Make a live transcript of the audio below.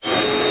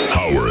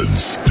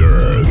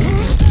Stern.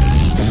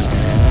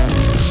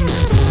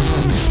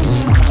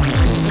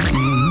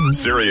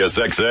 Sirius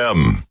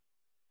XM.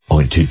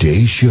 On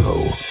today's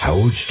show,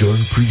 Howard Stern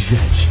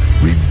presents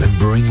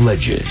Remembering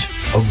Legends,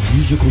 a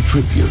musical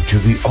tribute to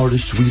the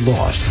artists we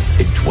lost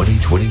in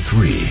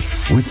 2023,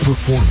 with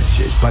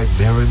performances by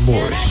Maren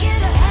Moris,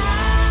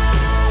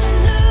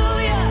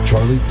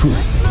 Charlie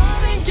Puth,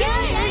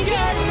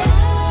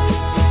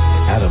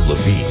 Adam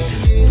Levine,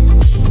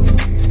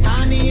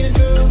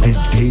 and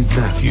Dave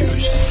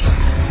Matthews.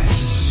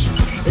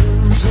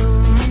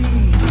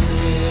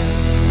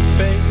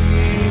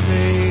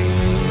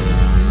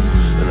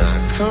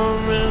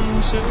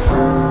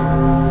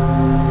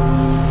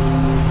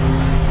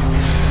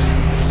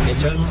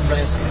 Eternal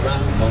rest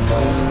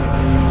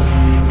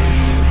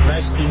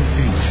rest in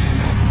peace.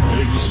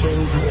 May the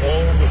soul of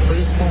all the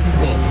faithful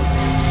beloved,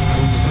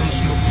 from the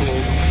mercy of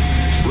God,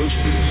 rest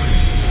in peace.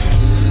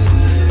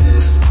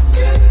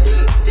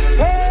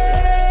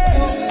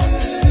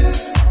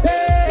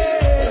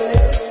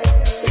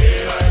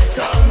 Here I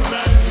come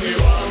and we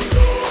won't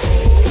go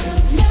home.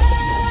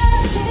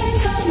 Nothing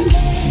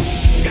compares.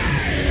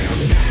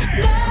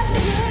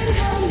 Nothing compares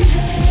to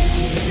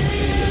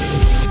you.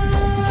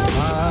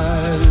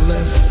 I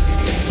left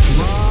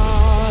my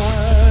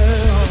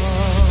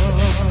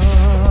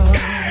heart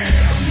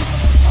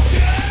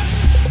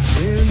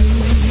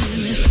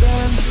in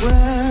San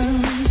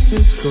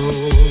Francisco.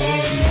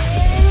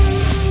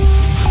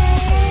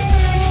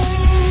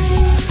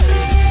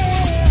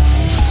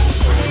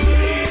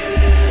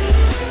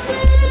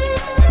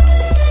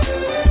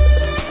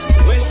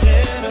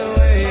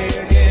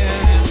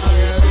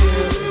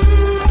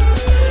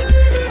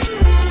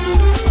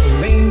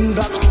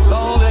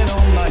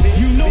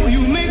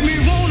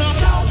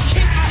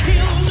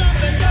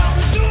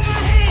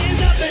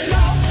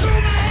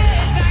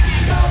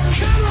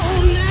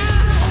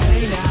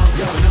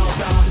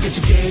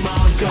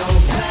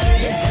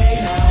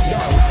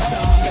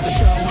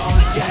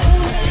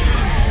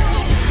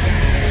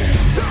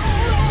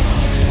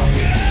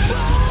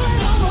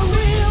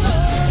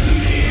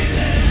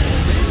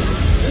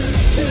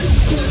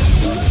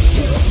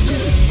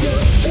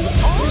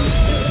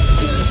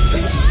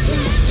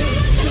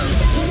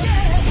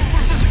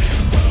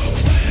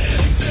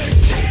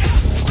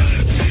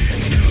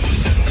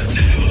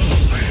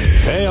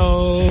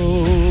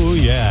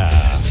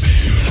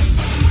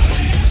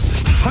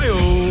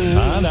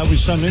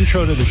 Some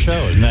intro to the show,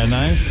 isn't that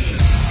nice?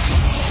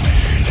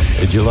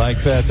 Did you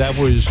like that? That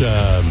was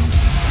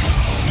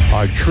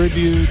our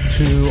tribute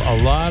to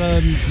a lot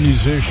of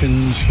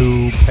musicians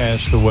who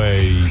passed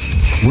away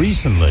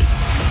recently.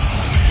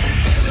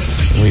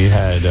 We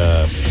had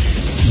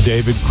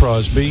David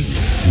Crosby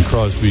and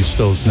Crosby,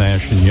 Stills,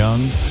 Nash &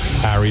 Young,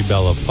 Harry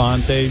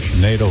Belafonte,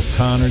 Sinead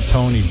O'Connor,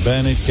 Tony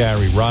Bennett,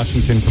 Gary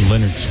Rossington from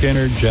Lynyrd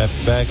Skynyrd, Jeff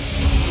Beck,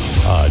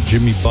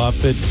 Jimmy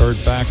Buffett, Burt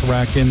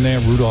Bacharach in there,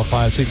 Rudolph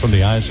Isley from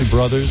the Isley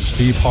Brothers,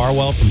 Steve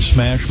Harwell from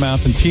Smash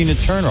Mouth, and Tina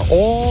Turner,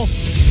 all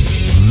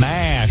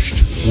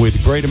mashed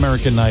with Great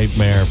American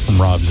Nightmare from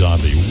Rob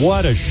Zombie.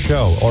 What a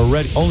show.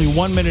 Already, only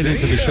 1 minute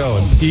into the show,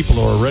 and people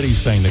are already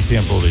saying they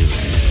can't believe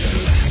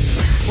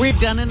it. We've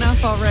done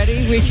enough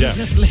already. We can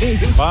just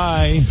leave.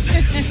 Bye.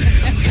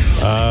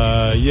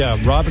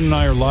 Robin and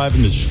I are live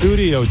in the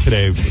studio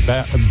today,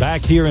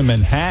 back here in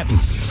Manhattan,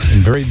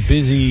 in very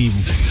busy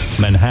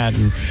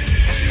Manhattan.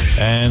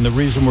 And the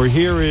reason we're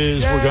here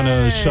is we're going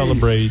to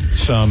celebrate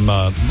some,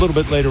 a little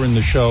bit later in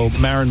the show,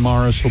 Maren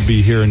Moris will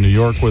be here in New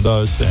York with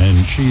us,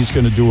 and she's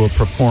going to do a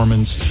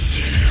performance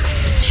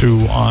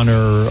to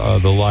honor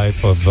the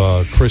life of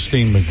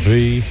Christine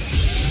McVie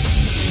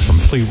from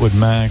Fleetwood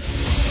Mac,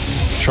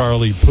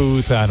 Charlie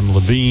Puth, Adam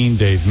Levine,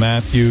 Dave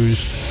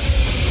Matthews.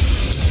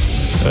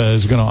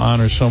 Is going to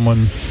honor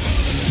someone.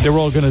 They're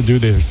all going to do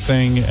their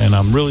thing, and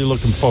I'm really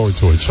looking forward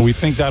to it. So we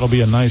think that'll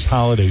be a nice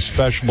holiday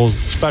special,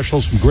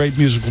 some great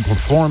musical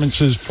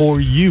performances for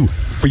you,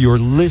 for your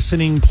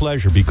listening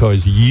pleasure,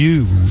 because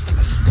you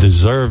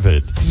deserve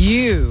it.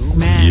 You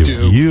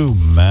matter. You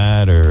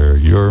matter.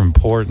 You're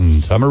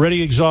important. I'm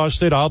already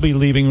exhausted. I'll be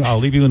leaving. I'll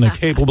leave you in the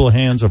capable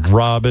hands of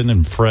Robin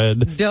and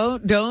Fred.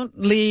 Don't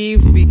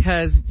leave,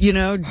 because,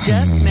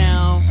 just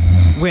now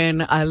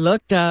when I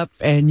looked up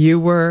and you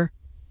were,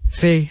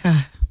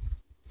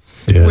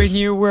 when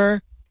you were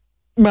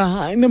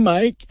behind the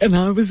mic and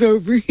I was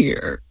over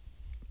here,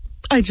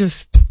 I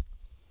just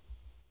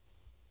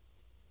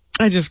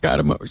got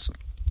emotional.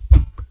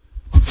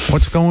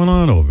 What's going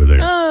on over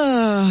there?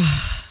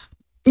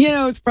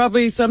 It's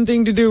probably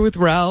something to do with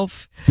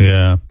Ralph.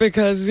 Yeah.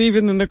 Because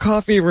even in the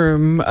coffee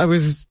room, I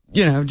was,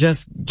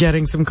 just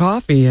getting some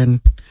coffee and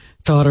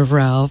thought of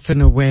Ralph,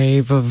 and a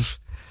wave of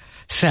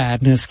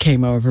sadness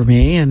came over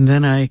me. And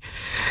then I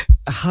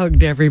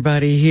hugged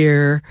everybody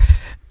here,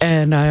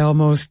 and I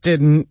almost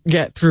didn't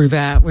get through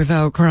that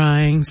without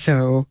crying.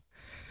 So,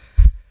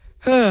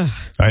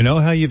 I know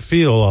how you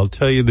feel. I'll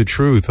tell you the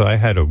truth. I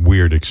had a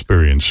weird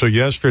experience. So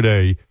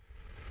yesterday,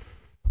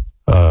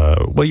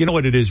 Well, you know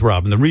what it is,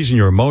 Robin. The reason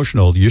you're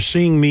emotional, you're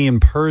seeing me in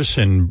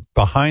person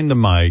behind the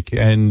mic,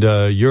 and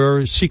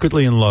you're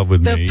secretly in love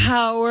with me. The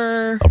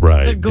power,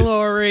 Right. the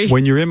glory.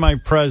 When you're in my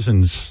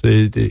presence,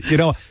 you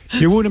know,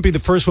 you wouldn't be the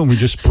first one who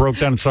just broke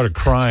down and started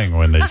crying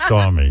when they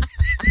saw me.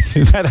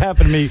 That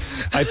happened to me.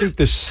 I think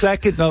the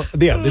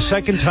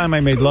second time I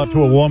made love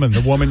to a woman,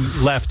 the woman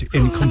left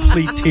in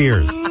complete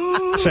tears,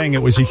 saying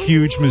it was a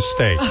huge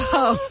mistake.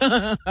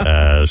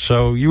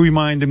 So you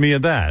reminded me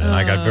of that, and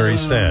I got very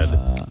sad.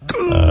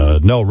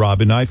 No,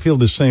 Robin, I feel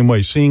the same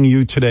way. Seeing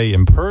you today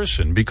in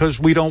person, because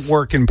we don't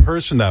work in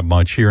person that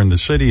much here in the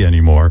city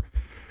anymore,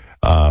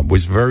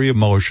 was very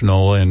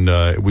emotional, and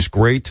it was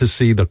great to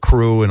see the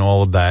crew and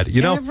all of that.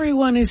 You know,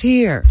 everyone is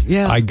here.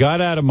 Yeah. I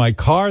got out of my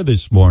car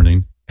this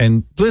morning,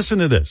 and listen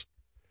to this.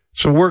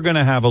 So we're going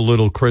to have a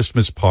little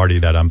Christmas party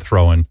that I'm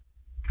throwing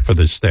for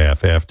the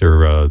staff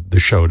after the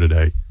show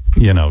today.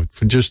 You know,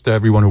 for just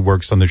everyone who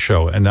works on the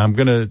show. And I'm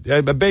going to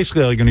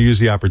use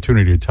the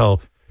opportunity to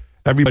tell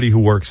everybody who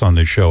works on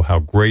this show how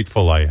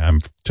grateful I am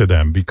to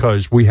them,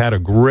 because we had a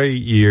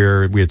great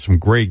year. We had some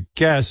great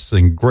guests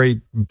and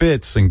great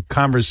bits and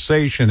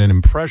conversation and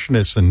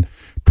impressionists and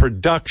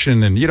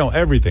production and, you know,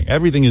 everything.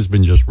 Everything has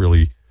been just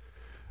really,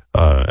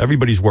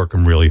 everybody's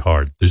working really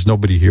hard. There's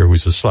nobody here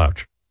who's a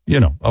slouch.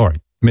 You know, all right,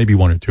 maybe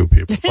one or two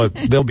people, but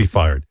they'll be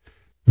fired.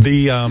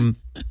 The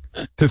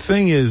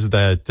thing is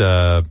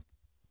that,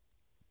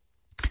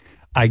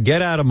 I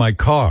get out of my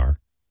car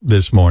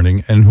this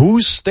morning, and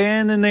who's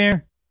standing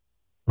there?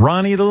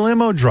 Ronnie, the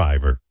limo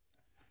driver.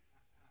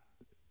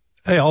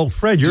 Hey,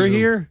 Fred, you're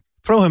here?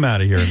 Throw him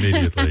out of here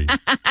immediately.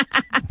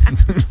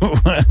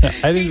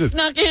 He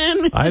snuck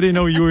in. I didn't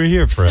know you were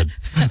here, Fred.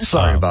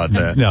 Sorry about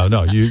that.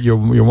 No,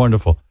 you're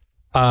wonderful.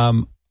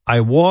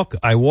 I walk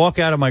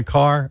out of my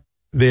car.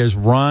 There's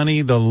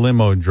Ronnie, the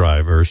limo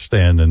driver,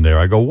 standing there.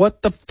 I go,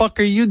 what the fuck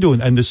are you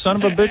doing? And the son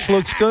of a bitch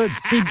looks good.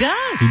 He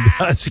does. He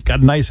does. He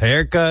got a nice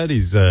haircut.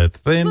 He's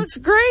thin. Looks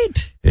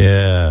great.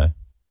 Yeah.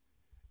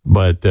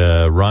 But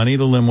Ronnie,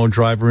 the limo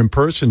driver, in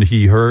person,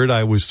 he heard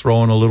I was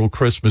throwing a little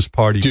Christmas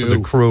party for the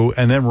crew.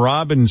 And then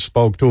Robin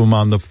spoke to him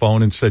on the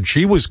phone and said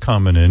she was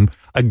coming in,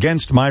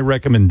 against my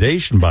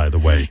recommendation, by the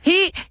way.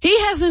 He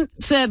hasn't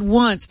said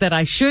once that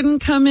I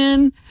shouldn't come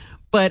in,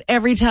 but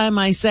every time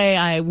I say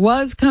I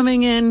was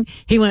coming in,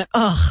 he went,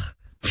 ugh.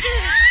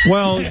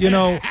 Well, you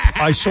know,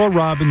 I saw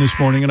Robin this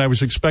morning, and I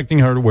was expecting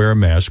her to wear a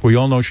mask. We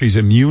all know she's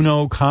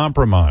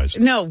immunocompromised.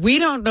 No, we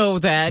don't know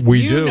that. We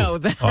you do. know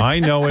that. I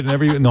know it,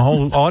 and the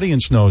whole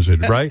audience knows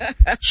it, right?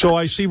 So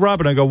I see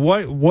Robin. I go,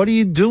 what are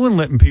you doing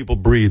letting people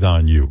breathe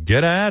on you?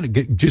 Get out.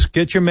 Just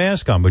get your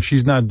mask on. But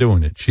she's not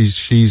doing it.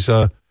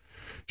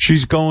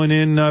 She's going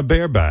in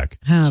bareback.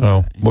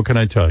 So what can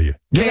I tell you?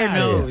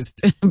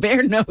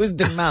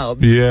 Bare-nosed and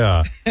mouthed.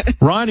 Yeah.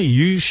 Ronnie,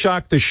 you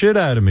shocked the shit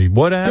out of me.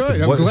 What happened?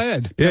 Good, I'm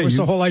glad. Yeah, that was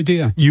the whole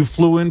idea. You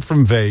flew in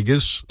from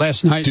Vegas.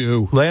 Last night.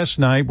 Last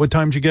night. What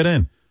time did you get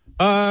in?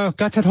 Got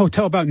to the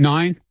hotel about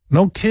 9.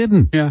 No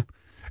kidding. Yeah.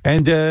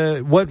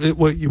 And what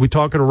you were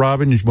talking to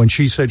Robin when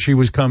she said she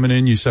was coming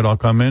in, you said, I'll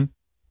come in?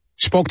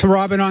 Spoke to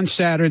Robin on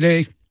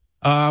Saturday.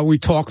 We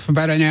talked for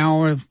about an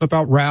hour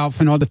about Ralph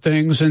and other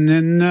things, and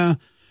then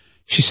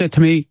she said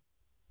to me,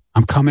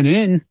 I'm coming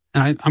in,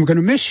 and I'm going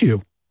to miss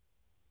you.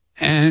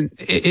 And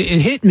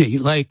it hit me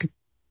like,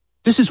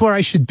 this is where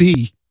I should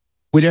be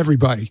with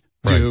everybody.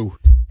 Right.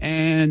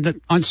 And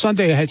on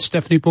Sunday, I had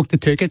Stephanie book the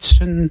tickets,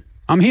 and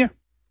I'm here.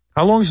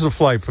 How long is the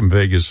flight from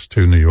Vegas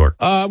to New York?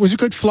 It was a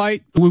good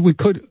flight. We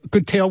good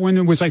tailwind.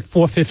 It was like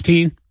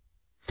 4:15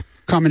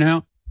 coming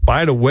out.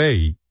 By the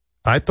way,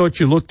 I thought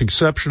you looked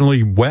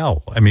exceptionally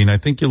well. I mean, I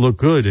think you look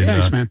good. And,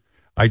 Thanks, man.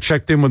 I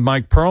checked in with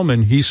Mike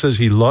Perlman. He says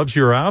he loves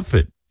your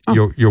outfit.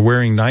 Oh. You're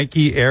wearing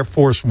Nike Air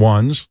Force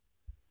Ones.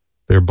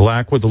 They're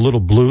black with a little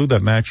blue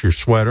that match your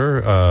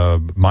sweater.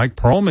 Mike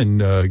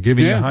Perlman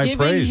giving you high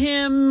praise. Giving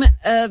him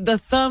the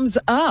thumbs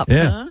up.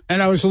 Yeah. Huh?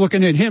 And I was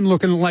looking at him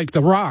looking like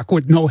The Rock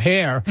with no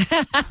hair.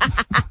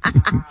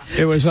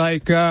 It was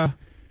like... yeah,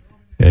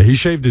 he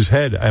shaved his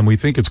head, and we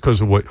think it's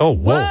because of what... Oh,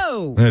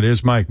 whoa. Yeah,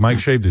 there's Mike. Mike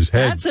shaved his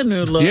head. That's a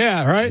new look.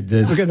 Yeah, right?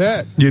 Look at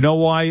that. You know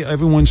why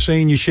everyone's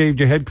saying you shaved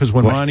your head? Because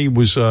when Ronnie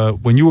was...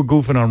 when you were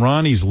goofing on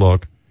Ronnie's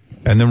look,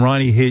 and then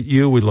Ronnie hit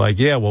you with like,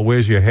 yeah, well,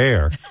 where's your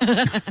hair?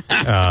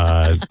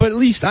 But at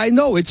least I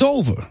know it's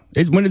over.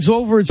 When it's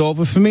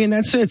over for me, and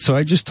that's it. So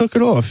I just took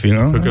it off, you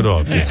know? Took it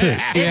off. That's it.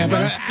 Yeah,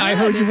 but I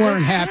heard you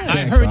weren't happy.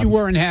 I heard you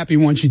weren't happy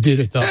once you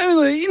did it, though. I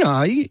mean, you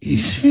know,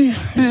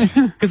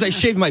 because I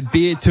shaved my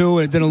beard, too,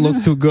 and it didn't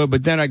look too good.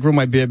 But then I grew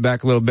my beard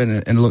back a little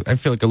bit, and I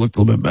feel like it looked a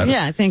little bit better.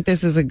 Yeah, I think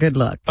this is a good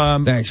look.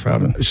 Thanks,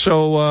 Robin.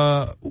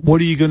 So what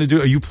are you going to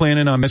do? Are you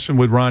planning on messing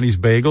with Ronnie's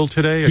bagel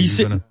today? He's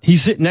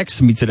sitting next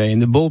to me today in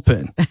the bullpen.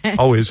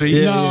 Oh, is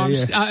he? Yeah,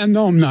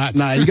 No, I'm not.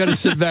 Nah, you got to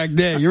sit back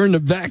there. You're in the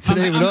back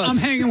today with us. I'm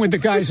hanging with the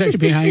guys I should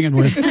be hanging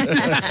with.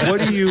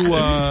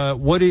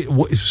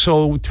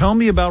 So tell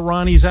me about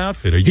Ronnie's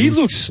outfit. He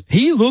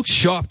looks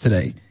sharp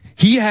today.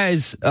 He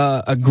has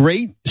a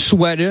great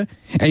sweater,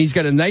 and he's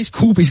got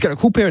a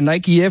cool pair of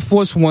Nike Air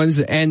Force Ones,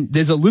 and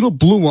there's a little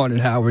blue on it,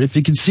 Howard. If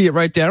you can see it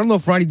right there. I don't know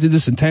if Ronnie did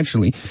this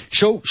intentionally.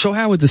 Show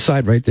Howard the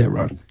side right there,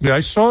 Ron. Yeah,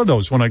 I saw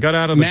those when I got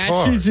out of the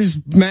car.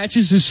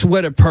 Matches his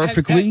sweater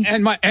perfectly.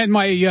 And my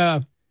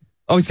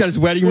Oh, he's got his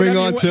wedding ring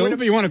on too.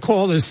 Whatever you want to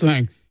call this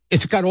thing.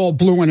 It's got all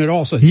blue in it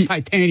also. It's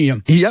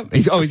titanium. Yep.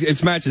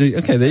 It's matching.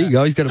 Okay, there you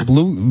go. He's got a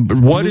blue.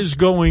 What is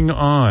going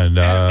on,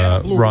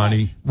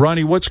 Ronnie?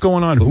 Ronnie, what's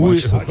going on?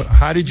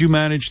 How did you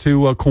manage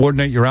to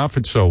coordinate your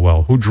outfit so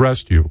well? Who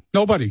dressed you?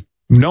 Nobody.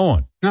 No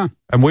one? No.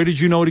 And where did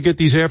you know to get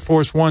these Air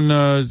Force One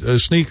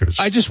sneakers?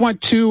 I just went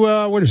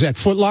to, what is that,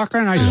 Foot Locker,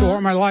 and I saw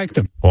them. I liked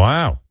them.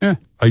 Wow. Yeah.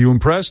 Are you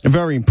impressed? I'm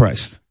very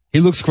impressed. He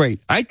looks great.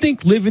 I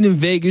think living in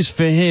Vegas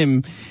for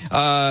him,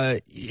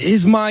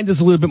 his mind is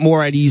a little bit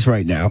more at ease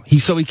right now.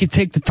 So he could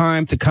take the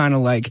time to kind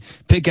of like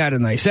pick out a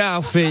nice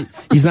outfit.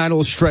 He's not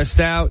all stressed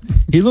out.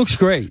 He looks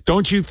great.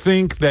 Don't you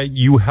think that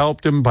you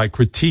helped him by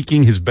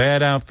critiquing his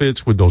bad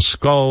outfits with those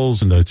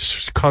skulls and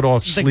the cut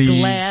off sleeves? The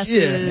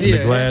glasses.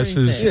 The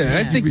glasses. Yeah,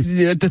 I think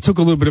that took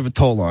a little bit of a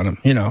toll on him.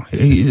 You know,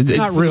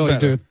 Not really,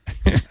 dude.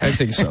 I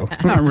think so.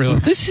 Not really.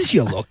 This is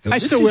your look, dude. I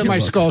still wear my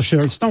skull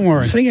shirts. Don't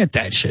worry. Forget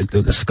that shit,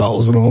 dude. The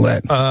skulls and all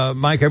that.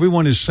 Mike,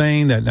 everyone is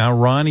saying that now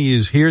Ronnie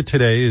is here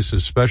today. It's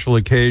a special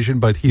occasion,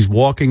 but he's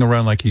walking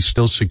around like he's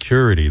still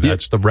security.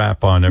 That's the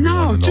rap on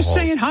everyone in the just hall.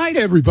 saying hi to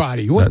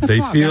everybody. What the they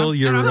fuck? feel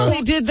you're... Well,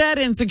 he did that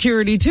in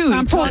security, too.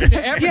 I'm talking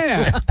to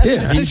everyone.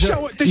 Yeah. The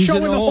show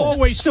in the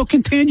hallway still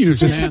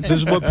continues, man. This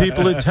is what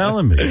people are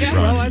telling me. Yeah,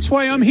 Ronnie. well, that's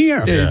why I'm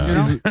here. Yeah. You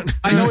know,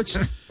 I know it's,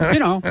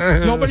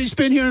 nobody's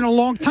been here in a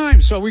long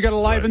time, so we got to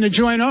liven the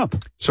joint up.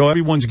 So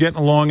everyone's getting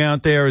along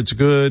out there. It's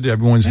good.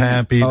 Everyone's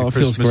happy. Oh, it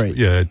feels great.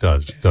 Yeah, it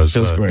does.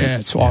 Feels great. Yeah,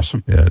 it's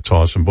awesome. Yeah, it's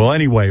awesome. Well,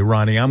 anyway,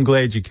 Ronnie, I'm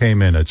glad you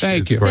came in.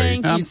 Thank you.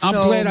 Great. Thank you I'm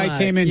glad I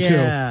came in,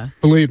 Yeah. too.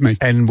 Believe me.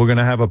 And we're going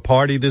to have a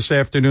party this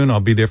afternoon. I'll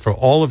be there for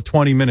all of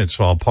 20 minutes,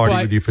 so I'll party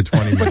with you for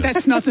 20 minutes. But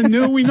that's nothing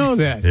new. We know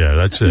that. Yeah,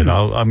 that's it.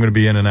 I'm going to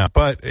be in and out.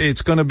 But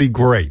it's going to be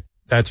great.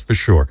 That's for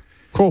sure.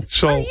 Cool.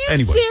 So, Are you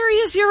anyway.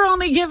 serious? You're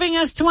only giving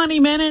us 20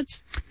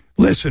 minutes?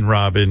 Listen,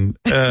 Robin,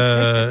 what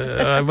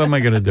am I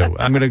going to do?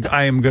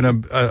 I am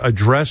going to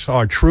address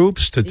our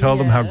troops to tell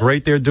them how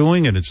great they're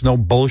doing, and it's no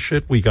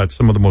bullshit. We got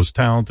some of the most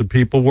talented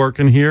people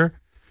working here.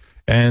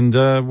 And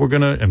we're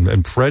going to,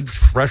 and Fred,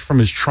 fresh from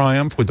his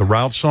triumph with the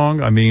Ralph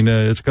song, I mean,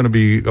 it's going to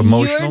be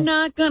emotional. You're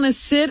not going to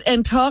sit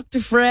and talk to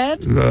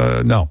Fred?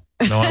 No,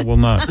 I will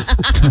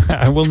not.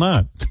 I will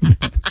not.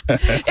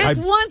 It's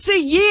once a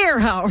year,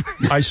 Howard.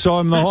 I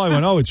saw him in the hall. I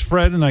went, oh, it's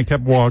Fred, and I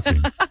kept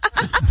walking.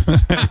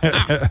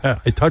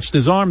 I touched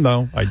his arm,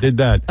 though. I did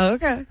that.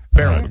 Okay.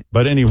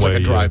 But anyway. It's like a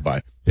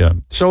drive-by. Yeah.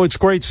 So it's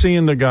great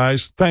seeing the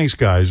guys. Thanks,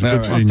 guys. All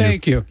Good right. seeing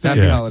Thank you.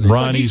 Happy holidays.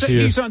 Ronnie's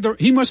here.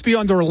 He must be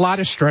under a lot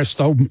of stress,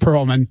 though,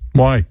 Perlman,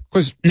 Why?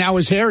 because now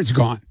his hair is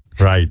gone.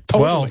 Right.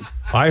 Totally. Well,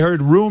 I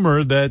heard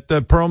rumor that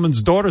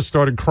Perlman's daughter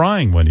started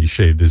crying when he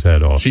shaved his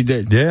head off. She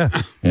did. Yeah.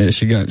 Yeah,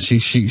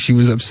 she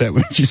was upset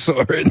when she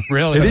saw it.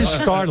 Really? It is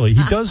startling.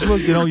 He does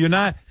look, you're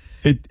not,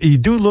 you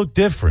do look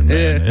different,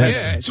 man.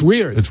 Yeah, it's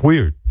weird. It's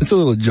weird. It's a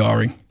little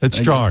jarring. It's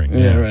I jarring. guess.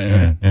 Yeah,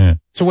 right. Yeah.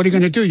 So what are you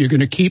going to do? You're going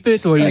to keep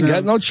it? Or I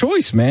got no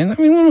choice, man. I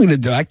mean, what am I going to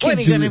do? I can't What,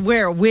 are you going to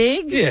wear a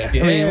wig? Yeah. I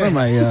mean, what am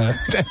I,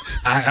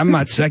 I'm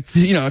not,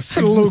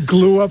 Put a little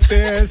glue up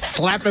there,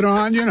 slap it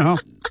on,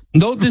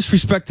 No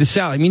disrespect to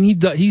Sal. I mean,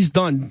 he's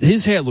done,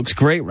 his hair looks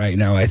great right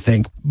now, I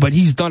think, but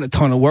he's done a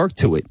ton of work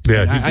to it.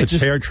 Yeah, he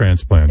gets hair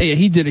transplant. Yeah,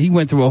 he did it. He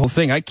went through a whole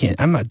thing.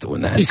 I'm not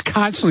doing that. He's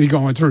constantly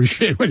going through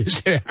shit with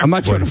his hair. I'm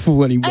not trying to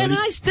fool anybody. And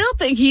I still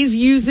think he's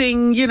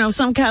using,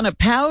 some kind of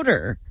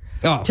powder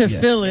to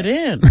fill it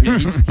in. Yeah,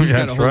 he's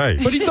got That's right.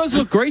 But he does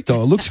look great,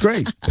 though. It looks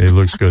great. It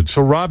looks good.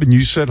 So, Robin,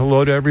 you said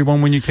hello to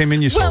everyone when you came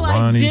in. You saw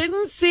Ronnie. I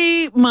didn't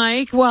see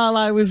Mike while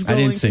I was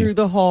going through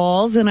the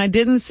halls, and I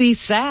didn't see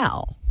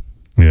Sal.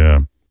 Yeah.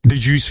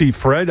 Did you see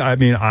Fred? I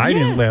mean, I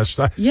didn't last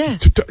time. Yeah.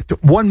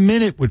 1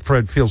 minute with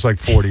Fred feels like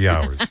 40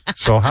 hours.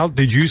 So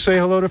did you say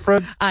hello to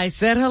Fred? I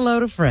said hello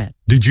to Fred.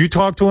 Did you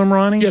talk to him,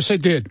 Ronnie? Yes, I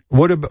did.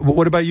 What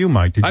about you,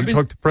 Mike? Did you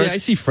talk to Fred? Yeah, I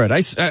see Fred.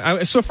 I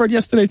saw Fred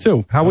yesterday,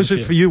 too. How was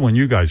it for you when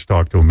you guys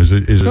talked to him? Is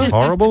it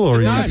horrible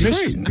or? I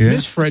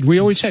miss Fred. We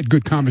always had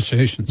good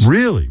conversations.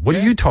 Really? What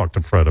do you talk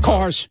to Fred about?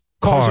 Cars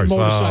and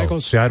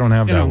motorcycles. See, I don't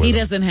have that with He him.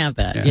 doesn't have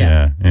that.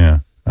 Yeah.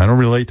 I don't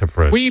relate to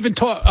Fred. We even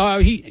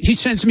talk. He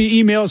sends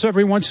me emails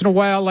every once in a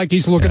while, like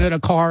he's looking at a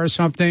car or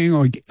something,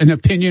 or an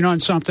opinion on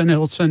something.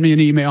 He'll send me an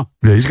email.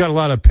 Yeah, he's got a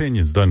lot of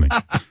opinions, doesn't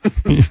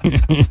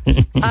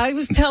he? I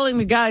was telling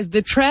the guys,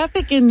 the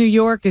traffic in New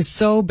York is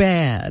so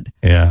bad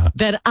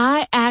that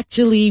I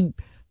actually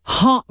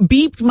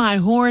beeped my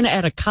horn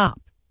at a cop.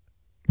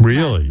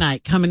 Really? Last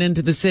night coming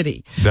into the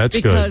city. That's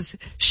because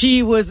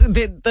she was,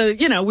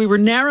 we were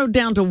narrowed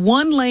down to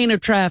one lane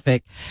of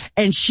traffic,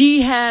 and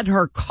she had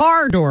her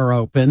car door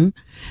open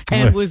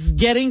and was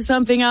getting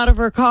something out of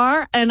her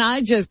car, and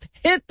I just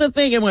hit the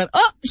thing and went,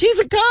 oh,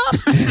 she's a cop.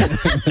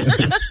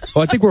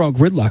 Well, I think we're on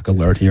gridlock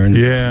alert here.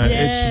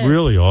 It's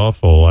really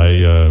awful.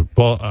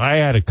 I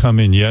had to come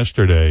in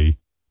yesterday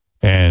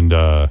and,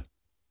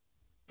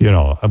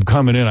 I'm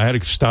coming in. I had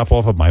to stop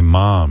off at my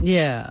mom.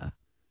 Yeah.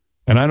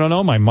 And I don't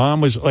know, my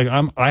mom was like,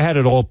 I had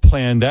it all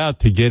planned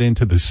out to get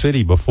into the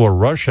city before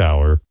rush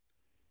hour.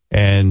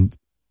 And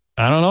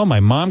I don't know, my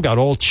mom got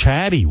all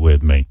chatty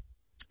with me.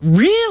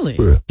 Really?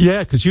 Yeah,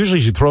 because usually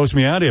she throws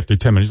me out after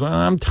 10 minutes. Like,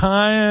 I'm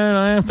tired.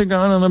 I have to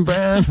go to the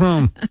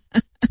bathroom.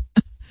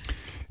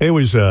 It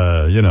was,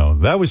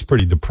 that was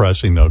pretty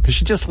depressing, though, because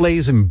she just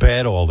lays in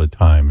bed all the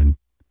time. And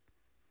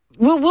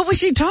Well, what was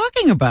she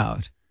talking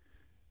about?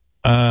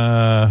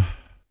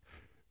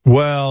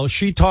 Well,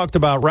 she talked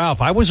about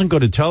Ralph. I wasn't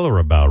going to tell her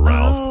about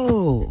Ralph.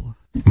 Oh.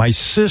 My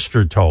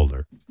sister told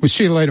her. We'll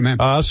see you later, man.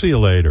 I'll see you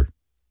later.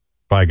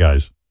 Bye,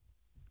 guys.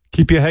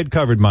 Keep your head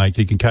covered, Mike.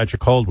 You can catch a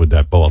cold with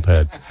that bald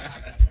head.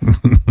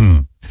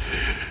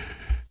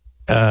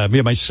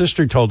 My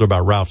sister told her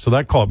about Ralph, so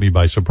that caught me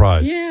by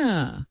surprise.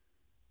 Yeah.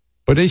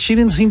 But she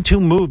didn't seem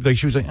too moved. Like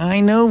she was like, I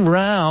know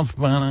Ralph,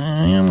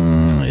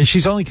 but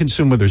she's only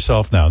consumed with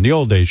herself now. In the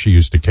old days, she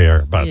used to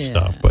care about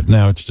stuff, but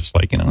now it's just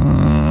like,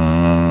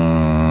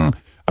 I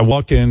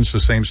walk in, it's the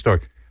same story.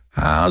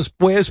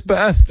 Where's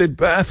Beth? Did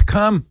Beth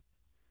come?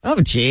 Oh,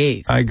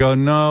 jeez. I go,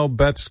 no,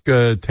 Beth's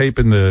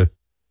taping the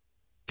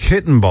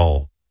kitten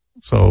bowl,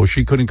 so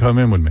she couldn't come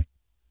in with me.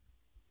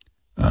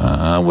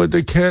 With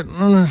the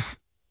kittens?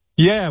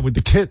 Yeah, with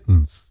the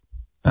kittens.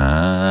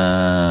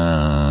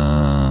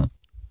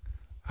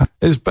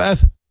 Is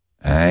Beth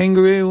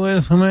angry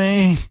with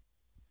me?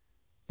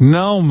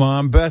 No,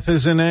 Mom, Beth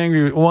isn't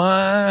angry.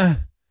 What?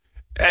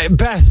 Hey,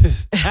 Beth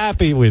is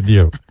happy with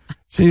you.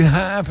 She's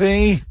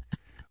happy.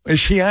 Is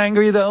she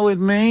angry, though, with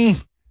me?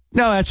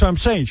 No, that's what I'm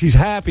saying. She's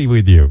happy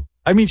with you.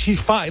 I mean, she's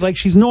fine. Like,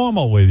 she's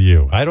normal with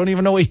you. I don't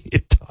even know what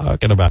you're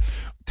talking about.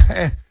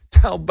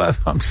 Tell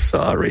Beth I'm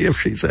sorry if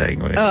she's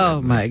angry.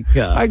 Oh, my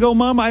God. I go,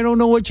 Mom, I don't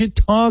know what you're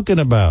talking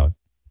about.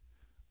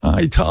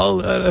 I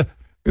told her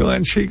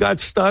when she got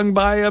stung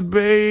by a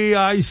bee,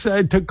 I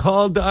said to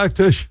call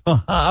Dr.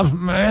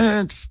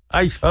 Schwabman.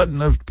 I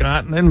shouldn't have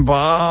gotten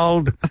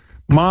involved.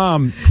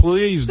 Mom,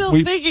 please. Still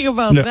thinking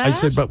about that? I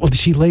said, but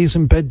she lays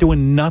in bed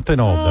doing nothing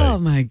all day. Oh,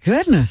 my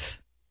goodness.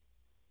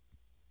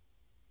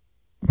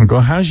 I go,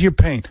 how's your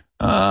pain?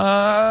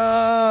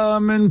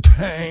 I'm in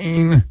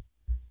pain.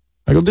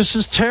 I go, this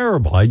is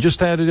terrible. I just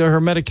had her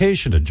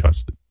medication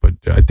adjusted. But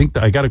I think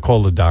I got to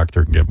call the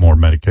doctor and get more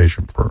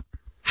medication for her.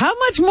 How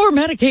much more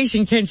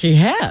medication can she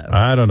have?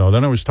 I don't know.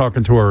 Then I was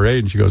talking to her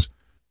aide, and she goes,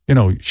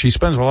 she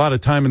spends a lot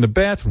of time in the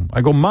bathroom.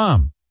 I go,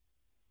 Mom,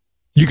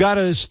 you got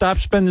to stop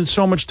spending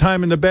so much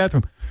time in the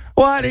bathroom.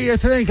 What do you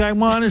think? I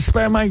want to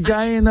spend my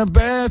day in the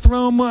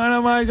bathroom? What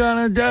am I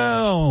going to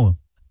do?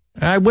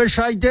 I wish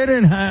I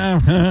didn't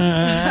have.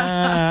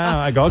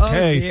 I go,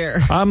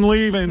 okay, I'm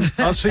leaving.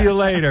 I'll see you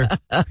later.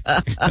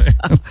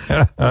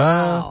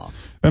 Wow.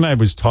 Then I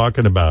was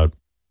talking about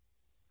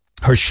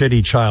her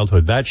shitty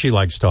childhood. That she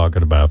likes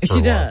talking about.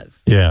 She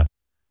does. Yeah.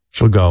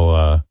 She'll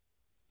go,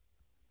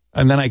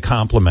 and then I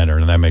compliment her,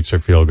 and that makes her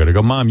feel good. I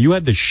go, Mom, you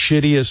had the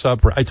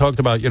shittiest I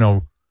talked about,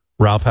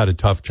 Ralph had a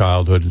tough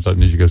childhood and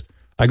something. And she goes,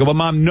 I go, but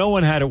Mom, no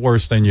one had it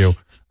worse than you.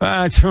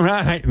 That's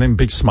right. And then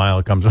big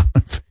smile comes on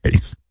her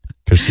face.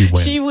 Because she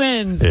wins. She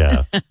wins.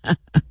 Yeah.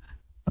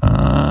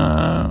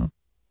 I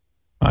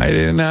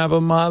didn't have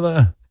a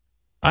mother.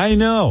 I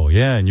know.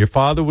 Yeah. And your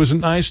father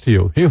wasn't nice to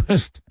you. He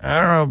was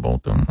terrible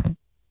to me.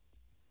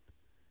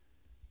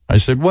 I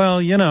said,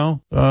 well,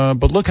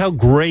 but look how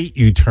great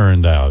you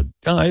turned out.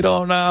 I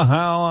don't know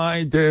how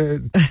I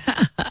did.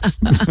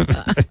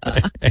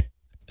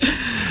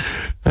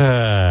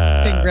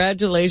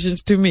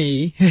 Congratulations to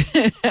me.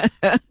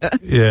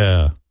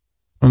 Yeah.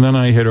 And then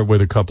I hit her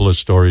with a couple of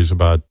stories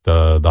about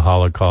the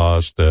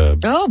Holocaust.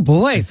 Oh,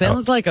 boy.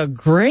 Sounds like a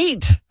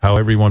great. How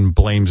everyone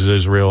blames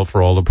Israel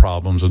for all the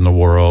problems in the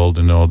world.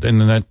 And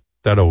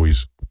that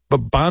always. But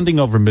bonding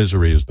over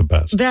misery is the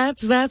best.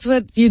 That's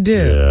what you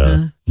do.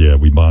 Yeah. Yeah,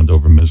 we bond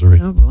over misery.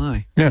 Oh,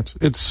 boy. Yeah,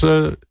 it's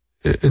very,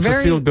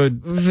 a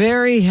feel-good.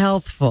 Very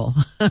healthful.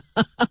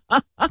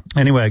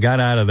 Anyway, I got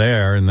out of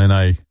there, and then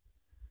I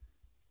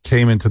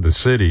came into the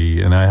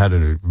city, and I had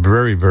a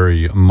very,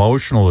 very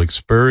emotional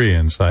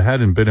experience. I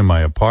hadn't been in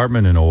my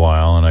apartment in a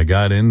while, and I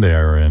got in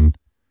there, and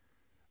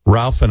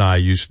Ralph and I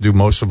used to do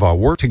most of our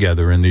work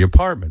together in the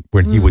apartment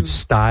when he would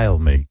style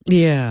me.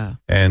 Yeah.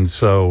 And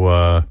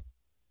so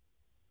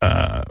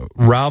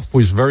Ralph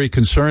was very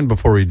concerned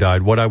before he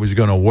died what I was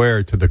going to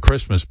wear to the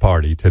Christmas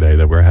party today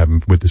that we're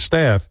having with the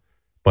staff.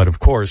 But, of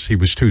course, he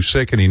was too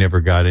sick, and he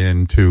never got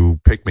in to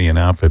pick me an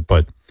outfit.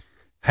 But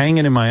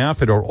hanging in my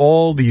outfit are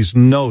all these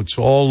notes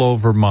all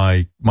over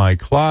my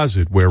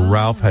closet where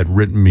Ralph had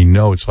written me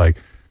notes like,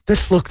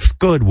 this looks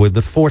good with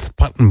the fourth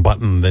button,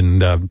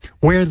 and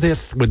wear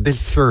this with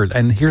this shirt,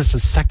 and here's the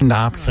second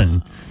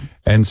option.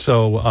 And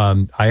so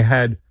I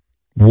had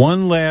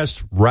one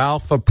last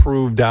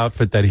Ralph-approved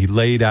outfit that he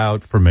laid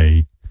out for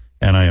me,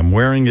 and I am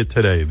wearing it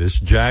today, this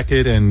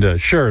jacket and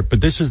shirt. But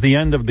this is the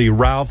end of the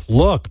Ralph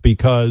look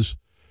because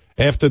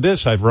after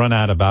this, I've run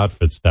out of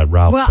outfits that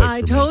Ralph picked for me. Well,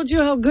 I told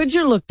you how good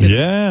you looked.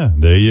 Yeah,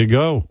 there you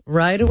go.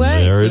 Right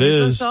away. There as it soon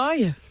as is. I saw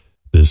you.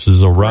 This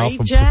is a Ralph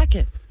Great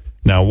jacket.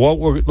 Now, what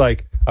we're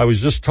like, I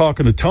was just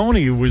talking to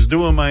Tony, who was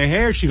doing my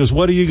hair. She goes,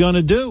 what are you going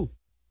to do?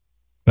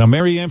 Now,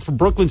 Mary Ann from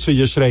Brooklyn said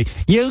yesterday,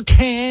 you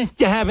can't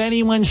have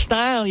anyone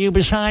style you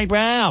beside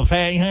Ralph.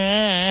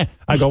 Hey,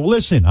 I go,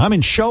 listen, I'm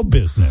in show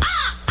business.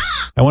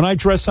 And when I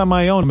dress on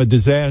my own, I'm a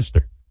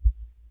disaster.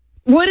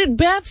 What did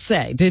Beth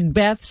say? Did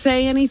Beth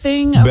say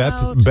anything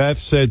about... Beth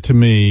said to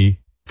me,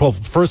 well,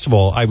 first of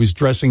all, I was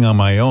dressing on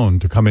my own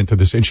to come into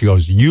this, and she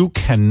goes, you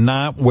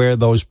cannot wear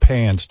those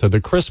pants to the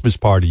Christmas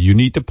party. You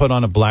need to put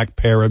on a black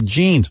pair of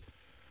jeans.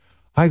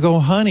 I go,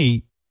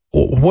 honey,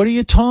 what are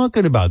you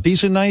talking about?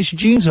 These are nice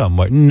jeans I'm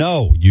wearing.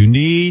 No, you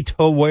need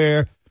to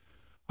wear...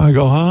 I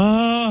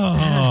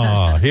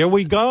go, here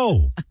we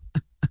go.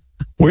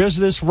 Where's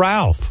this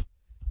Ralph?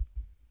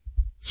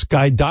 This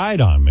guy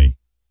died on me.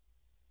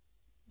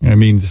 I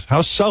mean,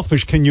 how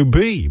selfish can you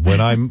be when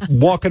I'm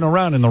walking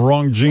around in the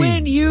wrong jeans?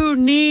 When you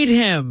need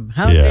him.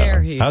 How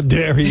dare he? How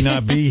dare he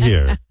not be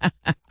here?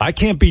 I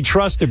can't be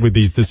trusted with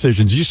these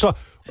decisions. You saw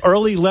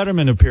early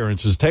Letterman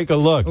appearances. Take a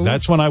look. Ooh.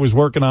 That's when I was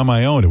working on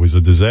my own. It was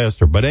a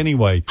disaster. But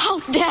anyway. How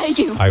dare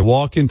you? I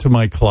walk into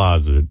my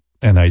closet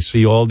and I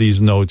see all these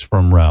notes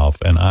from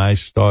Ralph and I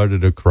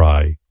started to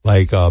cry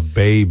like a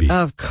baby.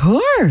 Of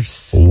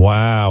course.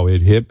 Wow.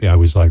 It hit me. I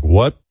was like,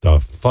 what the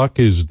fuck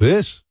is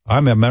this?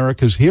 I'm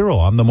America's hero.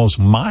 I'm the most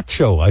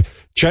macho.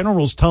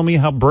 Generals tell me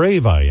how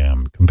brave I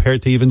am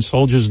compared to even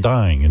soldiers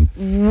dying.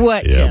 And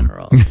what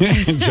general?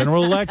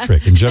 General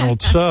Electric and General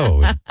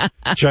Tso. And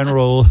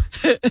General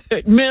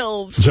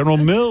Mills. General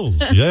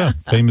Mills. Yeah,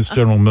 famous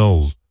General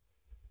Mills.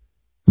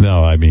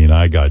 No, I mean,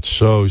 I got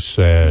so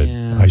sad.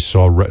 Yeah. I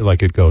saw,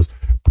 like it goes,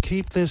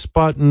 keep this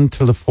button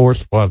to the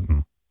fourth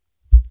button.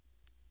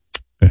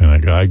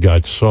 And I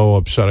got so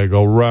upset. I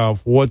go,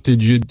 Ralph, what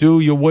did you do?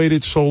 You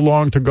waited so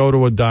long to go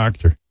to a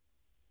doctor.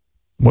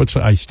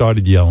 I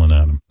started yelling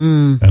at him,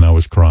 and I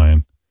was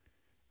crying.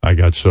 I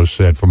got so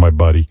sad for my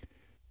buddy.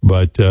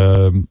 But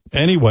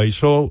anyway,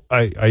 so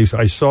I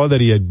saw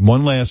that he had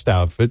one last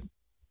outfit.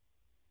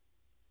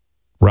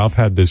 Ralph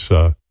had this,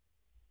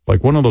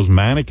 like one of those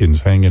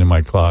mannequins hanging in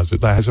my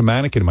closet. That has a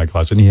mannequin in my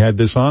closet, and he had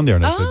this on there.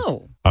 And I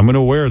said, I'm going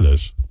to wear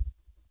this.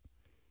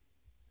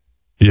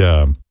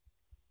 Yeah.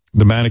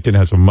 The mannequin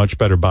has a much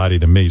better body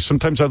than me.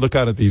 Sometimes I look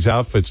out at these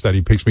outfits that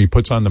he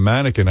puts on the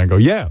mannequin. I go,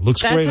 yeah,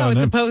 looks great on him. That's how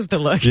it's supposed to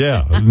look.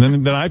 Yeah.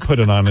 And then I put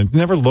it on. It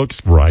never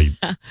looks right.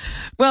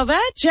 Well,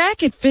 that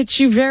jacket fits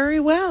you very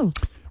well.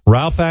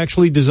 Ralph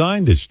actually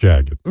designed this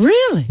jacket.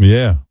 Really?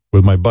 Yeah.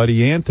 With my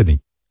buddy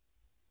Anthony.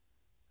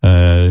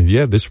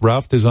 Yeah, this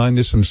Ralph designed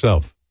this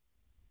himself.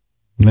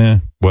 Nah,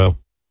 well.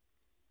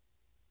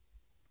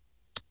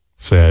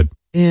 Sad.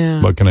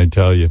 Yeah. What can I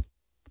tell you?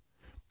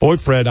 Boy,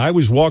 Fred, I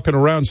was walking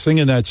around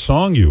singing that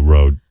song you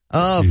wrote.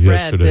 Oh, Fred,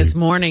 yesterday. This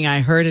morning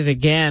I heard it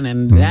again,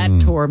 and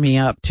that tore me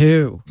up,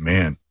 too.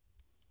 Man.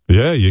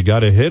 Yeah, you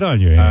got a hit on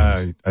your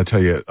hands. I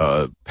tell you,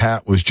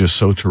 Pat was just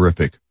so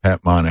terrific.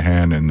 Pat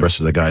Monahan and the rest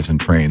of the guys in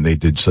Train, they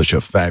did such a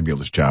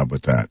fabulous job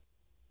with that.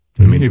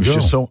 I mean, it was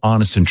just so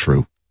honest and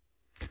true.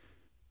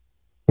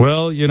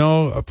 Well, you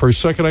know, for a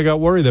second I got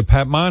worried that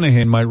Pat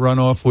Monahan might run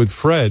off with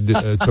Fred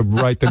to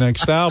write the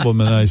next album,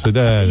 and I said,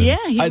 yeah,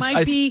 he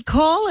might be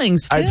calling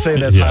still. I'd say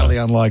that's highly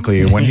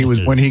unlikely. When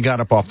he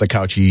got up off the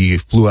couch, he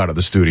flew out of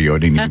the studio.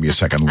 Didn't give me a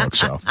second look.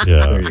 So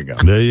there you go.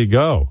 There you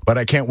go. But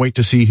I can't wait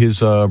to see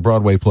his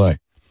Broadway play.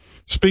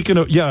 Speaking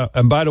of,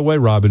 and by the way,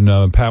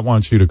 Robin, Pat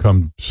wants you to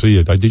come see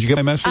it. Did you get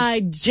my message?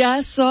 I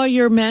just saw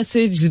your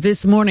message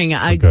this morning.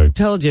 I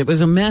told you it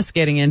was a mess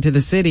getting into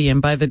the city,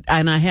 and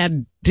I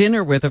had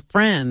dinner with a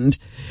friend,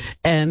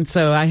 and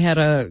so I had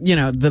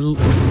the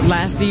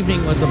last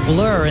evening was a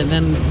blur, and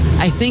then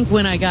I think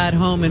when I got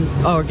home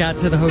or got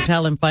to the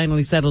hotel and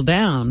finally settled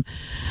down,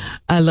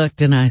 I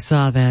looked and I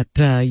saw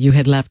that you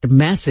had left a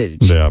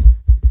message. Yeah.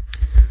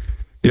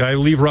 Yeah, I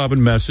leave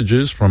Robin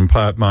messages from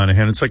Pat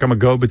Monahan. It's like I'm a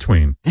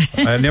go-between.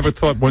 I never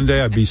thought one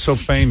day I'd be so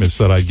famous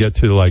that I'd get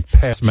to, like,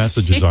 pass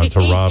messages on to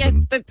Robin. He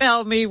gets to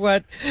tell me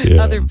what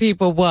other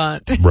people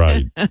want.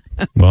 Right.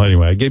 Well,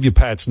 anyway, I gave you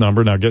Pat's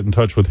number. Now get in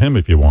touch with him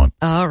if you want.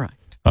 All right.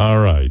 All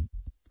right.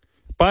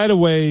 By the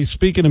way,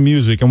 speaking of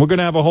music, and we're going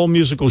to have a whole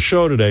musical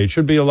show today. It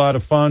should be a lot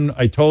of fun.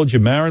 I told you,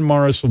 Maren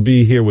Moris will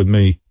be here with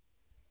me.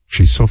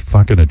 She's so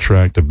fucking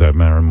attractive, that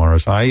Maren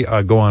Moris.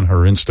 I go on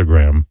her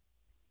Instagram.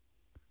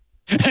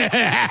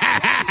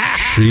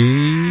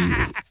 She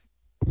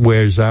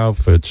wears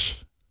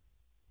outfits.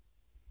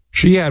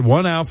 She had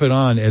one outfit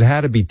on. It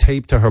had to be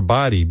taped to her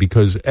body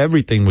because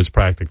everything was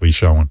practically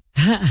showing.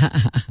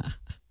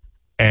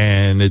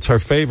 And it's her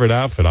favorite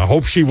outfit. I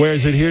hope she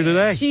wears it here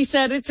today. She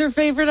said it's her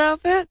favorite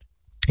outfit?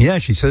 Yeah,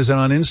 she says it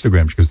on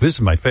Instagram. She goes, this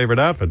is my favorite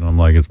outfit. And I'm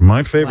like, it's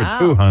my favorite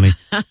too, honey.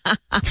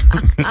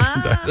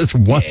 That is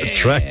one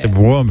attractive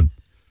woman.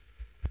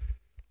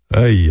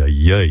 Ay,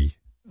 ay, ay.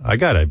 I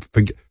got to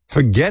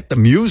forget the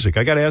music.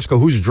 I got to ask her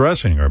who's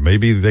dressing her.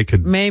 Maybe they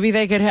could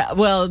have.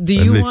 Well, do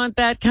you want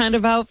that kind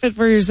of outfit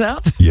for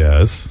yourself?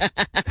 Yes.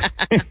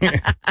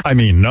 I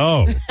mean,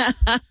 no.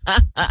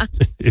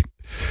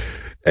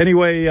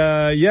 Anyway,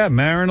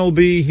 Maren will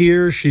be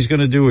here. She's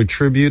going to do a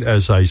tribute,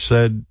 as I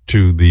said,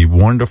 to the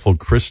wonderful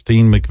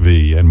Christine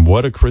McVie. And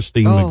what a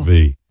Christine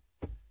McVie.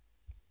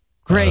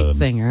 Great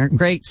singer,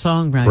 great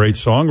songwriter. Great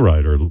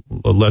songwriter.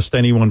 Lest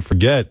anyone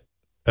forget,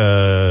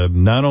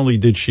 not only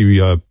did she,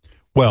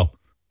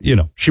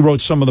 she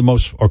wrote some of the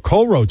most, or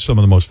co-wrote some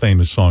of the most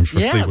famous songs for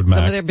Fleetwood Mac.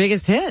 Some of their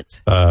biggest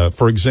hits.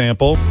 For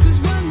example,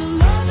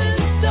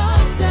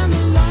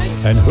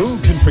 and who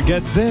can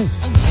forget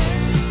this?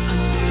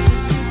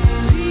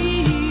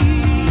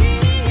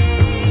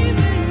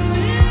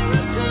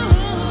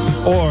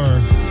 Or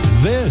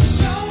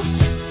this.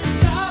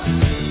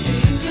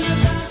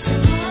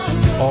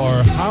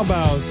 Or how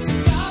about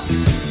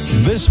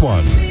this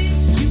one?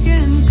 You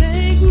can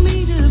take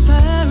me to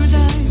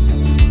paradise.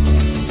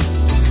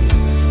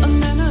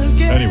 And then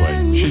again,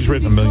 anyway, she's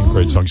written a million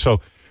great songs.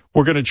 So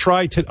we're going to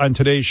try on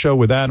today's show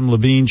with Adam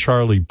Levine,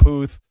 Charlie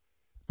Puth,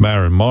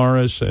 Maren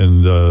Morris,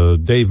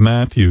 and Dave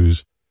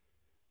Matthews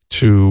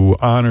to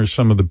honor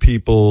some of the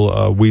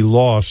people we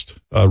lost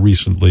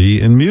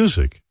recently in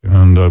music.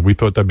 And we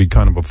thought that'd be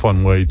kind of a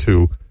fun way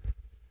to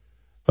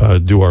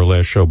do our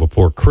last show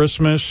before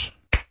Christmas.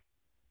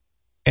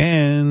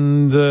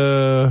 And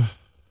let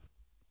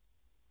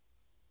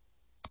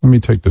me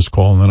take this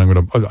call, and then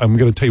I'm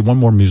gonna tell you one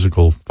more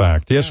musical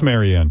fact. Yes,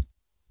 Marianne.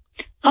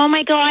 Oh,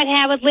 my God,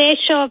 Howard,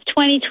 last show of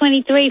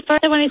 2023.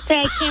 First, I want to say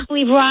I can't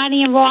believe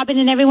Ronnie and Robin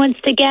and everyone's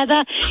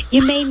together.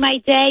 You made my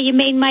day. You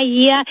made my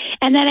year.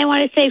 And then I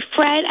want to say,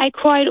 Fred, I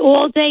cried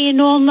all day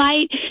and all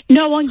night.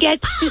 No one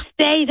gets to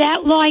stay.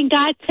 That line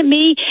got to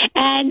me,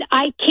 and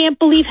I can't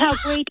believe how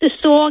great the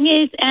song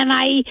is, and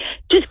I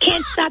just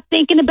can't stop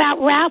thinking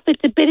about Ralph.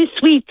 It's a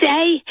bittersweet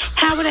day.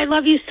 Howard, I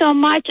love you so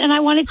much, and I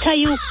want to tell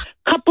you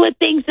couple of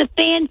things the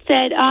fan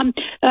said.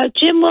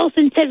 Jim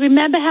Wilson said,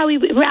 remember how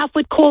Ralph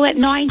would call at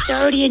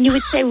 9:30 and you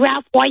would say,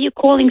 Ralph, why are you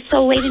calling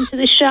so late into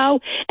the show?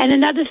 And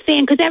another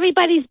fan, because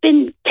everybody's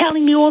been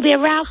telling me all their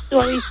Ralph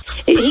stories.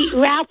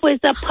 Ralph was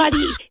a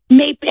putty,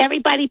 made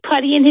everybody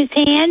putty in his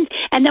hands,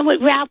 and then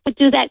what Ralph would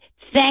do that,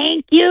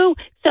 thank you.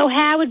 So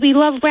Howard, we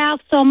love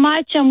Ralph so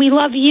much, and we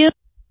love you.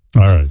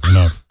 All right,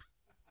 enough.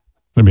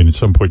 I mean, at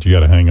some point you got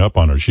to hang up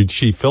on her.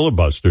 She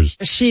filibusters.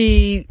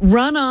 She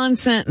run-on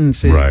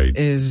sentences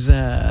is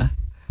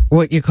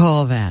what you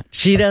call that.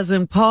 She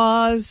doesn't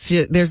pause.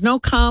 There's no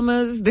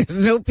commas. There's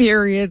no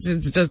periods.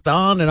 It's just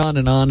on and on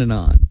and on and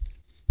on.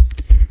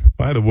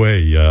 By the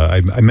way,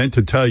 I meant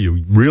to tell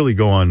you, really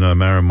go on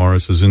Maren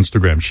Morris's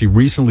Instagram. She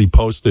recently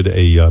posted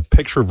a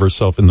picture of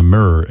herself in the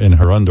mirror in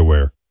her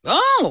underwear.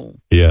 Oh!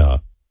 Yeah.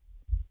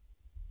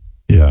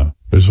 Yeah.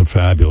 It's a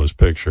fabulous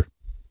picture.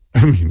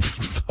 I mean,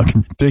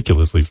 fucking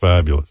ridiculously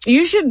fabulous.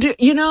 You should do,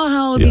 you know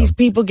how these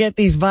people get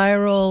these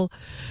viral,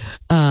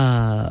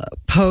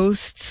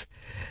 posts?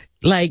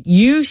 Like,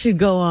 you should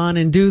go on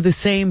and do the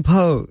same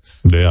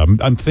pose. Yeah,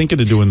 I'm thinking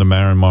of doing the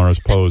Maren Morris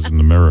pose in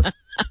the mirror.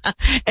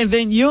 And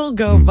then you'll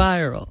go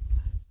viral.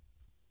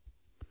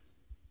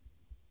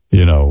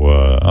 You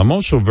know, I'm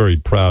also very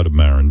proud of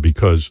Maren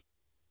because,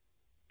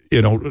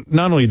 you know,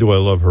 not only do I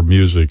love her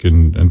music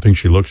and think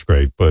she looks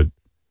great, but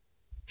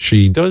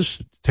she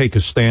does take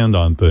a stand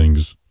on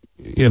things.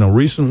 You know,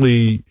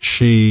 recently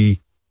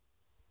she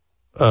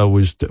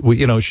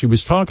she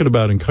was talking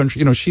about in country,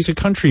 you know, she's a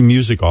country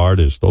music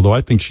artist, although I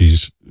think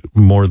she's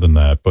more than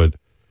that, but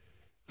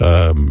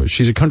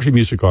she's a country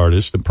music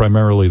artist, and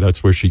primarily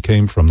that's where she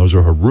came from. Those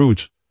are her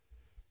roots.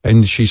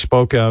 And she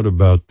spoke out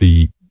about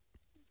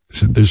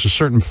there's a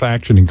certain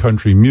faction in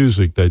country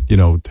music that, you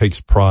know,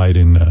 takes pride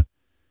in,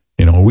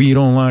 you know, we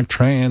don't like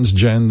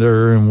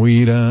transgender, and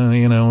we don't,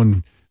 you know,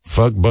 and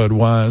fuck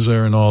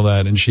Budweiser and all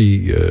that. And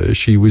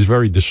she was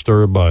very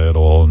disturbed by it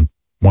all and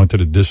wanted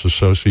to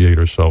disassociate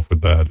herself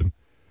with that. And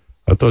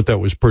I thought that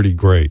was pretty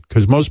great,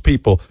 because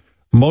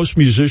most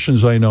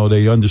musicians I know,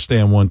 they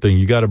understand one thing.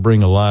 You got to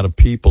bring a lot of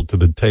people to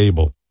the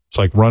table. It's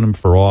like running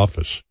for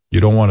office.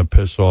 You don't want to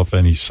piss off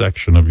any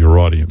section of your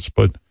audience.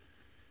 But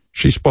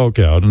she spoke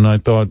out, and I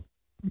thought,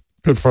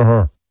 good for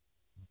her.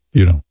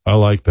 You know, I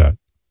like that.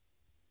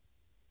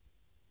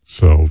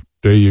 So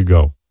there you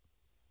go.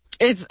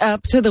 It's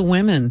up to the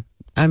women.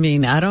 I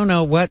mean, I don't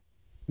know what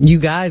you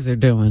guys are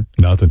doing.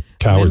 Nothing.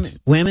 Cowards.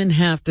 Women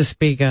have to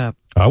speak up.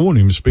 I won't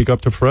even speak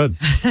up to Fred.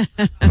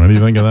 What do you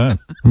think of that?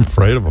 I'm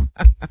afraid of him.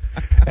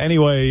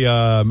 Anyway,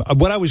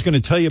 what I was going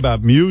to tell you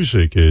about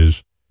music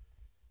is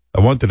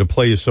I wanted to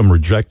play you some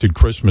rejected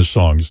Christmas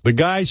songs. The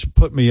guys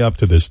put me up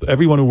to this.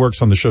 Everyone who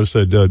works on the show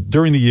said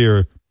during the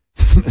year,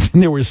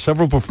 there were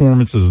several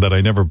performances that I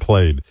never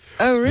played.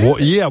 Oh, really?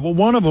 Well, yeah. Well,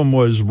 one of them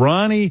was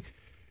Ronnie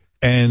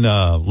and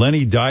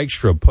Lenny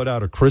Dykstra put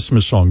out a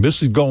Christmas song.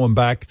 This is going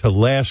back to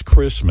last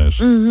Christmas.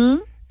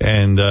 Mm-hmm.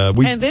 And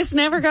this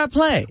never got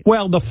played.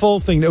 Well, the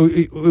full thing,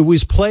 it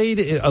was played,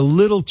 a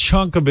little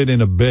chunk of it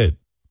in a bit.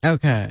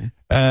 Okay.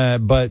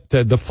 But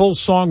the full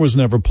song was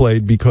never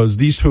played because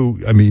these two,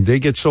 I mean, they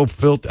get so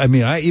filthy. I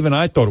mean,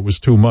 I thought it was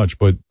too much,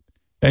 but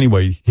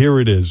anyway, here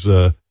it is.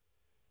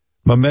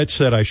 Mamet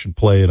said I should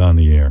play it on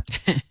the air.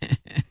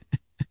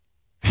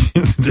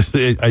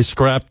 I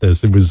scrapped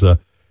this. It was,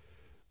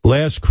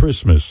 Last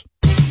Christmas.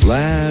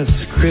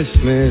 Last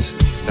Christmas,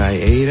 I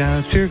ate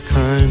out your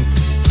cunt.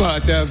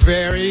 But the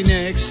very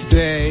next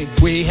day,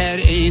 we had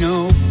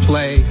anal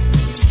play.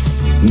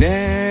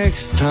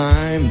 Next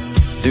time,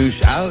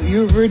 douche out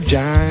your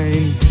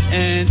vagina.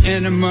 And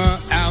enema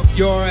out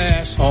your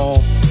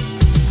asshole.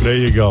 There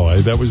you go.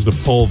 That was the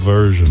full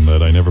version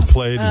that I never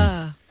played.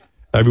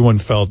 Everyone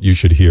felt you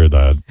should hear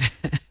that.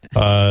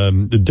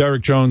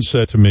 Derek Jones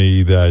said to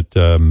me that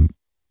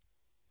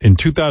in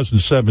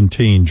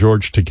 2017,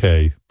 George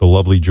Takei, the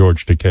lovely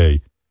George Takei,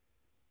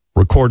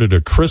 recorded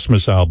a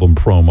Christmas album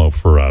promo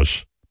for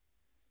us.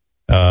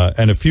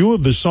 And a few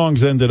of the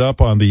songs ended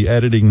up on the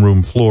editing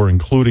room floor,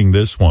 including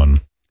this one.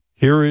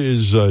 Here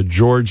is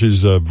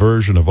George's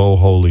version of Oh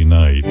Holy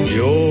Night.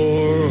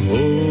 Your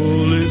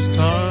hole is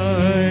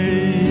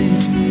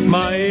tight,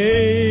 my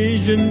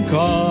Asian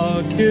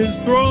cock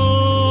is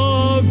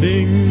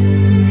throbbing.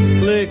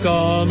 Lick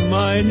on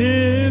my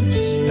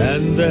nips,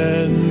 and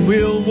then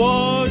we'll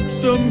watch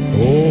some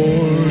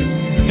porn.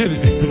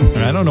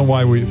 I don't know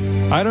why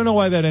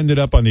that ended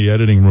up on the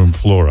editing room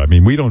floor. I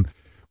mean,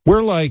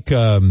 we're like,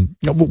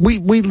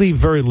 we leave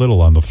very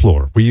little on the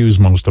floor. We use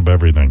most of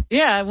everything.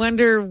 Yeah, I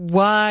wonder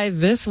why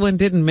this one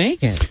didn't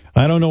make it.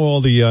 I don't know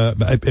all the,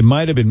 it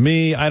might have been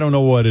me. I don't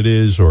know what it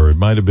is, or it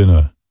might have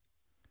been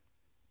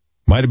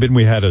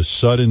we had a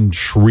sudden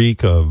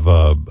shriek of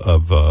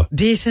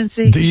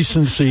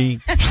decency.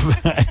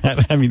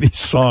 I mean, these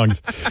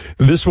songs,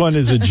 this one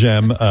is a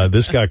gem.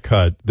 This got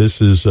cut.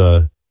 This is,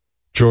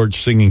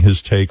 George singing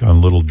his take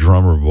on Little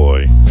Drummer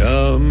Boy.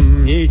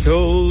 He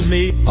told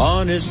me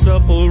on his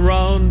supple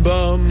round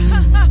bum.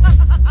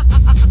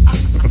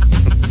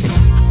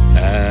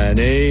 An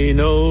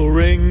anal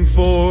ring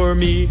for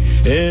me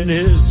in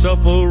his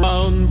supple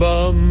round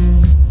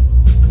bum.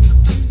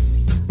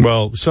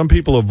 Well, some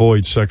people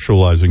avoid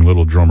sexualizing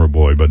Little Drummer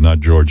Boy, but not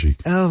Georgie.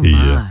 Oh,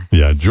 my.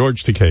 Yeah,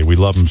 George Takei. We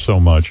love him so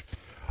much.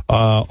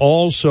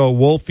 Also,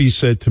 Wolfie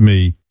said to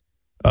me,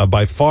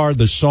 by far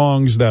the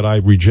songs that I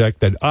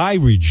reject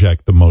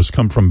the most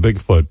come from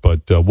Bigfoot,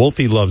 but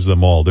Wolfie loves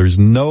them all. There's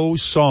no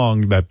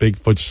song that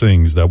Bigfoot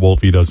sings that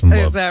Wolfie doesn't love.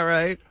 Is that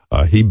right?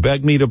 He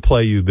begged me to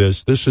play you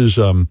this. This is,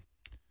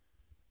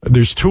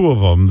 there's two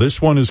of them.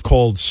 This one is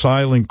called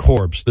Silent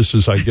Corpse. This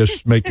is, I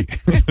guess,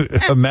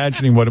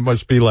 imagining what it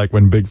must be like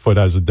when Bigfoot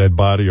has a dead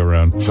body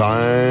around.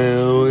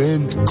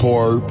 Silent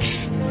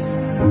corpse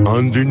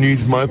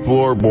underneath my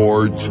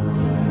floorboards,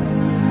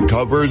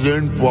 covered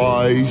in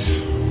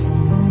flies.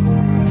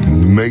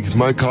 Makes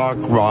my cock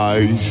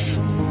rise.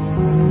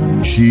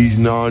 She's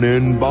not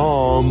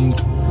embalmed.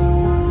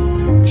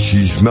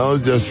 She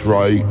smells just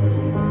right.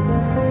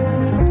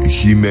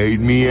 She made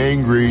me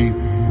angry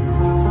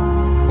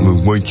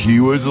when she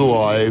was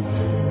alive.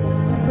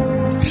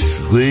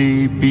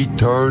 Sleep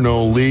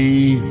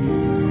eternally.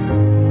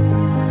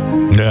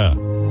 Yeah,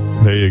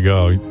 there you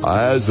go.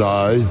 As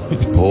I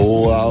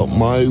pull out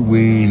my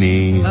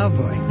weenie. Oh,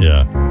 boy.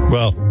 Yeah.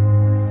 Well,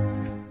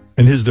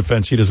 in his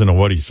defense, he doesn't know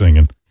what he's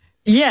singing.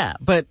 Yeah,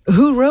 but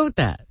who wrote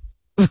that?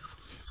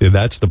 Yeah,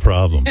 that's the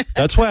problem.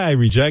 That's why I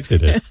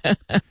rejected it.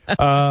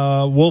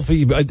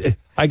 Wolfie,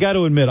 I got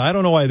to admit, I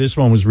don't know why this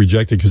one was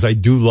rejected, because I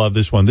do love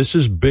this one. This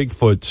is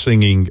Bigfoot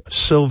singing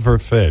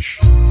Silverfish.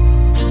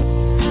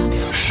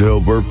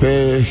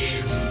 Silverfish.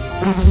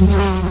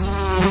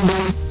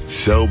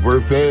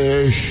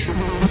 Silverfish.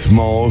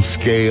 Small,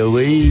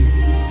 scaly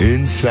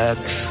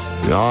insects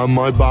on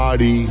my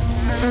body.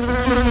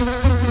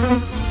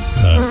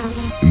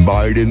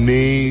 Biting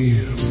me,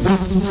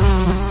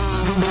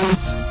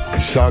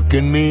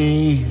 sucking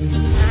me,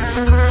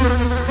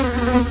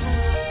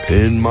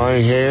 in my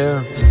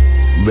hair,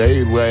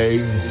 they lay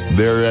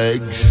their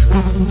eggs.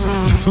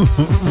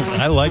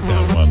 I like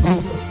that one.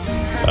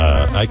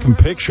 I can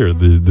picture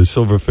the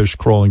silverfish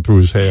crawling through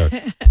his hair.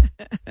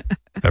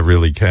 I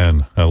really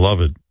can. I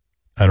love it.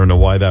 I don't know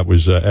why that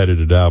was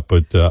edited out,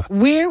 but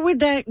where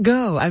would that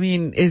go? I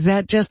mean, is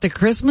that just a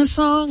Christmas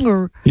song,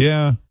 or?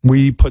 Yeah,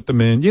 we put them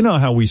in. You know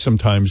how we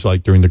sometimes,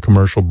 like during the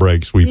commercial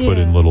breaks, we put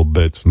in little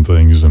bits and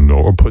things,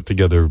 or put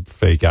together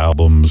fake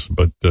albums.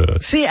 But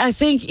see, I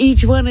think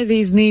each one of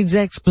these needs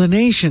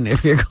explanation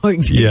if you're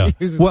going to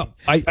use them. Well,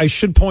 I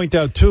should point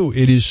out too,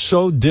 it is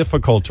so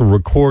difficult to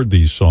record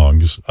these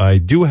songs. I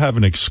do have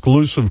an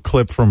exclusive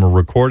clip from a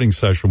recording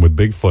session with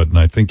Bigfoot, and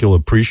I think you'll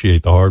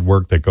appreciate the hard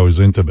work that goes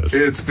into this.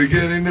 It's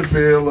beginning to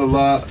feel a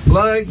lot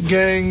like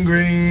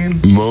gangrene.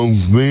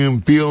 Most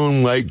men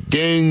feeling like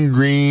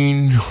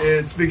gangrene.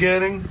 It's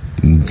beginning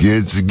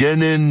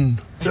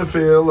to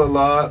feel a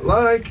lot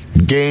like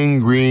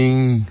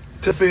gangrene.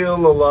 To feel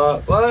a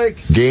lot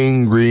like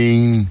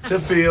gangrene. To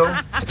feel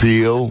to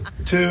feel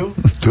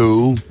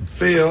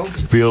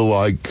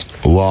like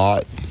a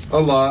lot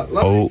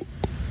like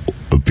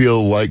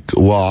feel like a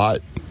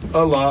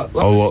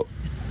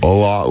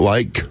lot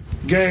like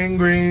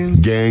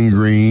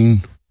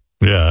gangrene.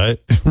 Yeah,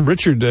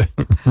 Richard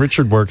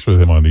works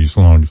with him on these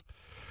songs,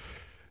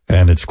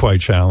 and it's quite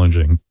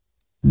challenging.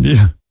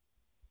 Yeah.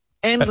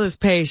 Endless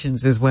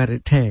patience is what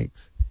it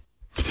takes.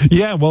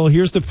 Yeah, well,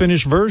 here's the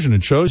finished version.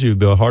 It shows you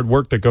the hard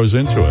work that goes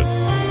into it.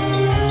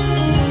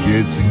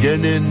 It's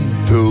beginning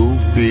to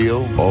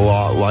feel a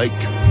lot like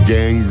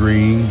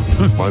gangrene.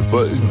 My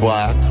foot is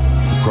black,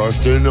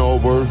 crusted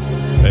over.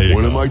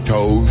 One of my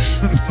toes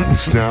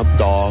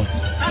snapped off,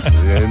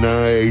 and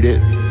I ate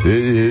it.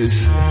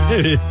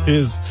 It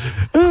is.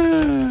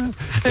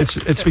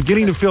 It's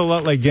beginning to feel a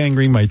lot like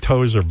gangrene. My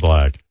toes are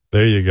black.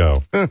 There you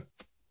go.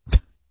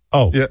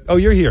 Oh, yeah. Oh,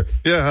 you're here.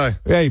 Yeah, hi.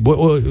 Hey,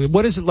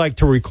 what is it like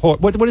to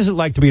record? What is it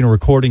like to be in a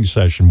recording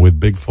session with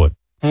Bigfoot?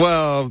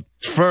 Well,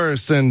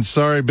 first, and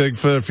sorry,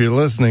 Bigfoot, if you're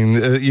listening,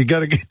 you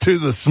got to get through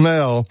the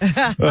smell.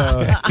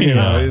 You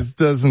know, it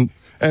doesn't.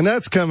 And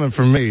that's coming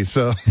from me,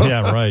 so.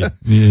 Yeah, right.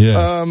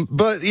 Yeah.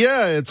 But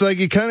yeah, it's like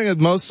you kind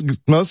of most of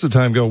the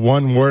time go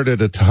one word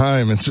at a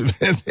time. It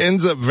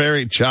ends up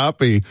very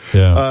choppy.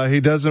 Yeah.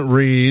 He doesn't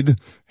read.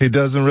 He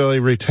doesn't really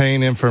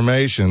retain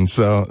information.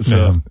 So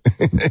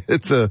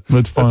it's a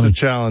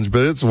challenge,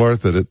 but it's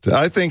worth it.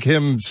 I think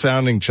him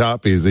sounding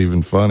choppy is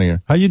even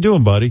funnier. How you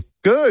doing, buddy?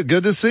 Good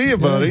to see you,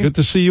 buddy. Good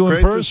to see you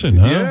in person,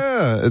 huh?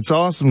 Yeah, it's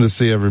awesome to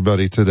see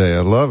everybody today.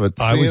 I love it.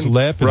 I was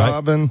laughing.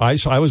 Robin.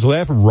 I was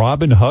laughing.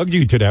 Robin hugged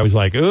you today. I was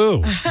like,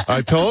 ooh.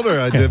 I told her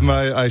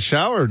I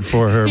showered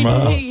for her.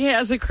 He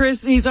has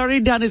he's already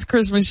done his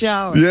Christmas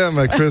shower. Yeah,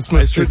 my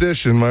Christmas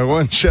tradition, my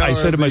one shower. I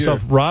said to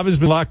myself, Robin's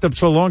been locked up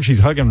so long, she's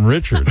hugging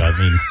Richard. I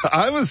mean,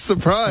 I was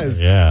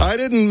surprised. Yeah. I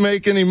didn't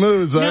make any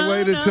moves. I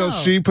waited till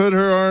she put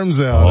her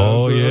arms out.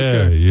 Oh,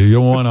 yeah. Okay. You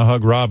don't want to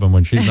hug Robin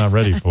when she's not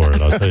ready for it.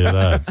 I'll tell you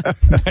that.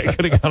 I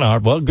could have gone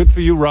hard. Well, good for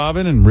you,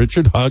 Robin and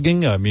Richard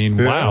hugging. I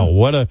mean, wow,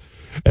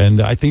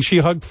 and I think she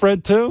hugged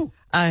Fred too.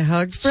 I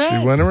hugged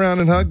Fred. She went around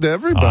and hugged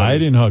everybody. I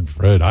didn't hug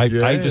Fred. I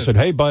just said,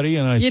 hey, buddy.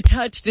 And you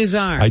touched his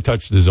arm. I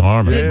touched his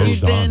arm and I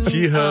moved on.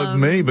 She hugged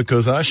me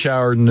because I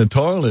showered in the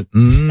toilet.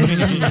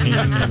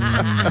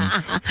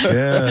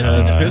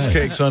 Yeah, piss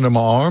cakes under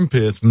my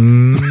armpits.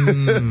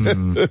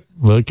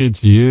 Look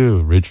at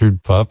you,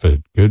 Richard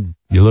Puppet. Good.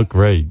 You look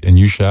great, and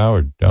you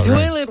showered.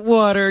 Toilet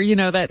water, you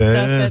know, that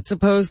stuff that's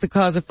supposed to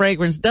cause a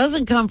fragrance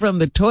doesn't come from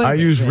the toilet. I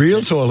use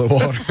real toilet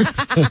water.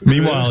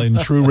 Meanwhile, in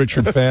true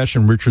Richard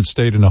fashion, Richard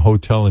stayed in a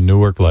hotel in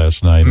Newark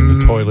last night,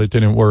 and the toilet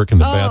didn't work, and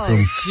the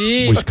bathroom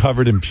was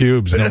covered in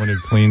pubes. No one had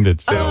cleaned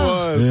it. It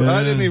was. Yeah.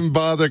 I didn't even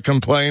bother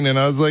complaining.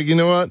 I was like, you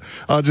know what?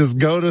 I'll just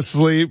go to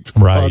sleep.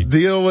 Right. I'll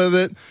deal with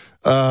it.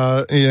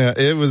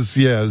 It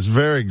was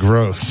very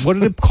gross. What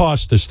did it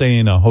cost to stay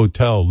in a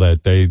hotel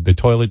that the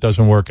toilet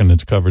doesn't work and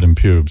it's covered in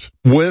pubes?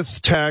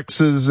 With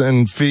taxes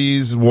and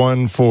fees,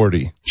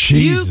 $140.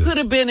 Jesus. You could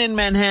have been in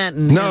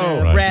Manhattan in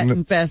a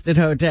rat-infested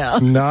hotel.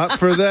 Not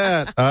for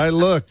that.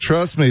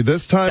 Trust me,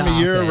 this time of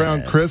year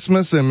around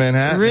Christmas in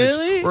Manhattan,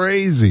 it's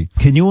crazy.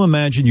 Can you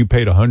imagine you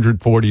paid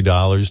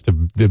 $140 to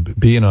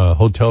be in a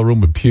hotel room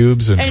with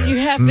pubes? And you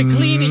have to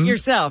clean it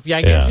yourself.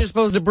 I guess you're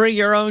supposed to bring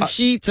your own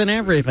sheets and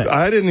everything.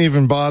 I didn't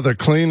even bother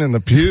cleaning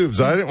the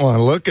pubes. I didn't want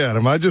to look at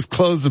them. I just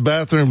closed the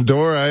bathroom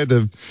door. I had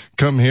to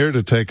come here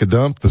to take a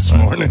dump this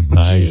morning.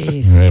 Nice.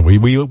 Yeah, we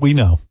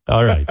know.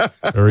 All right.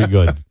 Very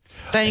good.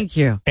 Thank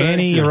you.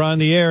 Annie, you're on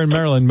the air in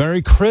Maryland.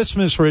 Merry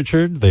Christmas,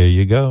 Richard. There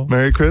you go.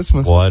 Merry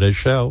Christmas. What a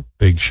show.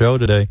 Big show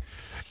today.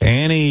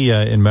 Annie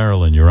in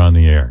Maryland, you're on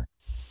the air.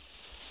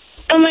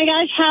 Oh, my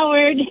gosh,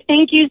 Howard.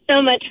 Thank you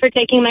so much for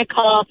taking my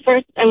call.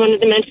 First, I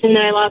wanted to mention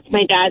that I lost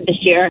my dad this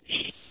year.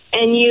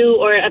 And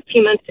a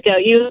few months ago,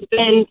 you've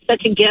been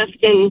such a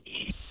gift in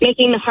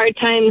making the hard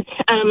times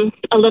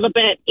a little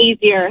bit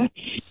easier.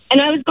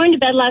 And I was going to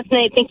bed last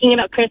night thinking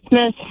about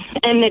Christmas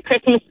and the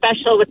Christmas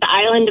special with the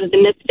Island of the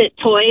Misfit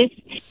Toys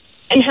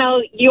and how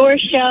your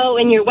show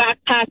and your Whack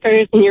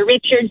Packers and your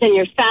Richards and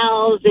your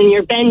Sals and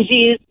your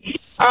Benjis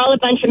are all a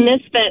bunch of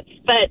misfits.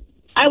 But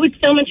I would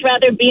so much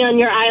rather be on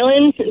your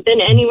island than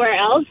anywhere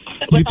else.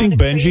 You think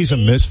Benji's a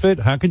misfit?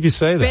 How could you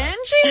say that?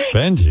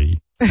 Benji?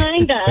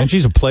 Kinda.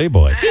 Benji's a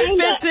playboy. He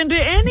fits into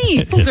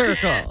any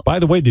circle. By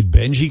the way, did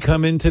Benji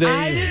come in today?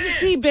 I didn't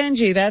see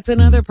Benji. That's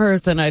another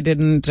person I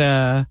didn't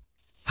hug.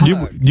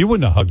 You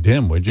wouldn't have hugged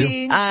him, would you?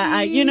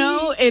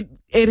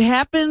 It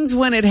happens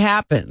when it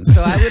happens.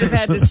 So I would have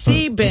had to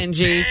see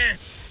Benji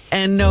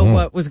and know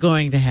what was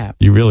going to happen.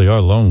 You really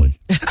are lonely.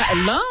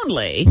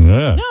 Lonely?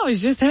 Yeah. No, I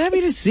was just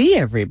happy to see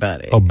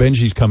everybody. Oh,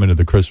 Benji's coming to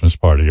the Christmas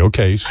party.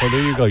 Okay, so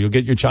there you go. You'll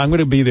get your I'm going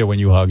to be there when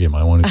you hug him.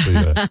 I want to see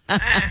that.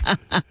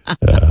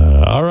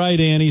 All right,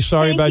 Annie.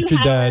 Sorry about your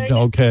dad.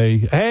 Okay.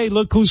 Hey,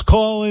 look who's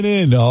calling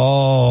in.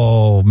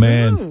 Oh,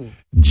 man. Ooh.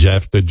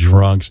 Jeff the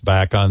Drunk's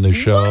back on the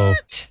show.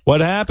 What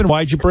happened?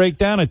 Why'd you break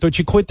down? I thought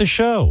you quit the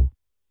show.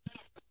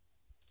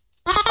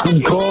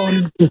 I'm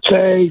calling to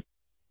say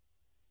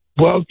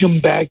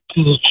welcome back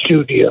to the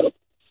studio.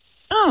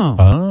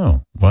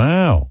 Oh,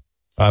 wow.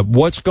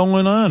 What's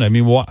going on? I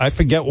mean, I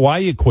forget why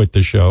you quit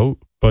the show,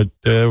 but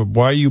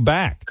why are you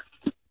back?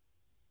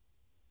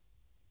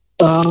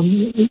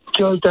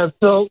 Because I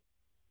felt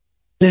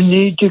the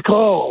need to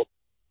call.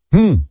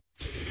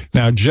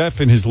 Now, Jeff,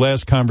 in his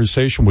last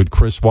conversation with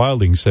Chris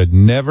Wilding, said,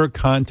 never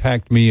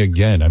contact me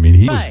again. I mean,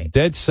 he was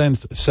dead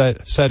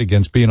set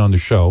against being on the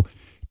show.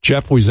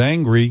 Jeff was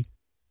angry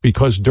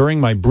because during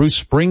my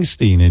Bruce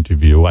Springsteen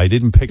interview, I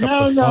didn't pick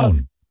up the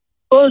phone.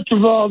 First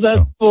of all,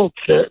 that's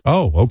bullshit.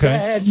 Oh, okay.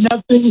 That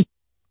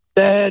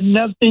had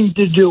nothing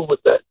to do with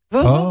it.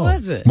 Well, what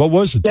was it? What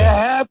was it? That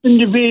happened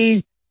to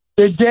be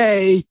the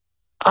day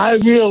I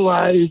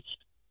realized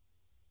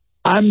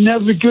I'm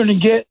never going to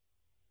get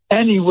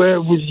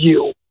anywhere with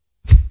you.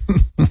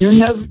 You're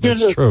never going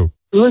to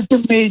look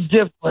at me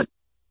different.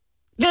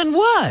 Then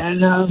what?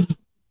 And,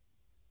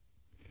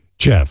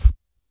 Jeff,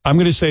 I'm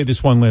going to say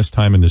this one last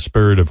time in the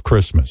spirit of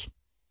Christmas.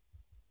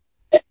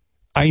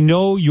 I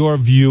know your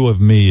view of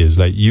me is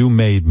that you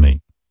made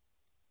me.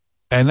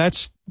 And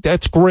that's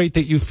great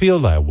that you feel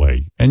that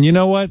way. And you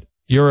know what?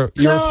 No,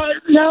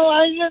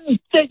 I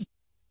didn't think.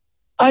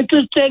 I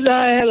just said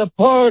I had a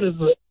part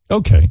of it.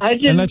 Okay,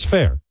 and that's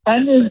fair. I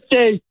didn't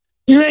say,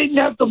 you ain't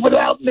nothing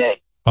without me.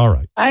 All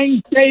right. I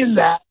ain't saying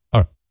that.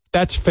 All right.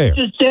 That's fair.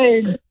 Just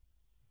saying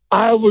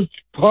I was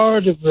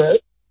part of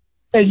it,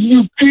 and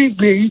you treat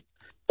me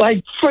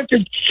like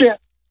frickin' shit.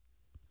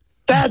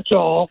 That's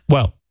all.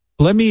 Well,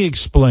 let me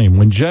explain.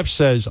 When Jeff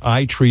says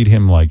I treat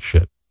him like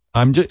shit,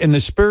 I'm just in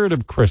the spirit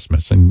of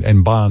Christmas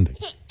and bonding.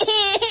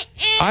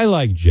 I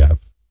like Jeff.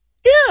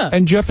 Yeah.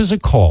 And Jeff is a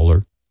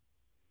caller.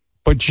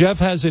 But Jeff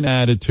has an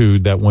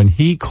attitude that when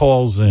he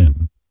calls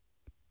in,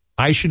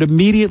 I should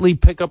immediately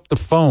pick up the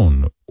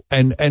phone.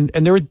 And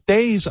there are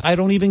days I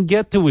don't even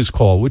get to his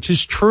call, which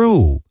is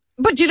true.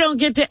 But you don't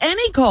get to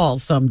any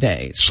calls some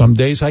days. Some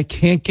days I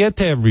can't get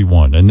to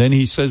everyone. And then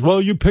he says,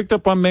 well, you picked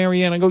up on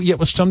Marianne. I go, yeah,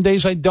 well, some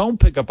days I don't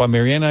pick up on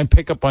Marianne. I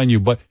pick up on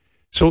you. But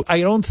so I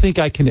don't think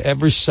I can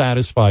ever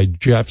satisfy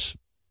Jeff's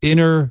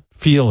inner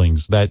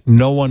feelings that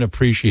no one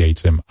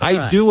appreciates him.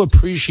 I do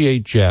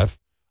appreciate Jeff.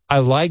 I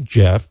like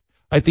Jeff.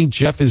 I think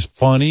Jeff is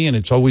funny, and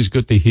it's always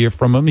good to hear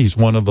from him. He's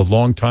one of the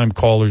longtime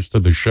callers to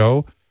the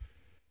show.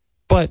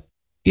 But,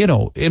 you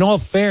know, in all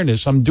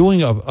fairness, I'm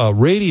doing a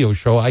radio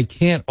show. I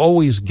can't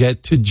always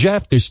get to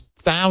Jeff. There's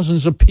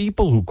thousands of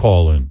people who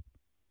call in.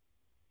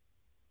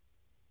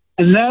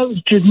 And that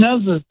was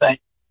another thing.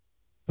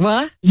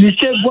 What? You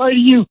said,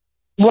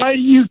 why do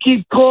you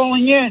keep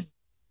calling in?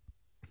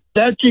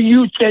 That's what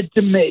you said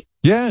to me.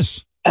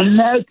 Yes. And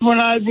that's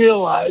when I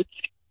realized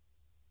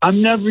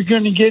I'm never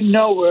going to get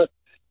nowhere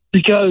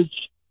because...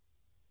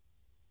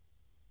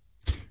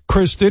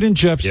 Chris, didn't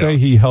Jeff say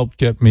he helped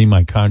get me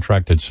my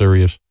contract at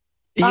Sirius?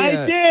 Yeah. I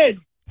did.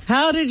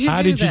 How did you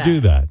How did you do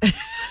that?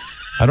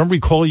 I don't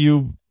recall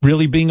you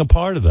really being a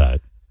part of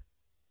that.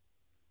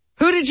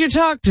 Who did you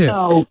talk to?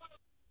 No.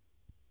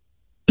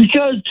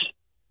 Because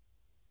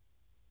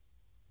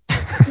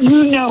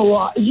you know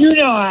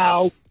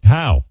how.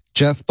 How?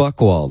 Jeff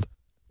Buchwald.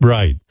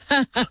 Right.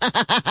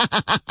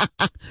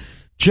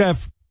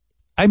 Jeff,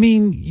 I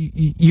mean,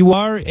 you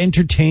are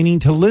entertaining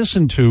to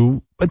listen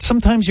to, but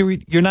sometimes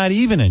you're not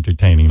even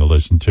entertaining to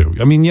listen to.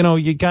 I mean, you know,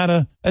 you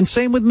gotta, and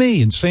same with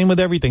me, and same with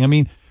everything. I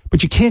mean,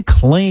 but you can't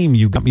claim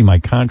you got me my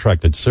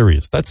contract at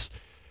Sirius. That's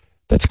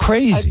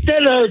crazy. I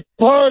said I was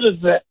part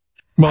of it.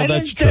 Well,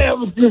 that's true. I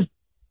didn't say it was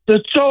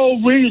the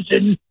sole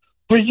reason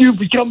for you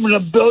becoming a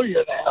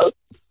billionaire.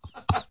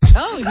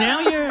 Oh,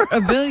 now you're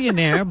a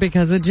billionaire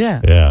because of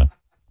Jeff. Yeah.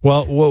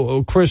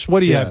 Well, Chris, what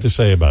do you have to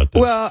say about that?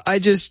 Well, I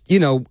just,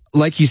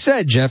 like you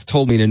said, Jeff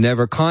told me to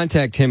never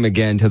contact him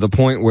again to the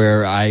point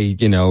where I,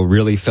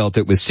 really felt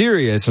it was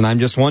serious. And I'm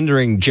just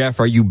wondering,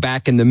 Jeff, are you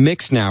back in the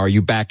mix now? Are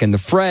you back in the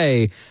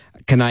fray?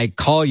 Can I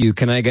call you?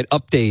 Can I get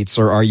updates?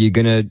 Or are you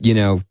going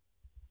to,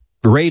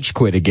 rage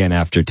quit again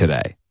after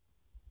today?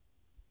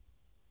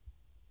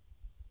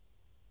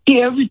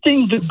 Yeah,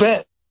 everything's a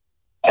bet.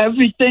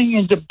 Everything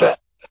is a bet.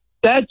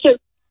 That's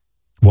it.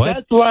 What?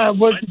 That's why I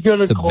wasn't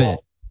going to call. Bet.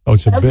 Oh,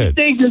 it's a bit.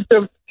 Everything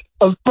is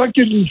a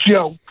fucking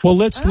joke. Well,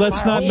 let's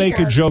not make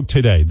a joke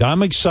today.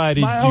 I'm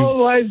excited. My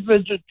whole life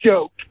is a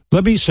joke.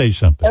 Let me say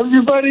something.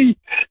 Everybody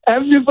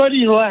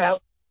laugh.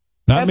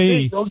 Not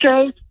me.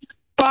 Okay?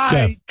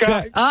 Bye,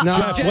 Jeff, guys.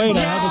 Jeff, wait, I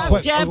have a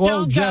question. Jeff,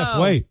 Whoa, Jeff,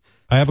 wait.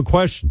 I have a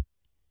question.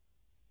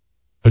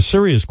 A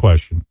serious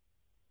question.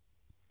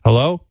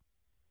 Hello?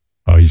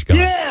 Oh, he's gone.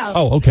 Yeah.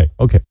 Oh, okay.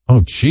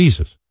 Oh,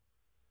 Jesus.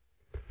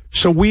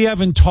 So we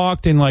haven't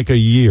talked in like a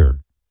year.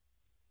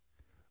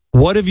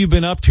 What have you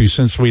been up to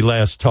since we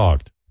last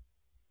talked?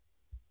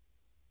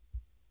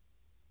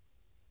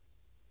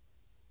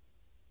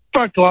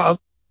 Fuck off.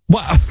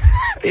 What?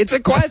 It's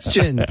a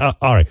question. All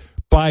right.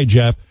 Bye,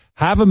 Jeff.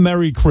 Have a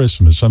Merry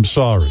Christmas. I'm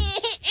sorry.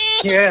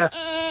 Yeah.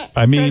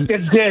 I mean,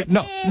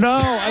 no.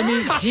 I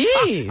mean,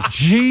 jeez.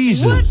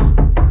 Jesus.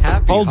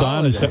 Happy Hold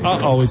on a second.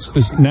 Uh-oh, it's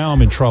this. Now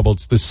I'm in trouble.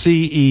 It's the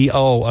CEO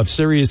of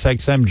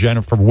SiriusXM,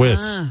 Jennifer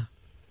Witz.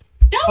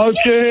 Okay,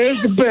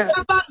 here's the bet.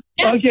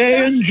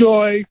 Okay,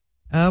 enjoy.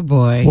 Oh,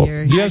 boy. Well,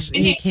 yes.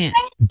 You can't.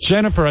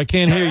 Jennifer, I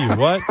can't hear you.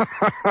 What?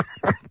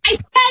 I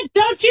said,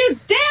 don't you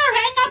dare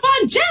hang up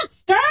on Jeff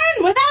Stern.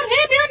 Without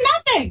him, you're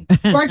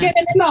nothing. We're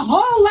getting in the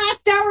whole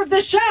last hour of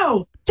the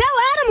show. Tell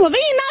Adam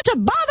Levine not to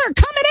bother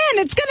coming in.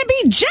 It's going to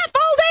be Jeff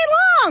all day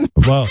long.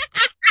 Well,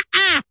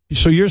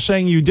 so you're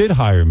saying you did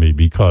hire me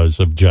because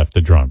of Jeff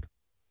the Drunk?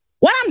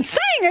 What I'm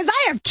saying is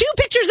I have two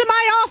pictures in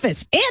my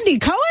office, Andy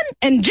Cohen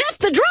and Jeff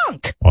the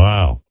Drunk.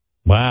 Wow.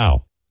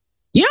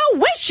 You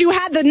wish you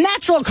had the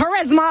natural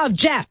charisma of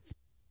Jeff.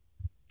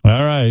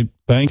 All right.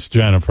 Thanks,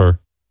 Jennifer.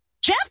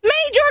 Jeff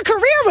made your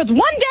career with one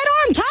dead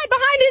arm tied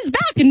behind his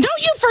back, and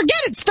don't you forget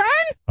it, Stern.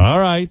 All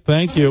right.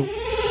 Thank you.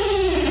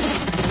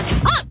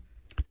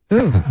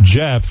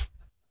 Jeff,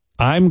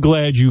 I'm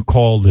glad you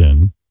called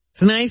in.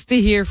 It's nice to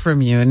hear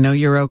from you and know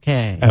you're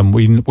okay. And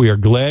we are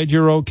glad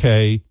you're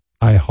okay.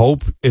 I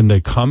hope in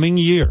the coming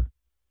year,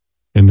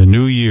 in the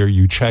new year,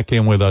 you check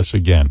in with us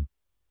again.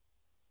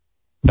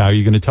 Now, are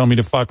you going to tell me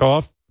to fuck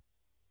off?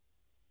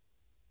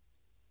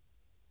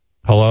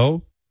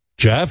 Hello?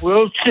 Jeff?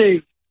 We'll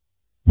see.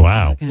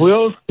 Wow.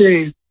 We'll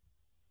see.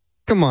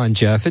 Come on,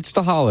 Jeff. It's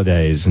the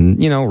holidays, and,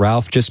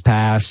 Ralph just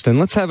passed, and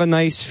let's have a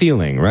nice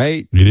feeling,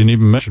 right? You didn't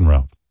even mention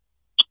Ralph.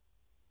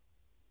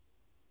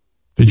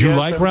 Did you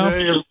like Ralph?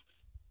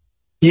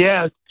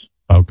 Yes.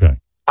 Okay.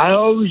 I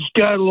always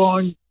got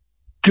along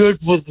good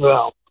with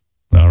Ralph.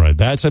 All right.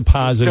 That's a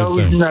positive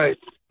thing. Nice.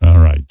 All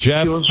right.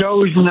 Jeff. He was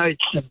always nice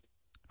to me.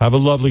 Have a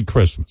lovely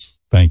Christmas.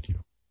 Thank you.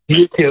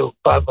 You too.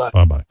 Bye-bye.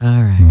 Bye-bye.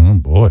 All right. Oh,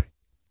 boy.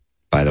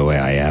 By the way,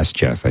 I asked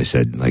Jeff, I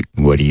said,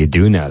 what do you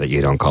do now that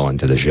you don't call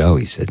into the show?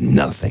 He said,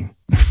 nothing.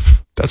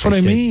 That's what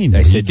I mean.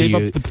 I said, he gave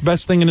up the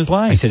best thing in his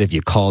life. I said, if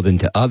you called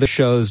into other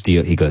shows,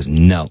 he goes,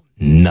 no,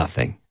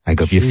 nothing. I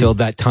go, if you filled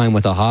that time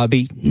with a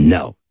hobby?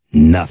 No,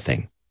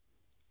 nothing.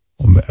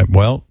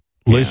 Well,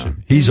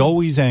 listen, he's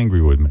always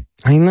angry with me.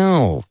 I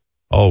know.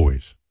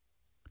 Always.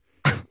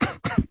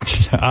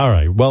 All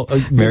right. Well,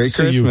 Merry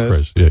Christmas. You,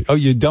 Chris. Yeah. Oh,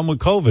 you're done with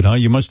COVID, huh?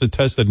 You must have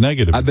tested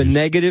negative. I've been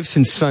negative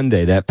since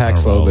Sunday. That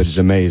Paxlovid is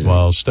amazing.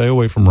 Well, stay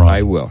away from Ron.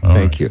 I will. All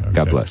Thank right. you. Okay.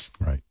 God bless.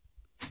 Right.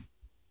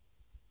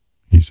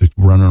 He's just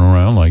running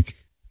around like...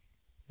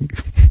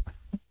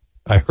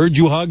 I heard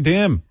you hugged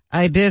him.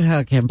 I did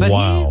hug him, but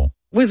he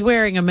was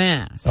wearing a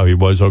mask. Oh, he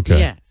was? Okay.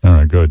 Yes. All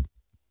right, good.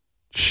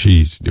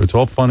 Jeez. It's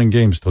all fun and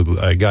games till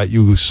I got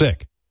you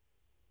sick.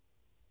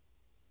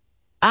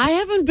 I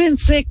haven't been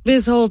sick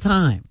this whole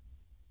time.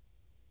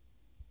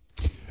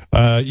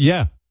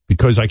 Yeah,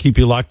 because I keep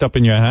you locked up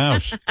in your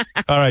house.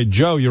 All right,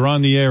 Joe, you're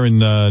on the air in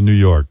New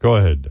York. Go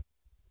ahead.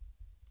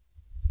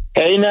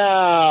 Hey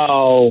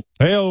now.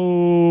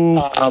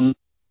 Hey-oh.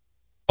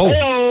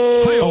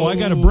 Oh, I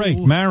got a break.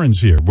 Maren's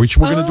here. We're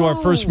going to do our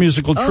first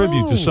musical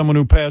tribute to someone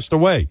who passed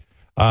away.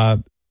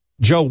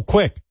 Joe,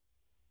 quick.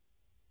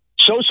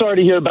 So sorry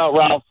to hear about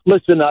Ralph.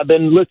 Listen, I've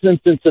been listening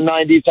since the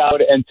 90s,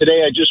 Howard, and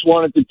today I just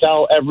wanted to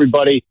tell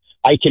everybody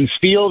I can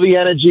feel the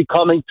energy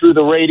coming through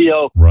the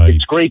radio. Right.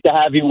 It's great to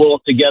have you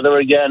all together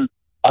again.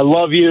 I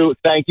love you.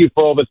 Thank you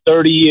for over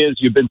 30 years.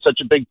 You've been such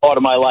a big part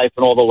of my life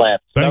and all the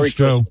laughs. Thanks,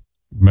 Joe.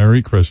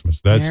 Merry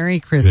Christmas. Merry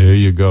Christmas. There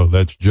you go.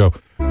 That's Joe.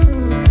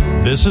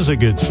 This is a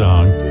good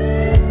song.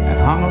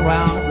 Hung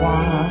around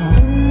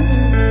one.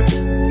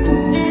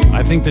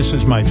 I think this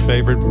is my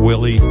favorite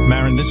Willie.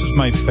 Maren, this is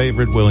my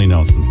favorite Willie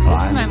Nelson song.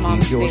 This is my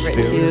mom's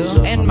favorite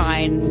too, and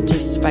mine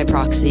just by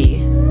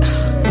proxy.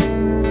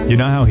 You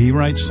know how he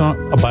writes songs?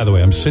 Oh, by the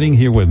way, I'm sitting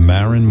here with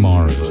Maren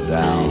Moris,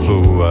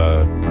 who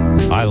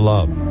I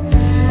love.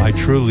 I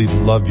truly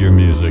love your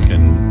music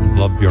and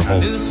love your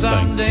whole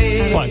thing.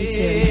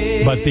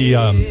 But the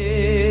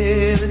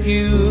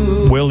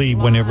Willie,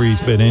 whenever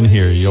he's been in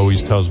here, he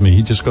always tells me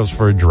he just goes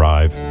for a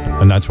drive,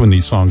 and that's when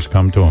these songs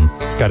come to him.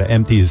 He's got to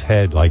empty his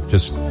head, like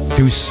just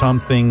do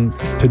something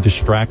to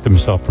distract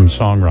himself from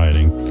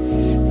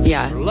songwriting.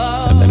 Yeah.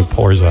 And then it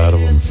pours out of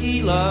him.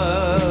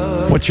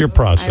 What's your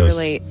process? I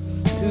relate.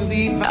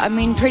 I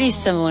mean, pretty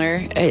similar.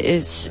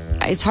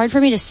 It's hard for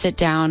me to sit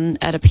down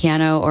at a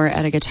piano or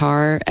at a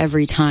guitar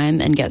every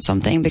time and get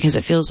something because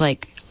it feels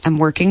like I'm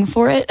working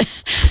for it.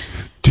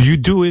 Do you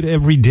do it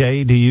every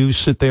day? Do you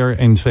sit there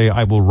and say,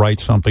 I will write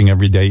something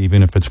every day,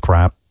 even if it's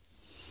crap?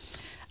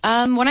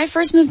 When I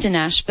first moved to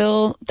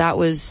Nashville, that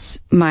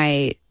was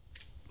my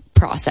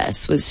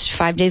process, was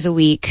 5 days a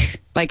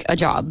week, like a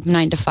job,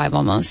 9 to 5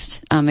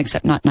 almost,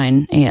 except not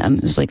 9 a.m.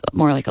 It was like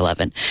more like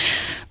 11.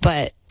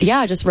 But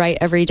yeah, just write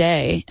every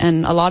day.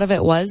 And a lot of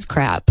it was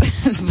crap,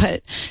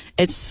 but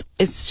it's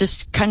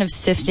just kind of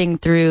sifting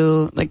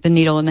through like the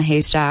needle in the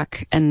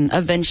haystack. And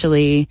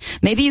eventually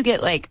maybe you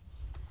get like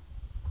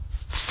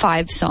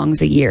 5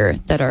 songs a year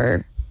that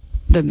are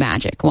the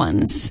magic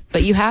ones,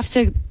 but you have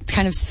to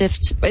kind of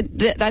sift.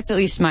 That's at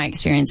least my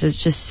experience,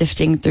 is just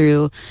sifting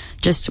through,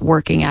 just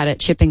working at it,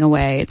 chipping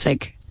away. It's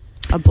like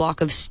a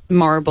block of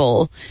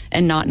marble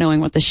and not knowing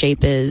what the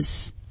shape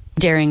is,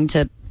 daring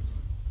to,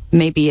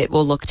 maybe it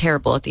will look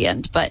terrible at the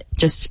end, but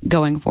just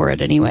going for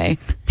it anyway.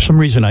 For some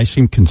reason, I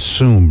seem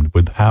consumed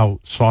with how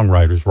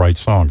songwriters write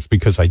songs,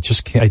 because I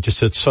just can't,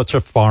 it's such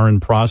a foreign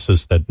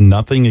process that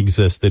nothing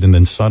existed, and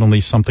then suddenly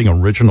something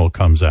original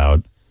comes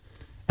out.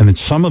 And then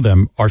some of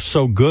them are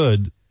so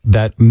good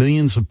that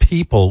millions of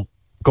people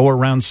go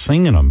around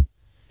singing them.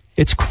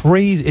 It's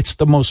crazy. It's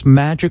the most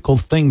magical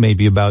thing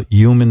maybe about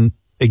human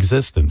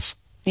existence.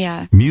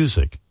 Yeah.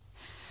 Music.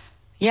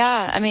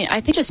 Yeah. I mean,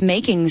 I think just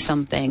making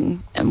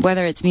something,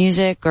 whether it's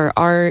music or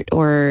art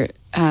or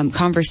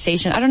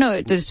conversation, I don't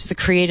know, there's just the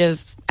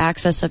creative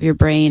access of your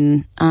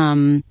brain.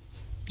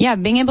 Yeah,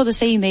 being able to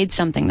say you made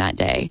something that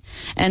day.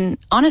 And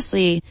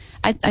honestly,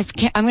 I'm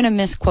going to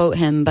misquote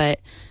him, but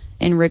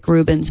in Rick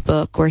Rubin's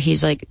book where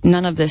he's like,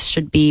 none of this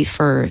should be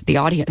for the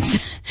audience.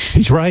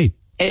 He's right.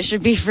 It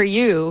should be for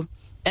you.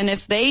 And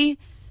if they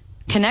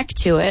connect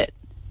to it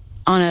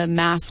on a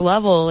mass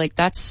level, like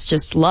that's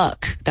just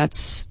luck.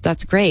 That's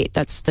great.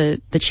 That's the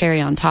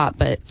cherry on top,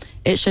 but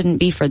it shouldn't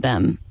be for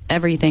them.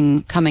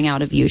 Everything coming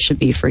out of you should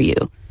be for you.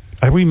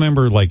 I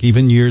remember, like,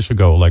 even years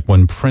ago, like,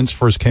 when Prince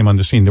first came on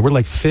the scene, there were,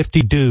 like,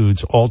 50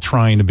 dudes all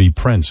trying to be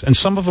Prince. And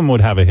some of them would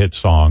have a hit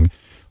song,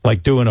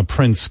 like doing a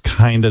Prince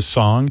kind of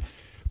song.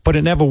 But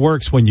it never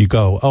works when you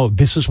go, oh,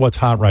 this is what's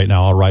hot right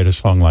now. I'll write a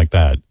song like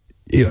that.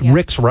 Yeah.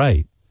 Rick's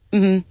right.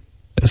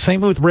 Mm-hmm.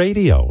 Same with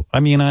radio. I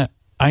mean,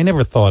 I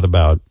never thought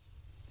about,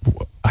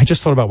 I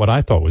just thought about what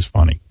I thought was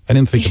funny. I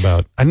didn't think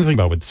about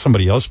what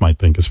somebody else might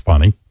think is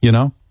funny, you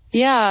know?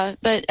 Yeah,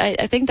 but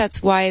I think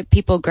that's why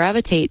people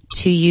gravitate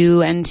to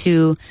you and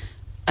to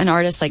an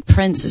artist like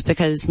Prince, is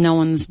because no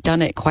one's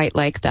done it quite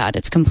like that.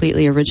 It's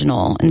completely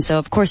original. And so,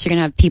 of course, you're going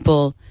to have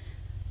people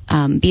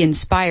be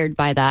inspired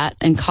by that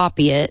and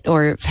copy it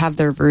or have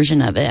their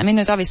version of it. I mean,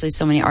 there's obviously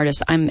so many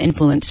artists I'm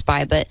influenced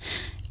by, but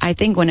I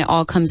think when it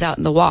all comes out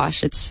in the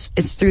wash, it's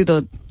through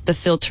the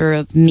filter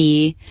of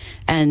me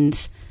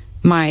and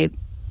my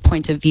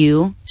point of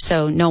view.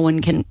 So no one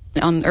can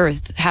on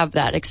earth have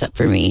that except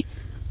for me.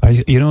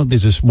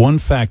 There's this one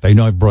fact. I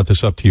know I brought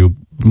this up to you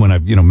when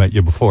I've, met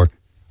you before.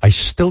 I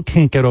still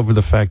can't get over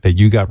the fact that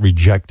you got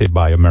rejected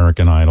by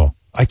American Idol.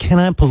 I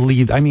cannot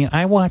believe,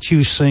 I watch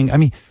you sing. I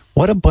mean,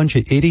 what a bunch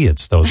of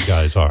idiots those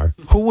guys are.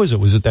 Who was it?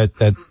 Was it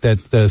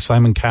that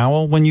Simon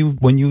Cowell when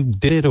you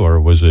did,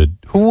 or was it,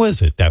 who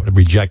was it that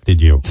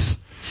rejected you?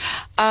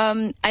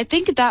 I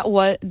think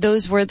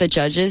those were the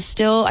judges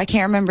still. I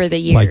can't remember the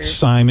year. Like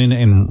Simon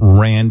and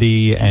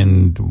Randy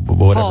and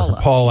whatever.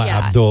 Paul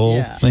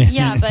Abdul.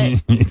 Yeah,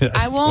 but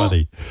I won't,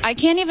 funny. I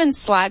can't even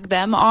slag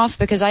them off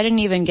because I didn't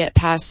even get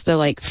past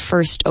the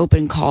first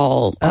open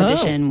call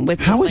audition with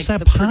just how is that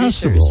the possible?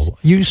 producers.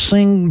 You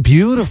sing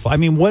beautiful. I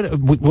mean, what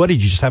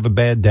did you just have a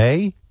bad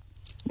day?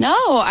 No,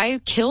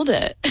 I killed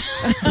it.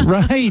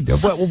 Right.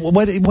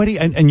 What do you,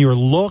 and your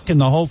look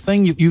and the whole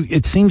thing,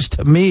 it seems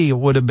to me it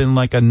would have been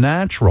like a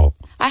natural.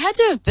 I had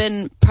to have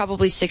been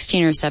probably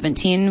 16 or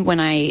 17 when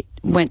I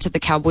went to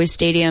the Cowboy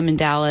Stadium in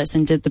Dallas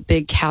and did the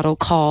big cattle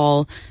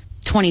call,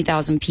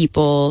 20,000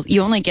 people.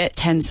 You only get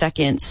 10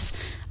 seconds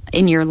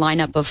in your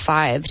lineup of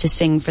 5 to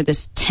sing for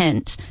this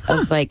tent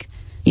of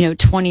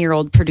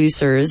 20-year-old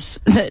producers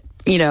that,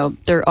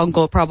 their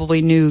uncle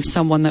probably knew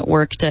someone that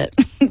worked at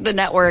the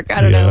network.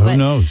 I don't know. But, who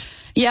knows?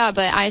 Yeah,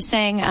 but I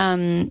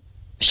sang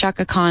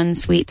Shaka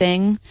Khan's Sweet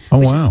Thing,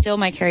 which is still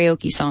my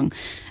karaoke song.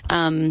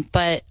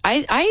 But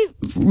I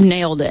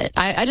nailed it.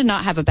 I did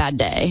not have a bad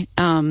day.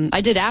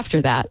 I did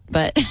after that,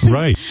 but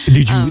right.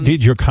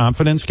 Did your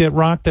confidence get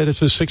rocked that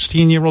it's a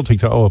 16-year-old?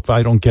 Think, if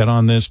I don't get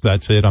on this,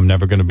 that's it. I'm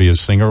never going to be a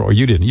singer. Or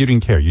you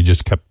didn't care. You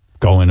just kept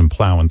going and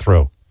plowing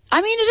through.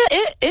 I mean,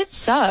 it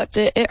sucked.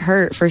 It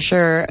hurt for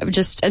sure.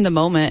 Just in the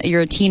moment, you're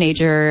a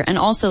teenager. And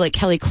also,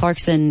 Kelly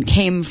Clarkson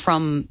came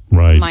from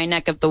my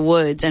neck of the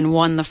woods and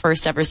won the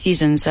first ever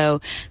season. So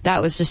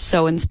that was just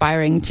so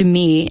inspiring to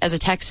me as a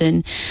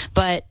Texan.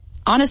 But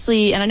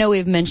honestly, and I know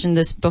we've mentioned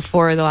this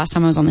before the last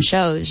time I was on the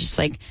show, it's just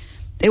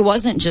it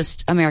wasn't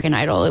just American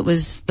Idol. It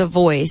was The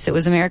Voice. It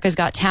was America's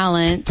Got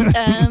Talent.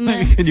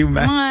 Can you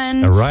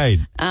imagine? Right.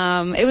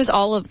 It was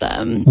all of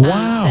them.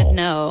 Wow. Said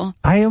no.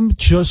 I am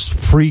just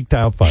freaked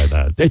out by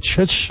that. It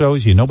just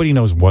shows you. Nobody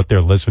knows what they're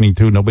listening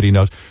to. Nobody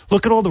knows.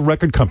 Look at all the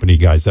record company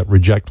guys that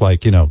reject,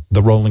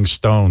 the Rolling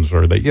Stones,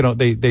 or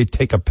they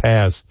take a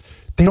pass.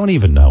 They don't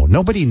even know.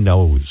 Nobody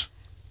knows.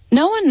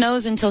 No one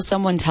knows until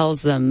someone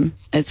tells them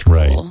it's cool.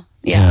 Right.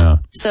 Yeah.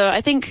 So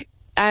I think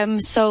I'm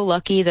so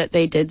lucky that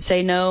they did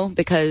say no,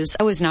 because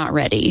I was not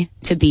ready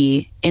to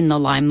be in the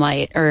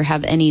limelight or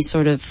have any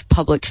sort of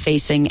public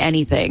facing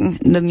anything.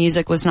 The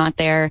music was not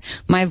there.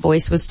 My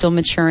voice was still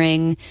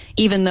maturing,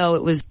 even though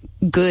it was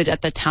good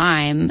at the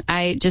time.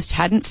 I just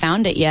hadn't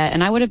found it yet.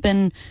 And I would have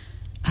been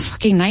a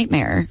fucking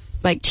nightmare.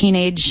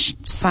 Teenage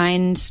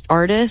signed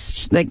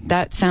artist,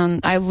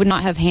 I would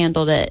not have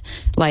handled it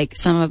like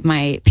some of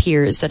my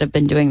peers that have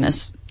been doing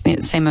this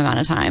the same amount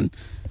of time.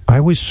 I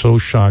was so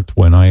shocked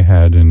when I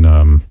had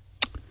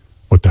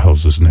what the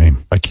hell's his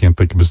name? I can't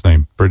think of his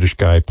name. British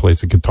guy, plays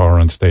the guitar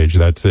on stage.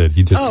 That's it.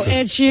 He just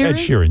Ed Sheeran? Ed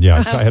Sheeran,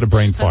 yeah. I had a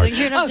brain fart.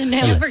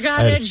 I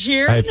forgot Ed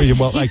Sheeran.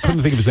 I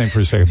couldn't think of his name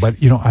for a second.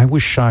 But, I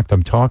was shocked.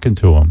 I'm talking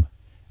to him,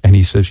 and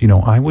he says,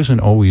 I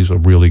wasn't always a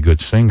really good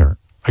singer.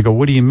 I go,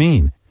 what do you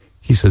mean?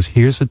 He says,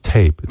 here's a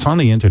tape. It's on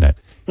the internet.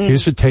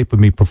 Here's a tape of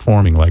me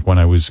performing when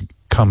I was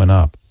coming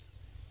up.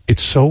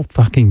 It's so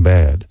fucking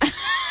bad.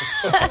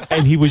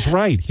 And he was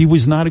right. He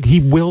was not. He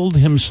willed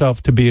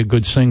himself to be a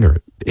good singer.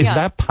 Is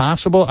that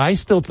possible? I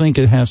still think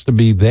it has to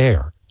be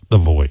there, the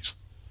voice.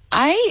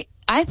 I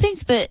think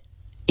that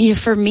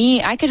for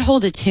me, I could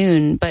hold a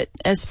tune, but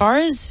as far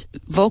as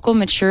vocal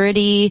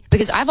maturity,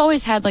 because I've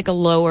always had a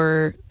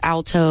lower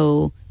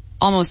alto,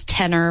 almost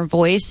tenor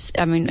voice.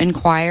 I mean, in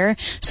choir.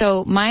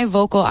 So my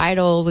vocal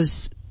idol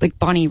was like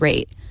Bonnie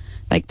Raitt.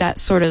 Like that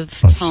sort of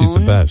She's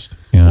tone the best.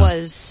 Yeah.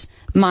 was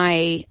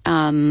my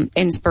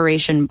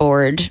inspiration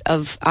board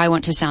of I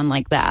want to sound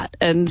like that.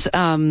 And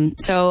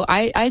so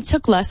I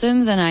took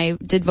lessons, and I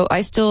did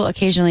I still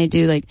occasionally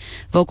do like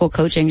vocal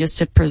coaching just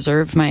to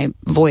preserve my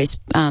voice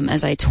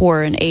as I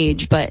tour and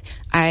age. But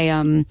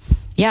I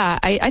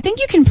think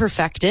you can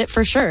perfect it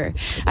for sure.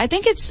 I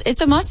think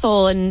it's a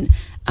muscle, and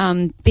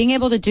being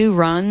able to do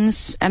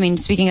runs. I mean,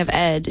 speaking of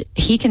Ed,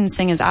 he can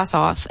sing his ass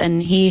off,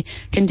 and he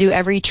can do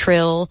every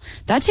trill.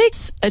 That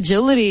takes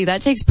agility.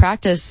 That takes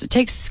practice. It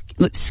takes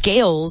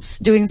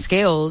doing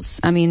scales.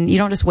 I mean, you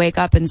don't just wake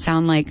up and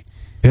sound like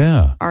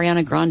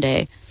Ariana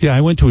Grande. Yeah,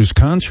 I went to his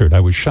concert.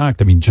 I was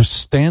shocked. I mean, just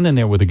standing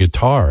there with a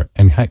guitar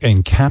and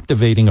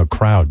captivating a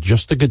crowd,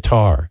 just a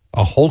guitar,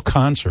 a whole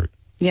concert.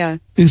 Yeah.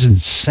 It's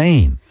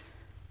insane.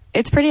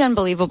 It's pretty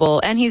unbelievable.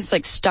 And he's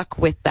like stuck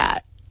with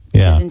that.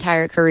 Yeah. His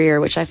entire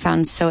career, which I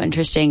found so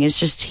interesting, is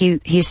just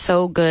he's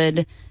so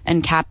good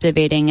and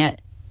captivating at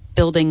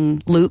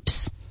building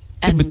loops.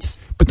 And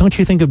but don't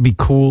you think it'd be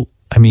cool?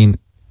 I mean,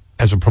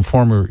 as a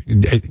performer,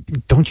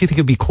 don't you think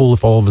it'd be cool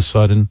if all of a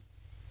sudden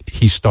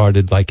he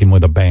started like him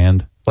with a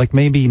band? Like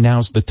maybe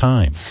now's the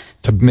time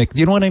to make,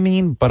 you know what I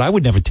mean? But I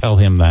would never tell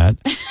him that.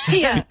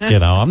 Yeah. You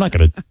know, I'm not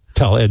going to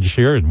tell Ed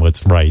Sheeran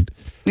what's right.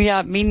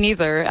 Yeah, me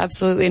neither.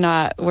 Absolutely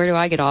not. Where do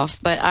I get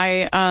off? But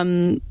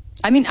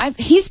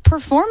he's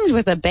performed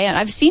with a band.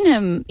 I've seen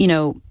him, you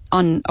know,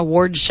 on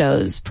award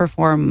shows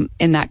perform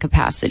in that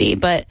capacity,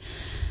 but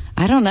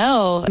I don't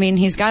know. I mean,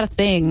 he's got a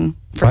thing.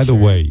 By the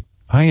way,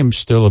 I am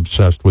still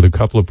obsessed with a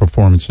couple of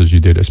performances you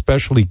did,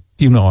 especially,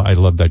 you know, I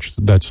love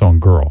that song,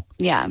 Girl.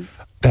 Yeah.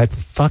 That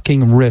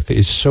fucking riff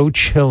is so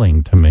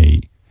chilling to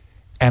me.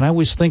 And I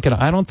was thinking,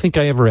 I don't think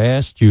I ever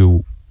asked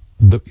you,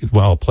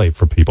 well, I'll play it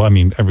for people. I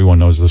mean, everyone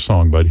knows the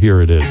song, but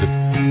here it is.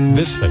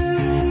 This thing.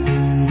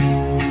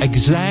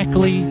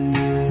 Exactly.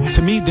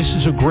 To me, this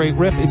is a great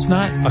riff. It's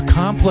not a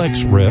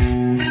complex riff.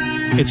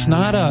 It's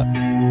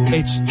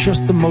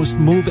just the most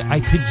moving. I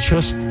could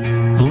just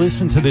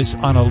listen to this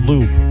on a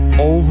loop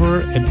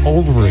over and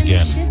over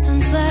again.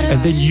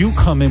 And then you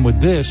come in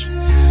with this.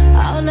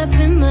 I'm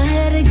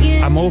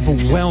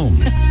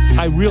overwhelmed.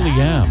 I really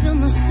am.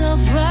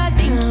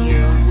 Thank you.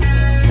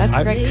 That's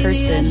Greg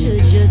Kirsten.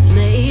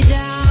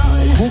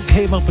 Who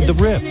came up with the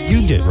riff?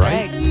 You did,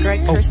 right?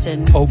 Greg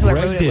Kirsten. Oh, who I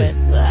Greg wrote did. It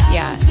with.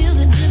 Yeah.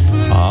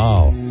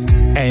 Oh.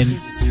 And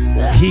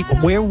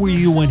where were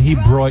you when he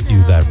brought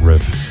you that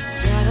riff?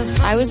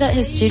 I was at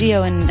his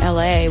studio in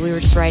LA. We were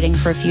just writing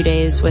for a few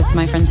days with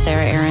my friend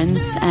Sarah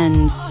Aarons,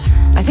 and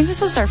I think this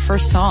was our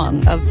first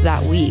song of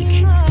that week.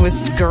 It was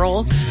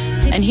Girl.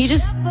 And he's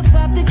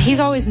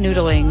always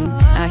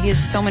noodling. He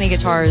has so many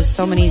guitars,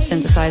 so many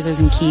synthesizers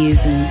and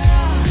keys, and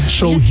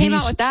he just came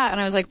out with that,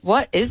 and I was like,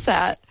 what is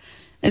that?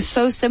 It's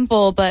so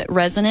simple but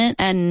resonant,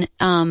 and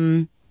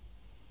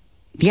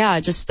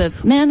just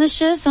the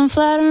shit's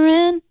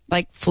unflattering,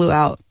 like flew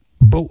out.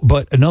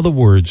 But in other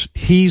words,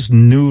 he's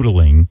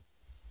noodling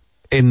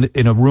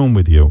in a room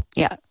with you.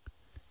 Yeah.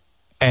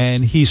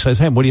 And he says,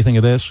 hey, what do you think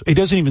of this? He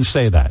doesn't even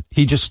say that.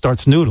 He just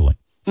starts noodling.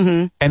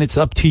 Mm-hmm. And it's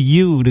up to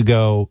you to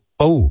go,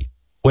 oh,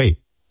 wait,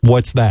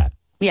 what's that?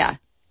 Yeah,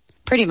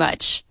 pretty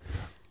much.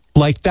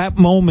 Like that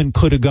moment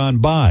could have gone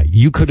by.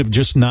 You could have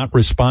just not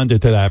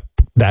responded to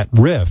that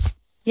riff,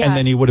 and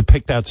then he would have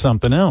picked out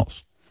something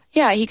else.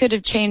 Yeah, he could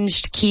have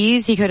changed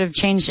keys, he could have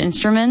changed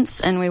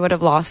instruments, and we would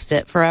have lost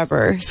it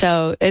forever.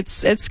 So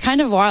it's kind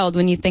of wild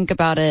when you think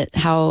about it,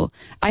 how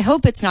I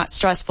hope it's not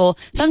stressful.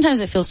 Sometimes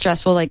it feels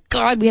stressful, like,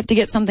 God, we have to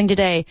get something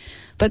today.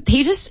 But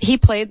he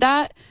played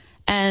that,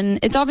 and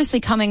it's obviously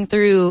coming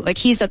through, like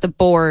he's at the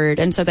board,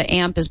 and so the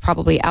amp is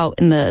probably out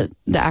in the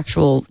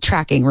actual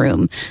tracking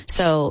room.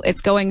 So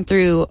it's going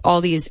through all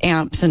these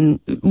amps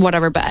and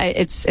whatever, but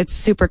it's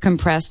super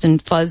compressed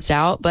and fuzzed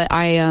out, but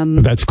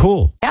That's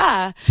cool.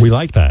 Yeah. We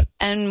like that.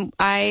 And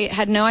I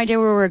had no idea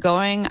where we were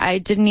going. I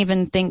didn't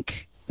even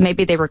think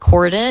maybe they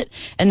record it,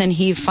 and then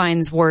he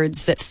finds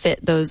words that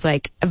fit those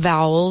like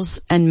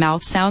vowels and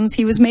mouth sounds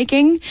he was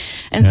making.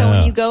 And so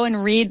when you go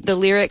and read the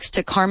lyrics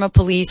to Karma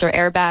Police or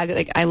Airbag,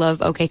 like I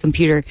love OK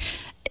Computer,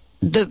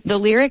 the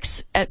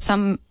lyrics at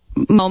some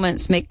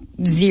moments make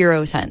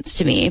zero sense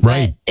to me,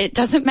 but it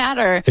doesn't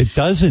matter. It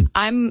doesn't.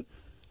 I'm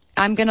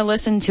going to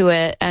listen to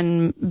it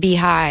and be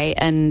high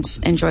and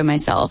enjoy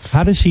myself.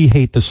 How does he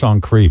hate the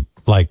song Creep?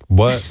 Like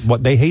what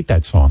they hate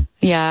that song.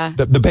 Yeah.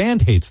 The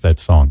band hates that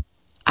song.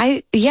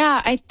 I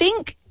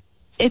think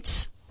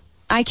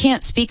I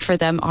can't speak for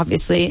them,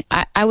 obviously.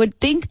 I would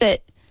think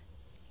that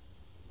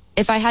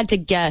if I had to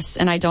guess,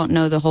 and I don't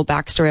know the whole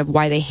backstory of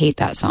why they hate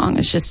that song,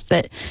 it's just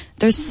that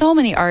there's so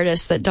many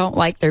artists that don't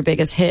like their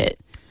biggest hit.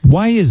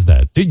 Why is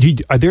that?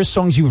 Are there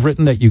songs you've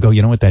written that you go,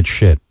 you know what, that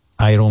shit,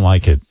 I don't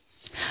like it?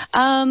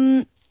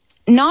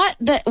 Not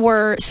that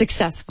were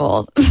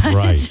successful. But,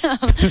 right.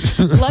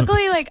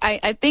 Luckily, like,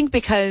 I think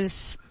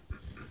because,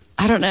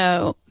 I don't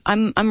know,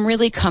 I'm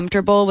really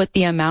comfortable with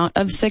the amount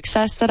of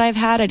success that I've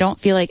had. I don't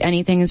feel like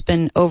anything has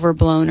been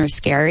overblown or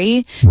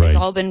scary. Right. It's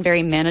all been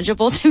very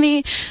manageable to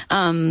me.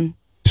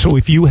 So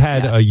if you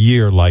had a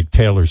year like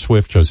Taylor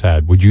Swift just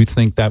had, would you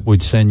think that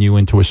would send you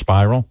into a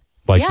spiral?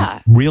 Like,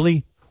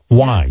 really?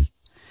 Why?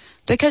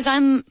 Because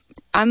I'm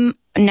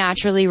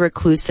naturally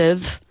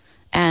reclusive,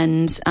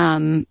 and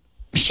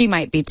she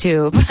might be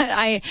too, but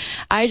I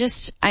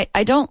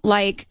don't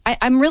like,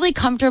 I'm really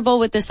comfortable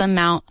with this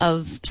amount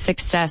of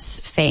success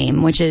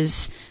fame, which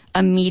is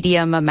a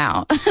medium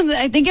amount.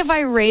 I think if I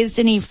raised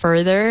any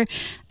further,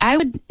 I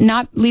would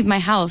not leave my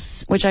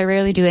house, which I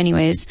rarely do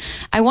anyways.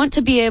 I want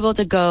to be able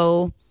to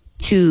go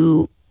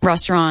to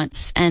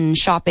restaurants and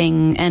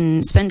shopping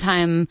and spend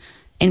time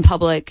in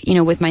public, you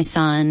know, with my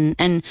son.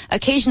 And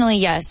occasionally,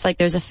 yes, like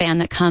there's a fan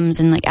that comes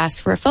and like asks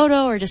for a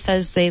photo or just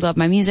says they love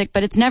my music,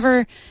 but it's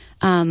never,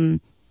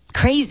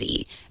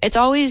 crazy. It's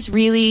always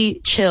really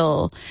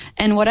chill.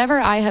 And whatever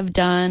I have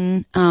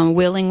done,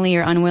 willingly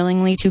or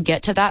unwillingly to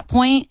get to that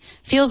point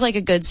feels like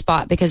a good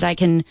spot because I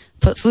can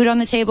put food on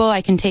the table.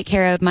 I can take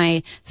care of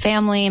my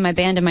family, my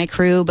band and my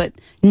crew, but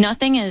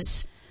nothing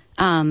is,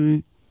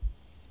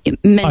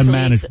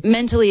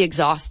 mentally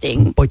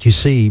exhausting. But you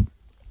see,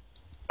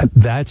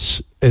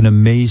 that's an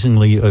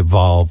amazingly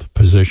evolved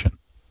position.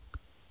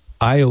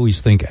 I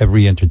always think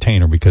every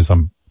entertainer, because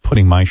I'm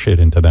putting my shit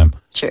into them,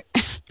 sure,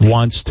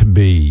 wants to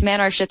be.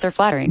 Man, our shits are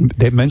flattering.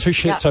 Men's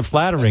shits are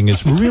flattering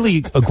is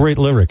really a great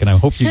lyric, and I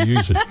hope you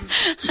use it.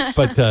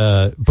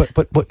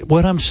 But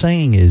what I'm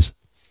saying is,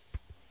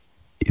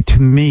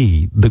 to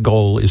me, the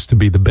goal is to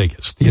be the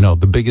biggest. You know,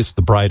 the biggest,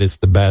 the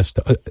brightest, the best.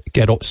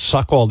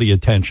 Suck all the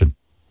attention,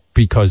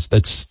 because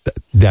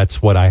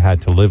that's what I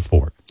had to live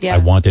for. Yeah. I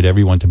wanted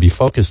everyone to be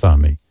focused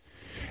on me.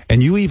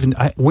 And you even,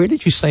 where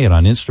did you say it,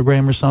 on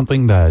Instagram or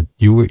something, that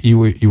you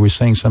were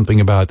saying something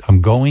about, I'm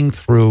going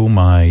through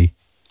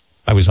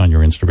I was on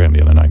your Instagram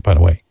the other night, by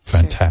the way.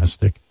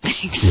 Fantastic.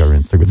 Thanks. Your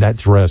Instagram. That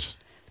dress.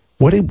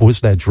 What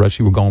was that dress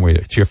you were going with?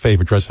 It's your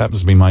favorite dress.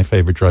 Happens to be my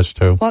favorite dress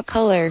too. What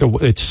color?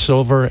 It's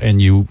silver,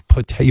 and you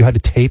had to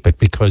tape it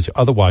because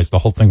otherwise the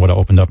whole thing would have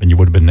opened up and you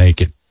would have been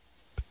naked.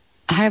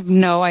 I have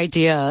no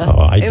idea.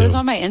 Oh, it was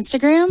on my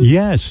Instagram?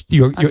 Yes.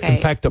 You're, Okay.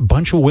 in fact, a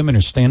bunch of women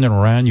are standing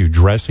around you,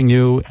 dressing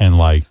you and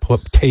like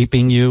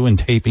taping you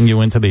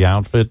into the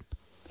outfit.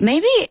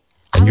 Maybe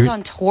I was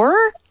on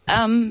tour?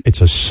 It's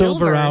a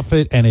silver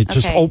outfit, and it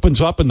just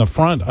opens up in the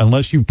front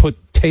unless you put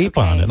tape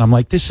on it. And I'm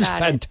like, this is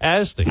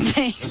fantastic.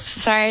 Thanks.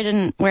 Sorry I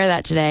didn't wear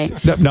that today.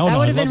 No, that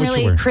would have I been love what you're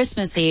really wearing.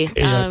 Christmassy.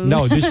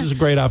 No, this is a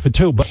great outfit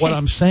too. But what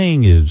I'm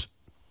saying is,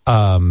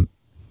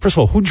 first of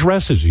all, who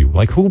dresses you?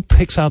 Like, who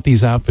picks out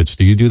these outfits?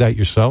 Do you do that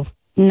yourself?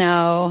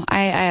 No,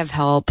 I have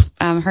help.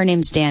 Her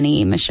name's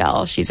Danny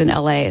Michelle. She's in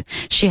LA.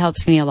 She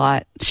helps me a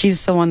lot.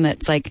 She's the one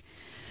that's like,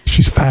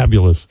 she's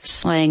fabulous.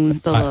 Slaying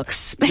the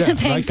looks. Yeah,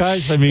 Thanks. right,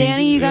 guys? I mean,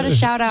 Danny, you got a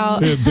shout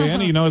out.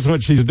 Danny knows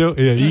what she's doing.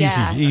 Yeah,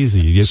 Yeah.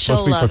 easy. You're supposed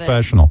to be She'll love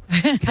professional.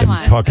 Come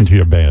on. Talking to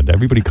your band.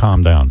 Everybody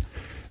calm down.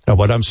 Now,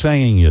 what I'm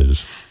saying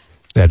is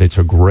that it's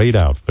a great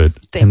outfit,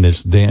 and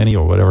this Danny,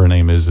 or whatever her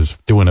name is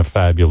doing a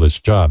fabulous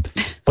job.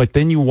 But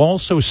then you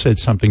also said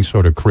something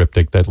sort of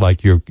cryptic, that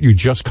like you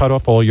just cut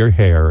off all your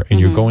hair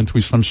and you're going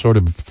through some sort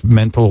of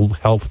mental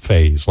health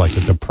phase, like a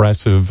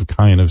depressive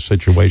kind of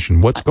situation.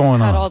 What's going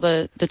Cut on? all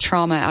the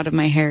trauma out of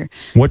my hair.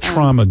 What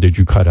trauma did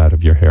you cut out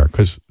of your hair?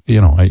 Because,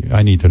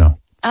 I need to know.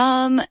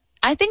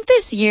 I think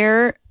this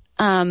year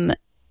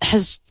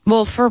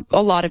for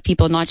a lot of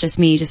people, not just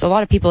me, just a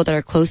lot of people that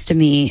are close to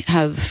me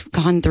have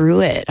gone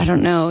through it. I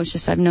don't know. It's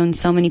just I've known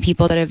so many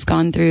people that have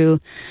gone through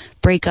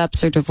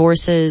breakups or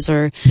divorces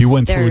or. You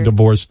went through a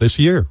divorce this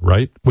year,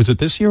 right? Was it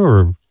this year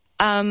or?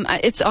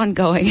 It's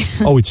ongoing.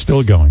 Oh, it's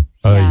still going.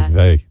 Yeah.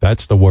 Hey,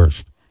 that's the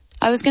worst.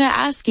 I was going to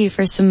ask you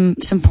for some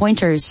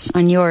pointers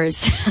on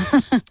yours.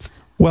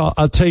 Well,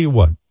 I'll tell you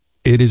what.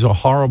 It is a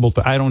horrible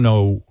I don't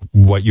know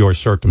what your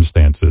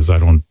circumstances. I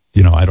don't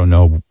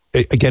know.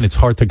 Again, it's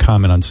hard to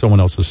comment on someone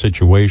else's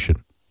situation.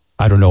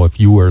 I don't know if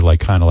you were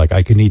kind of like,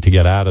 I need to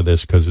get out of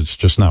this because it's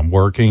just not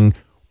working,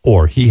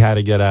 or he had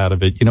to get out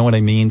of it. You know what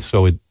I mean?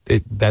 So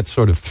that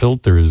sort of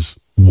filters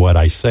what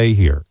I say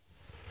here.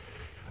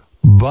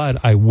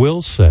 But I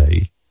will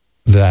say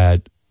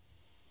that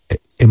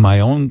in my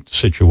own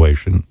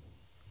situation,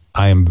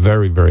 I am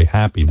very, very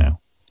happy now.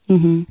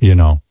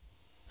 Mm-hmm.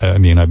 I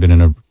mean, I've been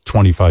in a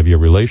 25-year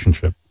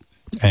relationship.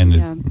 And,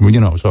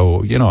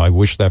 I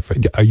wish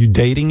that. Are you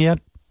dating yet?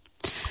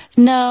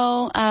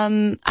 No,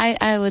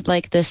 I would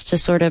like this to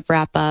sort of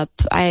wrap up.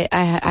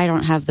 I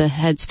don't have the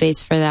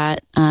headspace for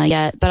that,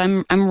 yet, but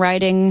I'm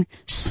writing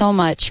so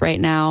much right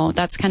now.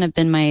 That's kind of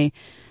been my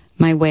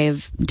way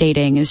of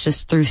dating, is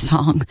just through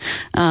song.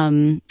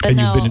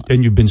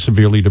 You've been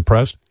severely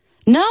depressed?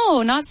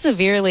 No, not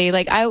severely.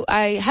 Like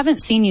I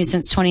haven't seen you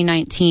since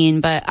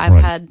 2019, but I've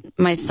had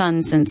my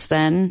son since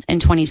then in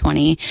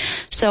 2020.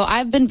 So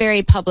I've been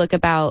very public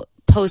about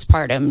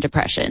postpartum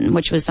depression,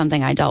 which was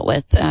something I dealt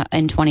with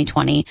in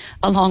 2020,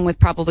 along with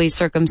probably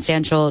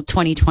circumstantial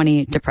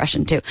 2020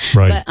 depression too.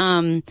 Right.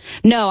 But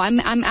no,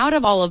 I'm out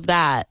of all of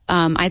that.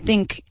 I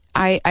think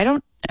I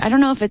don't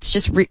know if it's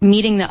just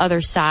meeting the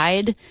other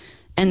side.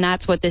 And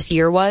that's what this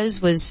year was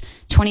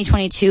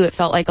 2022. It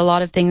felt like a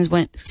lot of things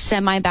went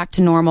semi back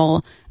to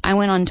normal. I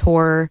went on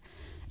tour.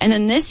 And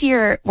then this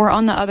year, we're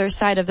on the other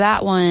side of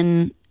that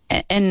one.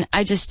 And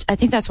I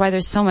think that's why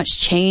there's so much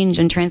change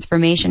and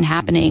transformation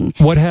happening.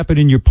 What happened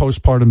in your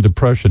postpartum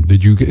depression?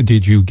 Did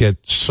you get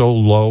so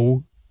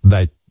low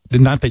that,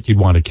 not that you'd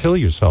want to kill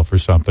yourself or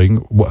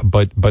something,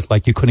 but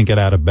like you couldn't get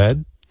out of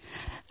bed?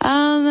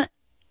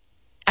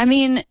 I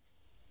mean,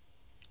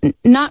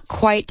 not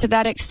quite to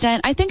that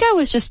extent. I think I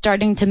was just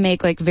starting to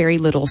make like very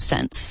little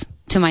sense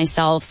to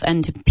myself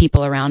and to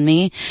people around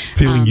me.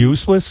 Feeling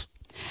useless?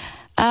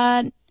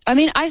 I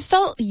mean, I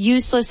felt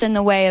useless in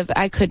the way of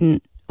I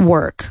couldn't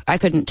work. I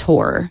couldn't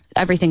tour.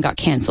 Everything got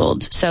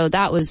canceled. So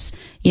that was,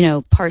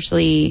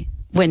 partially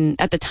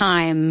at the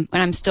time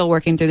when I'm still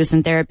working through this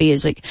in therapy,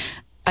 is like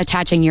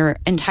attaching your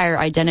entire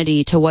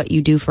identity to what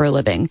you do for a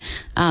living,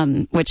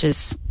 which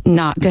is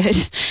not good.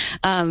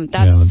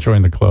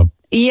 Join the club.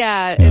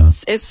 Yeah,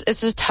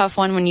 it's a tough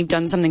one when you've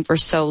done something for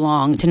so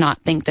long to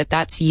not think that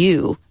that's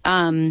you.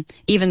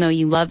 Even though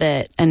you love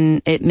it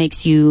and it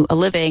makes you a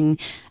living,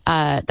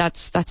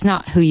 that's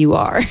not who you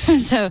are.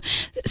 So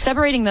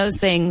separating those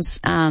things,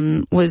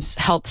 was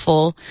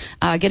helpful.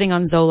 Getting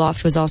on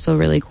Zoloft was also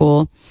really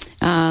cool.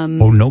 Oh,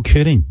 no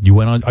kidding. You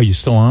went on, are you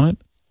still on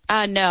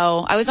it?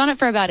 No, I was on it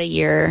for about a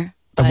year.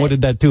 And what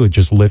did that do? It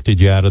just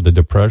lifted you out of the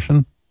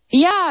depression?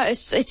 Yeah,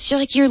 it's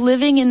like you're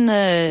living in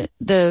the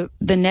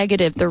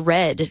negative, the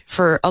red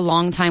for a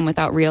long time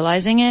without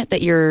realizing it,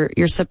 that your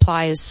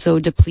supply is so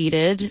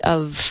depleted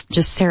of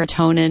just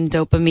serotonin,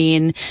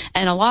 dopamine,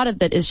 and a lot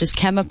of it is just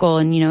chemical.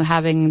 And,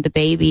 having the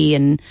baby,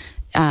 and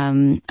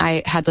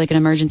I had like an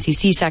emergency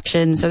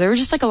C-section. So there was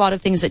just like a lot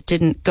of things that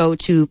didn't go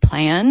to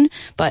plan,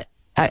 but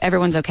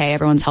everyone's okay.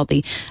 Everyone's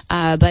healthy.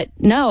 But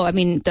no, I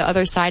mean, the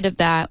other side of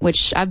that,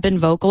 which I've been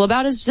vocal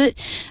about, is that,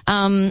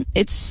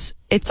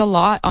 it's a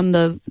lot on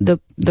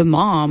the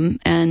mom,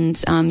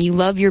 and, you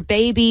love your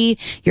baby,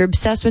 you're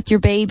obsessed with your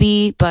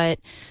baby, but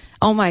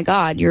oh my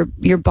God,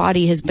 your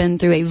body has been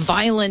through a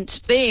violent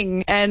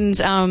thing. And,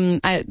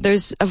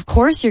 of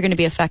course you're going to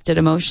be affected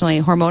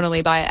emotionally,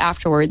 hormonally by it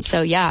afterwards.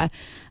 So yeah,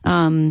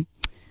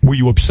 were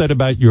you upset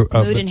about your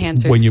mood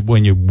enhancers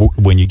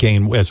when you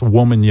gain as a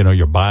woman?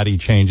 Your body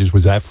changes.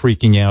 Was that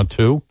freaking you out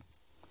too?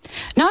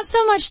 Not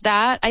so much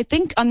that. I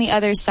think on the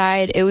other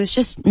side, it was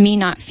just me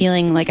not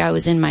feeling like I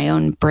was in my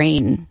own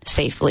brain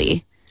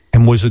safely.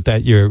 And was it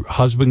that your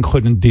husband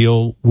couldn't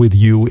deal with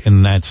you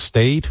in that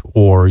state,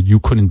 or you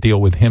couldn't deal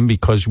with him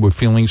because you were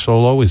feeling so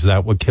low? Is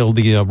that what killed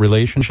the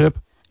relationship?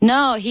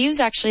 No, he was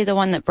actually the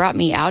one that brought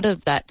me out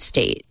of that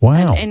state.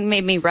 Wow. And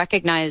made me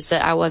recognize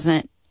that I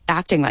wasn't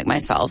acting like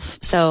myself.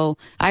 So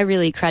I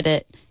really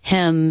credit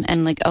him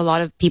and like a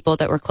lot of people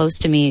that were close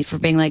to me for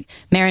being like,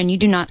 Maren, you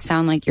do not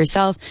sound like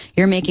yourself.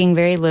 You're making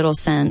very little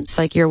sense.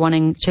 Like you're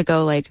wanting to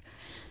go like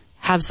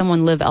have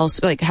someone live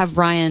elsewhere, like have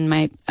Ryan,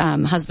 my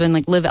husband,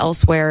 like live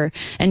elsewhere,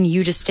 and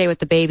you just stay with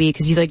the baby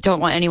because you like don't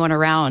want anyone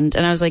around.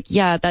 And I was like,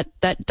 yeah,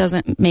 that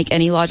doesn't make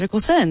any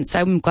logical sense.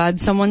 I'm glad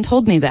someone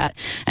told me that.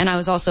 And I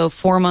was also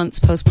 4 months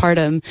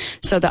postpartum,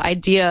 so the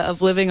idea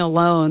of living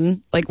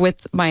alone, like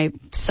with my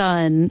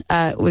son,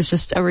 was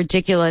just a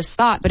ridiculous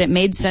thought, but it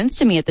made sense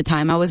to me at the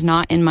time. I was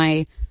not in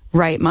my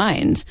right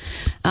mind.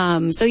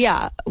 So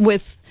yeah,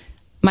 with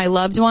my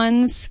loved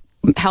ones,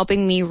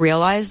 helping me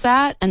realize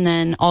that, and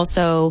then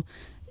also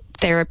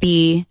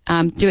therapy,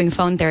 doing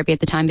phone therapy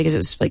at the time because it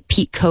was like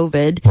peak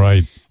COVID.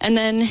 Right. And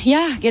then,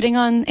 yeah, getting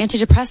on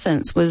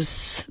antidepressants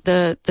was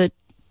the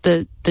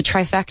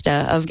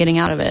trifecta of getting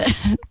out of it.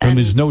 And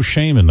there's no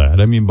shame in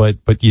that. I mean, but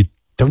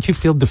don't you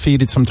feel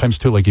defeated sometimes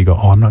too? Like you go,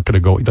 oh, I'm not going to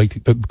go,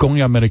 like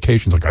going on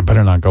medications. Like I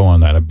better not go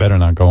on that. I better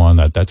not go on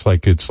that. That's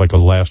like, it's like a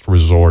last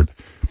resort,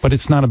 but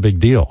it's not a big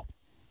deal.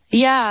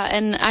 Yeah.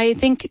 And I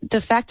think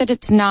the fact that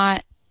it's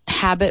not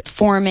habit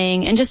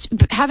forming and just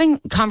having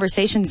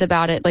conversations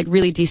about it like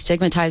really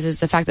destigmatizes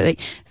the fact that like,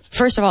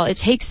 first of all, it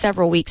takes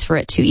several weeks for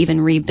it to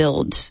even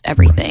rebuild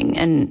everything.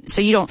 And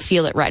so you don't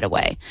feel it right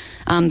away.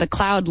 The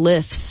cloud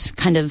lifts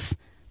kind of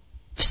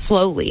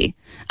slowly.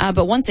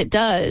 But once it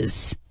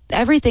does,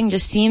 everything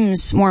just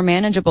seems more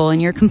manageable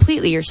and you're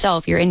completely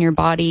yourself. You're in your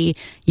body.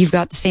 You've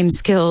got the same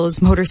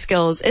skills, motor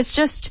skills. It's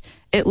just,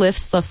 it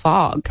lifts the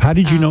fog. How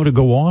did you know to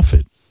go off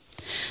it?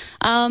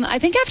 I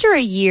think after a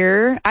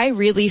year, I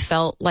really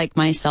felt like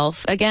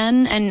myself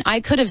again, and I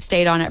could have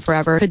stayed on it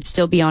forever, could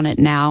still be on it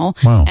now.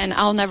 Wow. And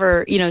I'll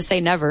never, say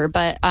never,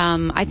 but,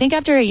 I think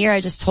after a year, I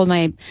just told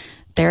my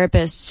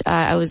therapist,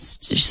 I was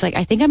just like,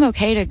 I think I'm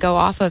okay to go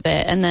off of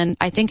it. And then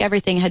I think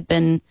everything had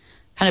been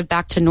kind of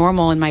back to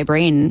normal in my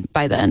brain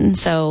by then.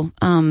 So,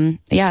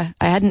 yeah,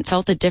 I hadn't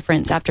felt a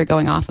difference after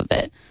going off of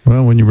it.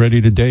 Well, when you're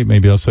ready to date,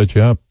 maybe I'll set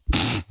you up.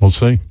 We'll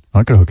see.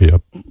 I could hook you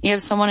up. You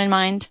have someone in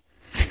mind?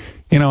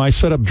 I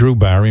set up Drew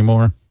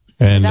Barrymore,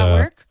 and did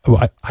that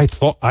work? I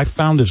thought I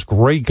found this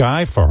great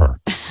guy for her.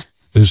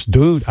 This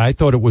dude, I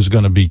thought it was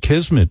going to be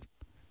kismet,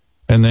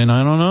 and then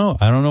I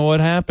don't know what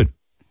happened.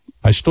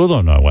 I still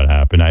don't know what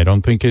happened. I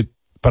don't think it,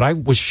 but I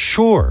was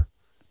sure.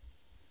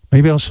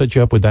 Maybe I'll set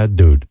you up with that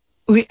dude.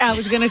 I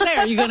was going to say,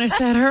 are you going to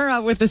set her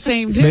up with the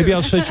same dude? Maybe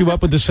I'll set you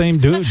up with the same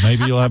dude.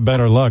 Maybe you'll have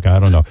better luck. I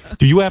don't know.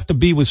 Do you have to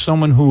be with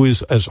someone who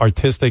is as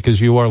artistic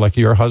as you are? Like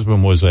your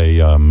husband was a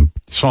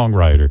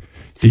songwriter.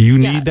 Do you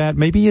need that?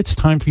 Maybe it's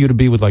time for you to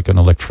be with like an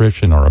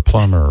electrician or a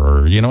plumber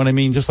or, you know what I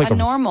mean? Just like a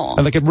normal.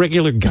 Like a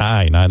regular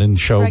guy, not in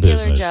show regular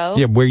business. Joe.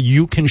 Yeah, where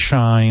you can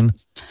shine.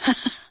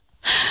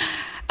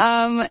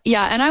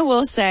 Yeah, and I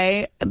will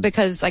say,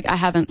 because like I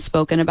haven't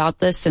spoken about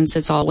this since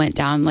it's all went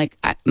down, like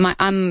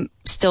I'm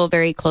still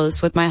very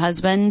close with my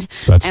husband.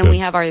 That's and good. we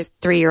have our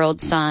 3-year-old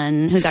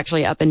son who's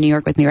actually up in New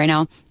York with me right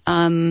now.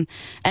 And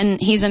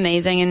he's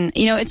amazing. And,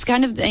 you know, it's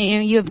kind of, you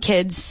know, you have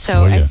kids.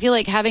 So I feel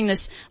like having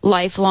this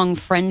lifelong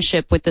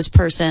friendship with this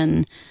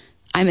person,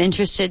 I'm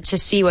interested to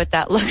see what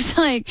that looks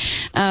like.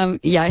 No,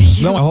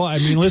 I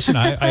mean, listen,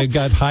 I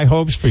got high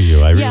hopes for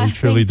you. I really,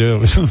 truly do.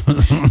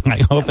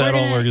 I hope that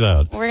all works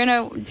out. We're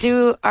going to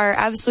do our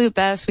absolute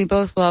best. We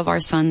both love our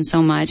son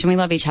so much and we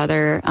love each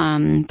other.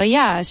 But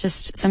yeah, it's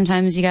just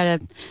sometimes you got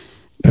to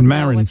And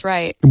Maren, what's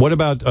right. What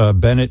about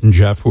Bennett and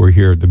Jeff, who are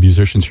here, the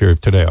musicians here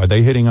today? Are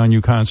they hitting on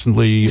you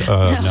constantly?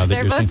 Now that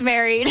They're you're both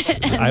married.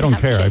 I don't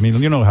care. I mean,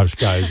 you know how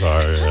guys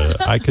are.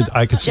 I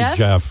could see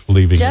Jeff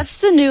leaving.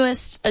 Jeff's the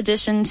newest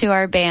addition to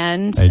our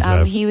band. Hey,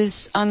 Jeff. He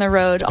was on the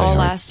road all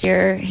last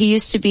year. He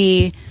used to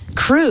be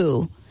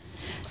crew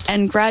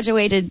and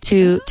graduated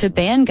to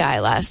band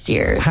guy last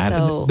year.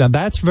 Now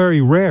that's very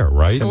rare,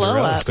 right?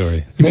 Glow up.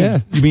 Story.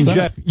 You mean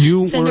Jeff?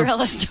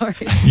 Cinderella story.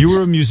 You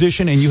were a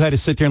musician and you had to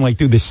sit there and like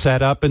do the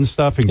setup and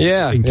stuff and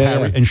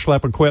and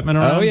schlep equipment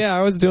around. Oh yeah,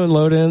 I was doing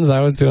load-ins.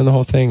 I was doing the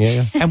whole thing.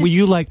 Yeah. And were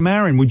you like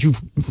Maren? Would you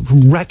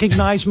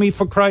recognize me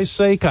for Christ's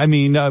sake? I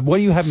mean, what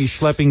do you have me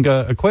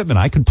schlepping equipment?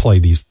 I could play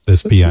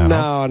this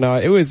piano. No,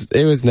 it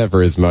was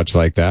never as much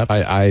like that.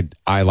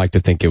 I like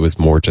to think it was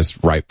more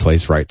just right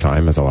place, right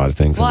time, as a lot of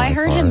things. Well, I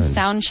heard him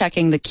sound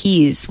checking the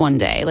keys one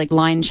day, like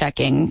line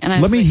checking. And I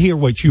was Let me hear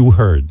what you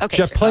heard. Okay,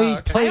 Jeff,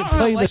 sure.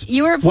 play this.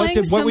 You were playing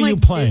what some were you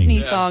like playing?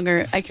 Disney song,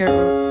 or I can't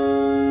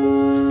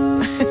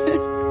remember.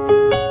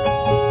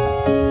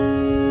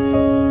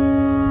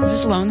 Is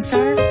this Lone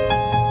Star?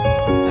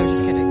 I'm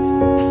just kidding.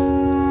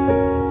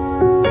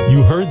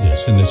 You heard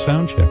this in the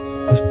sound check.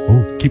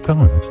 Oh, keep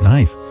going. It's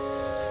nice.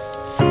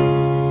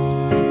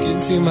 Look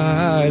into my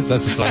eyes.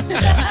 That's the song.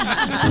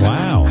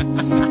 Wow.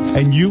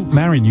 And you,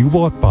 Maren, you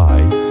walk by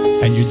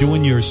and you're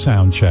doing your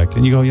sound check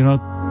and you go, you know,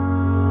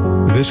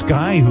 this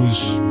guy who's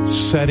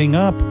setting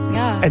up.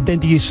 Yeah. And then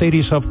do you say to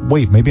yourself,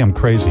 wait, maybe I'm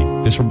crazy.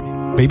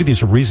 Maybe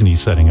there's a reason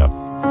he's setting up.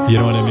 You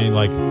know what I mean?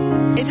 Like,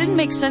 it didn't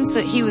make sense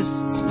that he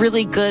was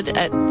really good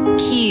at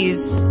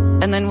keys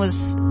and then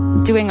was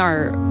doing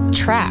our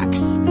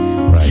tracks.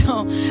 Right.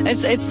 So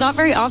it's not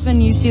very often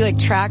you see like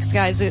tracks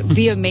guys that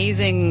be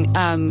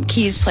amazing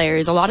keys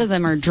players. A lot of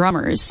them are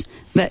drummers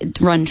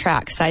that run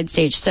tracks side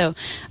stage. So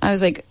I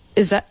was like,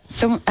 is that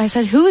someone? I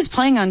said, who is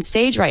playing on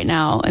stage right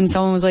now? And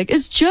someone was like,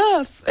 it's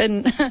Jeff.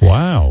 And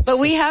wow. But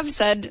we have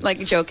said, like,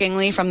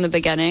 jokingly from the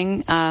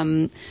beginning,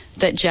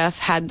 that Jeff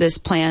had this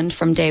planned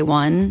from day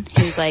one.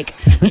 He was like,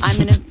 I'm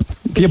going to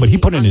yeah, but he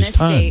put in his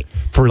time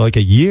for like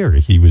a year.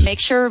 He was make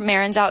sure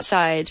Maren's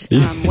outside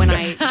when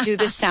I do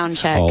this sound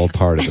check. All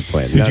part of the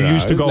plan. Did you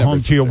used to go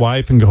home to your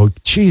wife and go,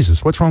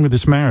 Jesus, what's wrong with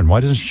this Maren? Why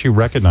doesn't she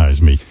recognize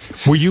me?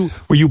 Were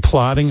you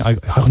plotting? I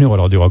know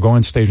what I'll do. I'll go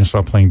on stage and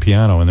start playing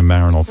piano, and then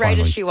Maren will right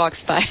as she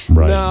walks by.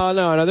 Right.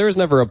 No. There was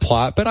never a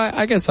plot, but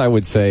I guess I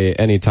would say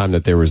anytime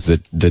that there was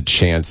the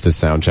chance to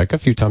sound check, a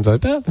few times I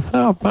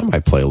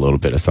might play a little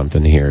bit of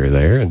something here or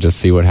there and just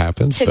see what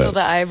happens. Tickle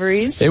the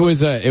ivories. It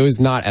was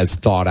not as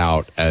thought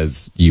out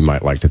as you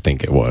might like to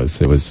think it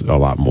was. It was a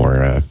lot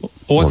more.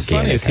 What's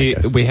organic, funny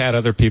is we had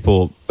other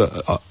people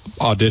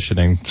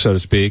auditioning, so to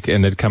speak,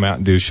 and they'd come out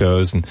and do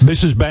shows. And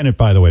this is Bennett,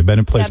 by the way.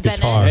 Bennett plays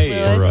guitar.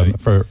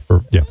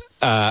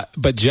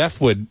 But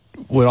Jeff would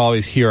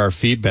always hear our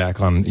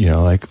feedback on,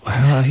 like,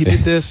 well, he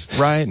did this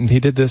right, and he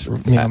did this,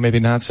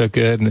 maybe not so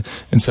good,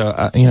 and so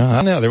I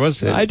don't know. There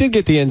was I did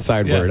get the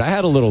inside word. I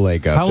had a little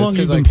leg up. How long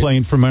have you been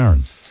playing for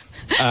Maren?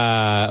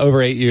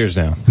 Over 8 years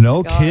now.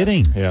 No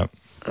kidding. Yeah.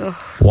 Ugh.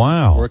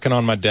 Wow. Working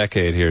on my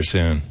decade here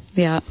soon.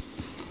 Yeah.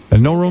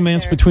 And no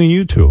romance between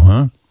you two,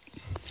 huh?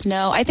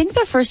 No, I think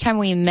the first time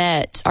we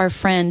met, our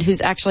friend,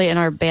 who's actually in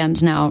our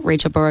band now,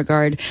 Rachel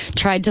Beauregard,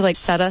 tried to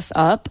set us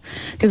up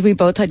because we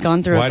both had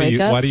gone through a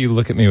breakup. Why do you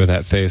look at me with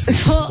that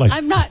face? Well,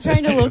 I'm not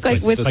trying to look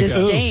with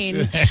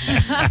disdain.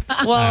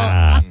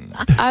 Well,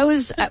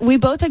 we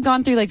both had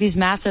gone through these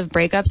massive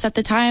breakups at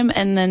the time,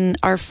 and then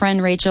our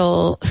friend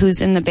Rachel, who's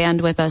in the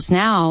band with us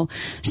now,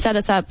 set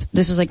us up.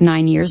 This was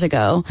 9 years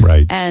ago.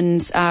 Right. And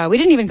we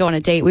didn't even go on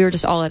a date. We were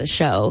just all at a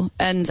show.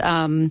 And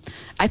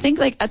I think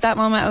at that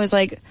moment I was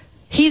like,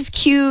 he's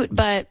cute,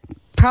 but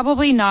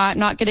probably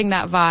not getting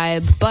that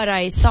vibe. But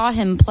I saw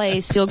him play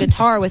steel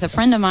guitar with a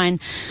friend of mine,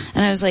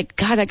 and I was like,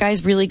 God, that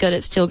guy's really good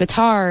at steel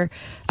guitar.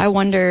 I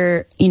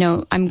wonder,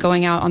 I'm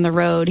going out on the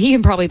road. He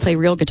can probably play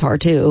real guitar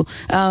too.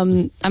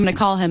 I'm going to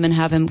call him and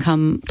have him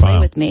come play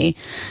with me.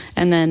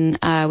 And then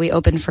we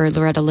opened for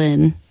Loretta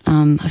Lynn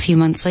a few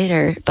months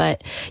later.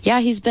 But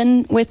yeah, he's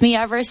been with me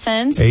ever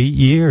since. 8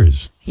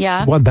 years.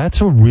 Yeah. Well,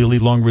 that's a really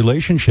long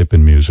relationship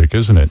in music,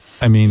 isn't it?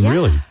 I mean,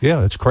 really.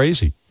 Yeah, it's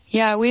crazy.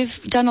 Yeah,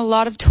 we've done a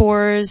lot of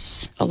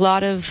tours, a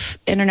lot of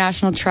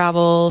international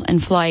travel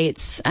and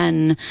flights,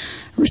 and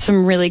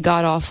some really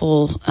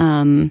god-awful,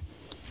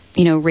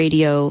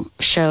 radio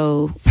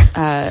show,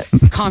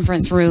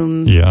 conference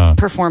room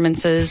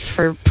performances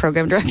for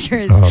program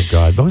directors. Oh,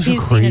 God. Those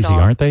He's are seen it crazy, all.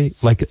 aren't they?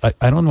 Like,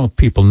 I don't know if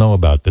people know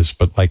about this,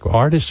 but like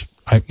artists,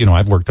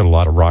 I've worked at a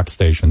lot of rock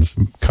stations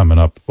coming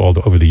up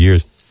over the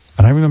years,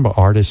 and I remember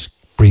artists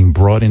being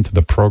brought into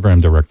the program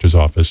director's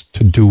office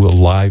to do a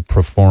live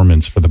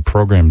performance for the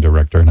program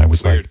director, and I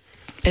was like,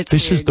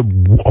 this is the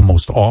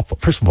most awful.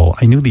 First of all,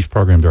 I knew these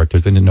program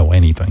directors. They didn't know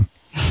anything.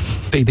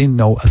 They didn't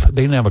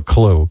have a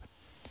clue.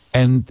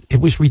 And it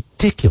was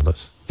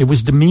ridiculous. It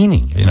was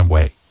demeaning in a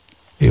way.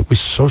 It was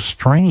so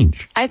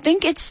strange. I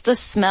think it's the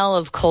smell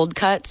of cold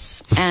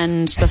cuts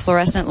and the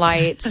fluorescent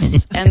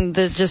lights and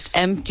the just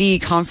empty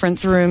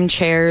conference room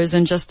chairs,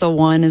 and just the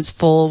one is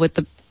full with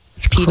the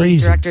PD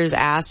director's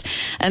ass.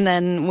 And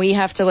then we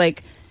have to,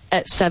 like,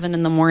 at 7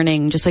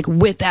 a.m, just like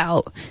whip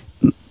out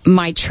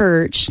My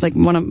Church, like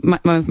one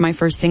of my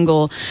first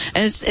single,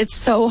 and it's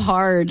so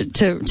hard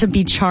to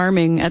be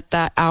charming at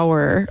that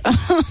hour.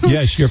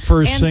 Yes, your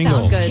first and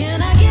single. Sound good.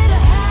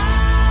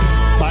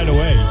 By the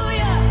way,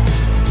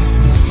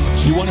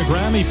 you won a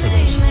Grammy for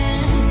this.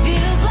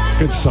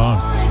 Good song.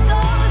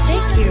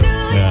 Thank you.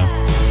 Yeah.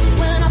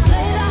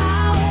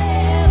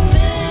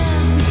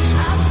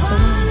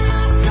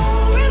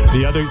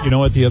 The other, you know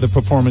what the other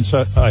performance,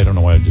 I don't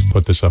know why I just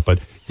put this up, but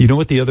you know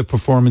what the other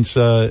performance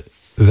that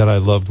I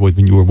loved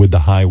when you were with the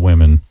High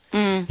Women?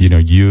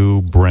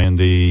 You,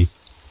 Brandy,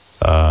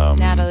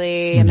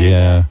 Natalie, Amanda.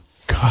 Yeah.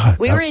 God.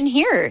 We were in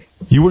here.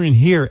 You were in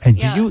here, and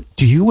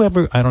do you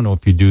ever, I don't know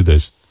if you do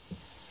this,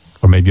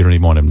 or maybe you don't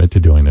even want to admit to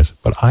doing this,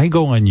 but I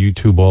go on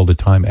YouTube all the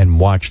time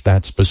and watch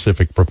that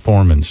specific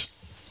performance,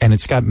 and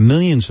it's got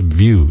millions of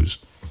views.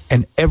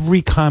 And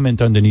every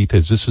comment underneath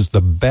is, this is the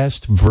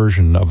best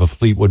version of a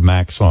Fleetwood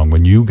Mac song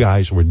when you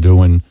guys were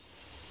doing,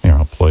 here,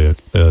 I'll play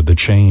it, The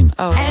Chain.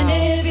 Oh,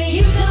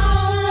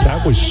 wow.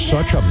 That was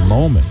such a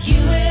moment.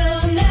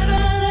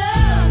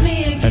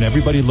 And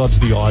everybody loves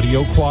the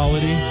audio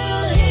quality.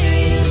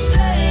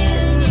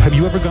 Have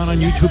you ever gone on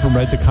YouTube and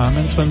read the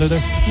comments under there?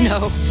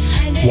 No.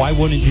 Why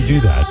wouldn't you do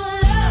that?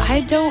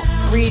 I don't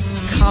read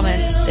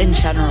comments in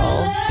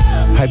general.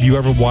 Have you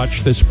ever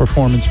watched this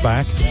performance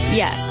back?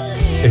 Yes.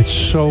 It's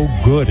so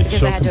good. It's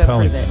Because so I had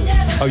compelling. to approve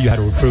it. Oh, you had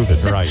to approve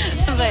it, right.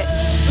 But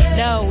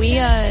no, we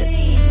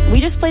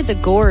just played the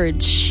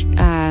Gorge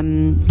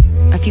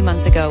a few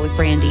months ago with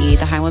Brandy.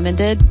 The High Women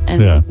did,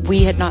 and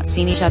we had not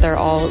seen each other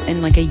all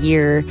in like a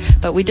year.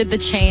 But we did The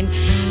Chain.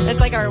 It's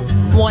like our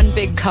one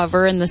big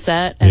cover in the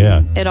set,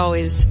 and it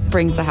always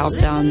brings the house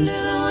down.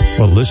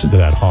 Well, listen to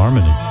that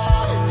harmony.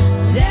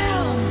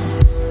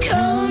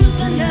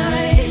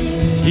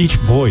 Each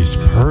voice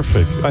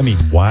perfect. I mean,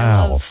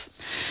 wow.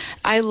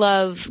 I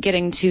love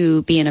getting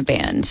to be in a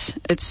band.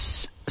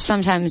 It's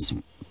sometimes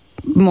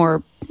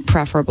more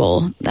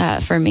preferable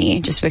for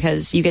me, just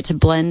because you get to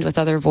blend with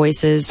other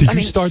voices. Did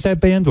you start that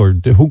band, or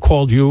who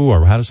called you,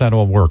 or how does that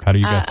all work? How do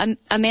you get?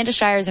 Amanda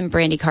Shires and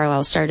Brandy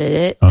Carlisle started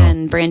it,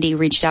 and Brandy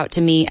reached out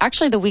to me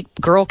actually the week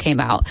Girl came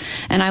out,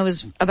 and I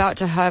was about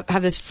to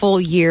have this full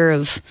year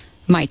of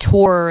my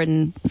tour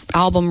and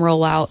album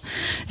rollout,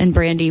 and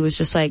Brandy was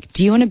just like,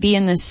 do you want to be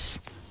in this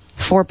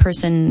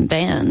 4-person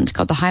band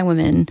called the High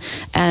Women?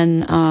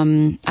 And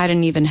I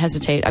didn't even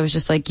hesitate. I was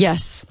just like,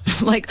 yes.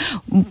 Like,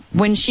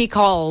 when she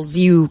calls,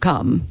 you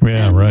come.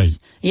 Yeah, and, right.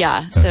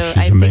 Yeah, so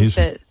I think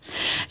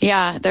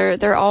that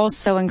they're all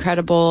so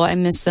incredible. I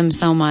miss them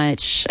so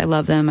much. I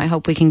love them. I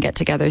hope we can get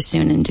together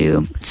soon and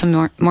do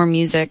some more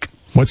music.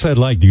 What's that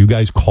like? Do you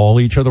guys call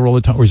each other all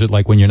the time, or is it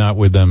like when you're not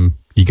with them,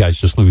 you guys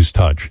just lose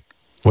touch?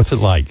 What's it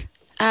like?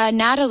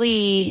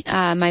 Natalie,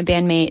 my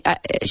bandmate,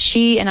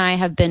 she and I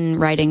have been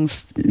writing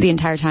the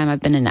entire time I've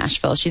been in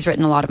Nashville. She's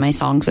written a lot of my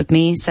songs with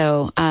me.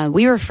 So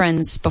we were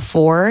friends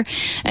before.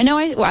 I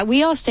know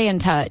we all stay in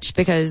touch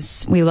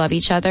because we love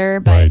each other.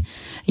 But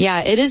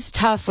yeah, it is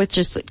tough with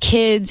just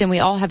kids, and we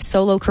all have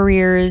solo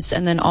careers.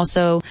 And then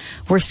also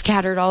we're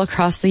scattered all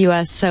across the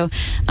U.S. So,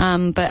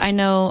 but I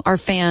know our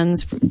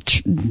fans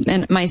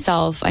and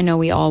myself, I know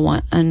we all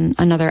want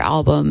another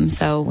album.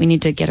 So we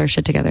need to get our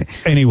shit together.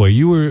 Anyway,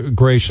 you were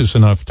gracious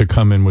enough to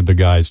come in with the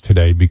guys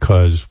today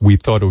because we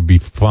thought it would be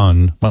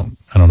fun. Well,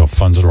 I don't know if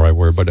fun's the right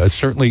word, but it's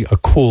certainly a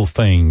cool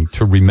thing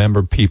to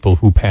remember people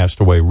who passed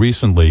away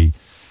recently.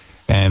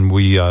 And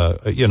we,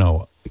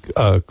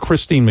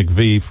 Christine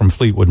McVie from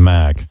Fleetwood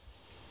Mac.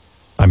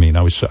 I mean,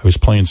 I was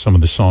playing some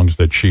of the songs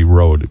that she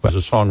wrote. As a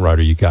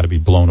songwriter, you got to be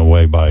blown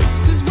away by.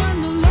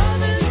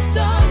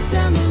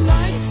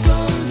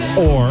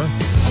 Or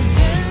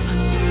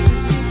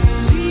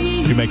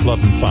You Make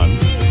Love and Fun.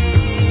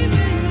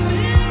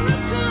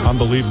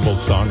 Unbelievable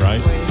song,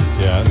 right?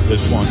 Yeah,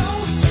 this one.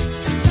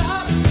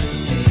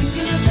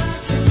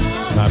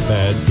 Not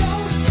bad.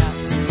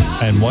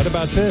 And what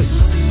about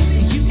this?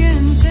 You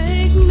can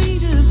take me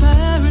to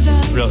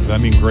paradise. Really, I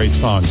mean, great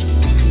songs.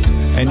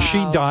 And she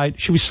died.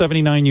 She was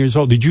 79 years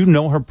old. Did you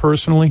know her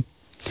personally?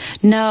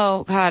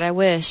 No, God, I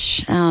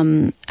wish.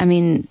 I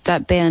mean,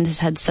 that band has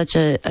had such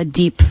a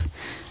deep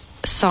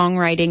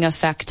songwriting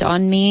effect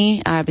on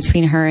me,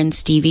 between her and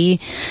Stevie.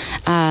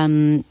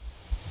 I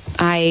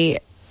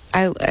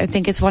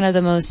think it's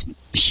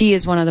she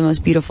is one of the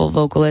most beautiful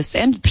vocalists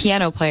and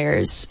piano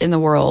players in the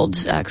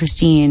world,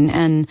 Christine.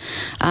 And,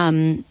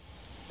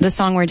 the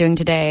song we're doing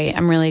today,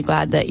 I'm really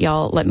glad that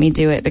y'all let me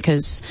do it,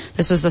 because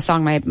this was the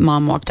song my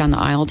mom walked down the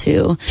aisle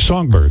to.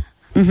 Songbird.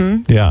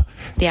 Mm-hmm. Yeah.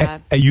 Yeah.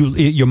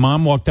 Your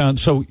mom walked down,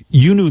 so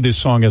you knew this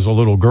song as a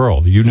little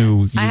girl.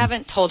 I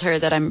haven't told her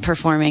that I'm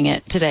performing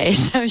it today,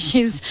 so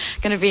she's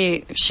gonna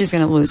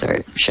lose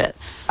her shit.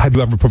 Have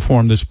you ever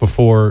performed this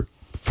before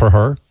for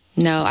her?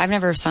 No, I've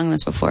never sung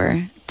this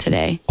before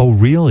today. Oh,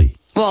 really?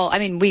 Well, I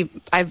mean,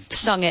 I've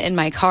sung it in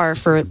my car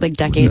for like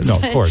decades. No,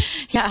 of course.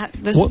 Yeah,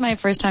 this is my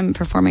first time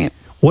performing it.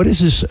 What is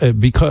this?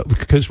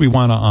 Because we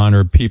want to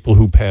honor people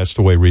who passed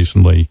away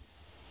recently,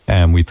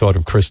 and we thought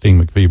of Christine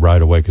McVie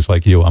right away, because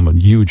like you, I'm a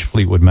huge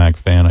Fleetwood Mac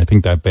fan. I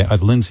think that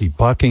band, Lindsey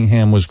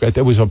Buckingham was great.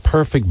 That was a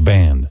perfect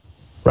band.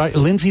 Right?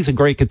 Lindsey's a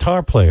great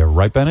guitar player,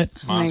 right, Bennett?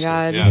 Oh my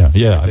God. Yeah.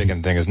 The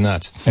picking thing is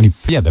nuts. And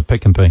the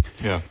picking thing.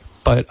 Yeah.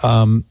 But,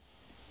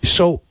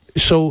 so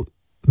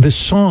the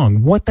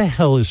song, what the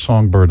hell is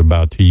Songbird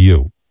about to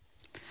you?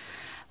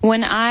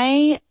 When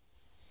I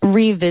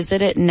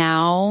revisit it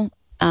now,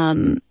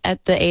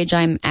 at the age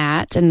I'm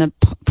at and the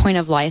point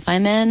of life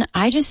I'm in,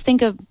 I just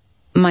think of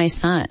my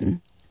son,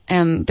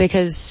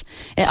 because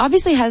it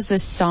obviously has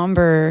this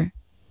somber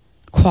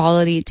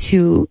quality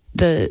to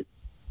the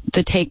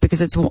take,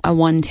 because it's a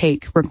one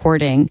take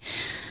recording.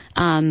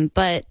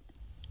 But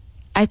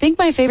I think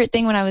my favorite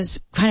thing when I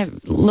was kind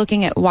of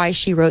looking at why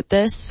she wrote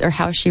this, or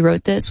how she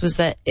wrote this, was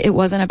that it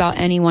wasn't about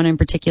anyone in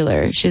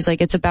particular. She was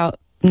like, it's about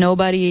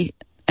nobody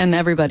and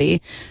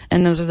everybody,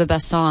 and those are the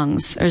best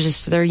songs.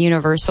 They're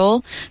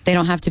universal. They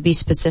don't have to be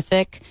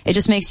specific. It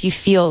just makes you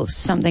feel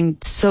something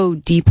so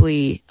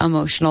deeply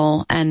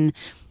emotional. And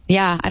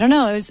yeah, I don't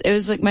know. It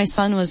was like my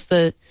son was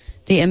the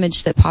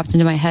image that popped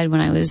into my head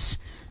when I was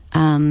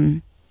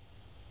relearning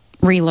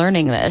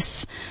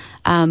this.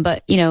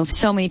 But you know,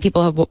 so many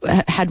people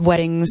have had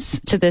weddings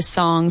to this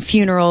song,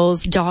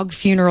 funerals, dog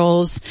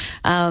funerals.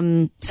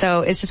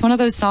 So it's just one of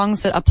those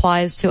songs that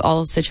applies to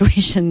all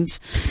situations.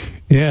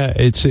 Yeah,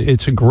 it's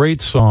a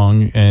great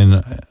song,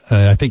 and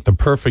I think the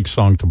perfect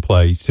song to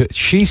play.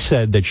 She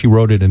said that she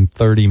wrote it in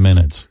 30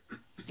 minutes.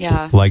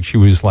 Yeah. Like she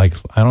was like,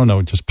 I don't know,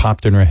 it just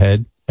popped in her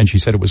head, and she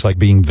said it was like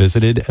being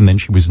visited, and then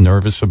she was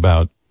nervous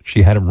about,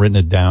 she hadn't written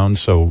it down,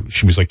 so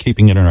she was like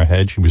keeping it in her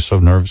head. She was so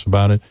nervous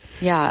about it.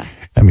 Yeah.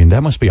 I mean,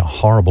 that must be a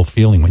horrible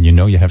feeling when you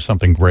know you have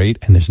something great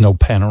and there's no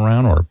pen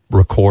around or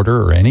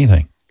recorder or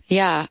anything.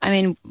 Yeah. I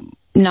mean,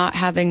 not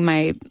having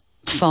my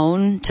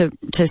phone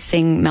to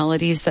sing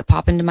melodies that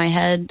pop into my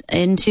head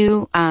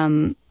into. I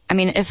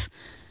mean, if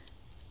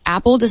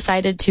Apple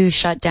decided to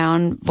shut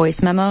down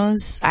voice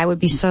memos, I would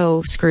be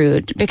so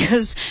screwed,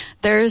 because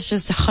there's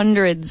just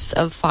hundreds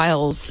of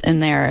files in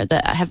there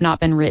that have not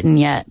been written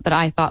yet, but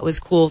I thought was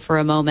cool for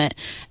a moment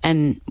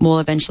and will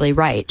eventually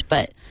write.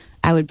 But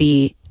I would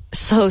be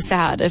so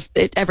sad if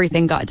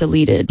everything got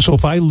deleted. So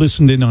if I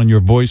listened in on your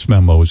voice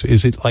memos,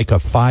 is it like a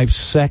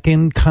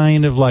 5-second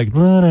kind of like,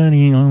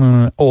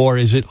 or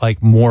is it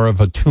like more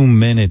of a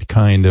 2-minute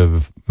kind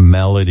of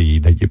melody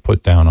that you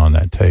put down on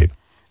that tape?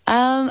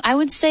 I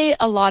would say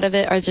a lot of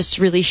it are just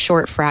really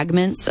short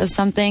fragments of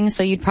something.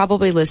 So you'd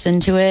probably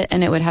listen to it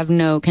and it would have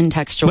no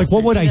contextual Like,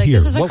 what would I sense. hear?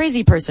 This is a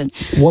crazy person.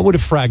 What would a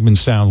fragment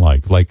sound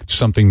like? Like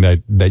something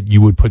that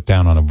you would put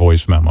down on a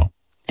voice memo?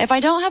 If I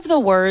don't have the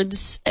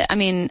words, I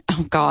mean,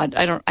 oh God,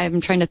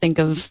 I'm trying to think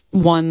of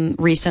one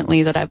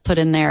recently that I've put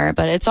in there,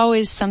 but it's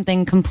always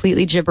something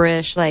completely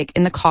gibberish. Like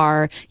in the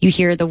car, you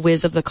hear the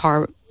whiz of the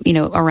car, you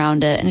know,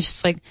 around it. And it's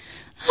just like,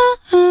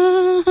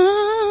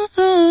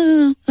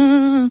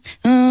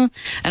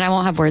 and I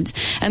won't have words.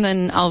 And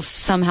then I'll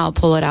somehow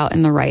pull it out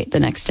in the right the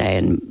next day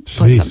and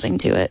put something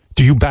to it.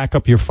 Do you back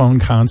up your phone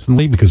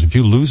constantly? Because if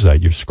you lose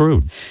that, you're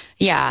screwed.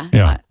 Yeah.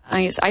 Yeah.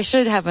 I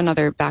should have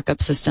another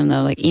backup system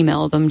though, like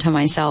email them to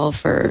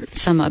myself or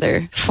some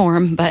other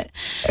form, but.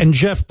 And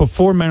Jeff,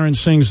 before Maren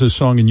sings this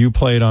song and you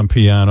play it on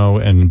piano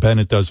and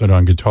Bennett does it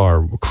on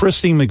guitar,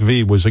 Christine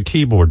McVie was a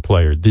keyboard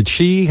player.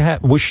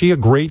 Was she a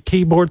great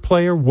keyboard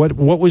player? What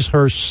was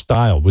her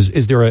style?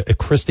 Is there a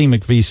Christine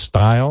McVie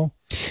style?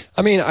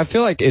 I mean, I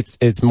feel like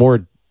it's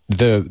more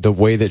the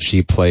way that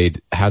she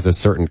played has a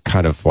certain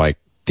kind of like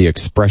the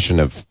expression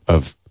of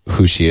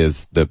who she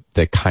is, the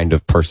kind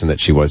of person that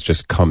she was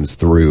just comes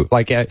through.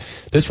 Like at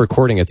this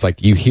recording, it's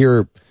like you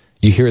hear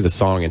the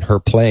song and her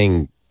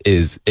playing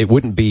it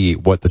wouldn't be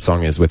what the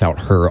song is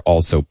without her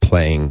also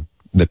playing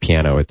the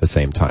piano at the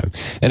same time.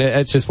 And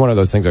it's just one of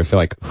those things where I feel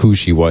like who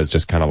she was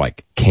just kind of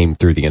like came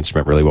through the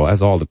instrument really well,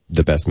 as all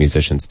the best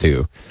musicians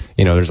do.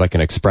 You know, there's like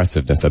an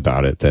expressiveness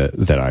about it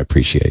that I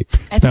appreciate.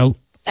 Now,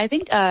 I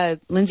think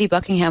Lindsey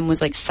Buckingham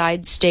was like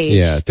side stage.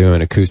 Yeah,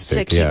 doing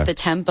acoustic. To keep the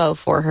tempo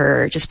for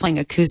her, just playing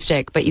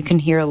acoustic, but you can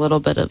hear a little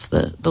bit of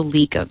the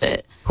leak of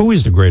it. Who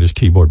is the greatest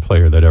keyboard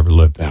player that ever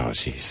lived? Oh,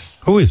 jeez.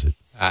 Who is it?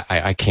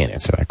 I can't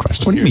answer that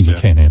question. What do you mean you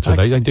can't answer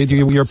that?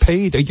 You're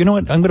paid. You know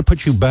what? I'm going to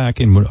put you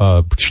back in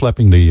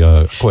schlepping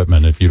the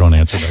equipment if you don't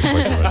answer that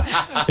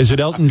question. Is it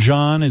Elton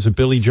John? Is it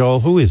Billy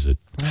Joel? Who is it?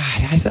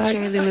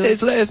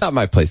 It's not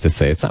my place to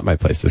say. It's not my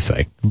place to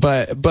say.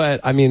 But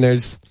I mean, there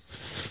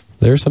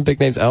are some big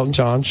names. Elton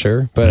John,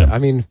 sure. But I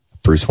mean,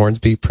 Bruce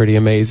Hornsby, pretty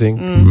amazing.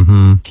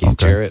 Mm-hmm. Keith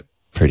Jarrett,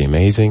 pretty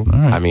amazing.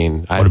 Right. I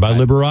mean, what about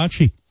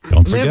Liberace?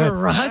 Don't forget.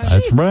 Liberace?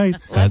 That's right.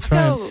 That's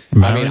right.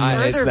 I mean,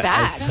 further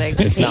back.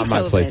 It's not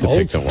my place to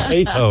pick the one.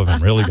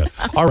 Beethoven, really good.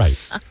 All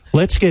right.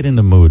 Let's get in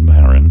the mood,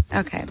 Maren.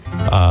 Okay.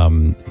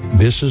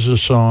 This is a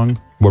song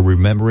we're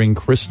remembering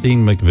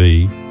Christine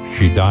McVie.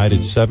 She died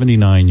at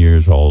 79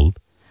 years old.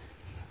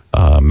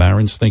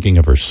 Maren's thinking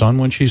of her son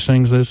when she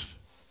sings this.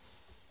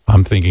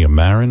 I'm thinking of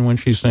Maren when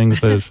she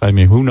sings this. I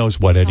mean, who knows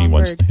what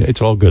anyone's...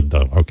 It's all good,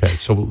 though. Okay,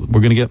 so we're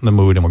going to get in the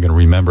mood, and we're going to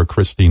remember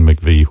Christine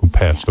McVie, who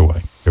passed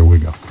away. Here we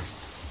go.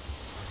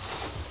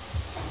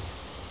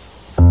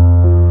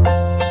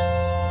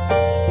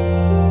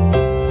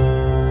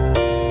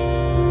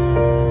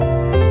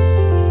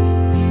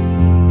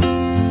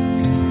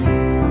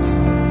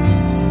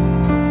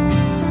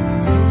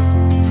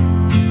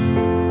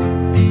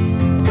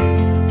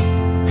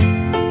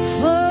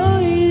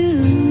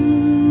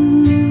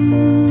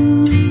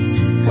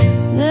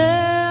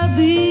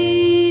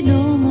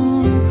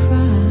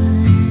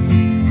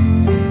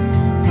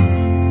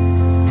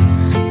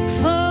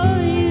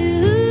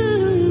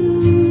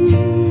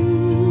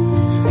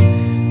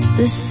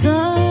 The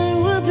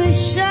sun will be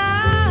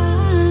shining,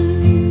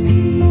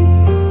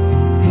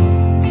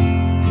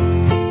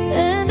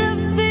 and I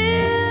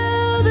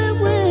feel that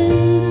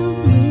when I'm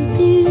with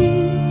you,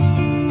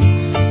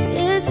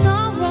 it's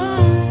alright.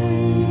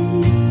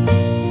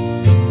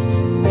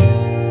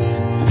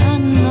 I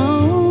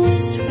know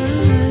it's right.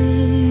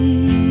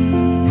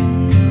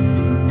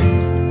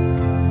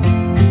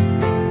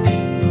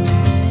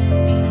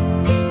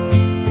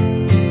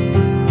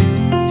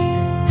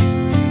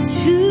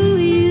 To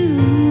you,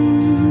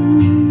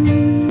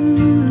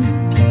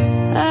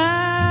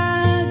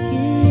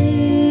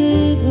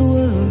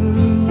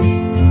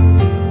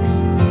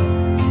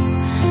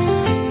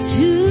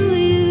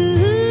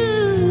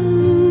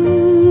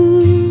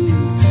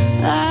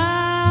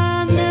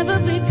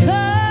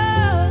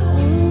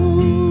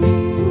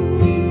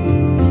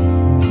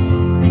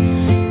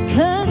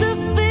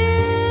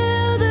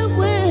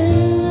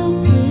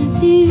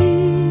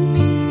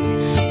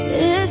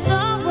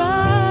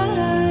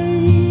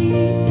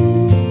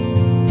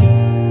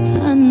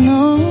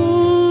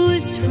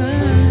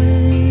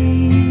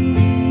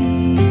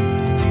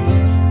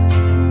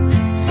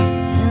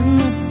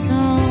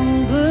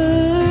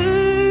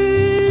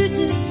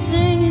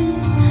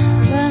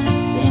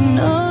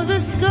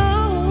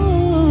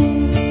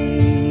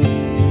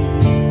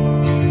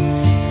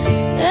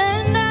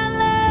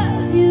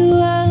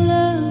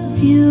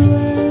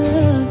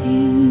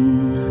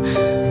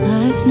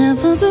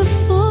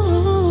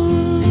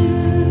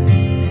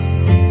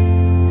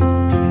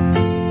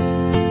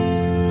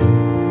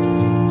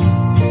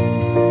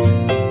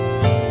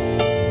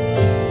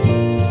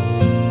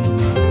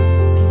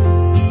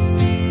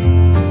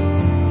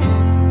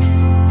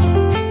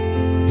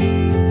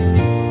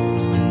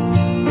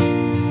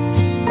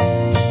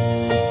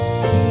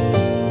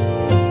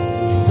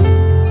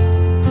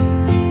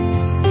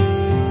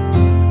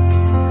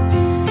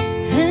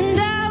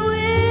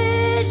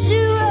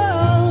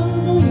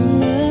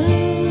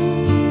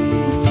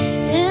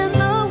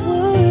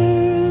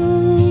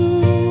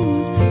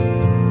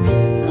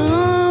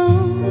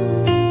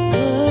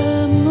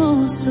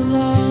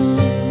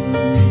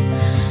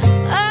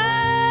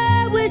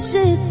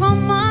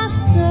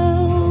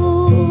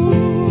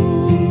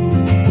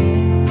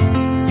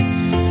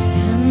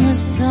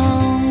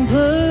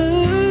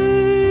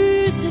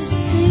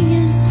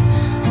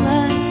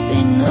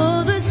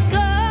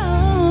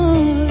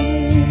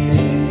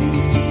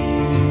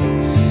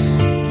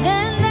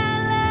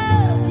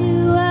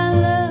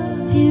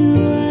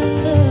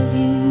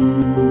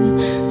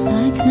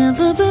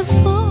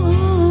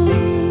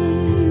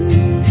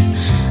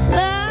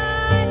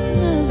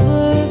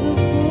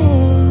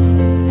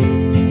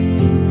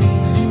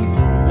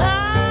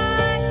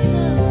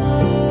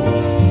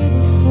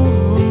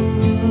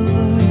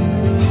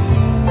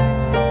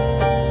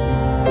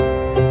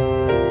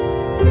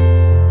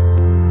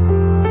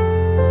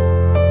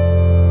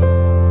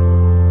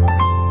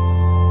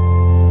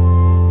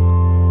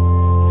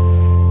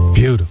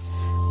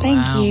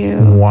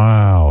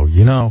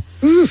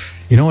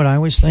 You know what I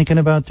was thinking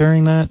about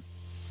during that?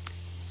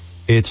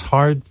 It's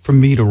hard for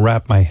me to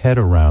wrap my head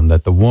around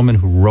that the woman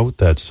who wrote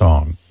that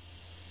song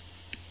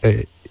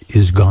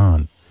is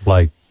gone.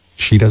 Like,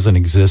 she doesn't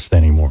exist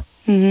anymore.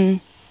 Mm-hmm.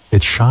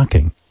 It's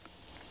shocking.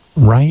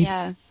 Right?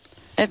 Yeah.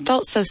 It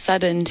felt so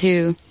sudden,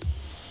 too.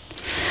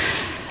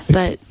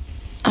 But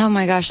Oh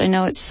my gosh, I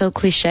know it's so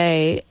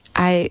cliche.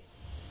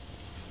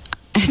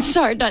 It's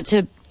hard not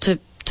to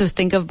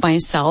think of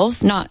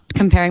myself, not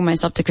comparing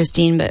myself to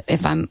Christine, but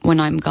when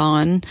I'm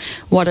gone,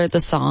 what are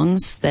the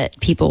songs that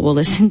people will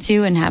listen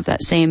to and have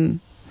that same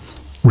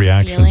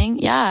reaction? Feeling?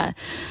 Yeah.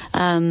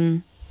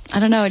 I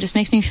don't know. It just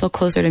makes me feel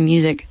closer to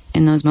music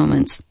in those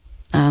moments.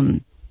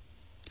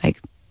 Like,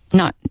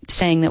 not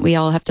saying that we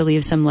all have to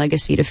leave some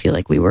legacy to feel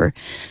like we were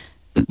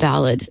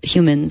valid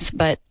humans,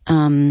 but,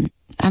 oh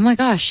my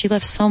gosh, she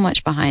left so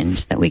much behind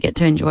that we get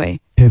to enjoy.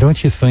 Yeah,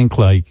 don't you think,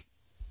 like,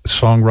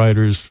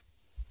 songwriters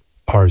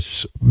are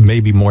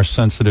maybe more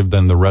sensitive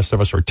than the rest of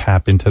us, or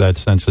tap into that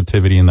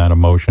sensitivity and that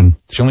emotion?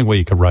 It's the only way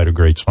you could write a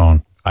great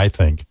song, I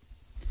think.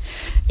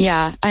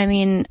 Yeah, I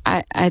mean,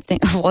 I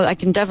think, well, I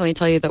can definitely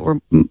tell you that we're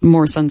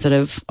more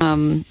sensitive.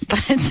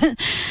 But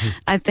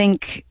I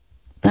think,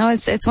 no,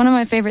 it's one of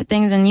my favorite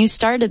things. And you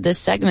started this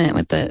segment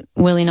with the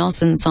Willie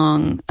Nelson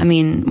song. I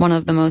mean, one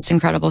of the most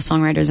incredible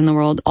songwriters in the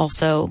world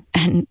also,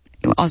 and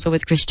also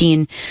with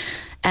Christine.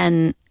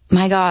 And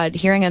my God,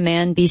 hearing a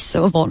man be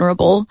so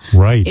vulnerable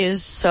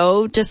is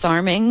so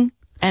disarming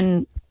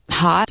and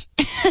hot.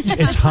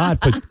 It's hot,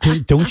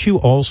 but don't you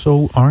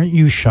also, aren't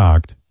you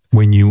shocked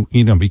when you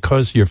know,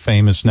 because you're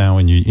famous now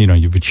and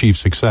you've achieved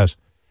success,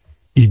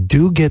 you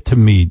do get to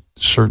meet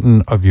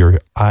certain of your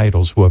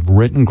idols who have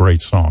written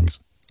great songs,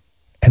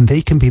 and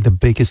they can be the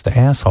biggest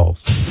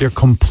assholes. They're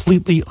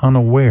completely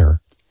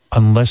unaware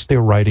unless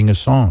they're writing a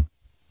song.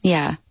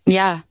 Yeah,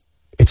 yeah.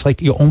 It's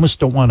like you almost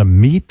don't want to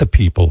meet the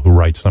people who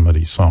write some of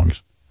these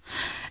songs.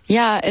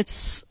 Yeah,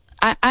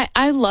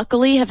 I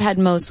luckily have had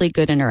mostly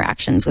good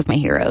interactions with my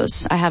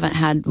heroes. I haven't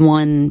had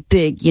one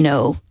big,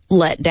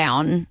 let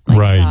down.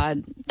 Like,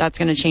 God, that's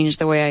going to change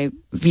the way I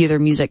view their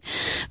music.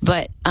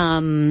 But,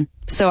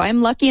 so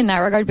I'm lucky in that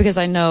regard because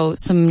I know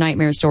some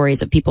nightmare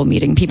stories of people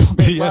meeting people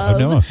they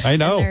love. I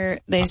know.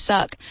 They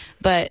suck.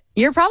 But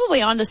you're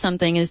probably onto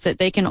something, is that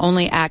they can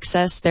only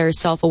access their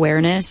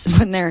self-awareness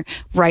when they're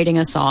writing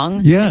a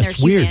song. Yeah, and their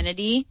it's weird.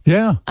 humanity.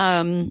 Yeah.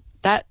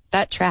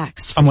 That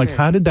tracks. I'm like,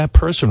 how did that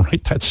person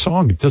write that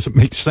song? It doesn't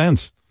make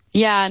sense.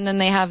 Yeah, and then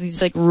they have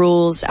these like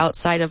rules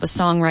outside of a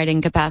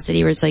songwriting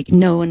capacity where it's like,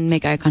 no one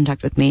make eye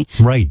contact with me.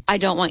 Right. I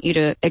don't want you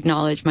to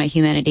acknowledge my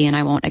humanity and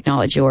I won't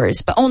acknowledge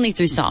yours, but only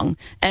through song.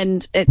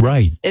 And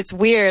it's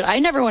weird. I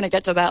never want to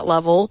get to that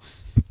level.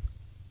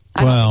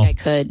 I don't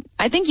think I could.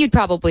 I think you'd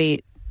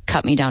probably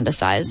cut me down to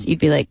size. You'd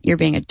be like, you're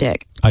being a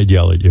dick. I'd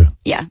yell at you.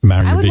 Yeah.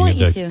 Maren, I would want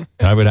you to.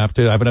 to. I would have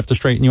to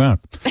straighten you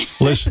out.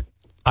 Listen,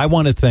 I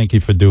want to thank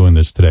you for doing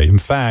this today. In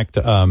fact,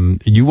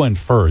 you went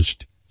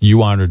first.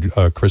 You honored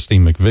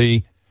Christine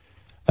McVie.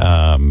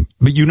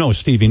 But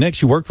Stevie Nicks,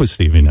 you worked with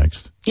Stevie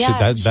Nicks.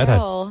 Yeah,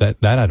 so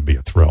that had to be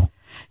a thrill.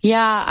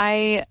 Yeah,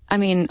 I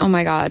mean, oh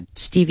my God,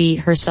 Stevie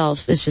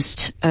herself is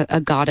just a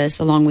goddess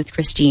along with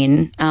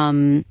Christine.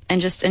 And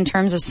just in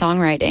terms of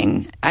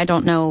songwriting, I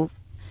don't know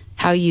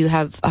how you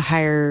have a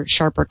higher,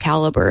 sharper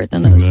caliber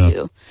than those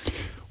two.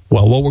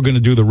 Well, what we're going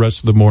to do the rest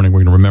of the morning, we're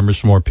going to remember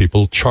some more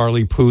people.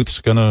 Charlie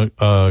Puth's going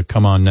to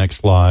come on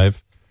next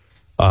live.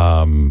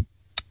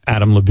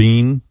 Adam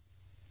Levine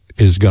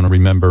is going to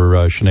remember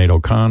Sinead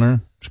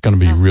O'Connor. It's going to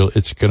be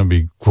it's going to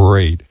be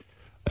great.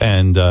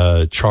 And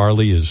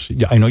Charlie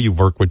I know you've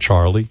worked with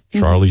Charlie. Mm-hmm.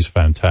 Charlie's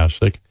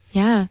fantastic.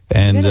 Yeah.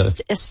 And we got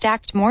a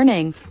stacked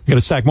morning. We got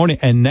a stacked morning.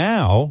 And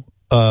now,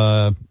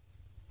 well,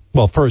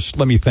 first,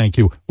 let me thank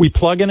you. We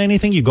plug in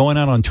anything? You going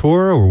out on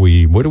tour, or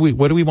what do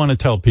we want to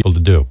tell people to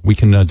do? We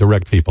can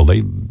direct people.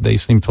 They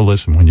seem to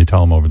listen when you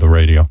tell them over the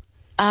radio.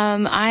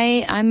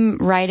 I'm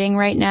writing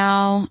right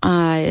now,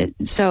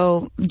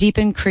 so deep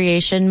in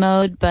creation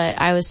mode, but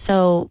I was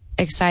so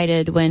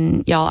excited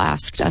when y'all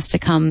asked us to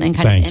come and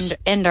kind of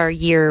end our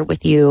year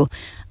with you.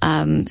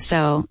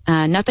 So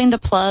nothing to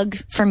plug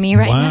for me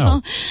right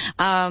now.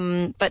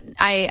 But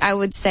I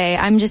would say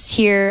I'm just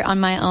here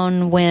on my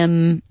own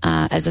whim,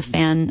 as a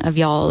fan of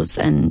y'all's,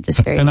 and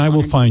just very. And I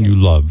will find you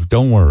love.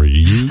 Don't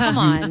worry. Come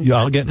on.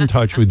 I'll get in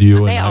touch with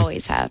you. They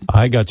always have.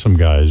 I got some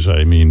guys.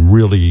 I mean,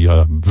 really,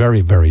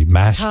 very, very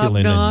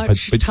masculine but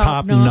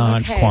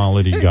top-notch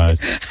quality guys.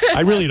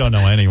 I really don't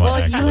know anyone. Well,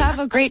 actually. You have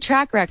a great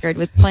track record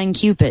with playing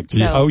Cupid.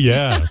 So. Oh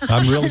yeah,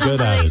 I'm really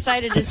good at it. I'm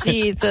excited to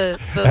see the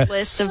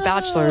list of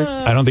bachelors.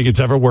 I don't think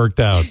it's ever worked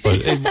out,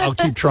 but I'll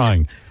keep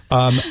trying.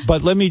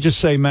 But let me just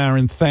say,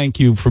 Maren, thank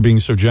you for being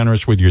so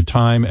generous with your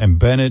time. And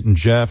Bennett and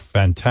Jeff,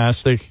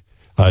 fantastic.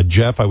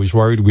 Jeff, I was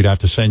worried we'd have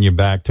to send you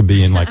back to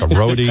be in like a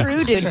roadie.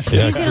 Crew dude.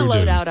 Yeah, he's going to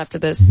load out after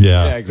this.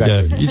 Yeah,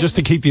 exactly. Yeah. Just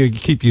to keep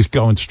you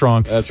going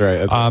strong. That's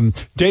right.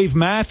 Dave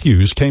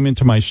Matthews came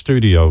into my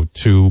studio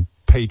to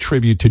pay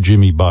tribute to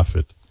Jimmy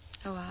Buffett.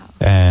 Oh, wow.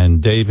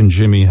 And Dave and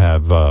Jimmy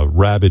have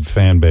rabid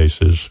fan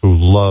bases who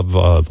love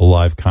the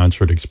live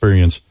concert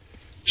experience.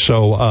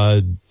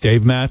 So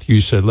Dave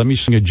Matthews said, let me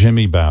sing a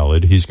Jimmy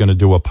ballad. He's going to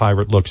do A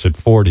Pirate Looks at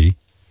 40.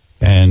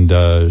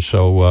 And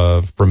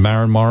so from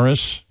Maren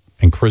Moris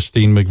and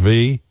Christine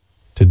McVie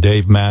to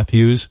Dave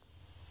Matthews,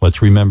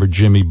 let's remember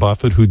Jimmy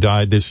Buffett, who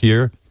died this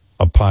year.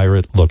 A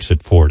Pirate Looks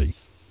at 40.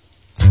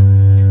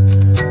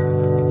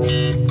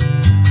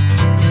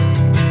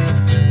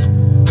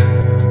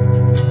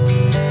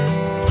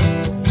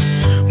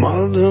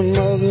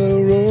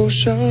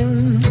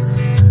 ocean.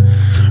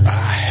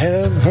 I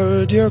have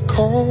heard your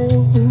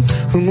call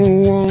and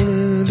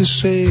wanted to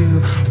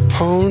sail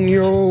upon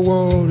your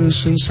waters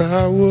since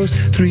I was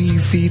 3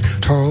 feet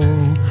tall.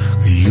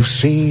 You've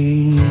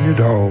seen it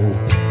all.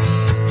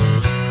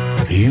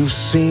 You've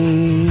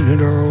seen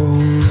it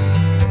all.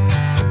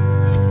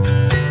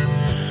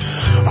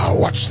 I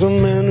watched the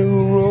man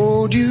who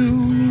rode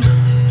you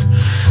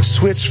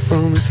switch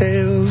from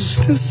sails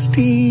to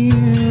steam,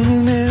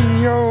 and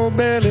in your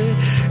belly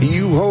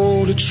you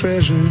hold a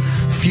treasure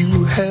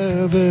few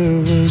have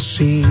ever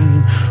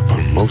seen,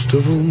 but most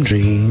of them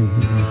dream.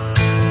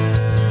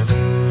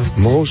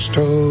 Most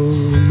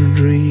of them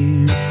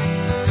dream.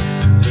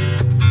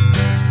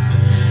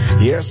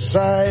 Yes,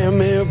 I am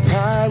a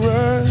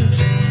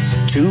pirate,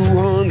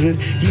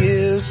 200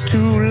 years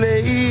too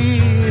late.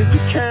 The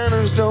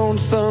cannons don't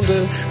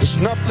thunder,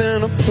 there's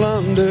nothing to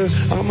plunder.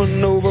 I'm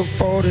an over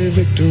 40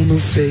 victim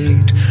of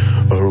fate,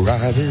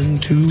 arriving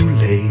too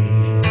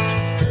late.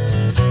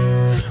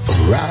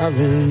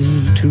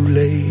 Arriving too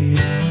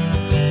late.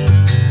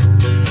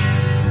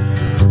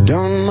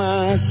 Done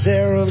my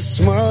share of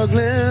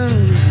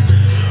smuggling,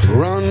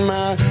 run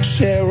my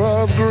share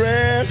of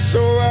grass, so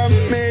I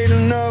made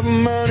enough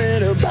money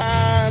to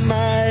buy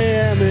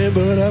Miami,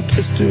 but I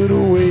pissed it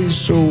away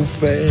so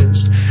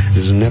fast.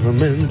 It's never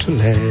meant to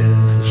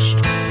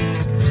last.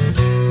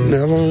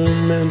 Never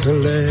meant to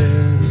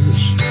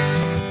last.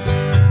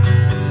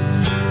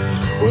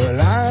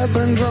 Well, I've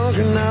been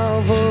drunken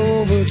now for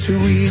over 2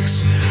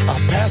 weeks. I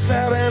passed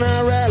out and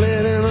I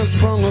rallied and I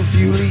sprung a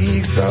few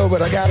leaks. Oh,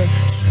 but I gotta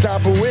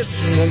stop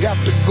wishing, I got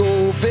to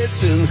go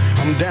fishing.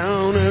 I'm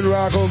down at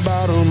rock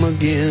bottom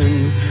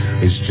again.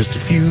 It's just a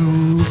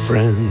few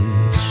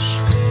friends.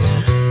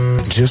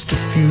 Just a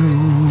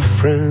few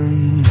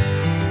friends.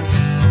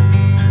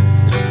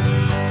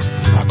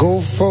 I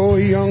go for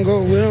younger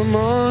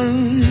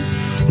women,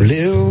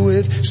 live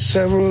with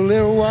several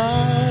little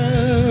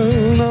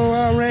while. No,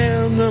 I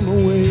ran them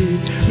away.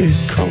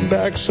 They'd come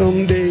back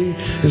someday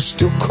and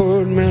still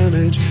could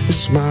manage to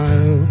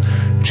smile.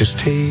 Just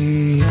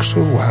takes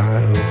a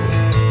while.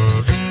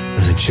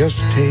 It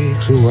just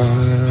takes a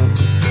while.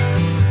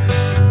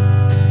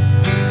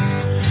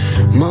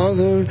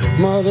 Mother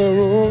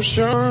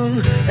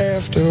Ocean,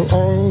 after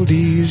all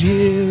these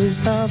years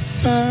I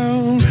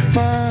found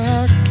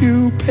my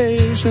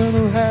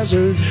occupational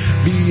hazard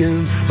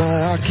being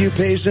my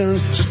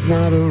occupation's just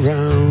not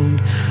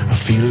around. I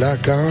feel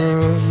like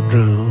I've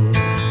drowned.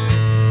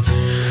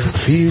 I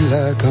feel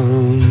like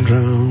I'm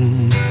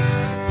drowned.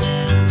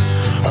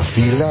 I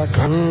feel like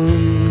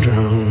I'm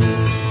drowned.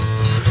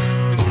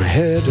 Gonna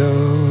head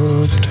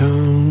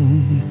uptown.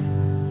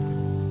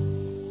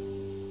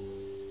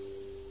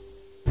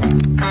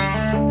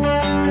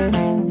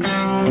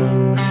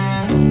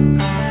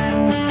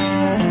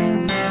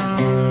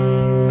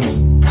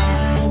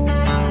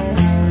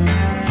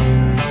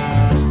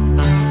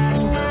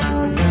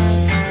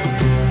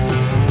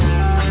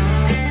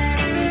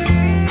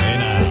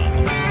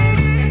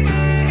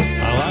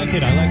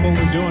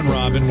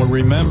 We're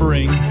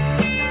remembering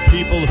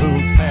people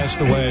who passed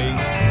away,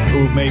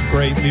 who made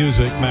great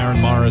music. Maren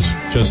Moris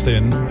just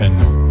in, and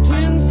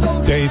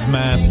Dave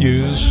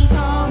Matthews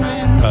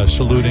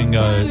saluting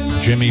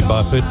Jimmy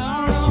Buffett.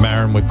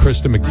 Maren with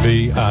Krista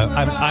McVie.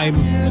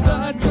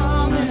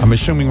 I'm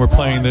assuming we're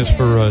playing this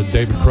for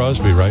David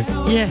Crosby, right?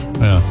 Yeah.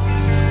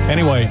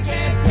 Anyway,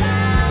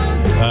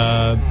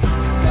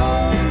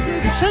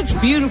 it's such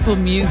beautiful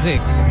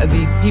music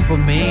these people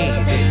made.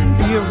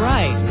 You're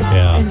right.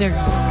 Yeah. And they're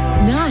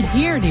not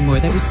here anymore.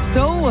 They were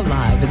so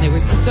alive and they were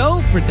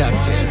so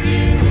productive.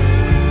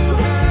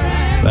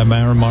 That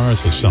Maren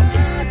Moris is something.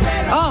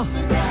 Oh.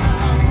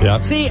 Yeah.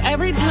 See,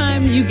 every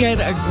time you get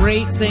a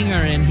great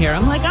singer in here,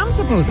 I'm like, I'm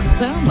supposed to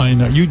sound. I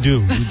know. You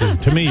do. You do.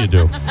 To me, you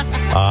do.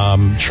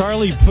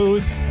 Charlie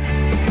Puth,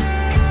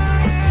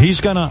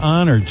 he's going to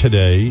honor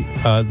today.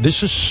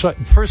 This is,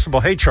 first of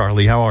all, hey,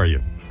 Charlie, how are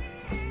you?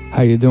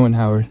 How you doing,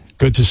 Howard?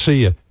 Good to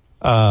see you.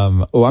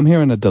 I'm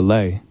hearing a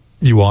delay.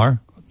 You are?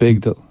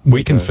 Big delay.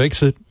 We can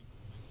fix it.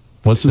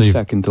 Let's see.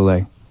 2-second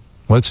delay.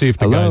 Let's see if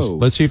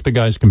the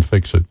guys can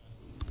fix it.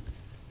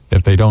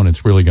 If they don't,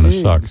 it's really going to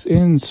suck.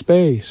 In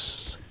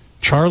space.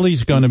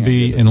 Charlie's going to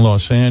be in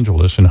Los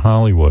Angeles, in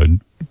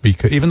Hollywood,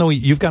 because even though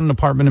you've got an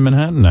apartment in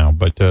Manhattan now,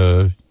 but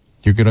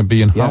you're going to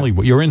be in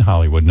Hollywood. You're in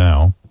Hollywood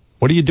now.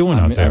 What are you doing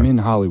out there? I'm in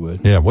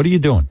Hollywood. Yeah. What are you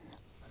doing?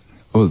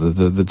 Oh,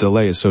 the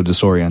delay is so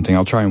disorienting.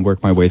 I'll try and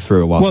work my way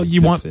through it. Well,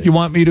 you want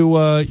me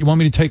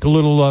to take a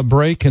little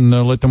break and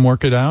let them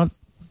work it out?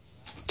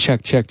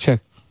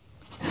 Check.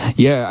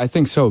 Yeah, I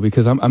think so,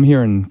 because I'm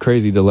hearing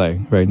crazy delay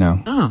right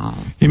now. Oh.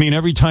 You mean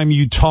every time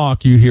you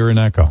talk, you hear an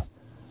echo?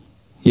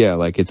 Yeah,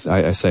 like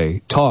I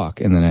say talk,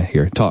 and then I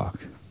hear talk.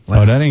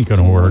 Oh, that ain't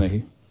going to work.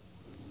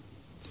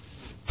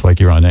 It's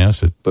like you're on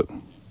acid. But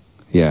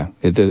yeah,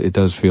 it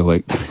does feel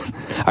like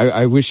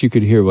I wish you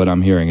could hear what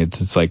I'm hearing.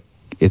 It's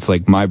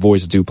like my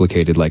voice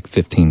duplicated like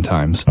 15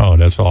 times. Oh,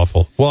 that's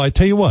awful. Well, I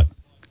tell you what,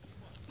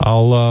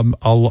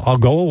 I'll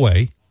go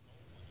away.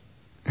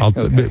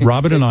 Okay.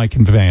 Robin and I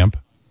can vamp,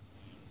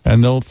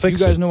 and they'll fix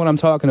it. You guys know what I'm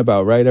talking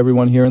about, right?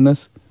 Everyone hearing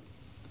this?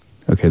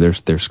 Okay,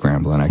 they're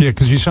scrambling. Yeah,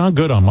 because you sound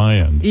good on my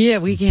end. Yeah,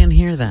 we can't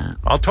hear that.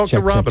 I'll talk to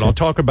Robin. I'll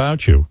talk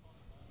about you.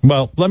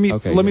 Well, let me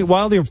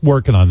while they're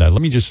working on that,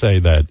 let me just say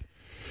that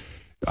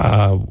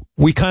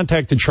we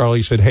contacted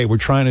Charlie, said, hey, we're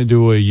trying to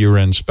do a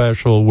year-end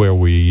special where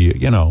we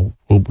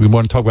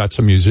want to talk about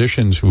some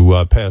musicians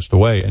who passed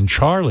away. And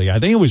Charlie, I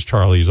think it was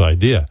Charlie's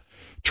idea.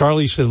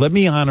 Charlie said, let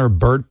me honor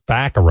Burt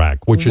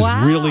Bacharach, which is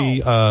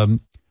really,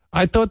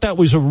 I thought that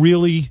was a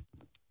really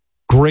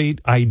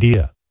great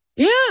idea.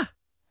 Yeah.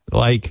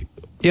 Like,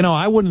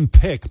 I wouldn't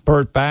pick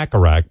Burt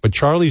Bacharach, but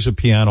Charlie's a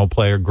piano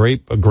player, a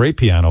great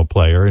piano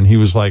player, and he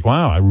was like,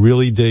 wow, I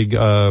really dig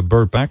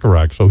Burt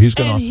Bacharach, so he's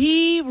going to... And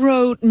he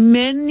wrote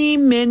many,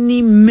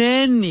 many,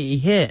 many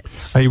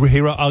hits.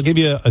 I'll give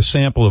you a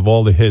sample of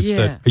all the hits.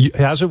 Yeah.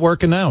 How's it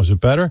working now? Is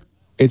it better?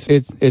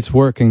 It's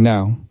working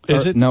now.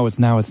 Is it? No, it's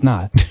not. All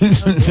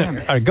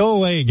right, go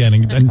away again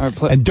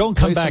and don't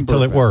come back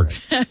till it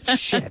works.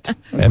 Shit.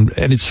 And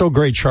it's so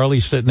great.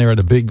 Charlie's sitting there at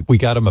we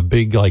got him a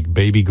big like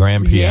baby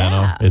grand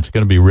piano. Yeah. It's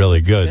going to be really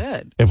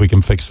good if we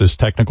can fix this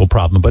technical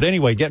problem. But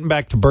anyway, getting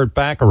back to Burt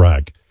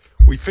Bacharach,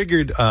 we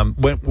figured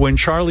when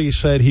Charlie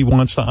said he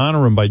wants to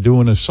honor him by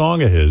doing a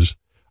song of his,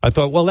 I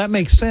thought, well, that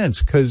makes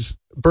sense because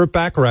Burt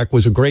Bacharach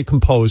was a great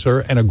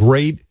composer and a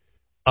great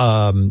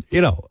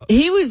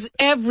he was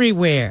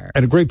everywhere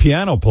and a great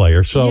piano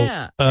player. So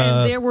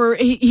and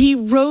he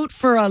wrote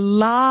for a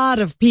lot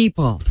of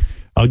people.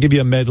 I'll give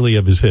you a medley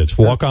of his hits.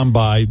 Walk On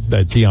By,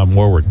 that Dionne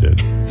Warwick did.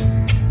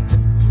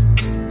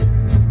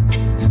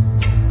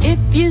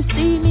 If you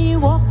see me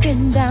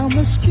walking down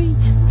the street,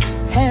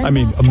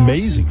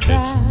 amazing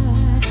hits.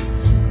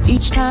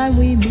 Each time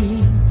we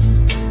meet,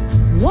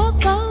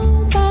 walk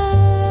on by.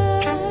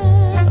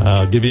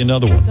 I'll give you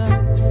another one.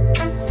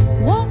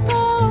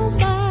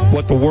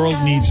 What the World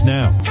Needs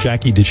Now,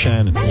 Jackie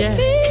DeShannon. Yeah.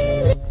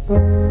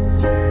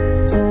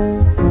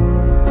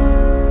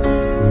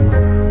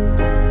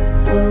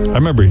 I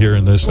remember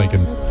hearing this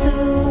thinking,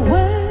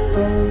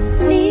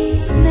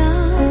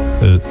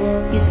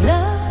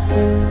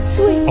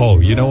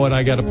 you know what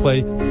I got to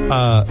play?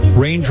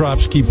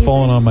 Raindrops Keep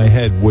Falling on My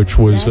Head, which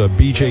was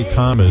B.J.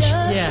 Thomas.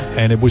 Yeah.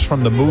 And it was from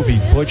the movie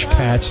Butch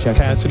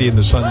Cassidy and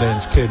the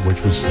Sundance Kid,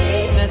 which was...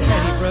 That's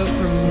right, he wrote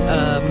from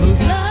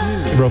movies,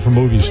 too. He wrote from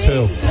movies,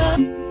 too.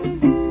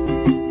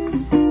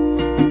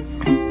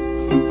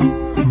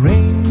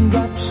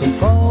 Raindrops are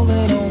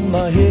falling on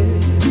my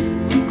head.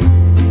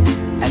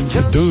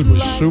 The dude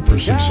was super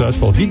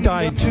successful. He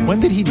died. When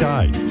did he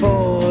die?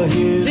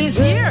 This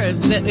year,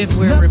 if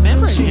we're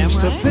remembering him,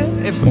 right?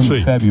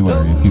 In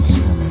February, if you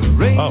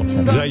can. Oh,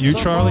 is that you,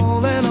 Charlie?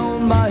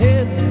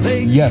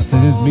 Yes,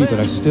 that is me, but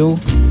I still...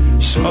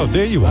 Oh,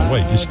 there you are.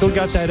 Wait, you still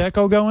got that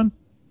echo going?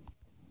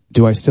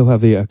 Do I still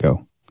have the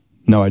echo?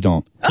 No, I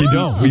don't. You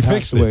don't? We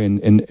fixed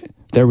it. And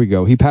there we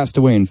go. He passed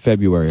away in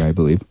February, I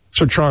believe.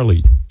 So,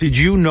 Charlie, did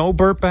you know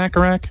Burt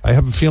Bacharach? I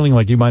have a feeling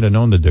like you might have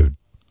known the dude.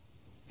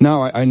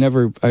 No, I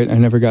never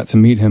got to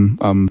meet him.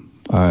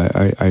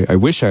 I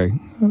wish I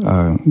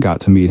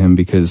got to meet him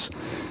because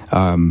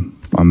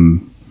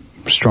I'm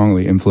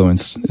strongly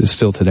influenced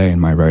still today in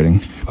my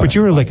writing. But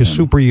you were like a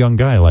super young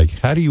guy. Like,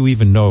 how do you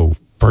even know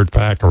Burt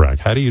Bacharach?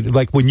 How do you,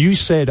 like, when you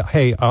said,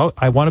 hey,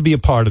 I want to be a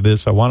part of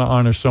this, I want to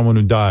honor someone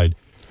who died,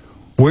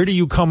 where do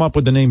you come up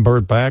with the name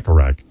Burt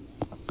Bacharach?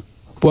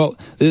 Well,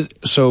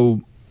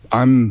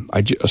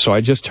 I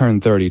just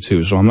turned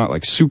 32, so I'm not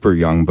like super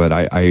young, but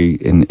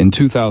in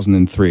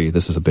 2003,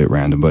 this is a bit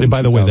random, but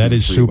by the way, that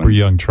is super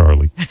young,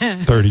 Charlie.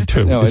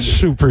 32. No, it's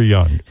super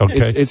young.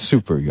 Okay. It's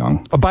super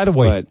young. Oh, by the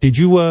way, did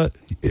you,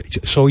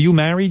 so are you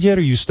married yet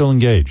or are you still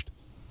engaged?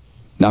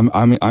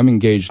 I'm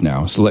engaged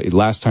now. So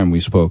last time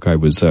we spoke, I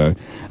looked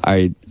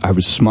at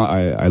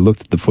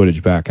the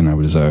footage back and I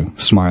was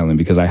smiling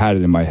because I had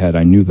it in my head.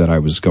 I knew that I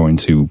was going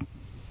to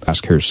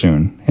ask her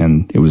soon,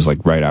 and it was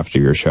like right after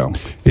your show.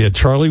 Yeah,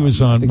 Charlie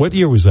was on. What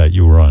year was that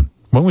you were on?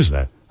 When was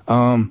that?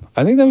 I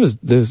think that was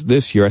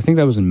this year. I think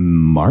that was in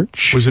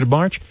March. Was it in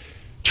March?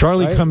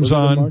 Charlie comes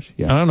on.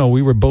 Yeah. I don't know.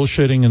 We were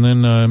bullshitting, and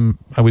then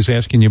I was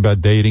asking you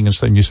about dating and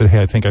stuff, and you said,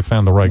 "Hey, I think I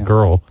found the right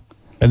girl."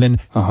 And then,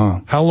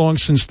 how long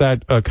since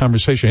that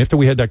conversation? After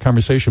we had that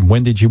conversation,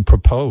 when did you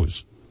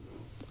propose?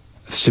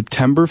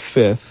 September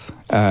 5th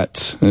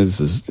at, this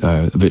is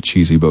a bit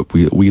cheesy, but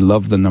we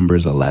love the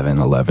numbers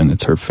 11.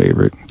 It's her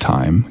favorite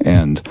time.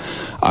 And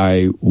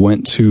I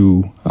went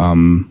to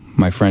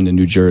my friend in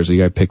New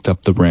Jersey. I picked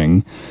up the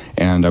ring,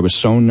 and I was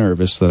so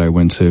nervous that I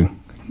went to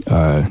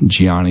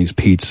Gianni's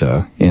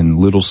Pizza in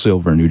Little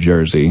Silver, New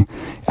Jersey.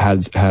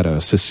 Had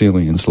a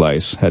Sicilian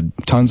slice, had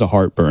tons of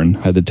heartburn,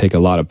 had to take a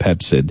lot of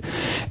Pepsid,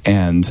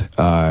 and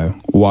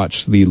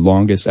watched the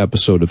longest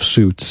episode of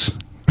Suits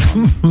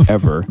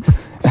ever.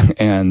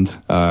 And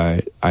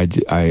I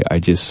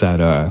just said,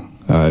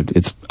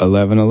 it's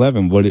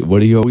 11/11. What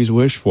do you always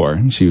wish for?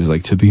 And she was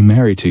like, to be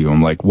married to you.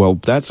 I'm like, well,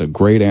 that's a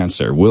great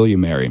answer. Will you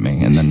marry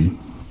me? And then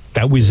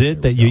that was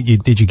it. That you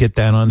did you get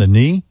that on the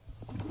knee?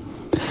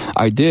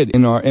 I did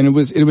and it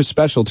was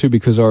special too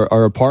because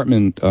our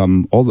apartment,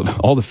 all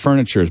the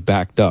furniture is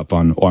backed up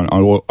on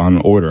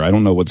order. I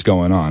don't know what's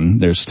going on.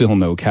 There's still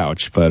no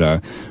couch,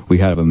 but we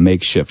have a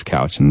makeshift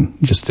couch and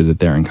just did it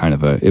there and kind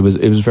of it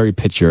was very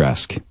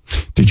picturesque.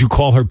 Did you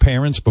call her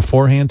parents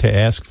beforehand to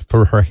ask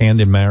for her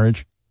hand in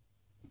marriage?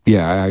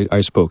 Yeah,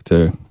 I spoke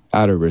to,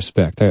 out of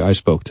respect, I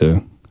spoke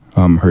to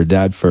her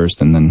dad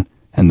first and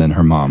then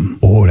her mom.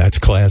 Oh, that's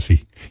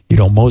classy. You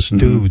know, most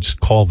dudes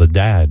call the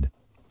dad.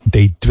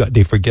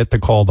 They forget to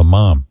call the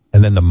mom,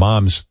 and then the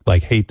moms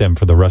like hate them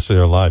for the rest of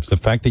their lives. The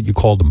fact that you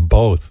called them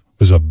both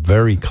was a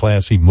very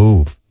classy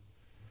move.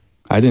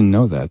 I didn't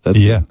know that.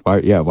 Why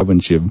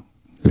wouldn't you?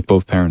 If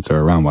both parents are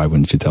around, why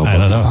wouldn't you tell both?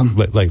 I don't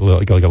know. Like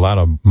a lot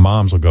of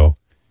moms will go,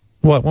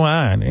 what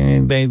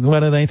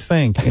do they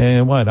think?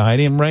 What, I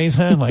didn't raise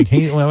her? Like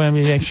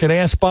they should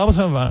ask both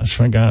of us,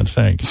 for God's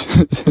sake.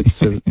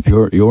 So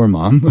your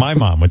mom? My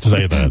mom would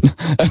say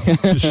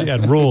that. She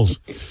had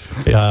rules.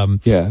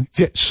 Yeah.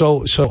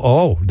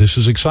 So, this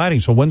is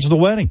exciting. So when's the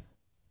wedding?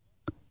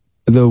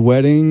 The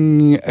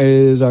wedding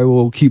is, I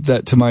will keep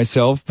that to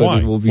myself, but Why?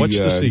 It will be. What's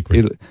the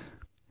secret?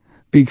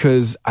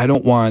 Because I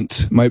don't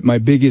want, my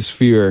biggest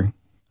fear,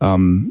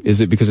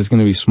 is it because it's going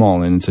to be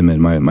small and intimate.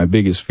 My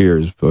biggest fear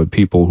is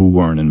people who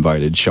weren't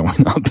invited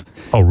showing up.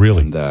 Oh,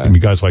 really? And, I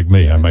mean, guys like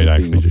me, I might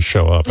actually just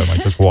show up. I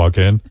might just walk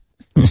in.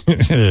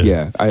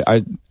 Yeah.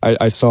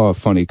 I saw a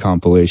funny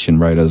compilation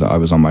right as I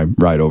was on my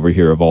ride over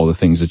here of all the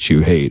things that you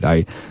hate.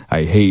 I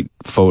hate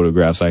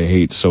photographs. I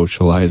hate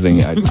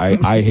socializing.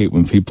 I hate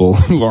when people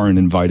who aren't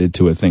invited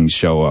to a thing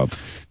show up.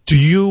 Do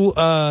you,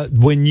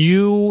 when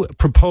you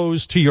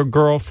proposed to your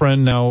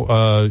girlfriend,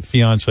 now,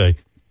 fiance,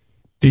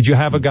 did you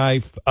have a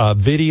guy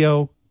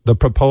video the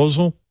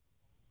proposal?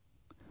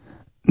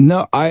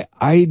 No,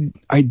 I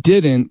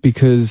didn't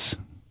because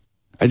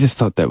I just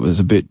thought that was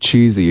a bit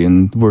cheesy,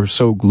 and we're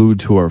so glued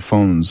to our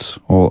phones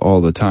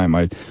all the time.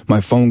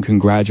 My phone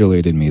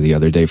congratulated me the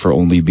other day for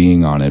only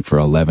being on it for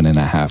 11 and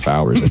a half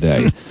hours a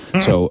day.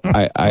 So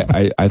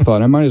I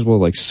thought I might as well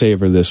like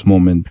savor this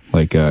moment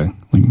like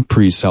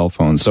pre-cell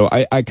phone. So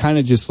I kind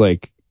of just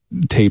like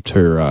taped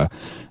her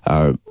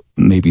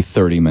maybe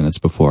 30 minutes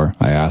before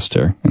I asked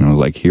her, and I was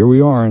like, here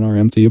we are in our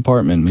empty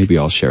apartment. Maybe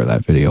I'll share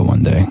that video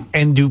one day.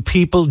 And do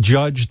people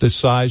judge the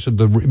size of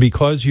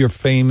because you're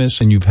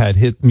famous and you've had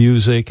hit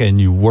music and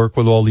you work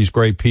with all these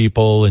great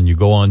people and you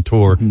go on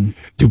tour,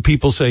 do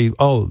people say,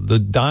 oh, the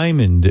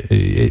diamond,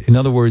 in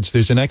other words,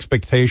 there's an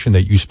expectation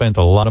that you spent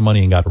a lot of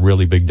money and got a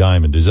really big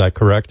diamond. Is that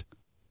correct?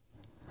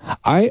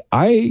 I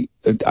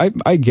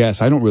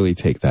guess I don't really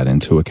take that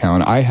into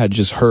account. I had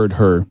just heard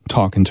her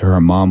talking to her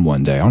mom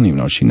one day. I don't even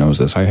know if she knows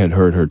this. I had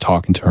heard her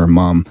talking to her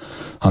mom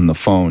on the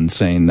phone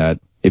saying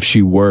that if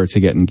she were to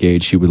get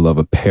engaged, she would love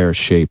a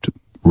pear-shaped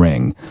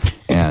ring.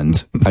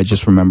 And I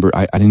just remember,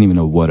 I didn't even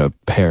know what a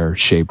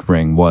pear-shaped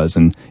ring was.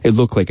 And it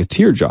looked like a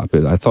teardrop.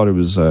 I thought it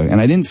was,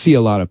 and I didn't see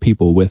a lot of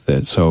people with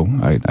it. So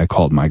I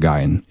called my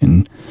guy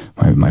and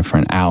my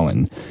friend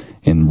Alan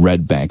in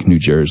Red Bank, New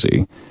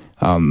Jersey.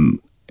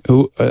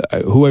 Who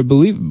I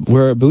believe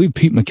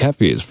Pete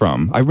McAfee is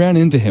from. I ran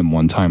into him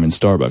one time in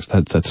Starbucks.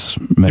 That's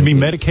you mean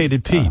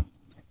Medicated Pete?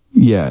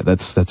 Yeah,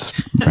 that's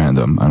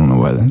random. I don't know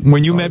why.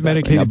 When you met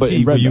Medicated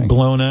Pete, were you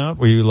blown out?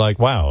 Were you like,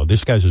 wow,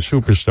 this guy's a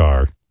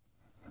superstar?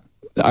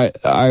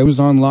 I was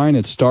online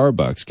at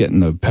Starbucks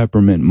getting a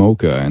peppermint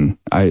mocha, and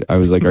I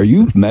was like, are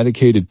you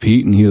Medicated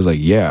Pete? And he was like,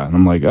 yeah. And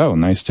I'm like, oh,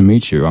 nice to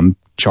meet you. I'm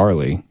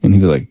Charlie. And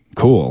he was like,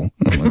 cool.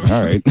 And I'm like,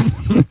 all right.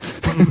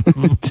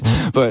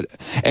 But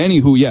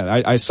anywho,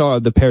 yeah, I saw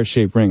the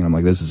pear-shaped ring, and I'm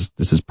like, this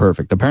is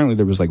perfect. Apparently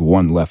there was like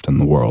one left in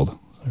the world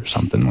or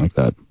something like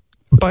that.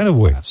 By the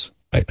way,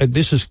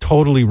 this is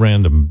totally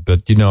random,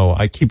 but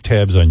I keep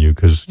tabs on you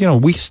because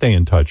we stay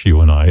in touch,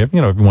 you and I.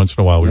 Every once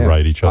in a while we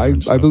write each other.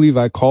 I believe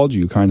I called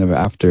you kind of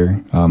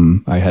after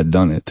I had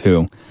done it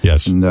too.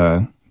 Yes.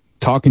 And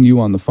talking to you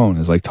on the phone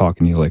is like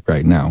talking to you like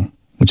right now,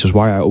 which is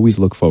why I always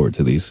look forward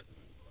to these.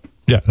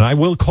 Yeah, and I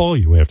will call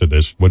you after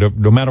this,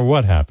 no matter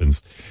what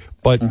happens.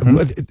 But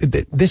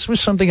this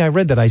was something I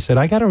read that I said,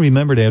 I got to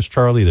remember to ask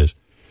Charlie this.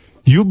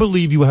 You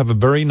believe you have a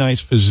very nice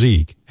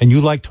physique, and you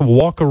like to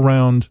walk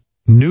around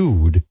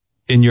nude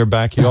in your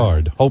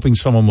backyard, hoping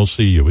someone will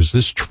see you. Is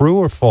this true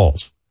or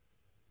false?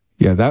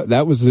 Yeah,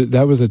 that was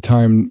a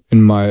time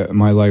in my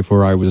life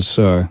where I was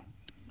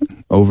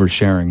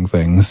oversharing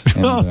things,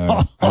 and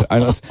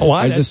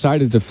I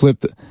decided to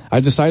flip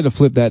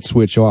that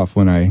switch off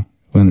when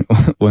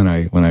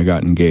I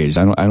got engaged.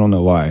 I don't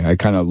know why. I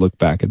kind of look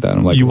back at that.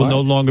 I'm like, you will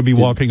no longer be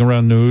walking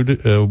around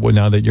nude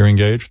now that you're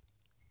engaged?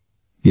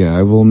 Yeah,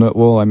 I will not.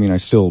 Well, I mean, I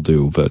still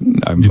do, but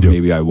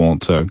maybe I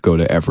won't go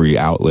to every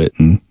outlet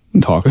and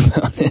talk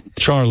about it.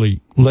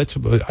 Charlie,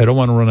 I don't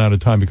want to run out of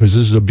time because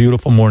this is a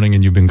beautiful morning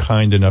and you've been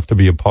kind enough to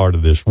be a part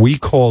of this. We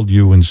called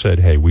you and said,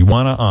 hey, we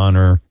want to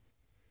honor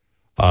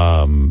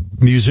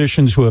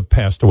musicians who have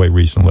passed away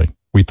recently.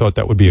 We thought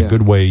that would be a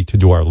good way to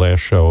do our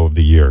last show of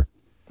the year.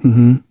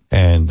 Mm-hmm.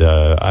 And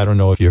I don't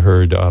know if you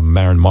heard,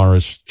 Maren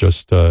Moris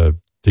just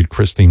did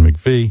Christine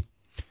McVie.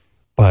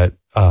 But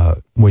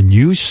when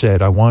you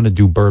said, I want to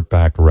do Burt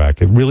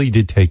Bacharach, it really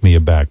did take me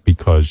aback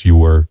because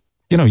you're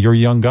a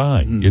young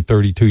guy. Mm-hmm. You're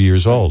 32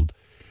 years old.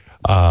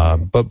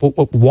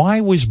 But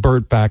why was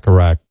Burt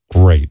Bacharach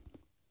great?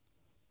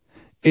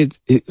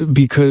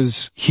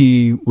 Because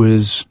he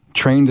was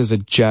trained as a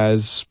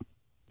jazz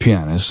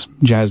pianist,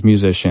 jazz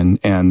musician,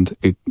 and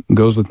it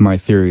goes with my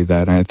theory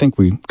that, and I think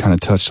we kind of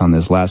touched on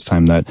this last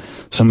time, that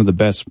some of the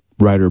best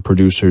writer,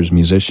 producers,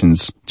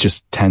 musicians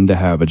just tend to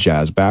have a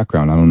jazz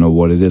background. I don't know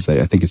what it is.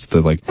 I think it's the,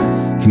 like,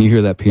 can you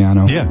hear that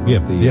piano? Yeah.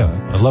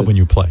 I love when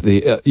you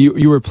play.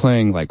 You were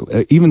playing, like,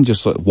 even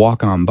just like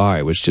Walk On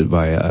By, which is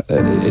by,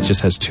 it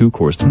just has two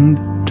chords.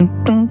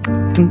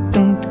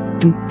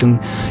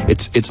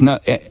 It's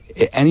not,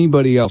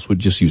 anybody else would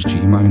just use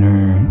G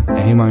minor,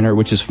 A minor,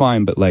 which is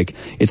fine, but like,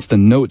 it's the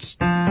notes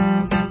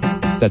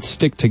that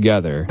stick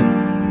together,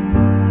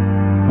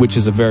 which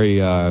is a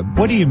very,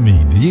 What do you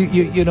mean?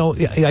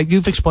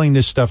 You've explained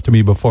this stuff to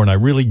me before, and I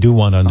really do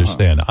want to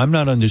understand. I'm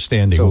not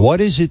understanding. So,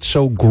 what is it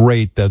so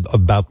great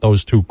about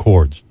those two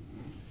chords?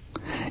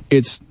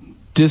 It's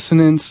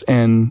dissonance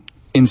and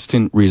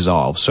instant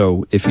resolve.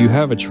 So if you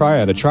have a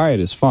triad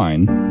is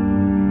fine.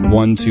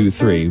 1, 2,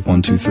 3,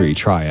 1, 2, 3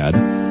 triad,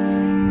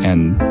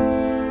 and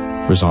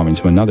resolving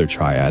to another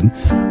triad.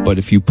 But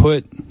if you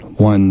put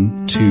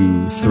 1,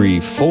 2, 3,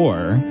 4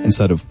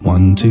 instead of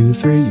 1, 2,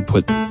 3, you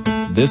put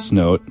this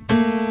note.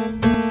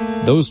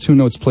 Those two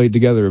notes played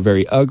together are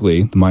very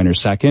ugly, the minor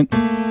second.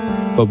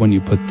 But when you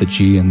put the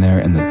G in there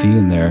and the D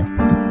in there,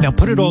 now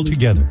put it all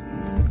together.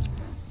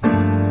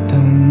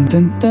 Dun,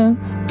 dun, dun,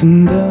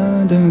 dun,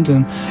 dun, dun,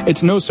 dun.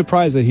 It's no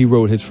surprise that he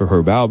wrote hits for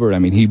Herb Alpert. I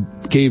mean, he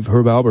gave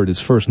Herb Alpert his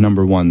first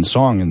 #1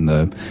 song in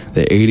the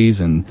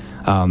 80s. And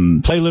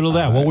play a little of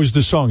that. What was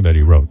the song that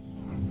he wrote?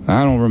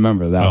 I don't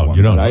remember that one.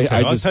 You don't.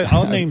 Okay.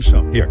 I'll name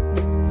some. Here.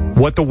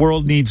 What the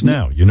World Needs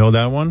Now. You know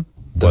that one?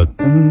 What?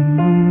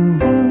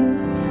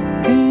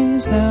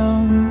 Needs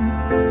now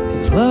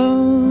is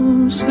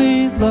love,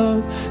 sweet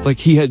love. Like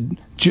he had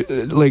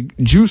like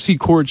juicy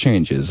chord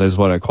changes is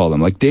what I call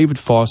them. Like David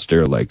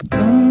Foster, like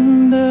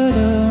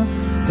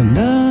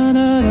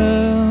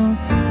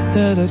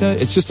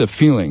it's just a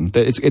feeling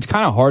that it's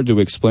kind of hard to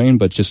explain,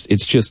 but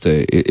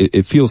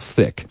it feels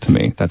thick to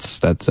me. That's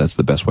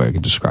the best way I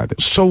could describe it.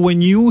 So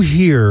when you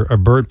hear a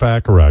Burt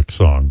Bacharach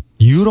song,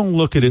 you don't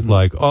look at it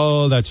like,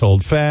 oh, that's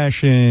old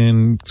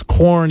fashioned, it's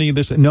corny.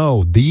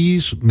 No,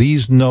 these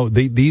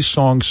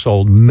songs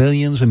sold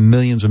millions and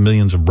millions and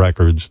millions of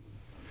records.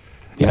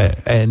 Yeah,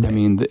 and I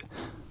mean,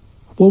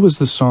 what was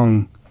the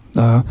song?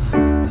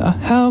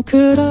 How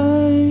could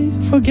I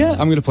forget?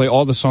 I'm going to play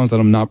all the songs that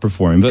I'm not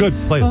performing. But good,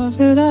 play. How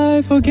could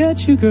I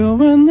forget you, girl,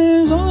 when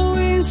there's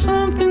always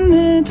something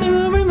there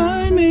to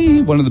remind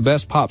me? One of the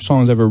best pop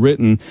songs ever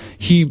written.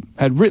 He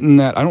had written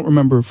that, I don't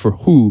remember for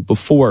who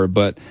before,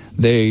 but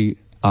they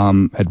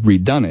had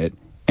redone it,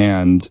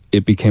 and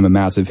it became a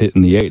massive hit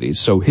in the 80s.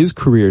 So his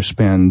career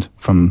spanned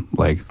from,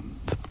 like,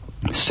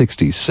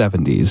 60s,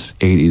 70s,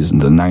 80s,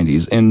 and the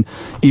 90s, and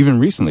even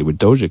recently with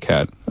Doja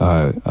Cat,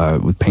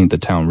 with Paint the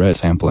Town Red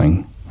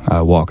sampling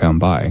Walk On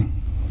By.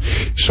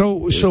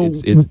 So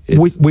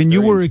when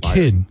you were a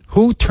kid,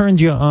 who turned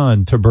you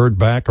on to Burt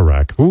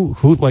Bacharach?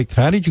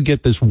 How did you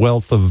get this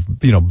wealth of,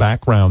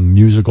 background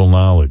musical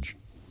knowledge?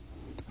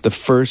 The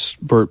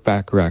first Burt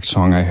Bacharach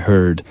song I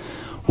heard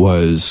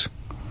was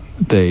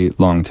They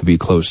Long to Be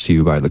Close to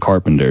You by the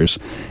Carpenters,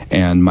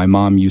 and my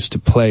mom used to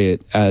play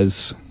it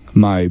as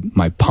my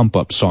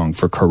pump-up song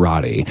for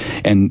karate.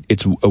 And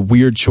it's a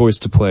weird choice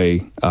to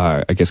play,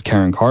 I guess,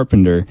 Karen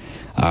Carpenter,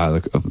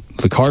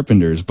 the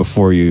Carpenters,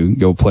 before you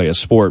go play a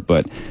sport.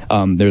 But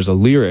there's a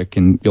lyric,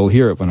 and you'll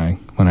hear it when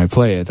I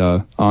play it.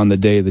 On the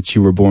day that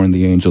you were born,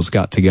 the angels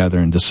got together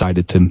and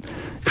decided to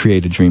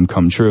create a dream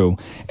come true.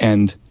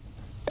 And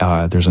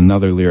there's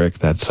another lyric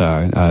that's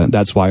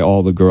why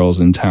all the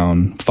girls in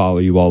town follow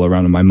you all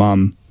around. And my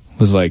mom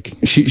was like,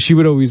 she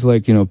would always,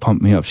 like,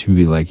 pump me up. She would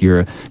be like,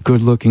 you're a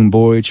good looking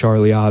boy,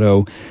 Charlie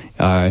Otto.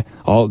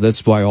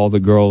 That's why all the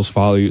girls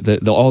follow you.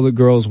 All the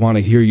girls want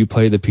to hear you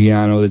play the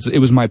piano. It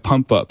was my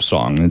pump up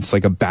song. It's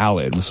like a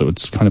ballad, so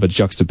it's kind of a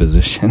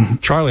juxtaposition.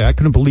 Charlie, I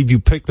couldn't believe you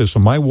picked this.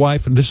 And my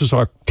wife, and this is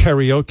our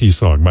karaoke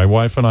song. My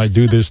wife and I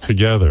do this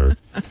together.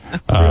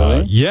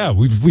 Really? Yeah,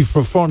 we've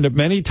performed it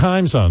many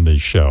times on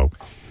this show.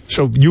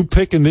 So you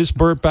picking this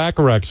Burt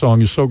Bacharach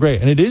song is so great.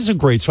 And it is a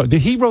great song.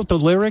 Did he wrote the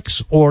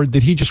lyrics, or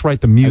did he just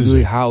write the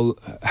music? I believe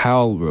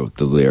Hal wrote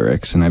the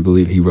lyrics, and I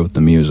believe he wrote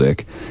the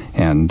music.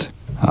 And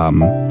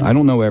I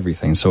don't know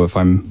everything, so if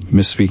I'm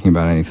misspeaking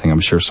about anything, I'm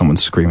sure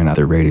someone's screaming at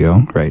their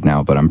radio right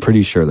now, but I'm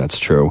pretty sure that's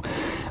true.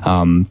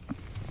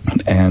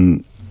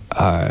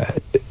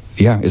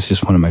 yeah, it's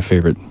just one of my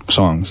favorite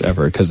songs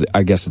ever, because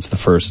I guess it's the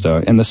first,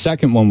 and the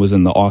second one was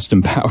in the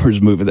Austin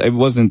Powers movie. It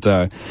wasn't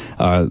the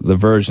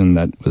version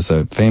that was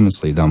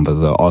famously done, but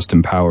the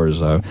Austin Powers,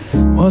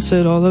 What's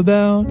It All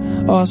About,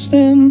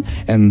 Austin?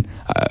 And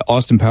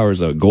Austin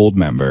Powers, a Gold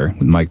member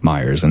with Mike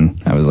Myers,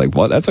 and I was like,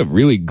 well, that's a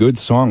really good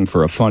song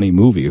for a funny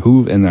movie.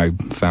 And I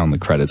found the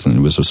credits, and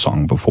it was a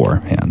song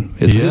beforehand.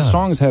 His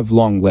songs have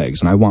long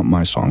legs, and I want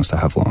my songs to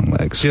have long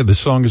legs. Yeah, the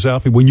song is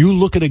Alfie. When you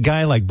look at a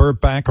guy like Burt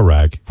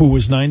Bacharach, who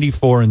was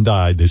 94 and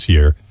died this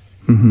year,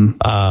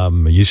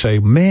 you say,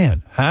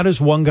 man, how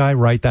does one guy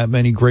write that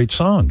many great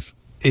songs?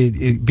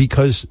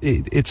 Because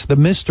it's the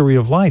mystery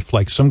of life.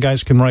 Like, some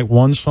guys can write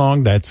one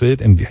song, that's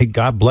it, and hey,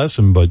 God bless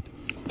him, but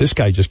this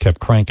guy just kept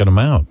cranking them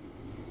out.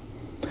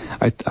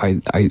 I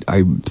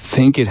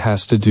think it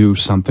has to do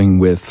something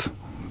with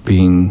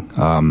being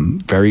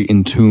very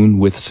in tune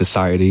with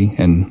society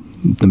and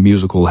the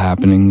musical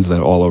happenings that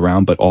are all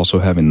around, but also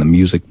having the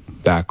music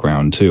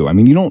background too. I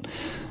mean, you don't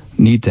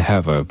need to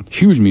have a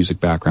huge music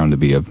background to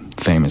be a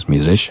famous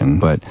musician,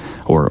 but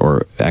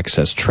or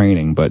excess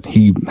training, but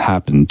he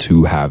happened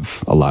to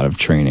have a lot of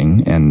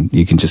training, and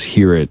you can just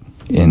hear it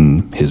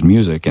in his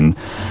music, and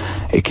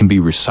it can be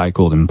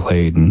recycled and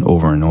played and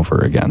over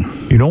again.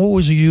 You know what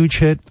was a huge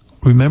hit?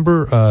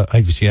 Remember, I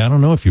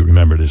don't know if you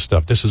remember this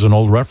stuff. This is an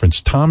old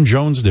reference. Tom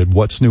Jones did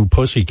What's New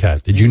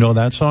Pussycat. Did you know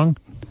that song?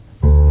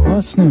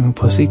 What's New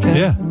Pussycat?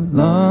 Yeah.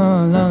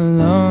 La, la,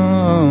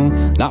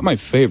 la. Not my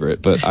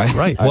favorite, but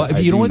Right. Well, I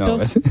you know what,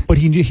 though? But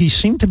he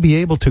seemed to be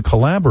able to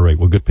collaborate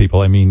with good people.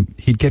 I mean,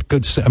 he'd get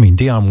good... I mean,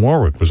 Dionne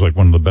Warwick was like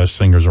one of the best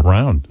singers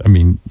around. I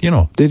mean, you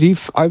know. Did he...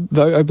 I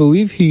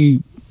believe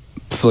he...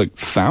 like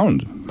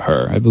found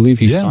her. I believe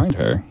he signed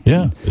her.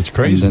 Yeah, it's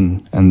crazy.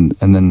 And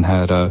then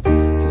had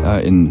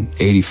in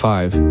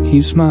 '85,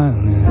 he's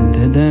smiling.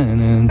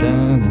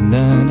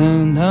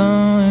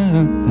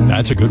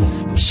 That's a good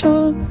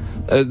one.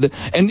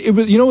 And it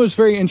was, it was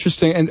very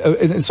interesting, and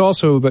it's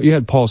also. But you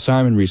had Paul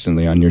Simon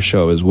recently on your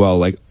show as well.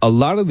 Like, a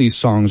lot of these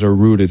songs are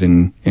rooted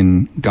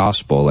in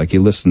gospel. Like,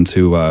 you listen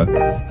to.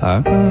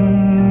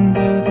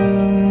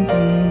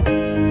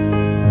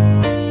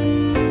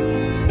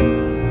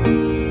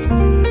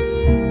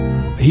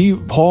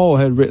 Paul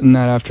had written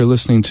that after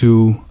listening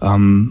to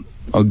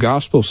a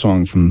gospel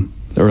song from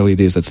the early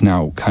days that's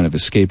now kind of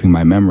escaping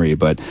my memory,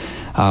 but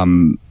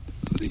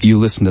you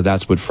listen to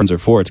That's What Friends Are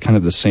For. It's kind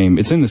of the same.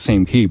 It's in the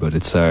same key, but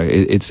it's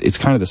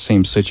kind of the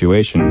same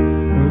situation.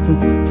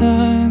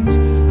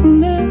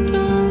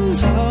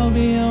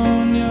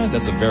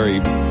 That's a very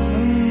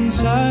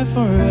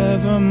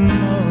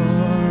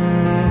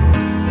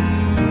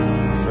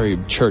very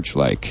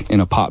church-like in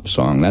a pop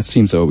song. That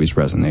seems to always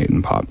resonate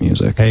in pop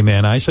music. Hey,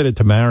 man, I said it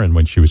to Maren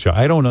when she was here.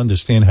 I don't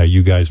understand how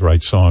you guys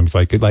write songs.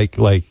 Like,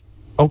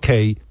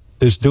 okay,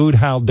 this dude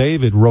Hal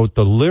David wrote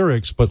the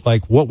lyrics, but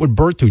like, what would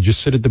Bert do?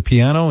 Just sit at the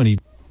piano and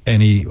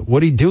he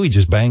what'd he do? He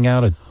just bang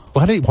out a...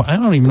 I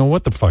don't even know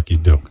what the fuck you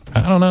do.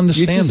 I don't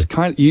understand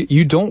it.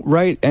 You don't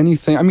write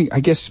anything. I mean, I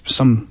guess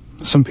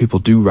some people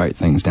do write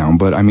things down,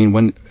 but I mean,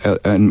 when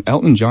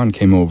Elton John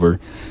came over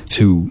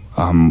to,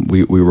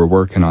 we were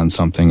working on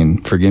something,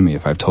 and forgive me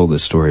if I've told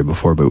this story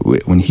before,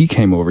 but when he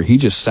came over, he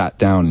just sat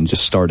down and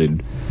just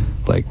started,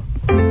 like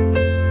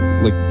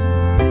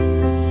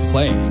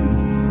playing.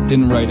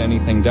 Didn't write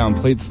anything down.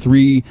 Played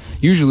three.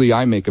 Usually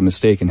I make a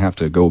mistake and have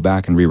to go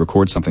back and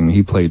re-record something.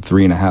 He played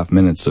 3.5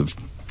 minutes of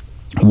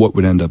what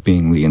would end up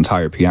being the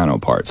entire piano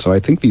part. So I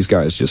think these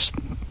guys just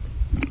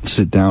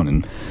sit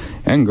down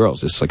and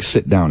girls just like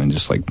sit down and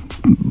just like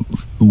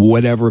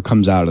whatever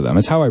comes out of them.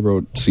 It's how I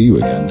wrote See You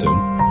Again too.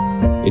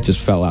 It just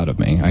fell out of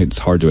me. It's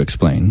hard to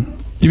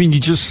explain. You mean you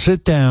just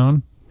sit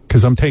down?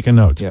 Because I'm taking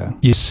notes. Yeah.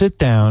 You sit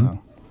down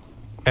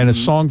and a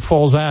song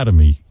falls out of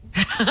me.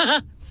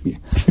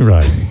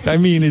 Right. I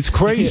mean, it's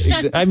crazy.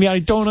 I mean, I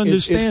don't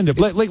understand it.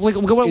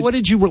 What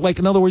did you, like,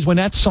 in other words, when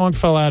that song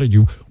fell out of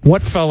you,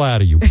 what fell out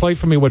of you? Play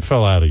for me what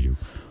fell out of you.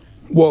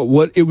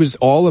 Well, it was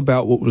all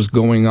about what was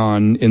going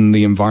on in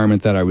the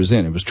environment that I was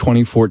in. It was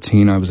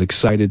 2014. I was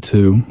excited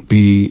to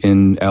be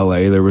in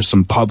LA. There were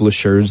some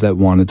publishers that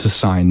wanted to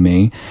sign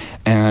me,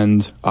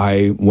 and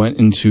I went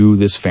into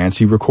this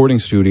fancy recording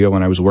studio,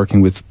 and I was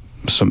working with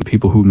some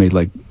people who made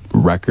like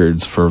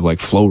records for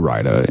like Flo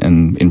Rida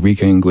and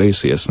Enrique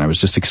Iglesias, and I was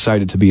just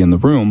excited to be in the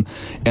room,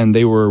 and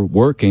they were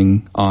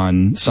working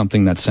on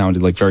something that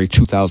sounded like very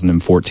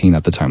 2014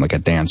 at the time, like a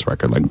dance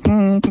record, like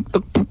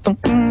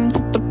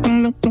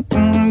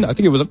I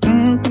think it was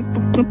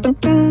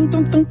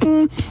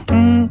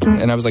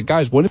and I was like,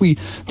 guys, what if we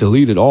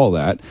deleted all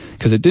that,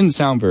 because it didn't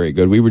sound very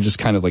good. We were just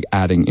kind of like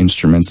adding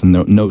instruments, and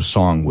no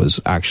song was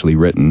actually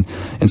written.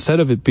 Instead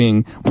of it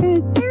being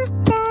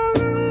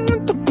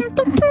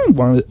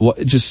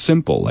just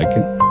simple, like,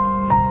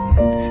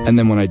 and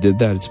then when I did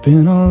that, it's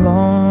been a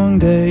long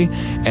day,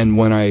 and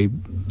when I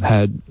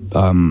had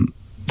done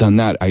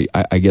that,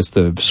 I guess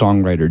the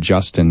songwriter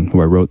Justin,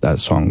 who I wrote that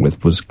song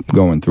with, was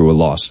going through a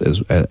loss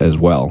as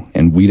well,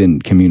 and we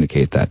didn't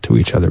communicate that to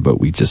each other, but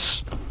we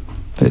just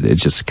It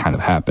just kind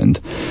of happened.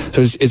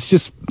 So it's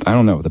just, I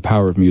don't know, the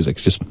power of music.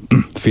 It's just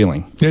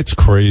feeling. It's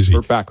crazy.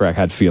 Burt Bacharach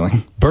had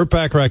feeling. Burt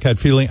Bacharach had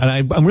feeling.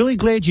 And I'm really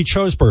glad you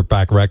chose Burt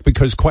Bacharach,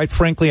 because quite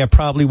frankly, I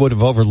probably would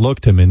have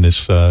overlooked him in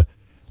this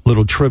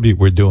little tribute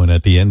we're doing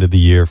at the end of the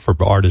year for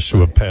artists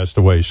who have passed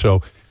away.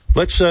 So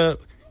let's, I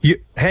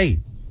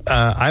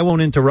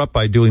won't interrupt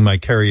by doing my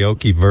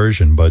karaoke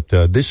version, but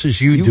this is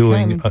you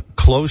doing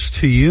Close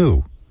to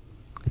You.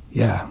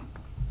 Yeah.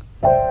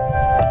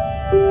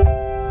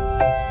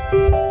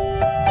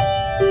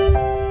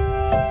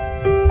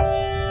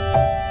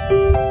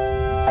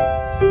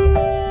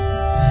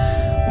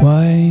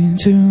 Why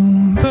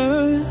do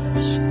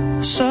birds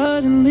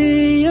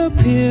suddenly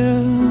appear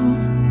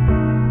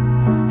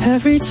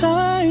every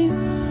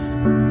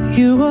time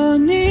you are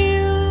near?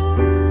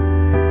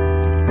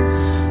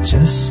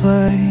 Just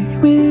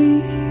like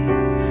me,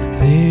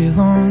 they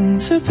long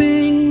to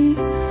be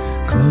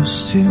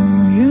close to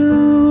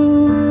you.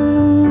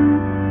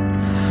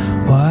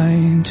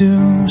 Why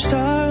do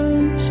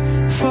stars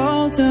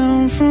fall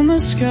down from the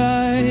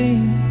sky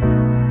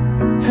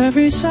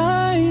every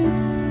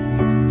time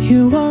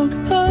you walk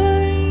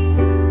by?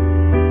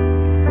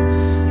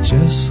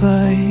 Just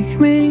like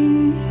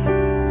me,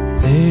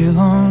 they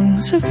long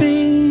to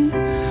be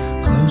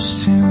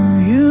close to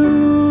you.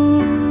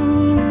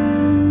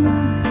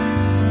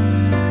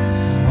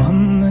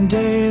 On the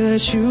day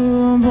that you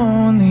were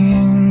born, the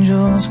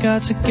angels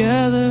got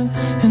together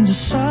and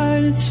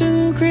decided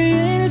to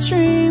create a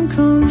dream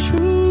come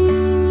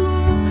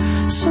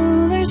true.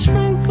 So they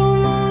sprinkle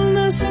moon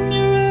dust in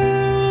your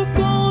hair of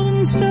gold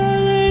and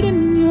starlight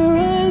in your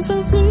eyes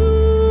of blue.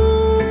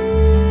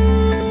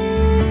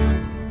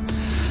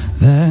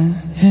 That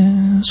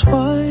is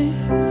why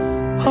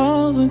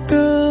all the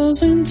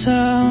girls in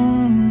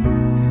town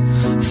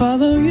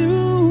follow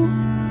you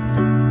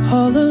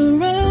all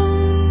around.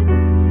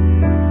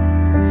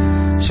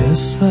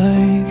 Just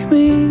like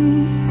me,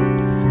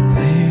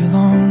 they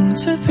long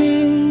to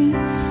be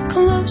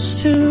close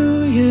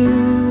to you.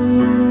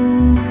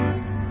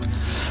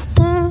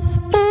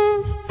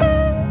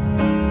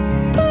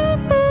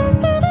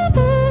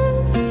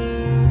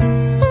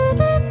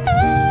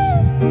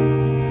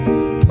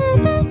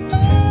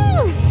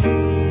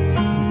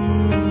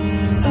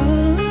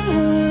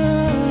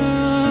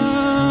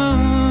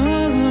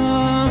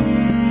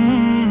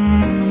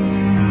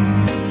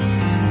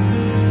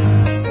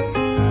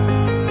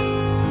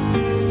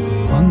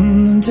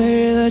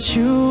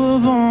 You were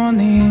born,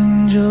 the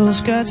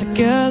angels got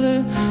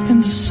together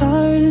and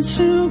decided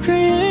to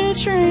create a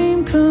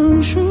dream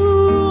come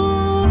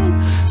true.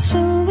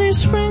 So they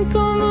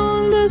sprinkle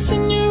moon dust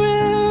in your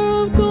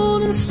hair of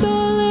gold and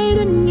starlight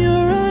in your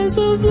eyes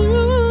of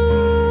blue.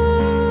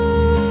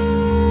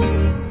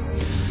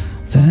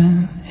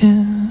 That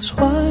is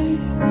why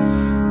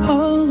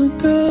all the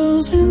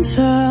girls in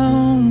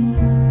town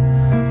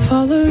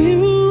follow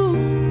you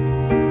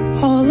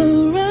all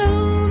around.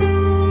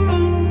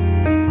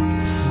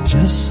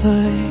 Just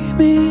like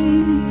me,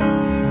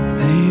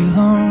 they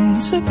long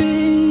to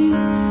be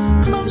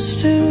close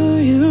to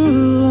you.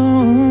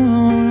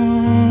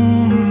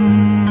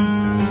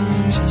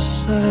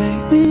 Just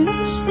like me,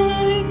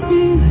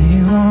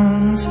 they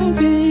long to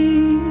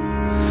be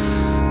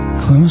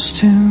close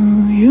to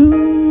you.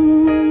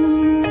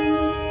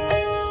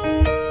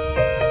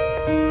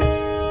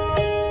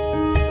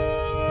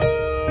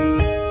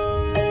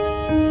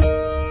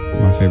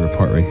 My favorite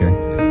part right here.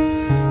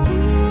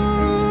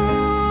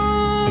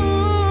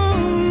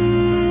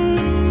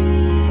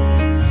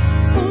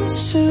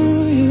 Close to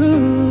you.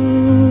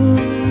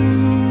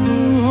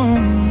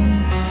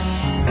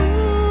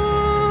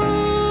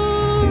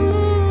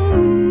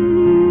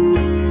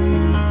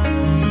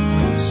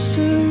 Close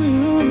to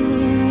you.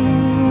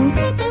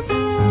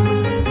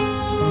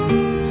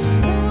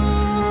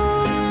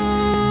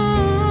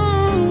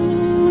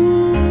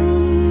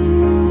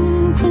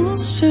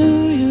 Close to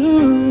you.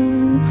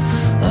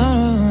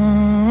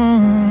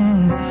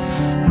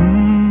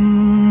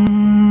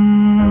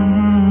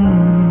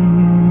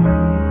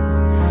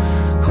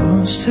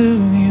 Close to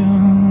you.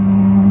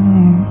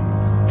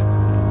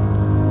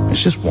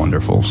 It's just a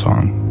wonderful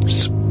song. It's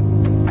just,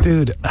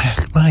 dude,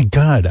 my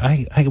God,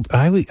 I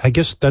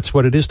guess that's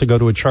what it is to go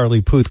to a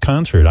Charlie Puth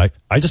concert.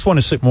 I just want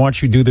to sit and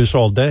watch you do this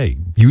all day.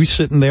 You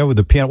sitting there with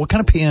the piano. What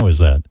kind of piano is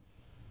that?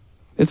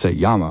 it's a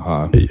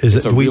Yamaha.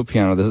 It's a real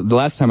piano. The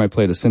last time I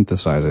played a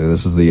synthesizer.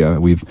 This is the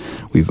we've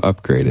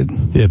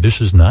upgraded. Yeah,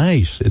 this is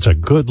nice. It's a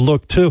good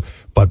look too.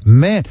 But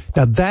man,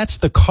 now that's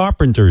the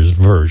Carpenters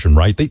version,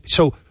 right?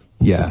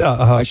 Yeah,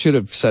 I should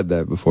have said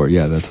that before.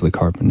 Yeah, that's the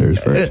Carpenters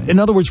version. In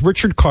other words,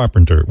 Richard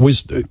Carpenter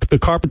was the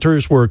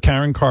Carpenters were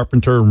Karen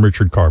Carpenter and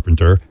Richard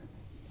Carpenter,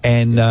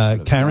 and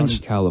Karen's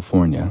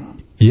California.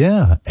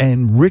 Yeah,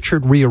 and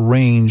Richard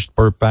rearranged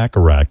Burt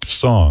Bacharach's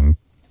song,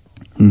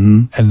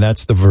 and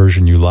that's the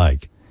version you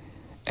like.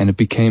 And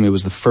it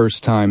was the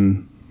first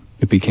time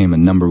it became a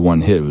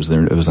 #1 hit. It was a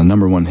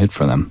 #1 hit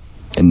for them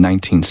in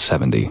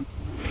 1970.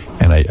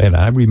 And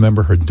I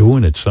remember her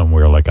doing it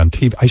somewhere, like on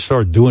TV. I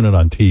started doing it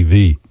on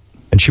TV.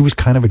 And she was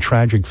kind of a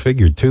tragic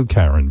figure too,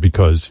 Karen,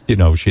 because, you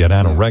know, she had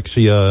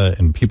anorexia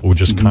and people would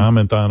just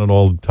comment on it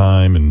all the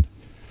time. And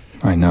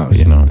I know,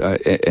 you know,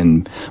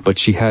 but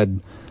she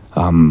had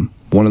one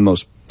of the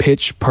most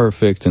pitch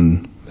perfect,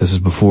 and this is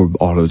before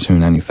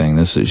auto-tune anything.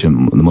 This is the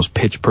most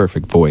pitch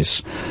perfect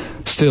voice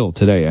still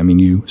today. I mean,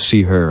 you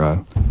see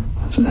her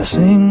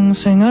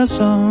sing a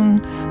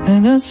song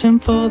and a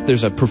simple.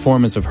 There's a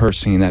performance of her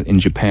singing that in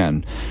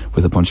Japan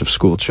with a bunch of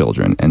school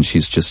children, and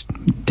she's just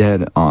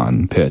dead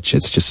on pitch.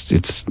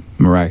 It's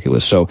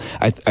miraculous. So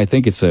I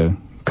think it's a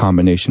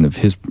combination of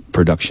his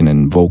production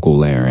and vocal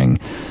layering.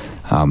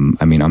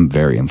 I mean, I'm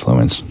very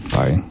influenced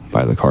by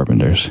the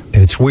Carpenters.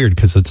 It's weird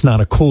because it's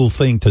not a cool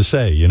thing to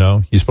say, you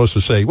know. You're supposed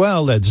to say,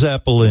 well, Led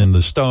Zeppelin,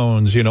 the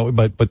Stones, you know,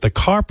 but the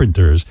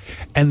Carpenters,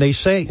 and they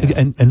say,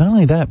 and not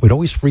only that, it would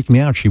always freak me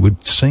out. She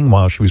would sing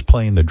while she was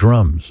playing the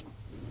drums.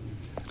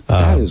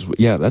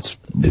 That's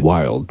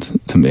wild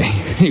to me.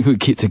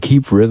 To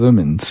keep rhythm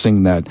and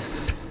sing that.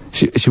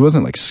 She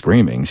wasn't like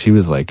screaming. She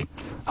was like,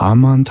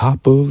 I'm on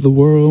top of the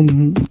world,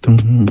 and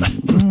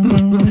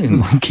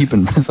like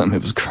keeping rhythm.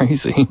 It was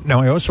crazy. Now,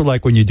 I also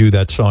like when you do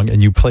that song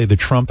and you play the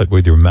trumpet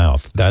with your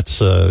mouth. That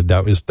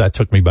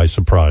took me by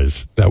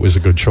surprise. That was a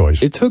good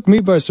choice. It took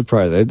me by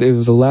surprise. It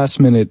was a last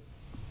minute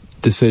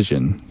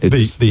decision.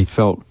 It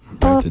felt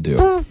right to do.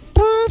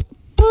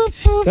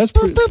 That's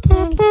pretty.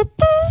 Wow.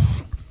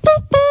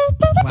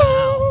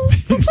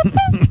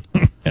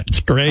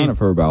 That's great. Kind of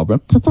Herb Alpert.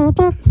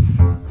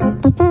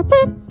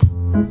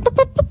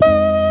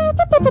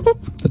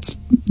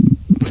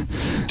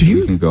 Do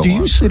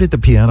you sit at the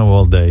piano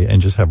all day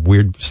and just have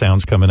weird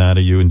sounds coming out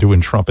of you and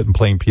doing trumpet and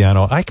playing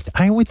piano? I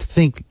would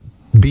think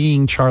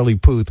being Charlie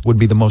Puth would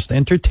be the most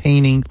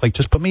entertaining. Like,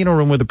 just put me in a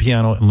room with a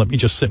piano and let me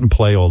just sit and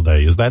play all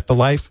day. Is that the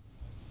life?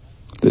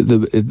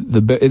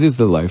 It is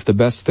the life. The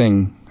best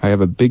thing. I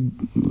have a big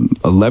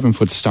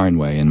 11-foot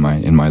Steinway in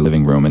my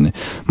living room, and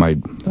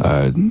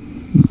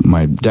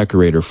my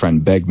decorator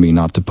friend begged me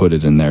not to put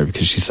it in there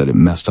because she said it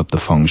messed up the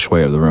feng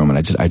shui of the room, and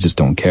I just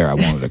don't care. I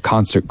wanted a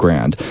concert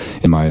grand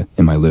in my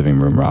living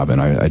room, Robin.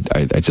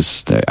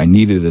 I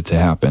needed it to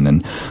happen,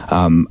 and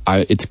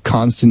it's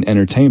constant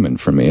entertainment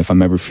for me. If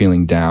I'm ever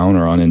feeling down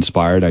or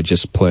uninspired, I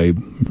just play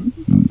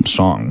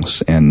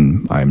songs,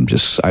 and I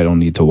don't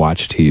need to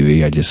watch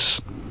TV.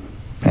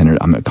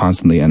 I'm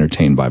constantly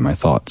entertained by my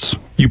thoughts.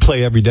 You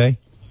play every day?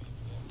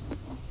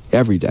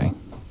 Every day.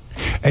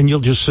 And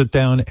you'll just sit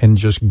down and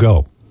just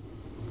go.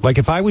 Like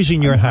if I was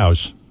in your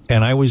house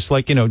and I was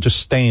like, you know, just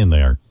staying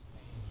there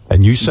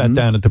and you sat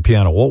down at the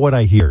piano, what would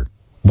I hear?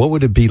 What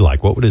would it be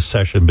like? What would a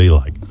session be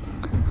like?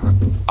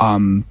 I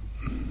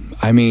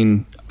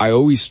mean, I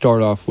always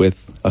start off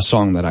with a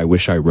song that I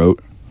wish I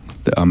wrote.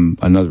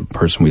 Another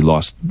person we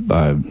lost,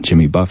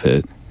 Jimmy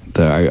Buffett,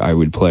 I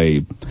would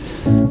play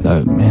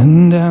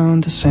 "Men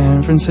down to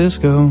San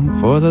Francisco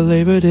for the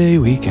Labor Day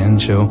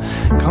weekend show.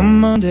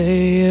 Come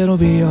Monday, it'll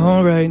be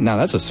alright." Now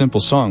that's a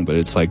simple song, but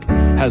it's like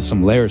has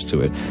some layers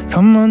to it.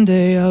 Come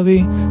Monday, I'll be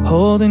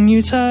holding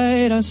you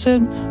tight. I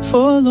said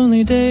 4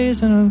 lonely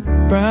days in a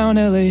brown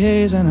LA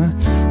haze, and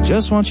I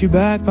just want you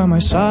back by my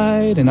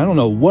side. And I don't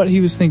know what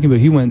he was thinking, but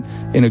he went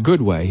in a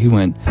good way. He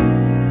went,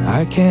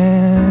 "I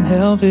can't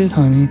help it,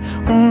 honey."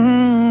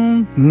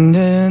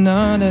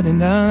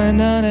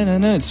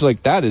 It's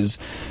like that is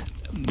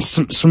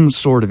some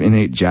sort of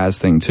innate jazz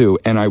thing too,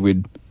 and I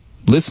would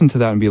listen to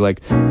that and be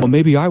like, well,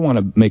 maybe I want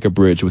to make a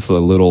bridge with a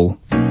little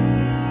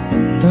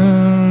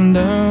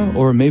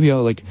or maybe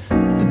I'll like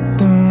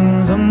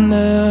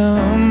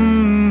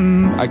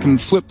I can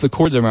flip the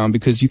chords around,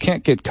 because you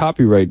can't get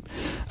copyright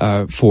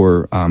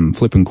for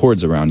flipping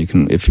chords around. You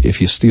can if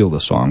you steal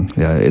the song.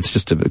 It's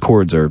just the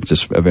chords are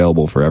just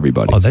available for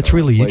everybody. Oh, that's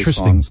really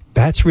interesting. Songs.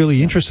 That's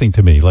really interesting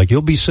to me. Like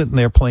you'll be sitting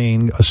there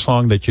playing a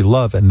song that you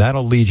love, and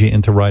that'll lead you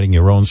into writing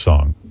your own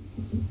song.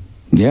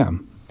 Yeah.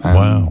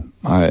 Wow.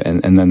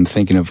 And then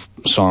thinking of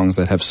songs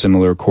that have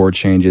similar chord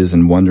changes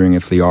and wondering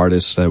if the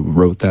artist that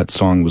wrote that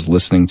song was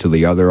listening to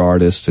the other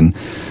artist. And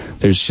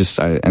there's just,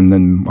 and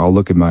then I'll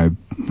look at my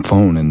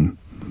phone and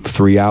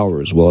 3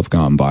 hours will have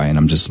gone by and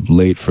I'm just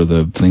late for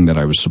the thing that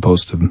I was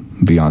supposed to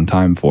be on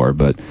time for,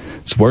 but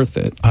it's worth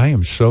it. I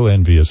am so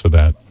envious of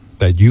that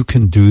you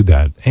can do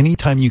that.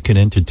 Anytime you can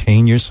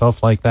entertain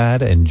yourself like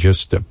that and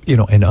just,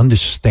 and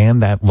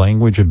understand that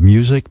language of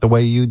music the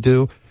way you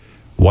do.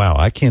 Wow,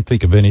 I can't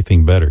think of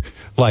anything better.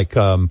 Like,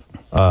 in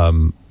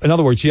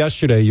other words,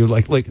 yesterday you're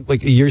like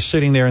you're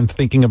sitting there and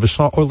thinking of a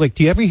song, or like,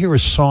 do you ever hear a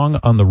song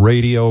on the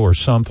radio or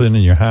something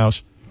in your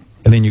house,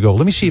 and then you go,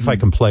 let me see if I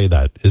can play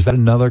that? Is that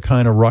another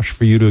kind of rush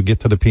for you to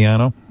get to the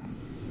piano?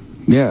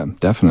 Yeah,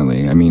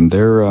 definitely. I mean, I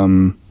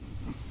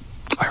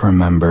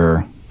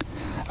remember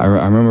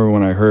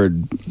when I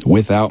heard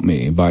 "Without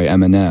Me" by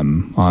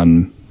Eminem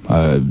on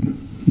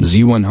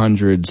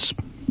Z100's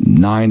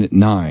 9 at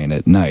 9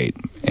 at night,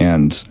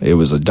 and it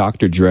was a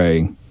Dr.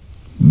 Dre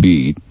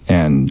beat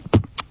and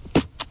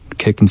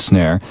kick and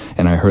snare,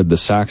 and I heard the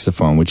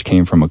saxophone, which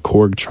came from a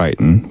Korg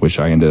Triton, which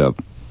I ended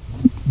up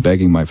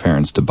begging my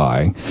parents to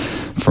buy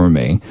for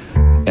me,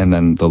 and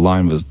then the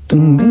line was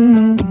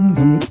and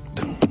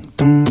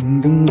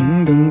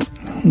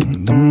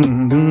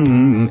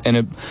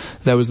And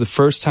that was the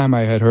first time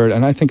I had heard,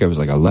 and I think I was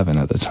like 11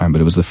 at the time,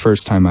 but it was the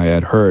first time I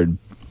had heard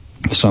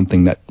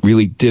something that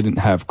really didn't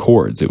have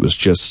chords. It was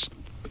just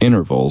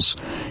intervals.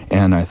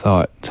 And I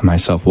thought to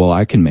myself, well,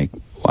 I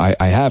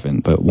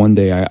haven't, but one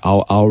day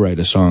I'll write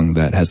a song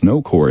that has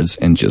no chords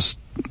and just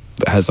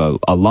has a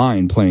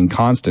line playing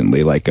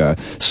constantly, like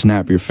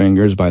Snap Your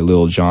Fingers by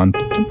Lil Jon.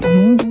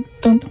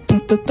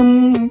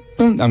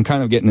 I'm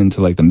kind of getting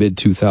into like the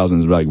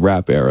mid-2000s like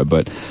rap era,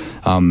 but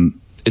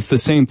it's the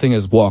same thing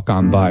as Walk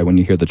On By when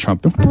you hear the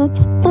trumpet.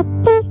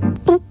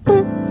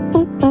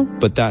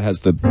 But that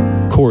has the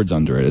chords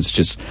under it. It's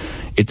just,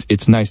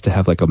 it's nice to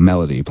have like a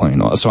melody playing.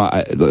 So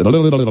I'm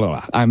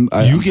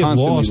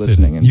constantly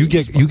listening. You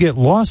get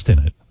lost in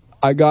it.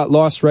 I got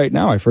lost right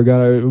now. I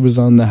forgot I was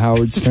on the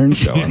Howard Stern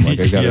show. I'm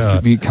like, I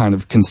gotta be kind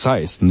of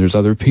concise, and there's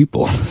other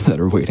people that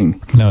are waiting.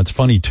 Now, it's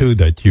funny, too,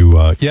 that you,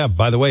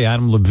 by the way,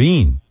 Adam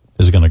Levine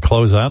is going to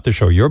close out the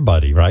show. Your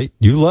buddy, right?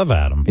 You love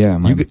Adam. Yeah.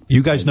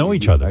 You guys know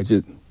each other.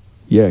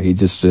 He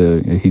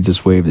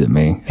just waved at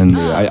me, and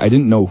I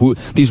didn't know who.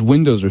 These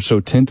windows are so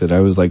tinted. I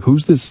was like,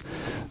 who's this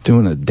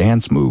doing a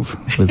dance move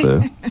with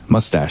a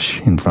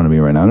mustache in front of me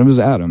right now? And it was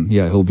Adam.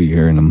 Yeah, he'll be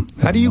here in a moment.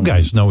 How do you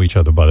guys know each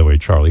other, by the way,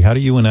 Charlie? How do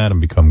you and Adam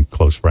become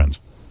close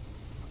friends?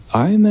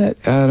 I met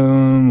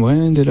Adam.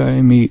 When did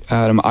I meet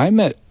Adam? I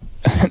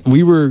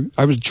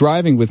was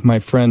driving with my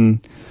friend,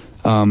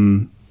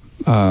 who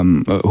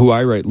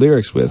I write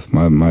lyrics with.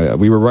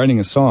 We were writing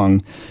a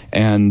song,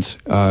 and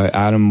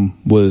Adam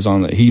was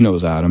he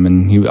knows Adam,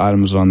 and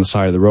Adam was on the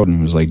side of the road, and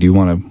he was like, do you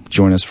want to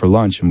join us for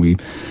lunch? And we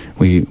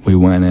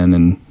went in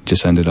and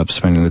just ended up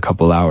spending a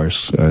couple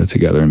hours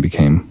together and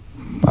became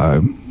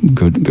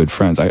good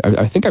friends.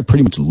 I think I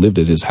pretty much lived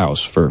at his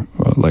house for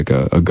like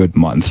a good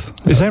month.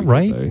 Is that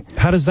right?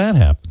 How does that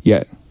happen?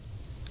 Yeah.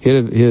 He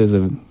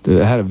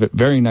had a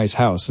very nice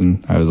house,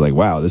 and I was like,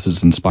 wow, this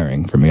is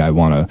inspiring for me. I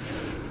want a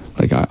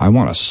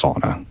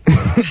sauna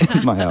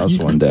in my house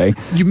one day.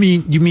 You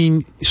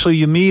mean, so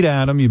you meet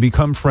Adam, you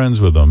become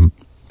friends with him,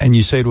 and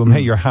you say to him,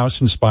 hey, your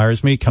house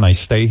inspires me. Can I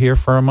stay here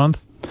for a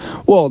month?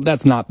 Well,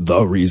 that's not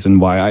the reason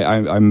why.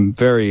 I'm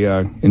very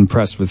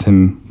impressed with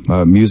him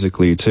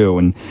musically, too,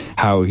 and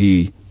how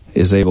he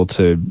is able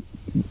to,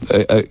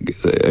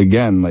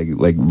 again,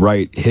 like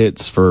write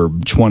hits for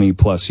 20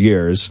 plus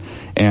years.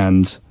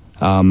 And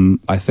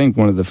I think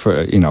one of the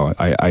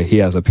he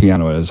has a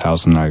piano at his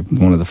house, and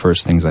one of the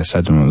first things I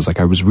said to him was like,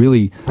 I was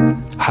really,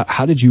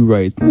 how did you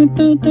write?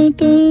 Because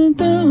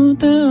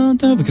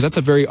that's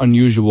a very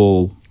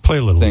unusual Play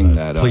a little thing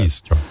bit,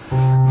 please.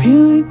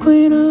 Beauty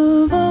queen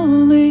of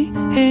only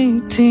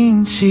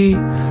 18, she.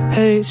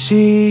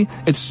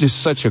 It's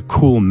just such a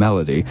cool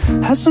melody.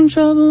 Has some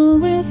trouble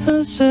with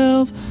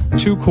herself.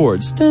 2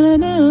 chords.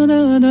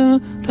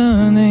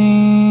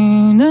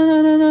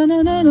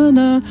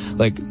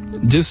 Like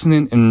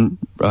dissonant and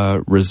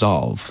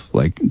resolve.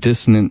 Like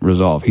dissonant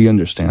resolve. He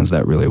understands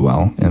that really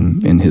well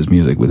in his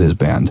music with his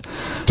band.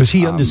 Does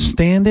he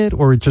understand it,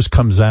 or it just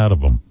comes out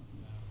of him?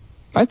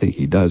 I think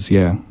he does,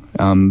 yeah.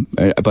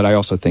 But I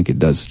also think it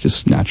does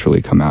just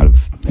naturally come out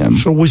of him.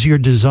 So was your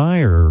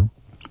desire,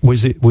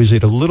 was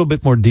it a little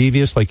bit more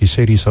devious? Like you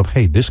say to yourself,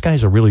 hey, this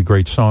guy's a really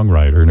great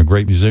songwriter and a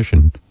great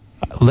musician.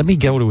 Let me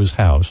go to his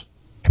house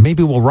and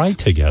maybe we'll write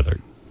together.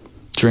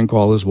 Drink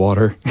all his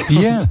water.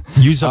 Yeah.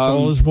 Use up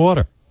all his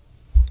water.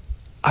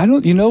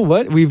 You know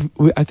what?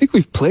 I think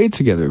we've played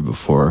together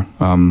before,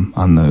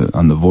 on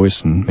the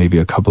Voice and maybe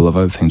a couple of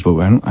other things, but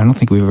I don't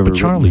think we've ever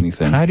written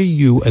anything. How do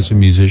you, as a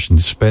musician,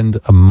 spend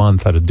a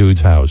month at a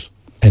dude's house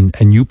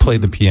and you play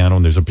the piano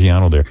and there's a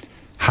piano there?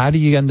 How do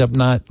you end up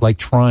not like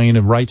trying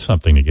to write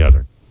something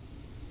together?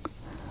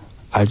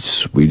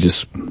 We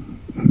just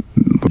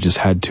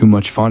had too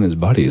much fun as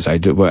buddies.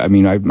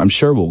 I'm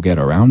sure we'll get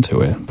around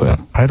to it, but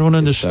I don't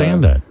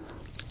understand that.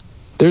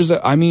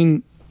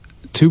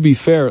 To be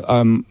fair,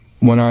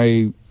 when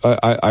I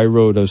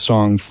wrote a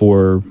song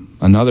for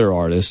another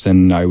artist,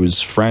 and I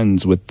was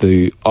friends with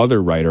the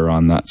other writer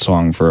on that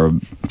song for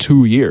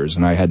 2 years,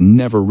 and I had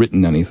never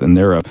written anything.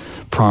 They're a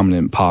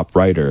prominent pop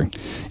writer,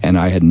 and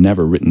I had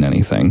never written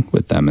anything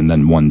with them. And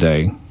then one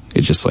day,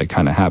 it just like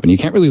kind of happened. You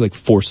can't really like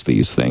force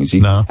these things.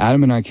 No.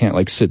 Adam and I can't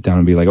like sit down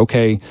and be like,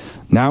 okay,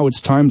 now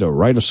it's time to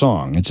write a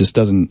song. It just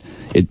doesn't.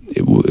 It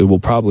will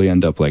probably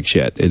end up like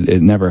shit.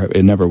 It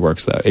never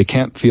works that. It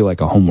can't feel like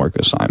a homework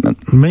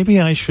assignment.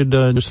 Maybe I should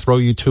just throw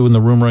you two in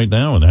the room right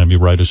now and have you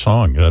write a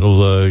song.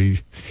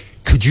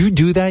 Could you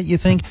do that, you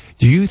think?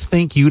 Do you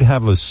think you'd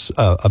have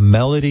a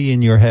melody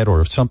in your head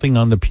or something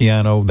on the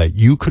piano that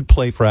you could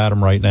play for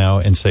Adam right now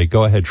and say,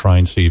 go ahead, try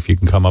and see if you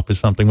can come up with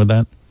something with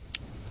that?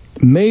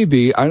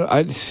 Maybe. I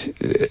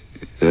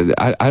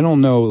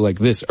don't know, like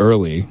this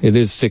early. It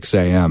is 6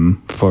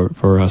 a.m.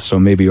 for us, so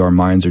maybe our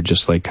minds are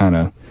just like kind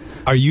of...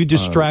 Are you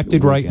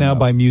distracted right now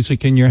by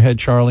music in your head,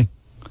 Charlie?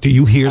 Do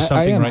you hear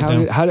something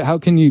right now? How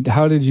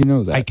did you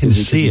know that? I can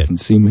see it. You can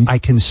see me? I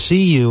can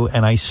see you,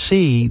 and I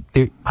see...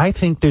 I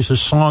think there's a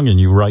song in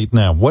you right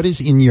now. What is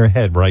in your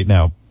head right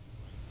now?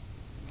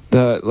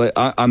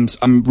 I'm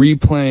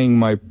replaying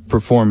my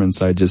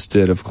performance I just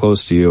did of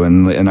 "Close to You,"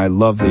 and I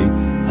love the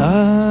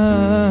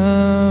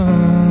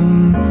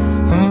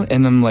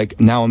and I'm like,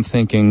 now I'm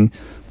thinking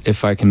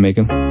if I can make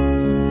him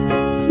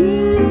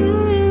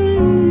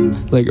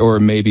like, or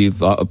maybe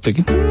I'm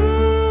thinking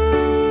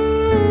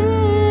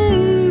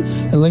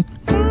and like.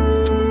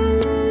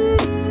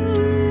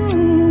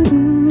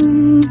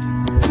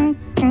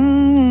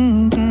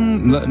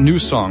 New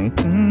song.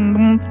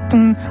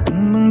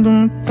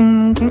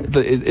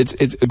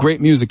 It's great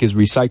music is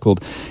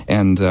recycled,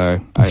 and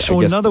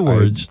in other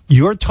words,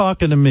 you're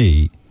talking to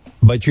me,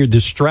 but you're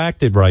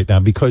distracted right now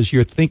because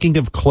you're thinking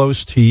of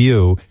 "Close to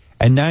You,"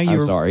 and now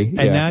you're. I'm sorry.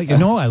 And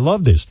now I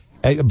love this.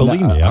 Believe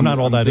me, I'm not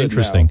all that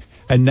interesting. Now.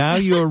 And now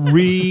you're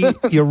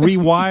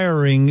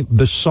rewiring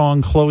the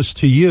song "Close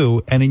to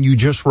You," and then you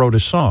just wrote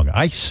a song.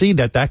 I see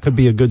that could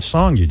be a good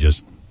song. You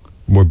just.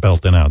 We're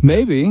belting out.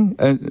 Maybe,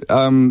 and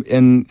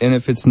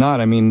if it's not,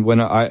 I mean,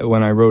 when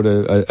I wrote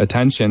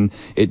Attention,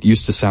 it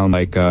used to sound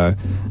like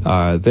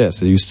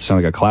this. It used to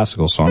sound like a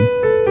classical song.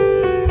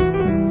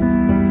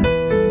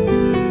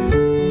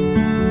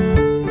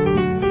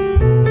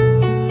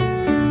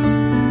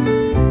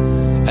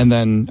 And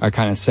then I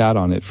kind of sat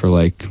on it for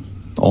like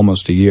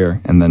almost a year,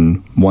 and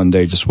then one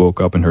day just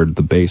woke up and heard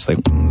the bass like.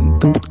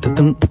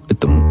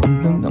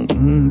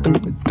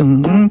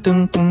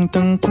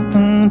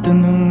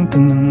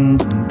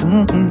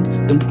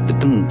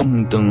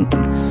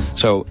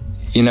 So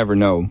you never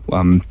know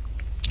when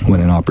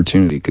an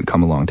opportunity could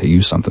come along to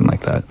use something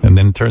like that. And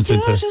then it turns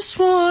into... You just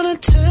want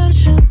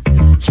attention.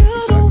 You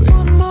don't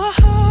want my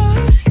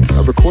heart.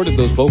 I recorded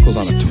those vocals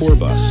on a tour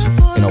bus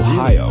in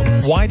Ohio.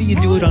 Why do you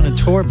do it on a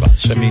tour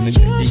bus? I mean,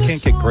 you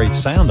can't get great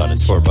sound on a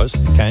tour bus,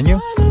 can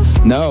you?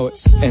 No,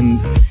 and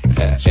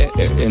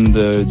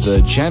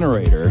the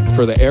generator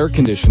for the air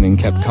conditioning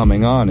kept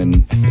coming on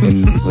and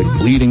like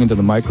bleeding into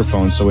the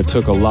microphone, so it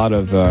took a lot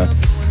of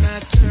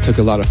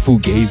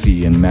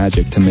fugazi and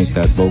magic to make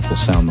that vocal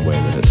sound the way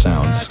that it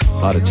sounds. A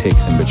lot of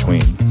takes in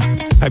between.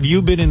 Have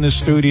you been in the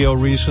studio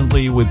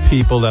recently with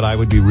people that I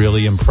would be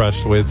really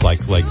impressed with,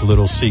 like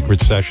little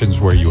secret sessions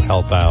where you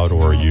help out,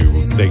 or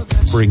they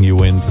bring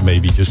you in to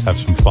maybe just have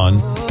some fun?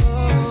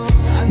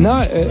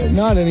 Not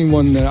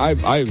anyone that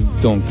I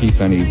don't keep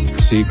any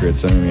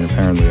secrets. I mean,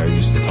 apparently I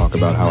used to talk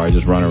about how I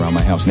just run around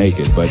my house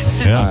naked, but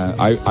yeah.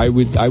 I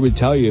would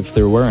tell you if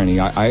there were any.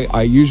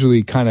 I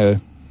usually kind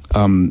of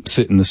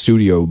sit in the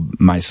studio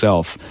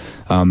myself.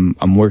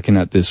 I'm working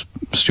at this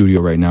studio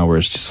right now where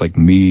it's just like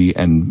me,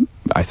 and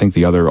I think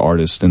the other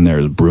artist in there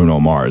is Bruno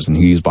Mars, and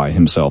he's by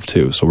himself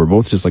too. So we're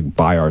both just like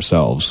by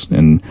ourselves.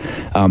 And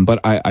but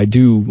I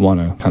do want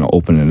to kind of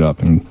open it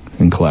up and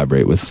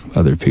collaborate with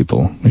other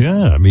people.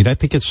 Yeah, I mean, I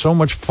think it's so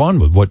much fun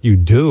with what you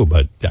do,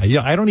 but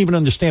I don't even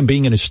understand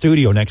being in a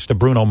studio next to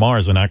Bruno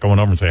Mars and not going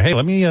over and say, "Hey,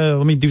 let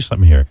me do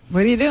something here."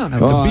 What are you doing? The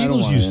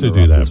Beatles used to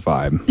do that.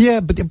 Vibe.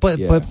 Yeah,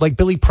 but like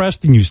Billy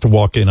Preston used to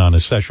walk in on a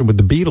session with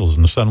the Beatles,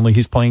 and suddenly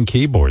he's playing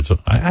keyboards.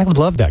 I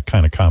love that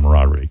kind of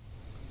camaraderie.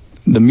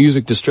 The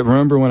music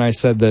remember when I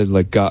said that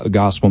like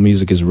gospel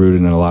music is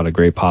rooted in a lot of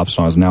great pop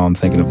songs? Now I'm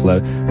thinking of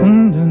like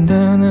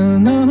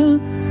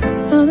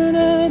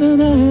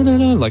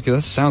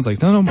that sounds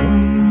like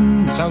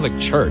it sounds like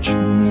church.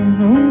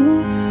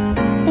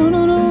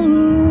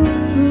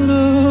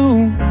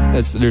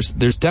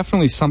 There's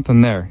definitely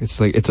something there. It's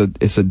like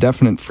it's a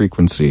definite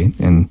frequency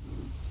and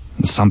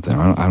something.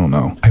 I don't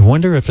know. I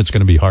wonder if it's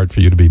going to be hard for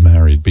you to be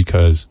married,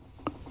 because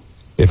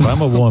if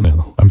I'm a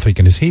woman, I'm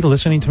thinking, is he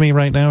listening to me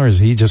right now, or is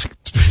he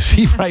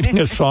writing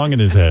a song in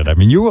his head? I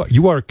mean,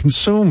 you are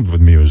consumed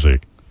with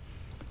music.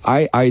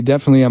 I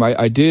definitely am.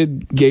 I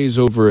did gaze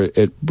over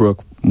at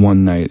Brooke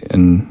one night,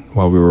 and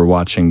while we were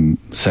watching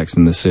Sex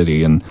and the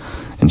City, and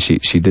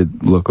she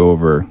did look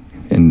over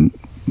and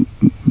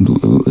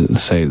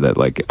say that,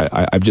 like,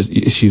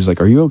 she was like,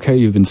 "Are you okay?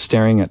 You've been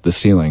staring at the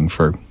ceiling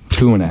for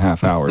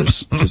 2.5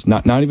 hours, just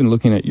not even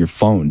looking at your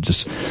phone,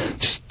 just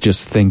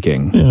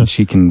thinking." Yeah.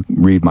 She can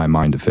read my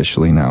mind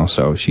officially now,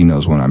 so she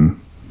knows when I'm,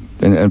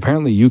 and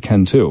apparently you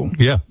can too.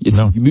 Yeah,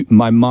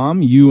 my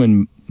mom, you,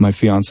 and my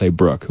fiance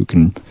Brooke, who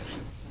can,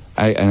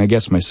 and I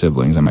guess my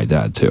siblings and my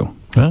dad too.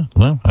 Yeah,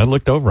 well, I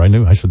looked over.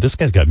 I said, this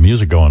guy's got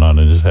music going on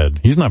in his head.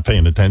 He's not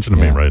paying attention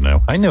to me right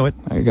now. I knew it.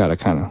 I got to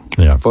kind of...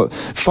 Yeah.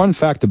 Fun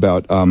fact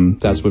about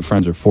That's What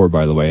Friends Are For,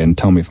 by the way, and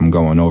tell me if I'm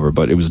going over,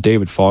 but it was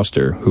David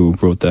Foster who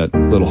wrote that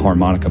little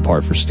harmonica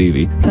part for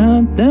Stevie.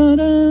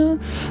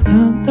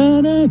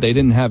 They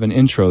didn't have an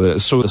intro.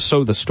 So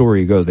the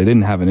story goes, they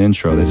didn't have an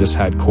intro. They just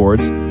had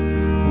chords.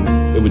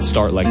 It would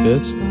start like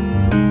this.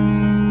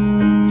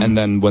 And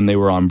then when they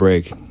were on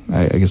break,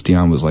 I guess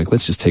Dion was like,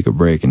 let's just take a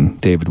break. And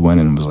David went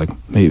in and was like,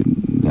 maybe,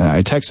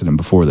 I texted him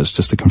before this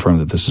just to confirm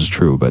that this is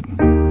true, but...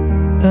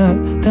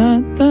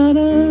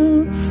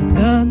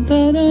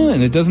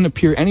 And it doesn't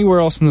appear anywhere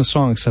else in the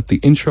song except the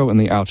intro and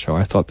the outro.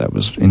 I thought that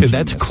was ingenious.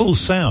 That's a cool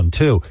sound,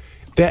 too.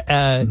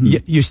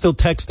 You're still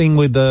texting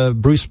with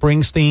Bruce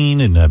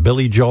Springsteen and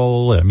Billy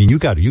Joel. I mean, you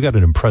got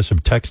an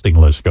impressive texting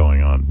list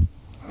going on.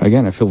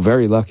 Again, I feel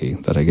very lucky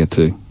that I get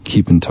to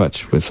keep in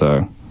touch with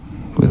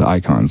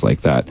icons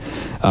like that.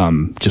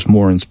 Just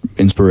more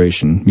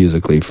inspiration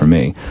musically for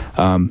me.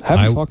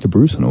 Haven't talked to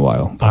Bruce in a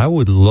while. I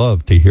would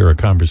love to hear a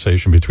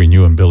conversation between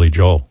you and Billy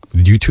Joel.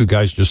 You two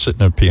guys just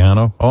sitting at a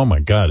piano. Oh my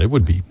God, it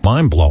would be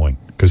mind-blowing.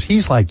 Because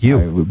he's like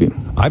you.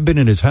 I've been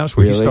in his house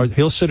where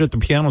he'll sit at the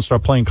piano and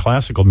start playing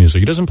classical music.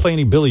 He doesn't play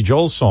any Billy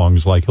Joel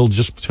songs. Like he'll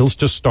just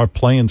start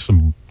playing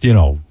some,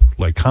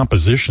 like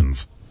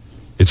compositions.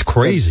 It's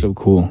crazy. That's so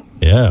cool.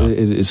 Yeah.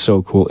 It is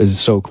so cool. It's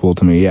so cool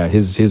to me. Yeah.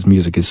 His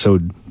music is so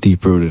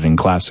deep rooted in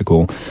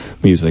classical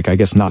music. I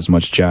guess not as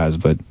much jazz,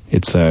 but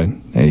it's,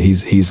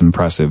 he's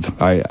impressive.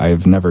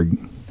 I've never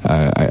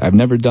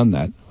done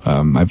that.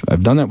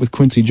 I've done that with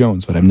Quincy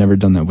Jones, but I've never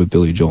done that with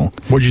Billy Joel.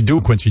 What'd you do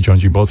with Quincy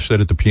Jones? You both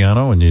sit at the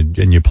piano and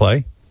you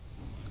play?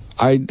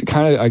 I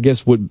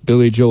guess what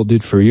Billy Joel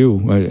did for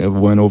you. I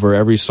went over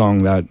every song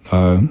that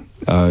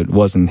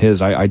wasn't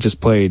his. I just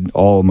played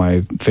all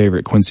my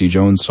favorite Quincy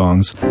Jones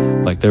songs.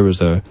 Like there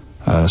was a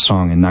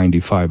song in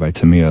 '95 by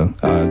Tamia.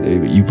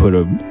 You put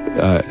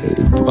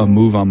a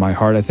move on my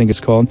heart, I think it's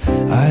called.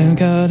 I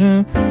got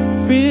a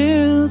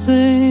real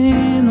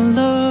thing, the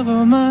love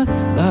of my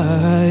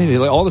life.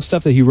 Like all the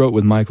stuff that he wrote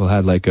with Michael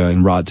had like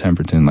in Rod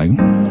Temperton,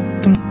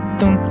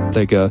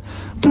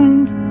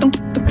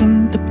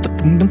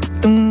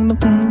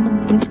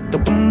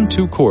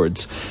 two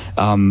chords.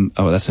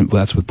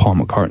 That's with Paul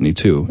McCartney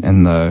too,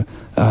 and the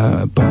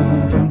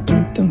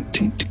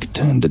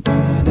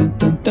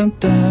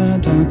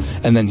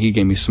and then he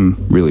gave me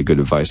some really good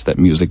advice that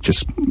music,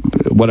 just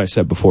what I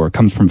said before, it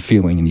comes from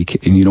feeling, and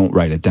you don't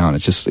write it down.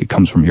 It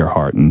comes from your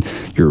heart and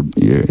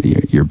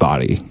your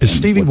body. Is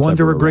Stevie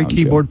Wonder a great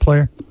keyboard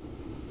player?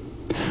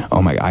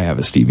 Oh my! I have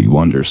a Stevie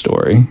Wonder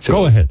story.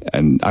 Go ahead.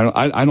 And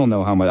I don't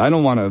know how much. I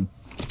don't want to.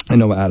 I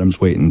know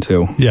Adam's waiting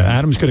too. Yeah,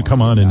 Adam's going to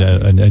come on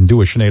and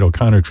do a Sinead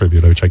O'Connor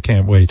tribute, which I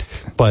can't wait.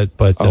 But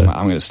I'm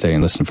going to stay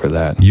and listen for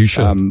that. You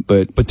should.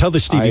 But tell the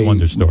Stevie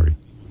Wonder story.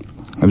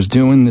 I was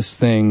doing this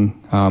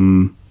thing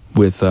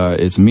with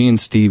it's me and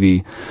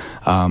Stevie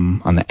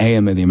on the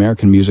AMA, the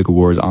American Music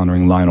Awards,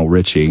 honoring Lionel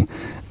Richie,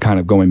 kind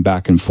of going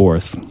back and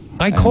forth.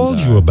 I called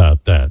you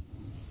about that.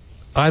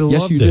 I loved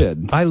yes, you it.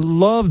 did. I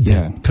loved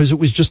it because it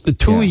was just the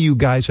two of you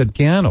guys at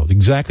piano.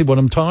 Exactly what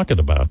I'm talking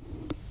about.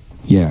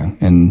 Yeah,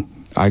 and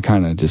I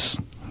kind of just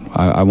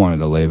I wanted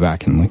to lay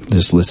back and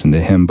just listen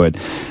to him, but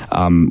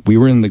we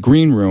were in the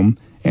green room,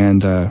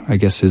 and I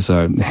guess his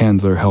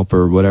handler,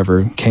 helper,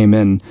 whatever, came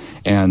in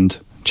and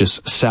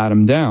just sat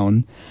him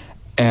down,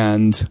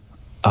 and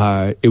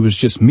it was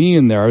just me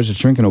in there. I was just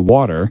drinking a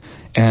water,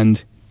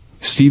 and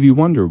Stevie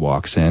Wonder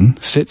walks in,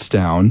 sits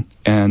down,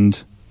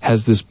 and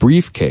has this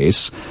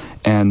briefcase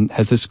and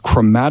has this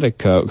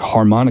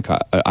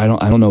harmonica. I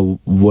don't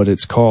know what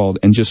it's called,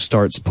 and just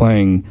starts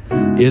playing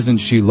 "Isn't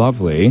She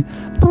Lovely?"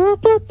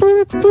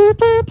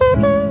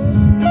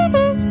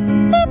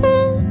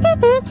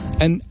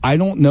 And I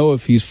don't know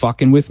if he's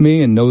fucking with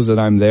me and knows that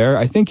I'm there.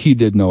 I think he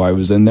did know I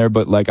was in there,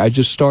 but like I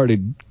just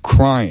started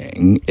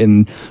crying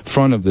in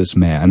front of this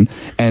man,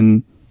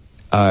 and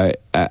I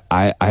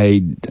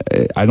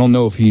don't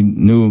know if he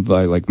knew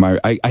like my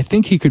I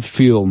think he could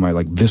feel my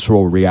like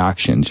visceral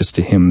reaction just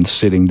to him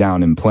sitting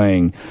down and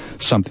playing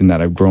something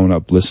that I've grown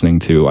up listening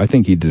to. I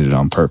think he did it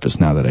on purpose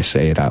now that I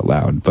say it out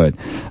loud, but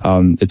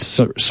it's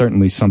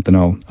certainly something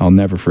I'll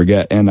never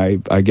forget. And I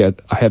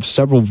have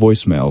several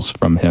voicemails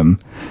from him,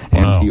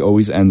 and he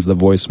always ends the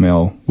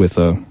voicemail with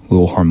a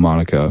little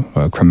harmonica,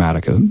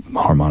 chromatica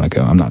harmonica.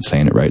 I'm not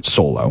saying it right.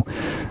 Solo.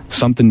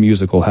 Something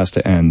musical has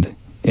to end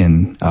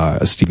in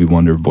a Stevie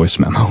Wonder voice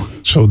memo.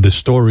 So the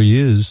story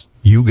is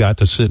you got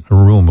to sit in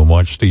a room and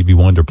watch Stevie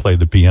Wonder play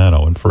the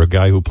piano, and for a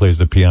guy who plays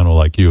the piano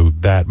like you,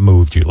 that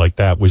moved you. Like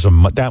that was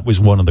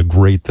one of the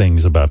great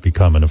things about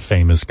becoming a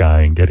famous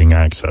guy and getting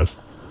access.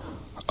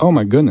 Oh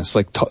my goodness,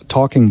 like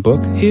talking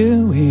book. Here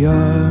we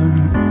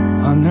are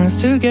on earth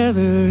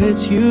together,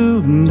 it's you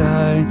and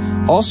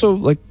I. Also,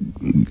 like,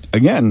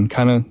 again,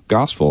 kind of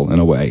gospel in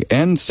a way.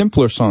 And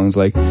simpler songs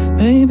like,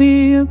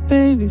 maybe a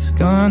baby's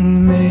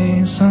gone,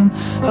 made some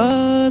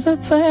other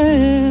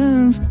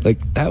plans. Like,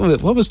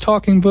 what was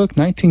Talking Book,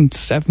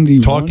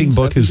 1971? Talking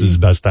Book is his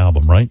best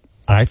album, right?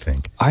 I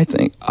think,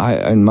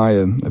 in my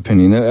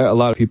opinion, a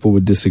lot of people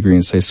would disagree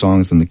and say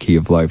Songs in the Key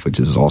of Life, which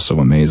is also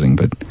amazing,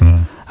 but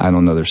I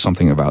don't know, there's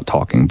something about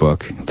Talking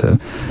Book.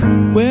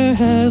 Where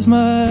has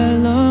my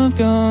love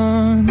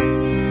gone?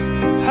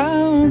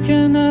 How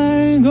can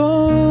I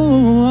go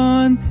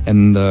on?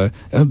 And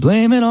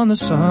blame it on the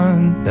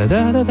sun. Da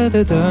da da da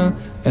da da.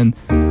 And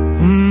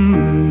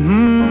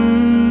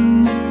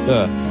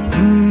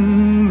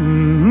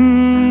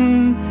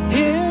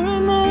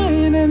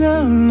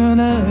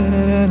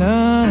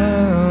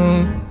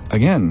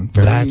again,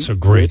 that's a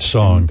great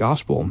song.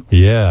 Gospel.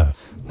 Yeah.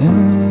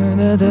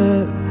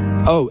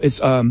 Oh,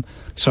 it's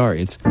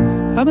sorry, it's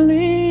I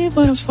believe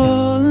when I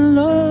fall in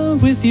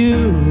love with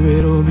you,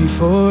 it'll be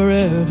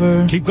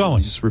forever. Keep going.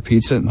 He just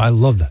repeats it. I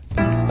love that.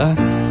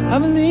 I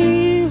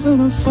believe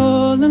when I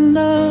fall in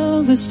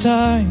love this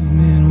time,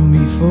 it'll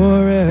be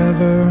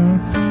forever.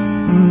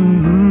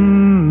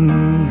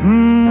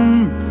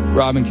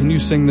 Robin, can you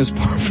sing this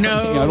part for me?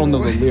 I don't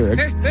know the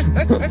lyrics.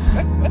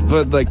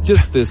 But like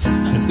just this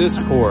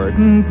chord.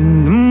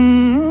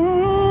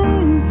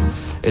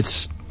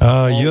 It's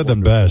you're the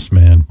best,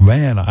 man.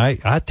 Man,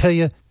 I tell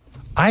you,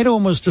 I'd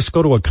almost just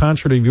go to a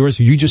concert of yours.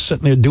 You just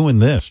sitting there doing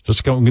this,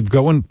 just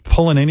going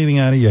pulling anything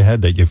out of your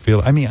head that you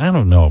feel. I mean, I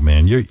don't know,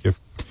 man. You're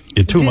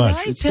too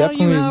much. Did I tell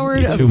you,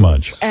 Howard? You're too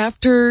much.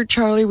 After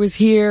Charlie was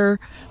here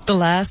the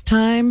last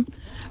time,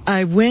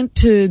 I went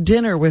to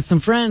dinner with some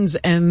friends,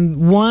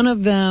 and one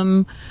of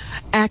them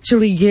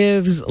actually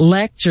gives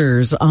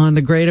lectures on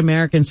the Great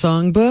American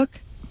Songbook,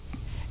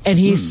 and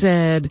he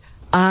said,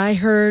 I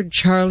heard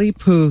Charlie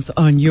Puth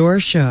on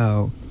your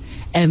show,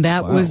 and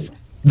that was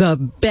the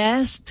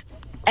best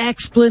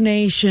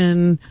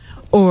explanation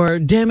or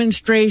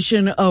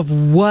demonstration of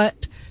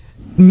what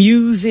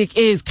music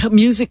is,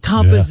 music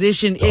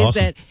composition is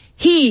awesome. that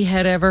he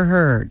had ever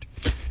heard.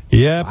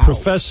 Yeah,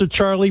 Professor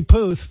Charlie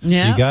Puth.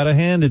 Yeah. You got to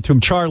hand it to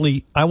him.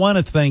 Charlie, I want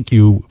to thank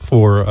you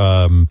for,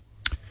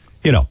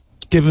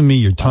 giving me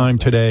your time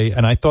today.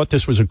 And I thought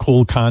this was a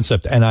cool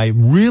concept. And I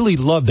really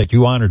love that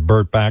you honored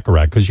Burt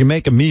Bacharach, because you're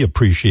making me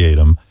appreciate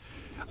him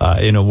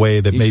in a way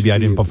that maybe I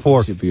didn't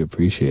before. Should be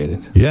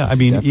appreciated. Yeah, I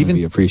mean, Definitely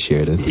be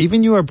appreciated.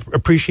 Even your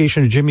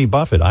appreciation of Jimmy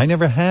Buffett. I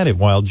never had it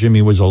while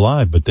Jimmy was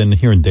alive, but then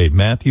hearing Dave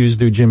Matthews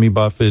do Jimmy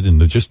Buffett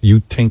and just you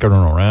tinkering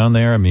around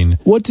there. I mean,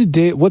 what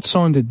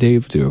song did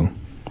Dave do?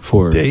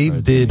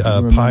 Dave did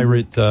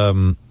Pirate.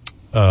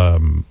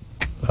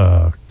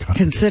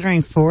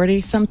 Considering 40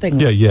 something.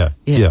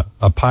 Yeah.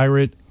 A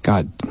Pirate.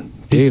 God,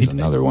 Dave's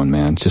another one,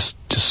 man. Just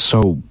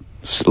so.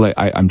 Like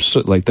I'm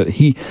so like that.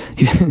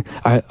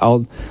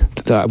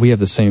 We have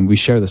the same. We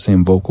share the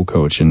same vocal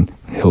coach, and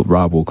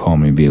Rob will call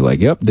me and be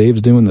like, "Yep,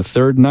 Dave's doing the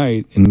third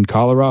night in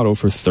Colorado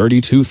for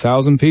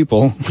 32,000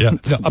 people." Yeah,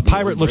 a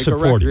pirate looks at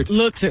 40.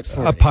 Looks at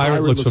 40. A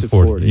pirate looks at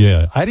 40.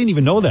 Yeah, I didn't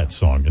even know that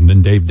song, and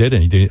then Dave did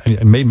it.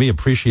 It made me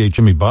appreciate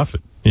Jimmy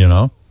Buffett. You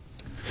know.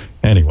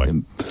 Anyway,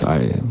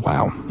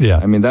 wow. Yeah,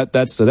 I mean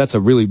that's a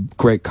really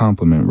great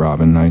compliment,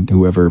 Robin.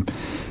 Whoever.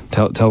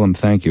 Tell him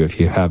thank you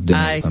if you have dinner.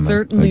 I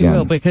certainly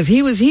will, because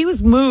he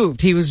was moved.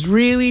 He was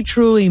really,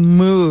 truly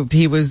moved.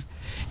 He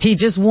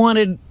just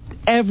wanted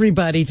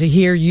everybody to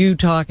hear you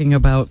talking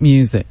about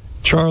music.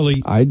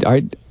 Charlie.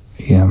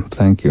 Yeah,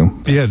 thank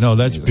you. Yeah, no,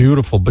 that's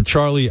beautiful. But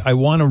Charlie, I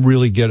want to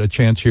really get a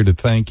chance here to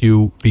thank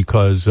you,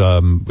 because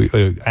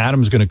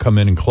Adam's going to come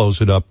in and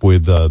close it up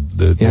with the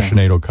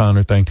Sinead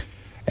O'Connor thing.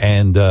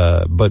 And,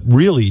 but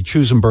really,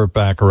 choosing Burt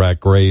Bacharach,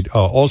 great.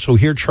 Also,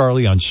 hear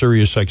Charlie on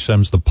Sirius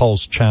XM's The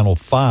Pulse Channel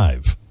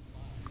 5,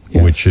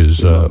 which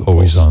is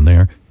always on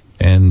there.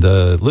 And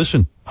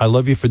listen, I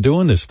love you for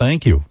doing this.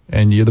 Thank you.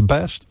 And you're the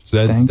best.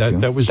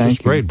 That was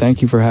just great.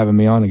 Thank you for having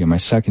me on again. My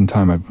second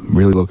time. I'm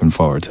really looking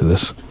forward to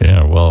this.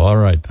 Yeah, well, all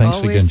right. Thanks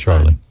again,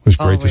 Charlie. It was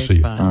great to see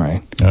you. All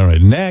right. All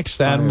right.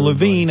 Next, Adam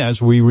Levine,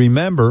 as we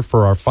remember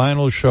for our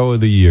final show of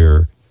the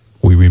year,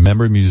 we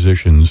remember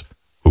musicians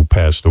who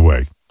passed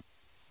away.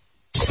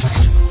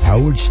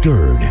 Howard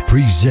Stern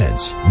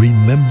presents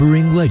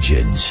Remembering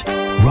Legends.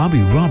 Robbie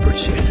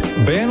Robertson.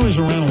 The band was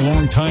around a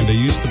long time. They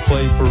used to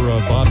play for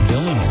Bob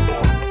Dylan.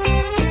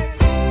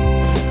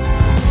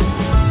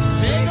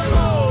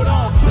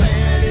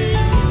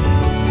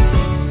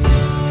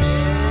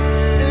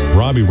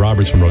 Robbie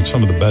Robertson wrote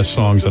some of the best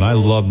songs, and I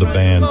love the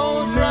band.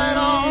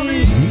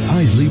 The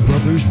Isley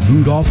Brothers,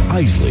 Rudolph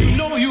Isley.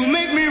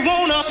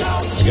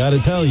 I got to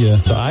tell you,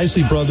 the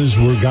Isley Brothers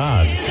were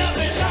gods.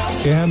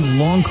 They had a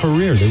long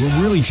career. They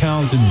were really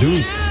talented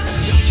dudes.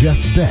 Jeff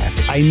Beck.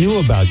 I knew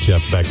about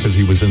Jeff Beck because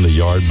he was in the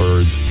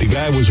Yardbirds. The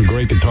guy was a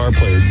great guitar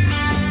player.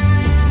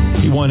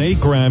 He won 8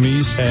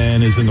 Grammys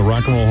and is in the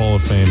Rock and Roll Hall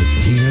of Fame.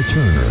 Tina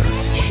Turner.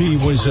 She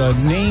was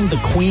named the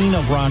Queen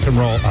of Rock and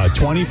Roll.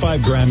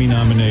 25 Grammy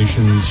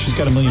nominations. She's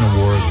got 1 million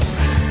awards.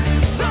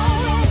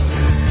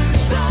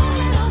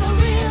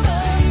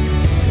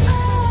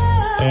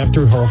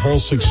 After her whole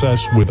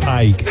success with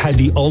Ike, had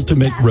the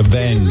ultimate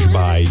revenge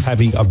by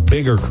having a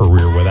bigger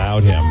career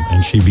without him,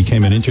 and she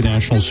became an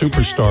international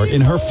superstar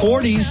in her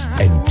 40s.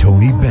 And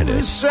Tony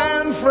Bennett.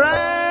 San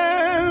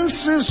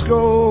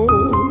Francisco.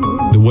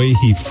 The way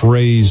he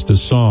phrased the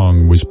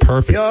song was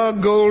perfect. Your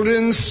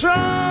golden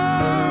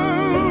sun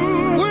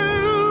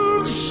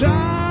will shine.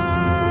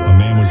 A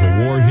man was a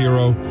war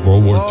hero,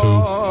 World War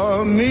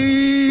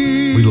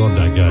II. We love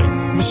that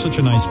guy. He was such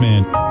a nice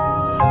man.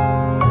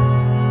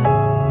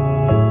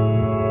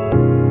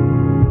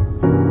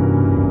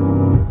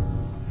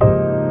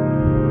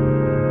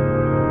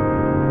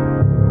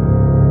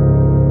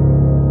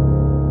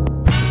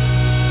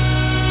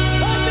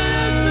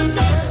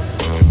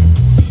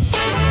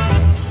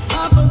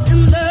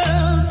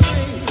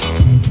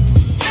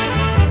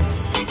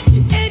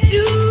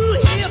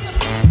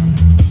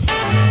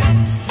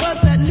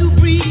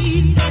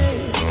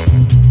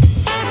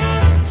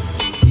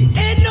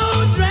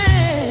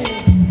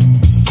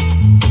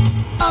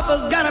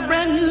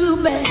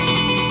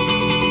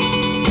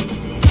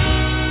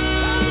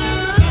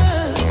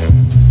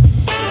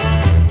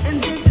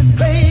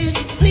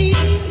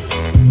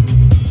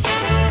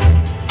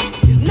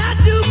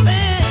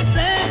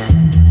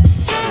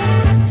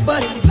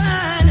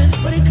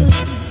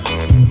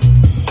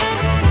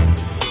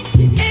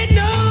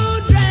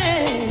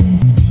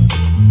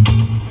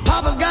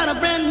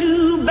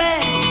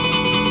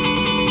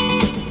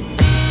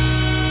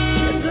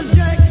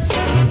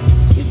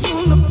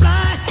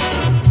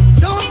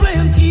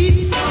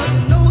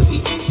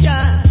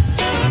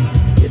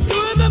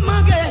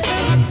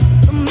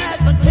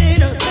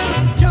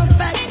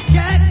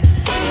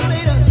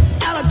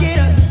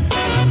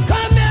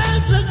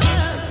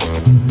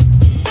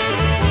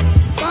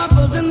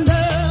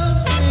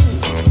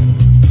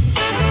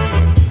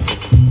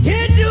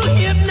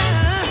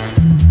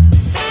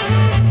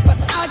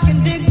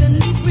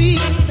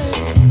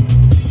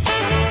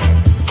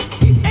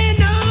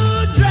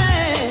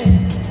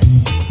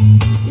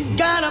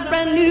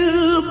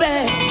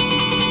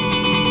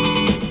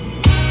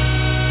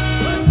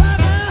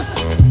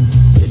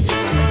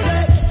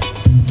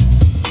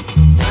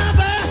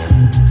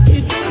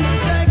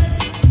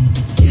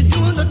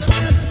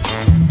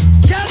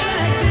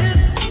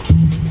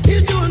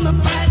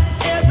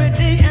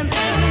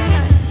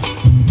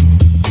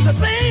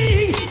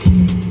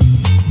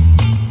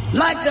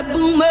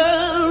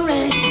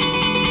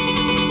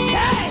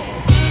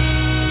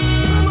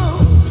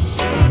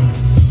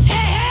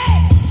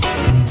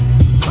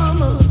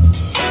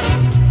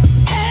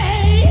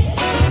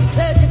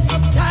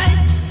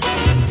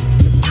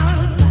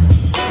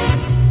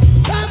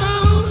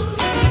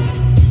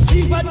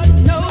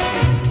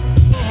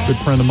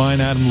 friend of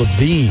mine, Adam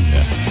Levine,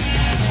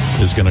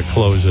 is going to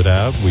close it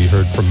out. We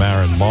heard from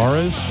Maren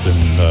Moris.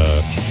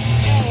 And,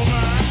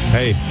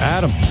 hey,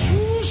 Adam.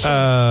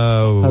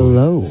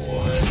 Hello.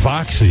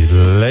 Foxy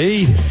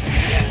lady.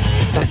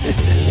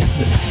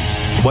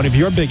 One of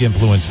your big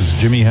influences,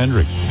 Jimi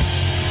Hendrix.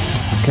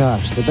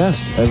 Gosh, the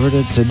best ever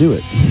to do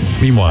it.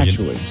 Meanwhile,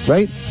 actually,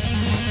 right?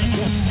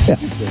 Yeah.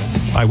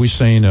 I was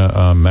saying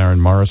Maren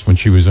Moris when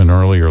she was in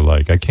earlier,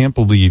 like, I can't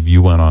believe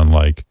you went on,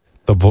 like,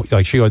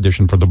 like she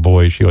auditioned for The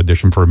Voice, she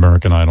auditioned for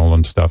American Idol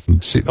and stuff,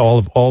 and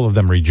all of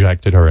them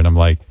rejected her. And I'm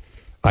like,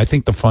 I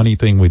think the funny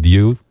thing with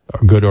you,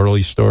 a good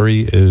early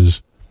story,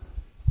 is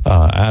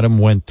Adam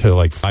went to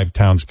like Five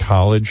Towns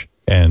College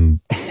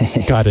and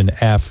got an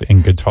F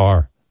in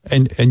guitar.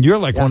 And you're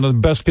like one of the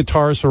best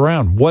guitarists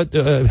around. What?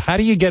 How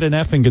do you get an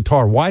F in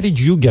guitar? Why did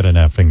you get an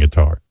F in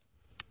guitar?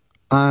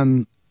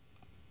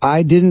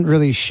 I didn't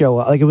really show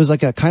up. Like, it was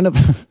like a kind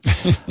of,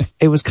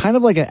 it was kind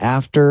of like an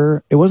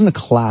after, it wasn't a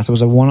class, it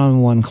was a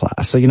one-on-one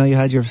class. So, you know, you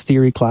had your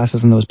theory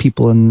classes and those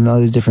people and all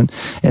these different,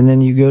 and then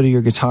you go to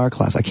your guitar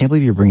class. I can't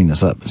believe you're bringing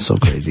this up. It's so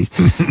crazy.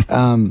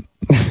 And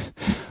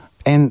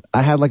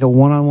I had like a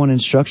one-on-one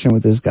instruction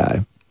with this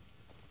guy.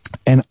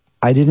 And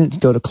I didn't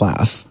go to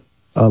class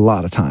a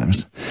lot of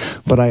times,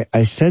 but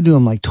I said to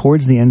him, like,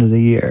 towards the end of the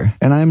year,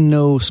 and I'm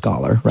no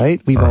scholar, right?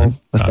 We've all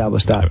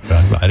established that.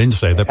 I didn't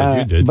say that, but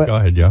you did. Go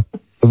ahead, Joe.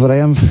 But I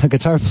am a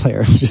guitar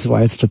player, which is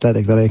why it's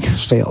pathetic that I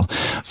fail.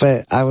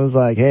 But I was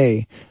like,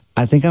 hey,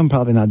 I think I'm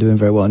probably not doing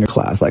very well in your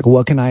class. Like,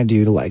 what can I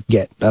do to, like,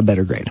 get a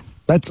better grade?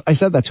 I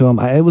said that to him.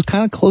 It was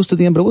kind of close to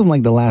the end, but it wasn't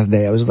like the last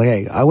day. I was just like,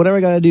 hey, whatever I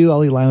got to do,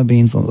 I'll eat lima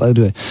beans. I'll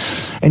do it.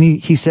 And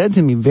he said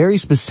to me very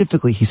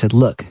specifically, he said,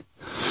 look,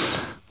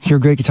 you're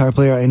a great guitar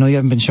player. I know you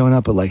haven't been showing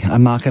up, but, like,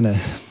 I'm not going to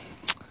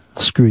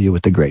screw you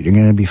with the grade. You're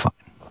going to be fine.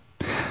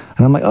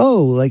 And I'm like,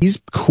 oh, like,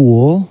 he's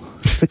cool.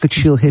 He's like a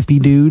chill hippie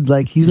dude.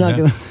 Like, he's not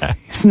gonna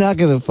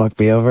fuck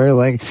me over.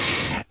 Like,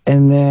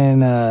 and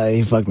then,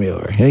 he fucked me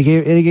over. And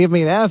he gave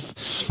me an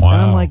F. Wow.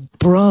 And I'm like,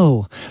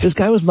 bro, this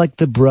guy was like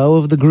the bro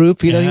of the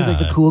group. You know, he was like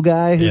the cool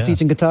guy who's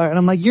teaching guitar. And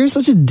I'm like, you're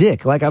such a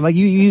dick. Like, I'm like,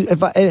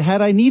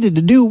 had I needed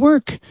to do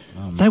work,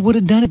 I would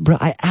have done it, bro.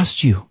 I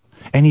asked you.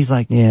 And he's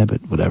like, yeah,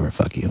 but whatever,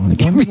 fuck you.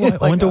 I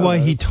wonder why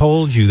he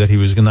told you that he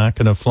was not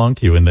going to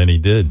flunk you, and then he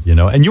did, you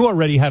know. And you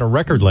already had a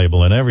record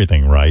label and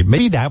everything, right?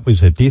 Maybe that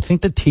was it. Do you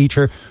think the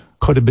teacher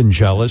could have been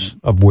jealous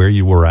of where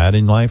you were at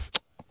in life?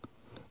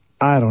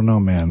 I don't know,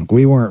 man.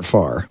 We weren't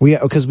far.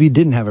 Because we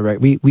didn't have a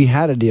record. We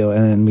had a deal,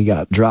 and then we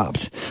got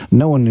dropped.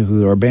 No one knew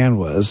who our band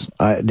was.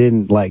 I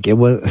didn't have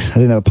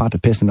a pot to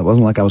piss in. It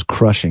wasn't like I was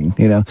crushing,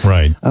 you know?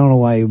 Right. I don't know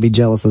why he would be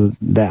jealous of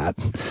that.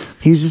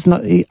 He's just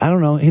not, I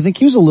don't know. I think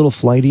he was a little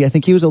flighty. I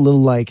think he was a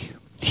little like,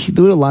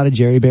 there were a lot of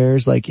Jerry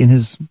Bears, like, in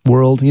his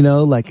world, you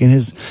know, like on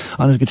his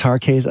guitar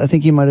case. I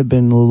think he might have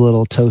been a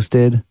little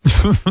toasted.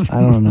 I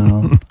don't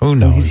know. Who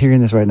knows? He's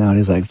hearing this right now and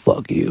he's like,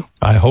 fuck you.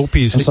 I hope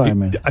he's... I'm sorry,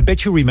 man. I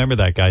bet you remember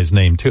that guy's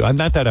name, too.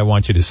 Not that I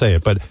want you to say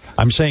it, but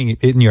I'm saying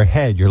in your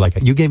head, you're like,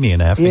 you gave me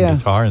an F in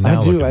guitar, and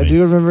now I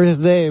do remember his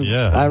name.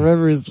 Yeah. I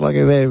remember his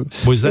fucking name.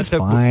 Was that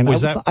fine.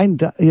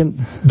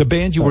 The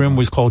band you were in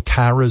was called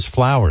Kara's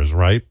Flowers,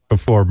 right?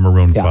 Before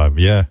Maroon 5,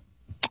 yeah.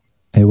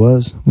 It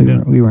was.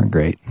 We weren't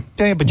great.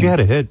 Yeah, but you had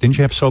a hit. Didn't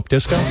you have Soap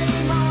Disco?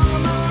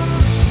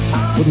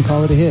 Wouldn't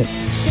call it a hit.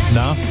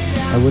 No?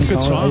 I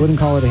wouldn't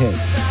call it a hit.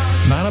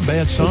 Not a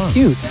bad song. It's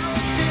cute.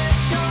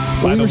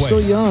 But we were so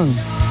young.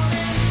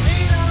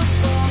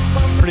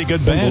 Pretty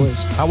good band.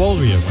 How old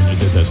were you when you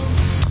did this?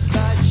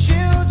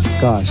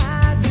 Gosh.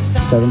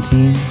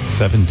 17.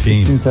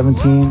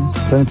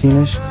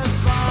 17-ish.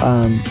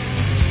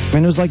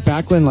 And it was like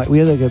back when, like, we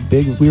had like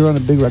we were on a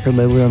big record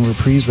label. We were on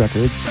Reprise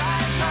Records.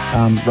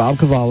 Rob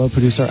Cavallo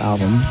produced our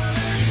album,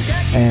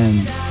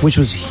 and which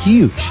was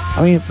huge.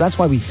 I mean, that's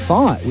why we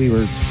thought we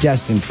were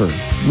destined for.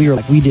 We were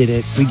like, we did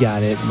it, we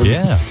got it.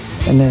 Yeah.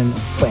 And then,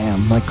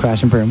 bam, like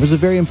crash and burn. It was a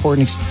very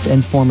important,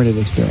 informative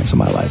experience in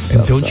my life.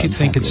 And don't you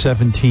think at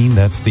 17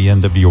 that's the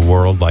end of your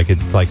world? Like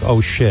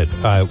oh shit,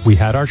 we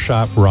had our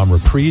shot. We're on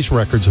Reprise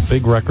Records, a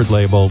big record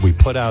label. We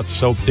put out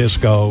Soap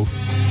Disco,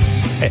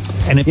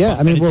 and it. Yeah,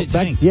 I mean,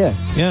 yeah,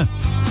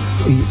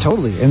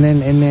 totally. And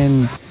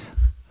then.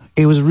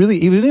 It was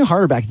really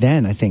harder back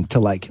then, I think, to,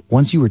 like,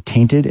 once you were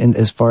tainted and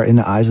as far in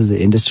the eyes of the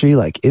industry,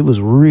 like, it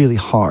was really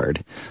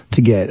hard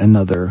to get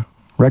another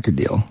record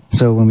deal.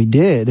 So when we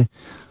did,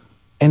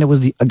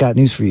 and I got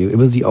news for you, it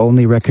was the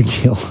only record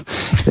deal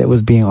that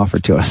was being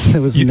offered to us.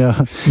 There was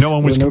no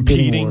one was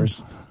competing.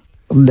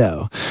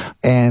 No.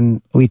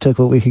 And we took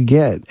what we could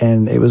get,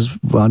 and it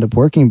wound up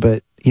working.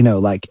 But, you know,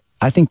 like,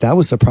 I think that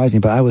was surprising,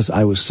 but I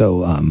was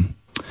so,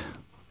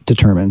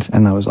 determined,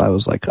 and I was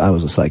like, I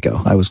was a psycho.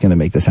 I was going to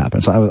make this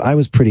happen. So I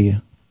was pretty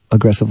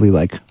aggressively,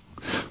 like,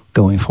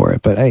 going for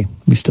it. But hey,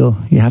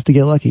 you have to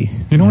get lucky.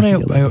 You know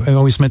what I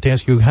always meant to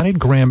ask you? How did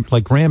Graham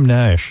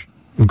Nash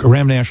of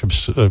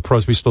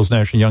Crosby, Stills,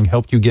 Nash & Young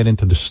helped you get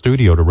into the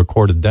studio to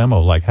record a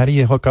demo? Like, how do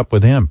you hook up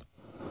with him?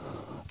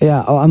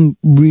 Yeah, I'm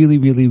really,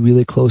 really,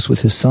 really close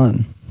with his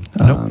son.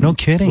 No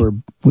kidding.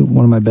 We're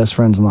one of my best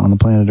friends on the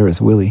planet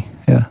Earth, Willie.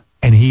 Yeah.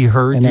 And he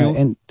heard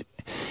you?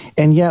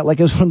 And yeah, like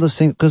it was one of those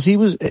things, because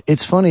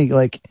it's funny,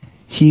 like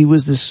he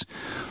was this,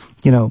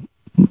 you know,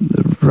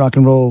 rock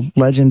and roll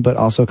legend, but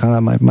also kind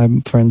of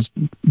my friend's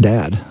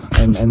dad.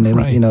 And they,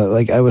 Right. you know,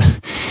 like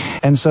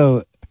and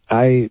so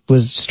I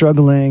was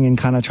struggling and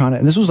kind of trying to,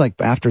 and this was like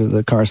after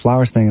the Cars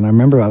Flowers thing. And I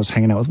remember I was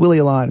hanging out with Willie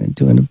a lot and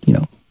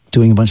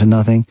doing a bunch of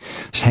nothing,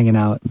 just hanging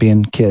out,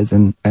 being kids.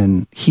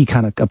 And he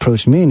kind of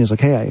approached me and he was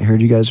like, hey, I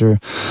heard you guys you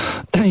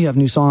have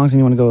new songs and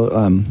you want to go,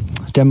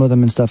 demo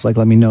them and stuff. Like,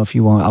 let me know if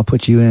you want, I'll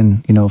put you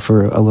in, you know,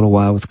 for a little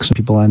while with some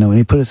people I know. And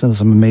he put us in with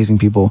some amazing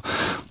people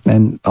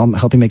and I'll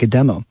help you make a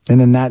demo. And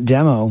then that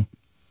demo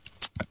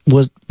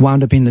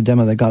wound up being the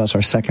demo that got us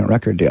our second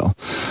record deal.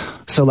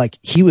 So like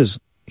he was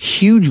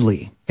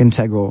hugely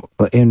integral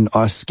in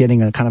us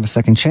getting a kind of a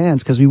second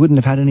chance, because we wouldn't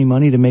have had any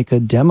money to make a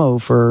demo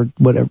for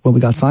what we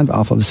got signed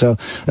off of. So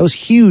that was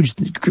huge.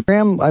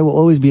 Graham, I will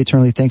always be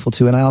eternally thankful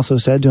to. And I also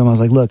said to him, I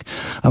was like, look,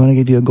 I'm going to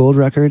give you a gold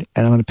record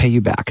and I'm going to pay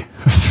you back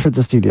for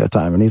the studio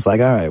time. And he's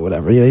like, all right,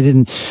 whatever. You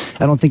know,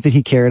 I don't think that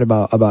he cared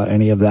about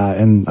any of that.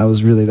 And that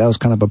was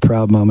kind of a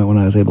proud moment when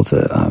I was able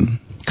to,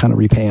 kind of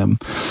repay him,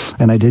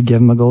 and I did give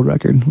him a gold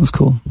record. It was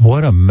cool.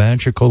 What a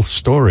magical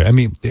story. I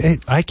mean,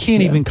 I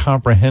can't even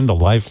comprehend a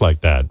life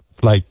like that.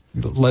 Like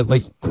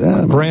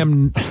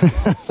Graham,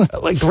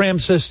 like Graham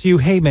says to you,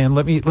 hey man,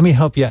 let me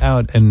help you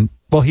out. And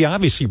well, he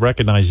obviously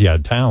recognized you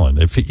had talent.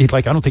 If he,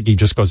 I don't think he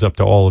just goes up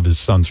to all of his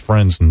son's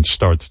friends and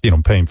starts,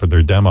 paying for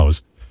their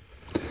demos.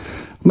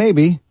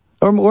 Maybe.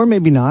 Or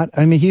maybe not.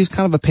 I mean, he's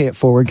kind of a pay it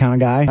forward kind of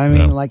guy. I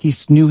mean, like he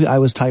knew I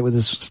was tight with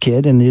this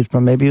kid, and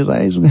maybe he was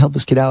like, he's going to help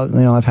this kid out.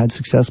 I've had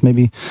success,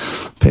 maybe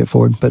pay it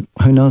forward. But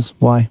who knows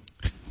why?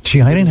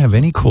 Gee, I didn't have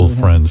any cool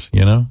friends,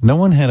 No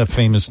one had a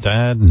famous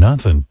dad,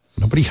 nothing.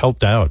 Nobody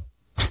helped out.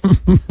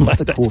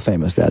 That's a cool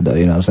famous dad, though.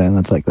 You know what I'm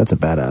saying? That's a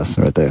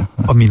badass right there.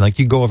 I mean, like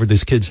you go over to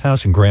this kid's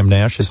house and Graham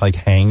Nash is like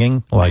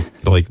hanging, like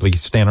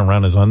standing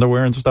around his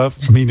underwear and stuff.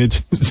 I mean,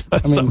 it's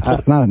not his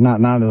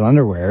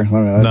underwear.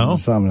 No, I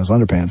saw him in his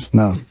underpants.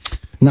 No,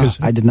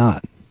 I did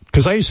not.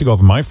 Because I used to go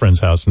over to my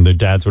friend's house and their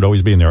dads would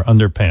always be in their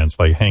underpants,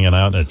 like hanging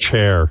out in a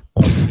chair,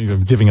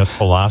 giving us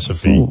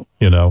philosophy.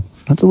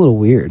 That's a little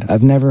weird.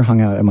 I've never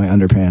hung out in my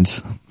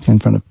underpants in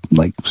front of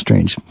like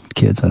strange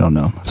kids. I don't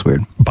know. That's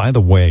weird. By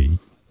the way,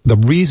 the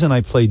reason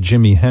I played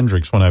Jimi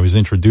Hendrix when I was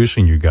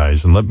introducing you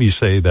guys, and let me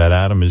say that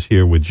Adam is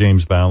here with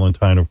James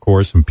Valentine, of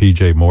course, and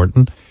PJ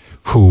Morton,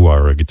 who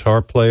are a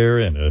guitar player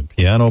and a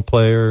piano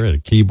player and a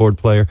keyboard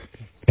player,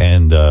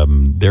 and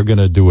they're going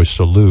to do a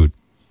salute.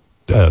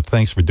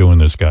 Thanks for doing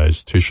this,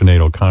 guys, to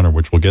Sinead O'Connor,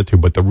 which we'll get to.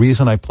 But the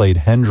reason I played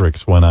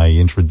Hendrix when I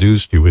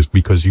introduced you is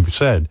because you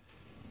said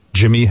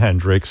Jimi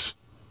Hendrix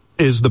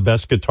is the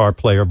best guitar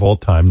player of all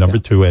time. Number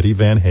 2, Eddie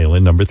Van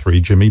Halen. Number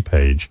 3, Jimmy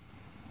Page.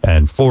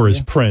 And 4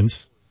 is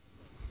Prince.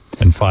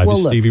 And 5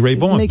 is Stevie Ray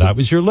Vaughan. That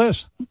was your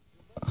list.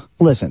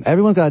 Listen,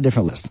 everyone's got a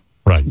different list.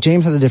 Right.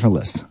 James has a different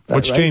list.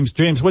 What's right?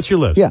 James, what's your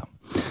list? Yeah.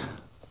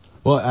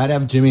 Well, I'd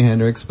have Jimi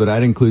Hendrix, but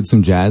I'd include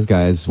some jazz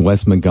guys,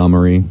 Wes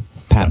Montgomery,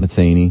 Pat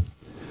Metheny.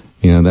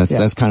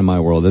 That's kind of my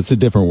world. That's a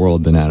different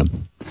world than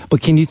Adam.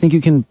 But you think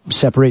you can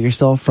separate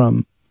yourself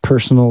from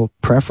personal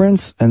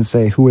preference and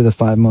say who are the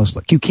 5 most?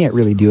 Like, you can't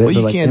really do it. Well,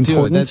 you can't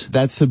do it.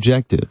 That's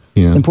subjective.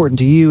 Important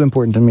to you,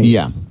 important to me.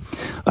 Yeah.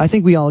 I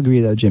think we all agree,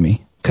 though,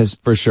 Jimmy, because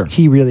for sure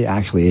he really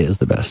actually is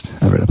the best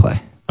ever to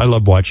play. I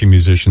love watching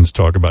musicians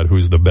talk about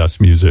who's the best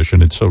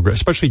musician. It's so great,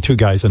 especially 2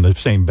 guys in the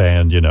same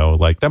band,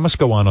 like that must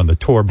go on the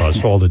tour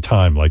bus all the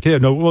time. Like,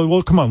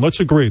 well, come on,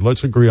 let's agree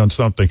on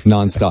something.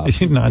 Nonstop.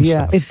 Nonstop.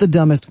 Yeah, it's the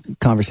dumbest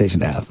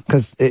conversation to have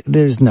because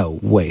there's no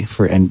way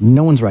and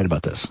no one's right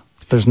about this.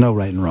 There's no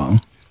right and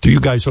wrong. Do you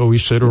guys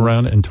always sit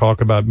around and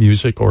talk about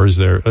music, or is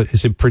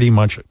it pretty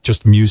much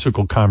just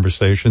musical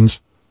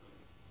conversations?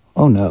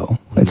 Oh no,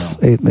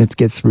 it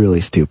gets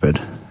really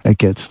stupid. It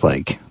gets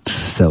like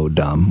so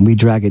dumb. We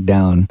drag it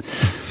down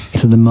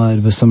to the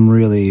mud with some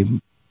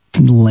really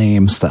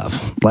lame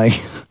stuff.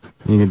 Like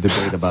you can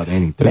debate about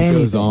anything. It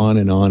goes on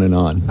and on and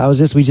on.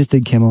 We just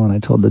did Kimmel, and I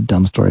told the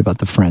dumb story about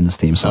the Friends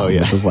theme song. Oh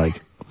yeah, which was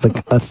like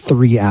a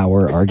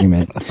 3-hour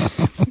argument.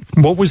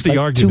 What was the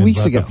argument 2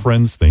 weeks about ago? The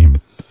Friends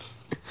theme?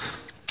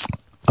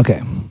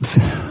 Okay.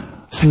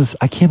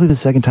 I can't believe the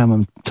second time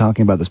I'm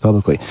talking about this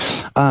publicly.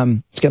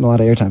 It's getting a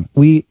lot of airtime.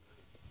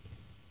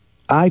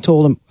 I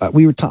told him,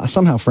 we were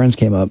somehow Friends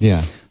came up.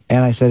 Yeah.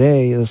 And I said,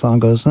 hey, the song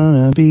goes,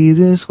 gonna be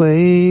this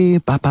way,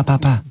 ba, ba, ba,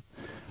 ba.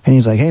 And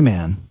he's like, hey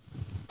man,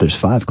 there's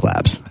 5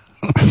 claps.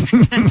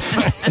 And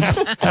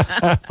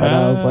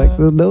I was like,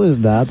 no,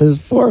 there's not.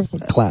 There's 4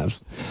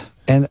 claps.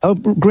 And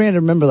granted,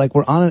 remember, like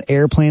we're on an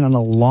airplane on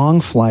a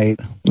long flight.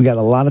 We got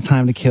a lot of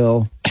time to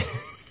kill.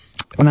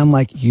 And I'm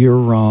like, you're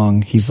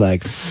wrong. He's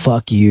like,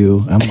 fuck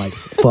you. I'm like,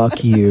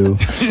 fuck you.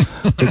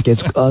 It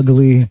gets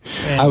ugly.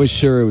 I was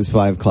sure it was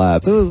 5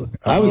 claps.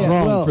 I was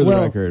wrong for the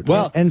record.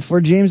 Well, and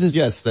for James's,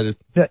 yes, that is.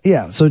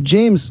 Yeah. So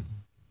James,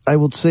 I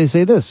will say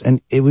this,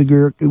 and it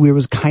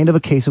was kind of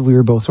a case of we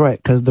were both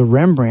right, because the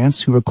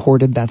Rembrandts who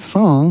recorded that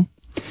song,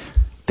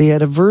 they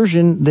had a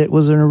version that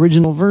was an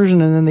original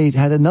version, and then they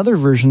had another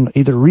version,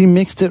 either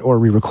remixed it or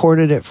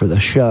re-recorded it for the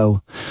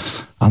show.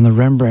 On the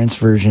Rembrandt's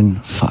version,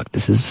 fuck,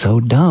 this is so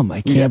dumb. I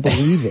can't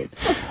believe it.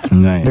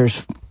 Nice. There's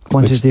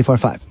 1, 2, 3, 4,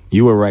 5.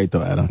 You were right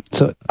though, Adam.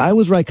 So I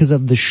was right because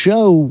of the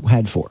show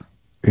had 4.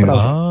 Yeah.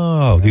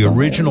 Oh, the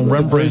original The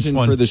Rembrandt's version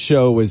one. for the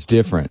show was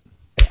different.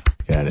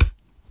 Got it.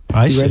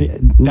 I You see. ready?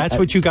 That's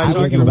what you guys I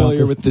was argue about.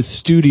 Familiar with the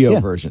studio Yeah.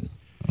 version.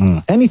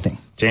 Anything.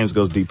 James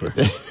goes deeper.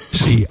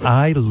 See,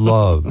 I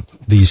love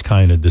these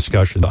kind of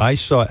discussions. I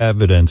saw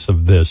evidence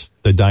of this.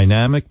 The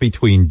dynamic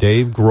between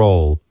Dave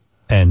Grohl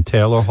and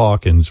Taylor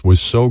Hawkins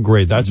was so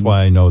great. That's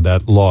why I know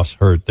that loss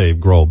hurt Dave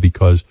Grohl,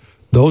 because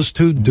those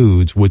two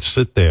dudes would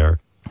sit there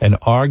and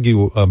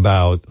argue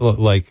about,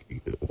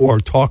 or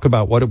talk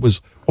about what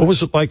was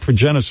it like for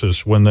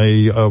Genesis when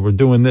they were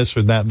doing this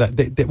or that.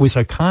 It was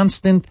a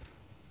constant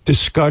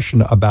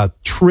discussion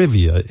about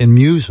trivia in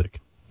music.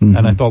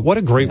 And I thought, what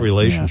a great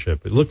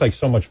relationship. It looked like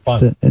so much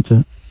fun.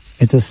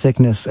 It's a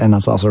sickness, and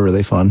it's also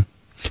really fun.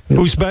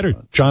 Who's better,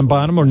 John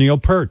Bonham or Neil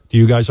Peart? Do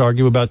you guys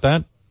argue about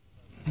that?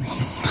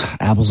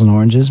 Apples and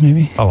oranges,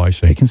 maybe. Oh, I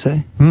see. You can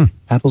say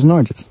apples and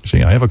oranges.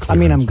 See, I have a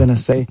clear I'm answer.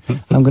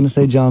 gonna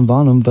say John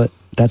Bonham, but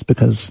that's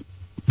because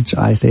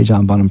I say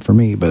John Bonham for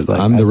me. But like,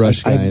 I'm the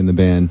Rush guy in the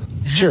band.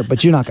 Sure,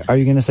 but you're not. Are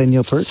you gonna say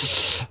Neil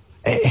Peart?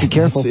 Be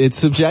careful. It's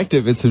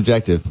subjective. It's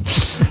subjective.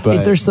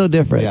 But they're so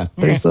different. Yeah.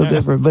 They're so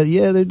different. But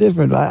yeah, they're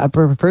different. I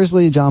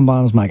personally, John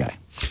Bonham's my guy.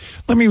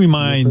 Let me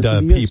remind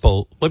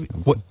people.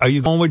 Are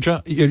you going with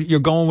John?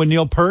 You're going with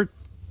Neil Peart?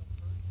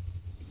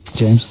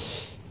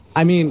 James?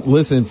 I mean,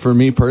 listen, for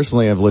me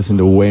personally, I've listened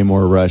to way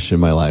more Rush in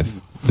my life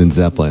than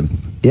Zeppelin.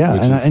 Yeah,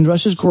 and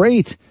Rush is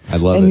great. I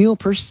love and it. Neil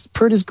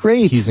Peart is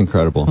great. He's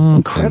incredible.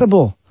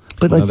 Incredible.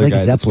 But Another like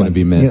guy that's Zeppelin. gonna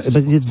be missed. Yeah,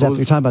 but it's Zeppelin.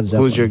 You're talking about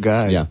Zeppelin. Who's your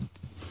guy? Yeah.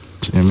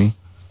 Jimmy?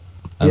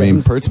 I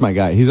mean, Peart's my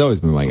guy. He's always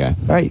been my guy.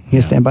 All right,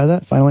 you stand by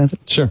that? Final answer?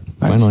 Sure.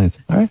 Final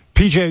answer. All right.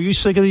 PJ, are you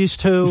sick of these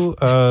two?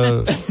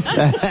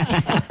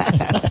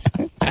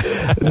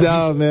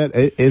 No, man,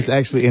 it's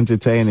actually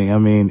entertaining. I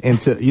mean,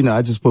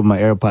 I just put my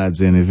AirPods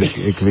in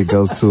if it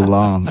goes too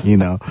long,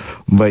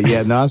 But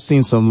yeah, no, I've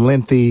seen some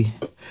lengthy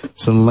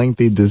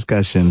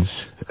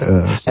discussions.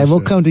 And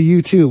we'll come to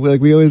you too.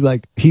 We always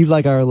he's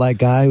like our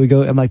guy. We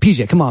go. I'm like,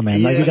 PJ, come on,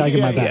 man. You gotta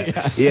get my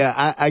back.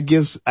 Yeah, I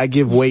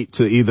give weight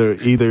to either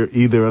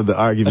of the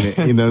argument.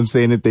 You know what I'm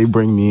saying? If they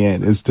bring me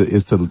in, is to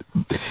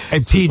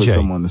PJ, put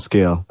some on the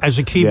scale. As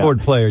a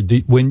keyboard player,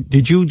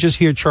 did you just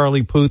hear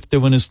Charlie Puth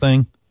doing his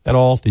thing at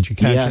all? Did you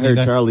catch I any heard of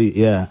that? Charlie.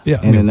 Yeah,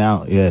 in and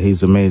out. Yeah,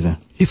 he's amazing.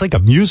 He's like a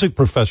music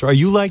professor. Are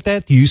you like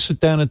that? Do you sit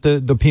down at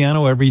the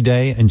piano every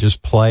day and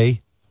just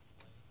play?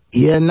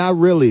 Yeah, not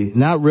really.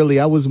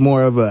 I was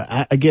more of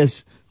I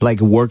guess,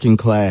 like working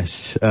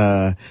class,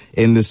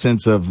 in the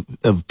sense of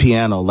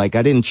piano. Like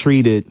I didn't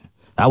treat it,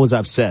 I was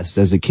obsessed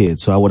as a kid.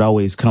 So I would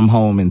always come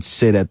home and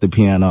sit at the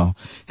piano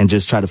and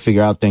just try to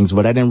figure out things,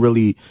 but I didn't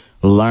really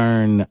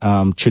learn,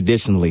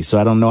 traditionally. So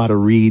I don't know how to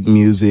read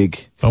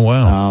music. Oh,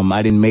 wow.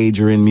 I didn't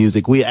major in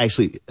music. We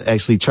actually,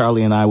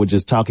 Charlie and I were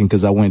just talking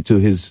because I went to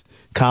his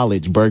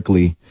college,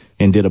 Berkeley,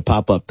 and did a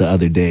pop-up the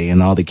other day,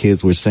 and all the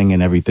kids were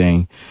singing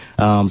everything.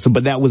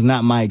 But that was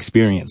not my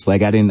experience.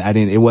 Like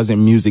it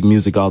wasn't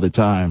music all the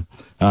time.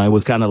 It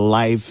was kind of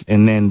life,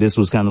 and then this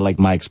was kind of like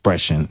my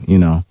expression,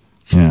 Yeah.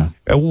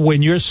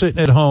 When you're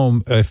sitting at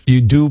home, if you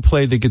do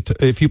play the guitar,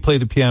 if you play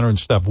the piano and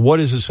stuff, what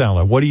does it sound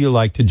like? What do you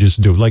like to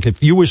just do? Like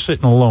if you were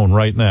sitting alone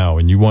right now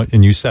and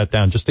you sat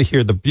down just to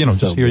hear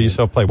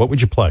yourself play, what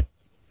would you play?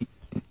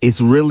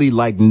 It's really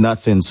like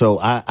nothing. So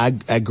I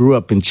grew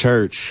up in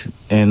church,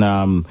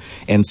 and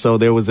so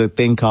there was a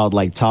thing called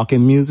like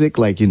talking music,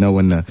 like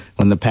when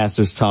the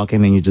pastor's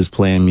talking and you're just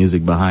playing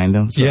music behind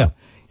him. So yeah.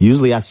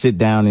 Usually I sit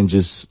down and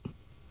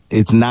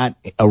it's not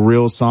a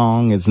real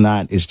song.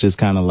 It's just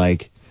kind of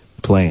like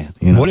playing.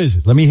 What is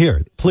it? Let me hear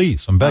it,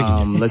 please. I'm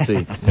begging you. Let's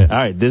see. Yeah. All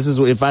right, this is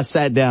if I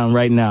sat down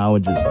right now, I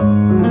would just.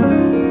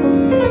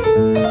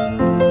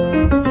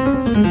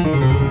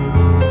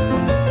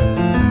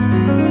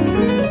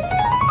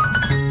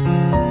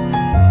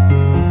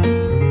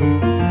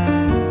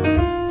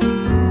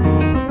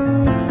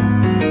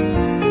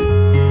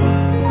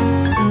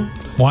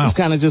 Wow. It's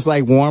kind of just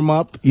like warm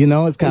up,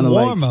 it's kind of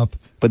like warm up,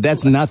 but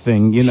that's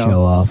nothing,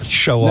 Show off.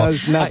 No,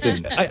 it's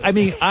nothing. I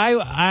mean,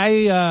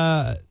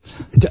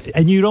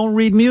 and you don't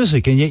read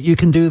music, and yet you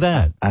can do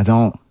that. I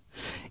don't.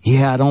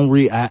 Yeah, I don't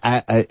read.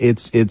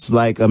 It's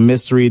like a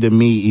mystery to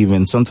me.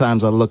 Even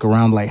sometimes I look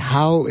around like,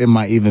 how am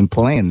I even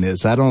playing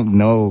this? I don't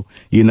know.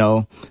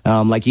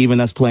 Like even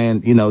us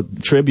playing,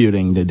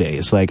 tributing today.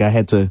 It's like I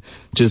had to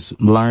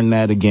just learn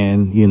that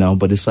again.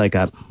 But it's like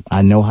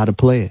I know how to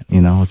play it.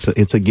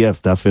 It's a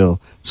gift. I feel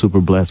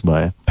super blessed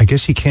by it. I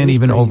guess you can't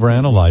even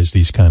overanalyze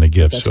these kind of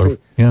gifts.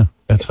 Yeah.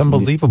 That's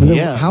unbelievable.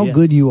 Yeah, how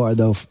good you are,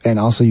 though, and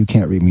also you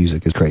can't read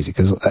music is crazy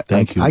because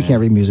I can't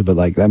read music, but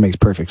that makes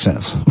perfect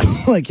sense.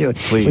 When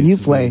you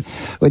play,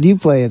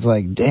 it's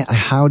like, damn,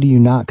 how do you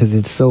not? Because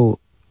it's so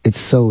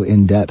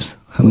in depth.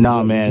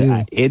 No,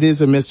 man, it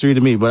is a mystery to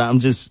me, but I'm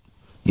just,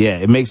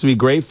 it makes me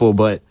grateful.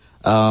 But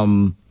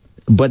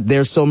but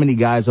there's so many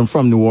guys. I'm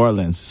from New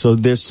Orleans, so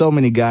there's so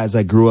many guys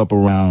I grew up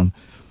around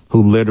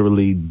who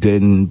literally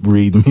didn't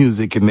read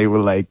music, and they were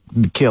like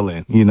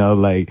killing, you know,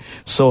 like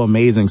so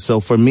amazing. So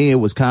for me, it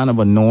was kind of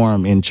a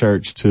norm in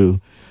church too.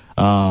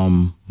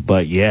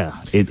 But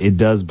yeah, it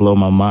does blow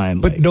my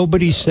mind. But like,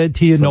 nobody said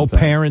to you, sometimes. No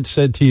parent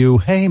said to you,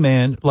 hey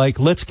man, like,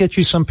 let's get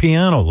you some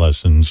piano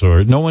lessons,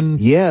 or no one?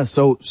 Yeah.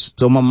 So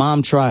my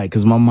mom tried,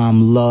 because my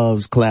mom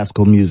loves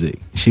classical music.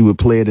 She would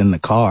play it in the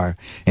car,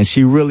 and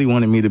she really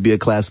wanted me to be a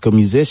classical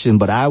musician,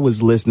 but I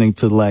was listening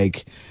to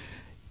like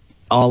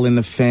All in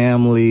the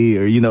Family,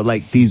 or, you know,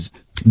 like these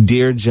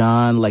Dear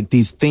John, like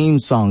these theme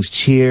songs,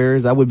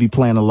 Cheers. I would be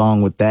playing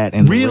along with that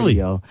and the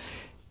radio.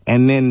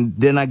 And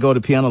then I go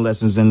to piano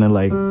lessons, and they're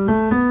like,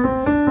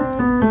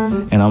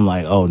 and I'm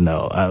like, oh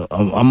no,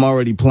 I'm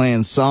already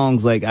playing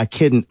songs. Like I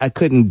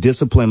couldn't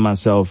discipline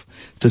myself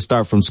to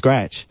start from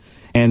scratch.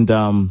 And,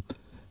 I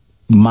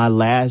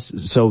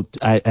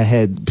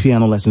had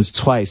piano lessons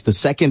twice. The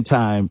second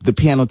time, the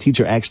piano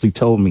teacher actually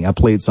told me, I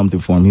played something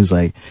for him. He was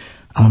like,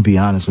 I'm gonna be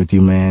honest with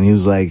you, man. He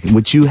was like,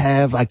 what you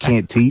have, I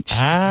can't teach.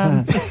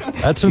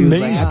 That's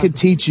amazing. Like, I could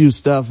teach you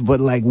stuff, but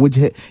like,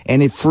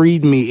 and it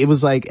freed me. It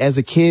was like, as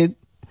a kid,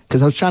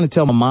 because I was trying to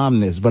tell my mom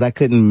this, but I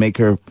couldn't make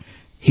her.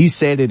 He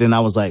said it, and I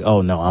was like, oh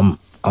no,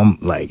 I'm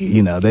like,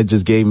 you know, that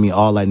just gave me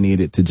all I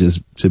needed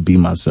to be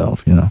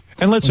myself, you know.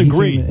 And let's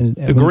agree,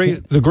 the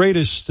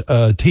greatest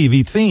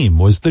TV theme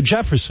was the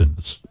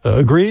Jeffersons.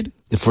 Agreed?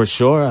 For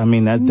sure. I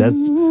mean, that's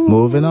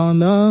moving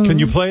on. Can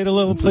you play it a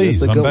little,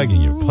 please? I'm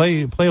begging you.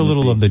 Play a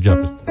little of the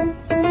Jeffersons.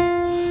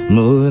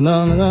 Moving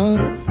on,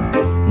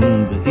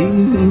 the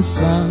evening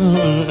sun.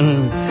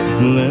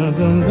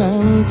 Moving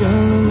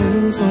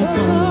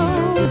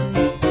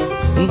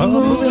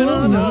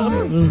on up.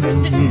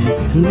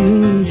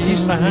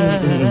 She's fine.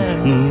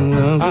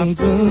 I'm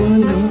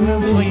going to the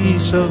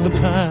place of the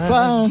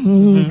pine.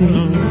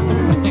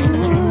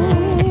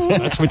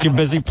 That's what you're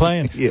busy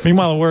playing. Yeah.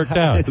 Meanwhile, it worked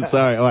out.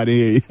 Sorry, I didn't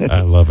hear you.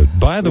 I love it.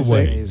 By the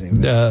way,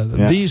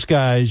 these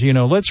guys, you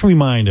know, let's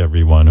remind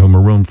everyone who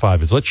Maroon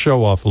 5 is. Let's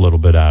show off a little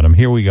bit, Adam.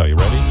 Here we go. You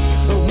ready?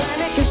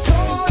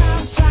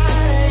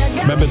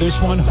 Remember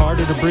this one,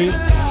 Harder to Breathe?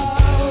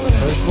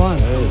 First one.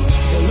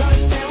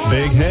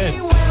 Big hit.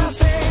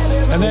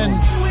 And then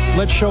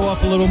let's show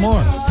off a little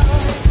more.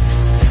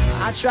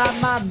 I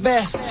tried my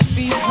best to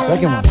feed her.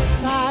 Second one.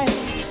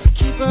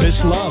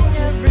 This Love.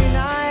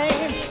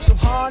 So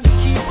hard to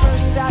keep her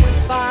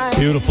satisfied.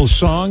 Beautiful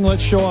song.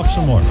 Let's show off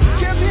some more.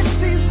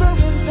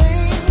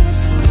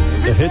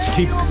 The hits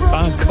keep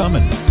on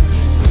coming.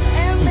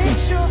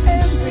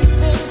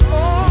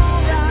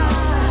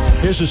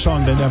 Here's a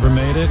song that never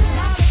made it.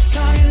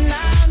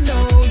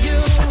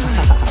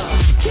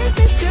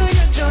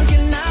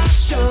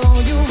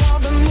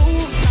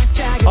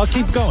 I'll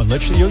keep going.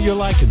 You're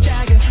liking this.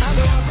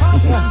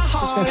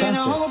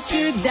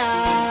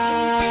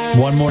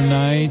 One More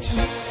Night.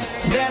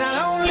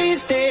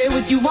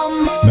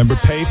 Remember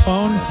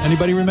Payphone?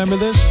 Anybody remember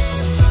this?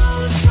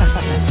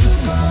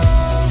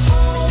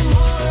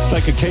 It's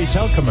like a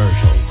K-Tel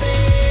commercial.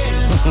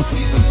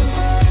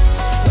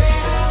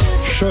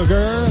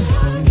 Sugar.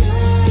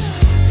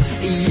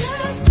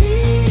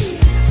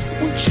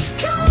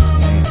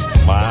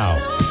 Wow.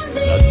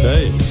 I'll tell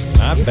you,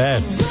 not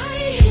bad.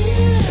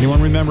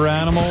 Anyone remember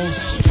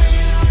Animals?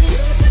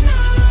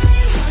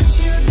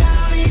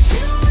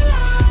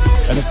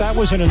 And if that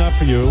wasn't enough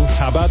for you,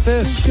 how about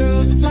this?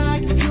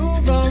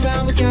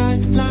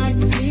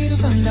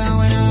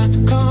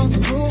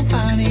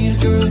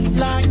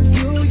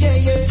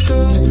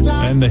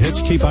 And the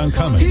hits keep on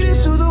coming. I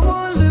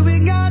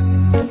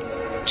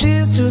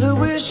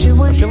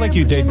feel like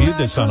you debuted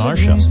this on our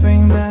show.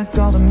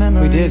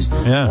 We did.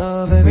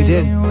 Yeah. We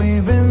did.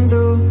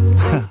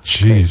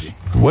 Jeez.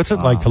 What's it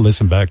like to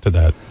listen back to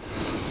that?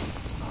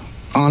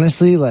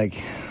 Honestly,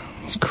 like,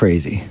 it's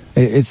crazy.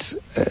 It's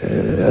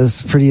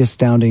pretty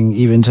astounding,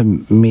 even to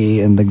me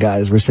and the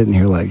guys. We're sitting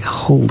here like,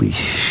 holy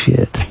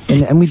shit.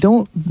 And we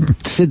don't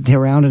sit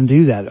around and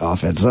do that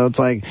often. So it's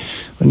like,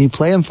 when you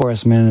play them for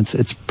us, man,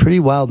 it's pretty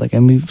wild. Like,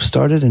 and we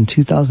started in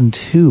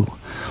 2002.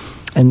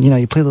 And, you know,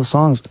 you play those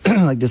songs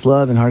like This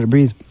Love and Hard to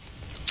Breathe.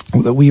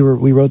 We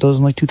wrote those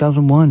in like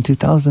 2001,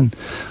 2000,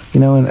 you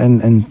know,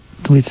 and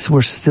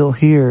we're still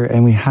here,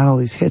 and we had all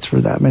these hits for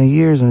that many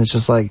years, and it's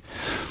just like,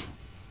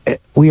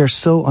 we are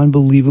so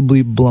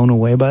unbelievably blown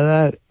away by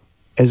that.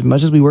 As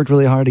much as we worked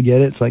really hard to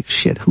get it, it's like,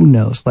 shit, who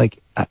knows? Like,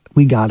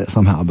 we got it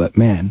somehow, but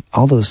man,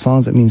 all those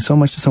songs that mean so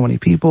much to so many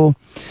people,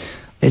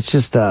 it's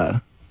just,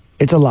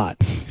 it's a lot.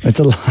 It's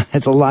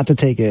a lot to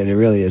take in. It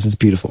really is. It's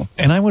beautiful.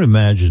 And I would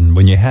imagine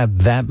when you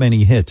have that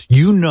many hits,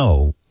 you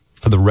know,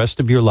 for the rest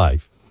of your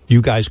life,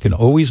 you guys can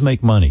always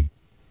make money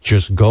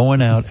just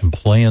going out and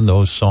playing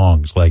those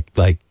songs. Like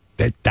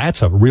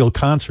that's a real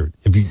concert.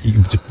 If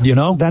you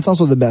know, that's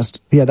also the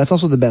best. Yeah, that's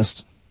also the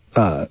best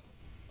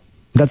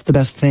that's the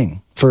best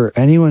thing for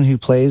anyone who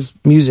plays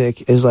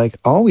music is like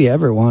all we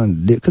ever wanted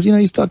to do. Because, you know,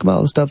 you talk about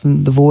all the stuff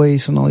and The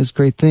Voice and all these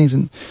great things.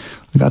 And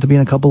I got to be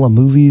in a couple of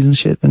movies and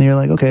shit. And you're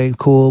like, okay,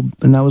 cool.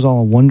 And that was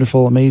all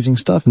wonderful, amazing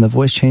stuff. And The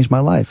Voice changed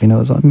my life. You know, it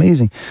was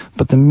amazing.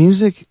 But the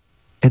music,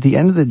 at the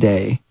end of the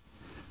day,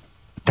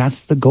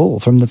 that's the goal.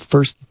 From the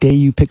first day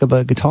you pick up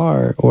a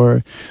guitar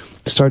or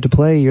start to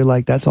play, you're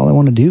like, that's all I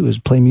want to do is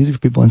play music for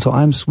people. And so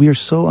we are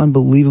so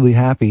unbelievably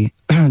happy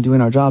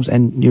doing our jobs.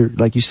 And you're,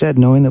 like you said,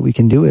 knowing that we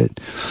can do it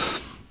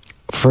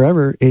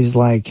forever is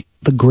like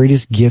the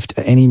greatest gift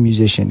any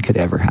musician could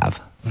ever have.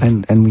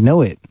 And we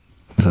know it.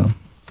 So.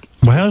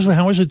 Well,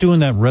 how is it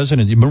doing that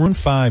residency? Maroon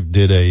 5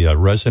 did a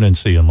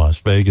residency in Las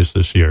Vegas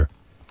this year.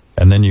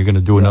 And then you're going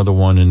to do another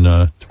one in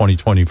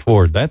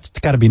 2024. That's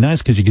got to be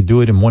nice because you could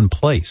do it in one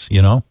place,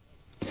 you know?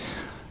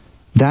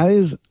 That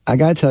is, I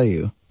got to tell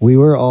you, we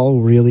were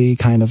all really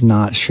kind of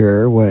not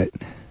sure what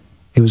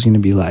it was going to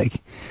be like.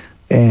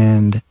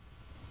 And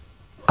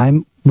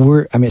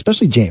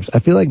especially James. I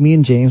feel like me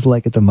and James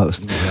like it the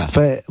most. Yeah.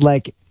 But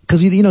like,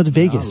 because you know it's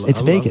Vegas.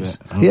 It's Vegas.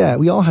 Yeah,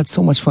 we all had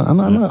so much fun. I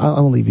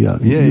won't leave you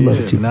out. Yeah, you love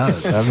it too. No,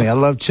 I mean, I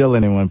love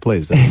chilling in one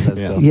place.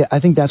 That's yeah, I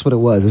think that's what it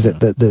was. Is it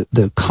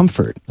the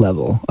comfort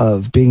level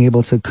of being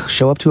able to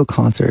show up to a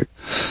concert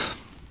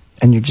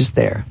and you're just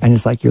there, and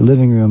it's like your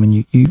living room,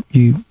 and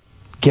you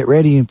get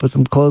ready and put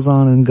some clothes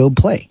on and go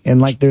play,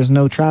 and like there's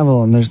no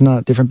travel and there's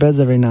not different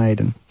beds every night.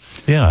 And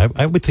yeah,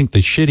 I would think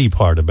the shitty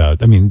part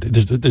about, I mean,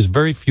 there's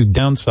very few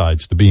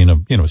downsides to being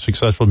a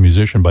successful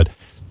musician, but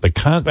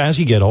as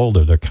you get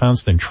older, the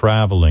constant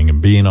traveling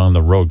and being on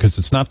the road, because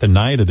it's not the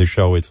night of the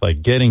show, it's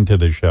like getting to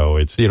the show.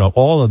 It's,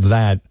 all of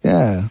that,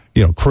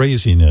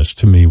 craziness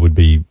to me would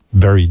be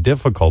very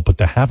difficult. But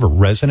to have a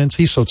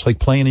residency, so it's like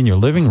playing in your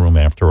living room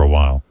after a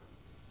while.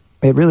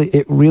 It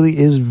really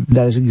is.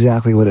 That is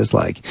exactly what it's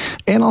like.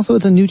 And also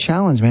it's a new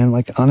challenge, man.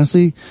 Like,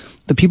 honestly,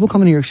 the people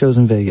coming to your shows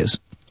in Vegas,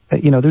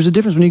 there's a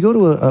difference when you go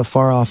to a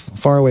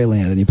far away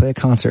land and you play a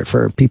concert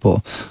for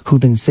people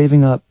who've been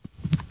saving up,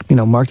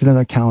 marked it on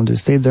their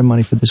calendars, saved their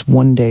money for this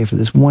one day, for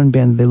this one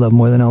band that they love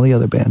more than all the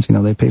other bands.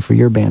 They pay for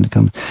your band to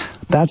come.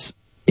 That's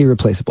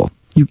irreplaceable.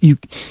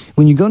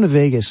 When you go to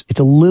Vegas, it's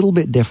a little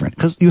bit different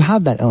because you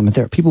have that element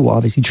there. People will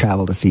obviously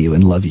travel to see you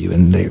and love you,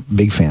 and they're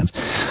big fans.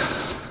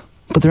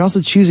 But they're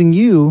also choosing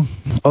you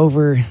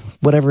over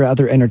whatever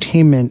other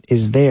entertainment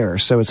is there.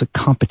 So it's a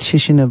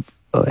competition of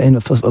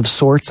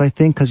sorts, I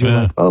think, because you're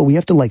like, oh, we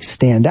have to like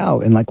stand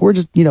out, and like we're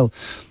just, we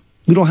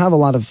don't have a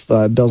lot of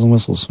bells and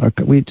whistles.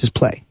 We just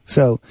play.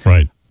 So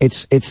right.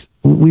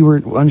 We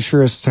were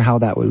unsure as to how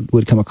that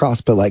would come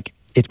across, but like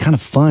it's kind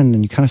of fun,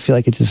 and you kind of feel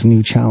like it's this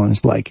new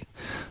challenge, like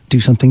do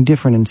something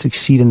different and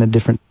succeed in a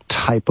different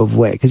type of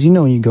way. Because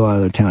when you go out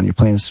of the town, you're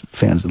playing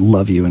fans that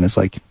love you, and it's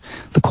like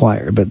the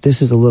choir. But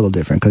this is a little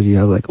different because you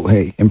have like,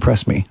 hey,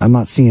 impress me. I'm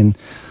not seeing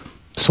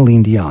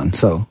Celine Dion,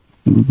 so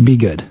be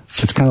good.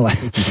 It's kind of like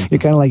you're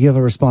kind of like you have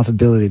a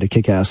responsibility to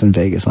kick ass in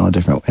Vegas in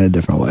a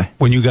different way.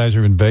 When you guys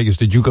are in Vegas,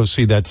 did you go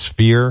see that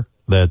Sphere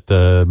that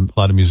a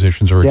lot of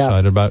musicians are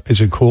excited about?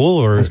 Is it cool?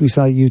 Or we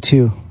saw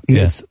U2.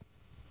 Yeah.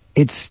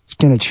 It's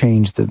going to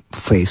change the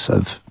face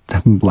of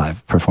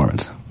live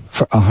performance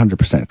for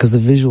 100% because the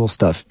visual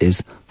stuff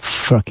is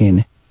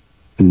fucking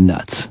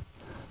nuts.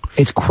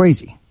 It's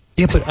crazy.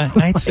 Yeah, but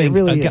I think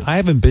really I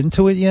haven't been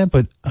to it yet,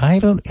 but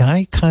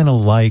I kind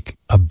of like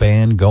a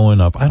band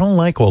going up. I don't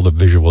like all the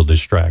visual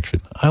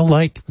distraction. I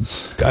like,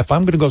 if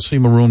I'm going to go see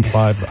Maroon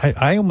 5,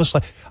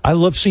 I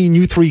love seeing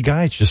you three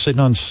guys just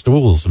sitting on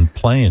stools and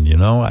playing,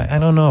 I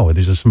don't know.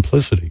 There's a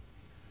simplicity.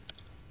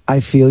 I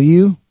feel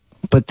you,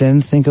 but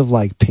then think of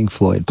like Pink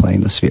Floyd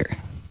playing the Sphere.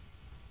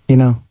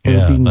 Yeah,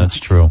 that's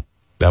true.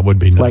 That would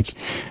be nuts. Like,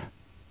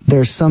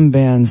 there's some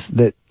bands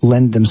that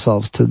lend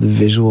themselves to the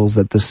visuals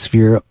that the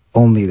Sphere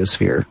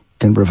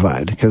can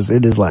provide, because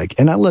it is like,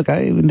 and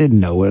I even didn't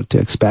know what to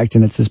expect,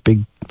 and it's this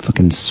big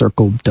fucking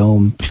circle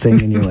dome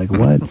thing, and you're like,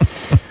 what?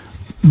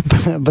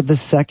 But the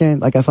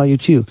second, like, I saw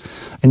U2,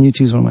 and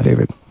U2 is one of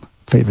my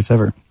favorites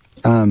ever,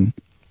 and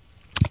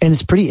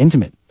it's pretty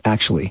intimate,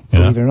 actually,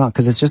 believe it or not,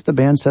 because it's just the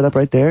band set up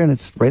right there, and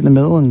it's right in the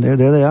middle, and there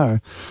they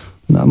are,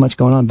 not much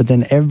going on, but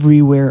then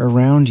everywhere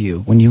around you,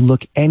 when you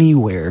look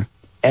anywhere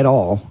at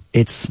all,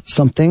 it's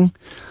something.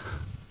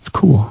 It's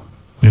cool.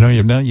 Now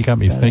you got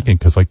me thinking,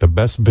 because like the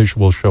best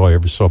visual show I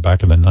ever saw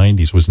back in the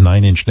 90s was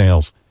 9 Inch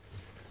Nails.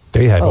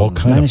 They had all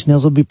kind 9 Inch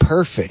Nails would be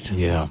perfect.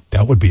 Yeah.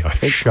 That would be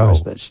a show.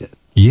 That shit.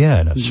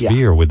 Yeah, and a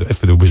Sphere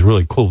if it was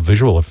really cool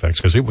visual effects,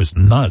 because it was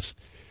nuts.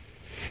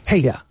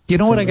 Hey, you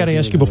know what I got to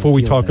ask you before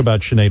we talk about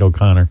Sinead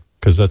O'Connor,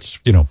 because that's,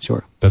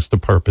 sure, that's the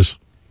purpose.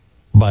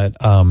 But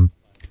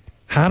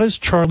how does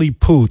Charlie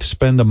Puth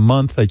spend a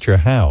month at your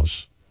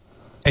house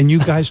and you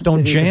guys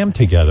don't jam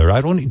together?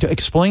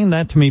 Explain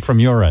that to me from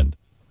your end.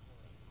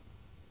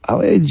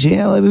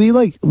 Jam.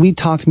 We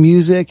talked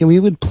music and we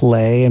would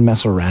play and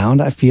mess around.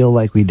 I feel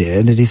like we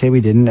did. Did he say we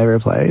didn't ever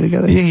play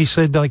together? Yeah, he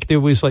said like there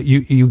was like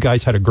you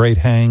guys had a great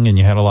hang and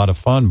you had a lot of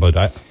fun. But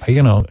look,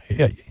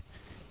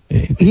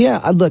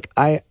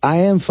 I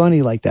am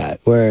funny like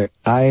that, where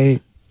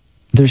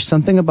there's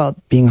something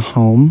about being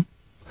home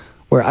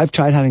where I've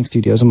tried having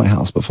studios in my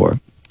house before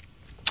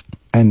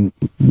and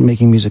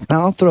making music.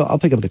 Now I'll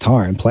pick up a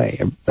guitar and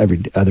play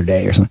every other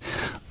day or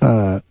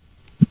something.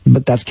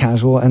 But that's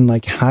casual, and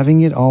like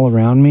having it all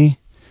around me,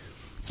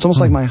 it's almost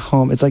like my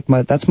home. It's like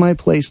that's my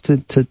place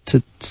to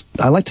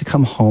I like to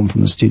come home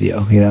from the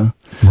studio, you know?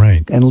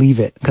 Right. And leave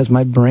it, because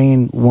my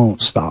brain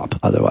won't stop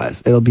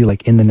otherwise. It'll be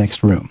like in the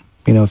next room.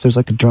 You know, if there's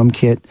like a drum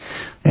kit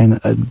and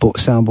a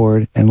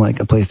soundboard and like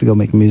a place to go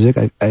make music,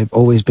 I've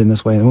always been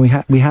this way. And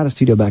we had a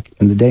studio back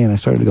in the day, and I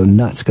started to go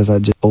nuts because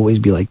I'd just always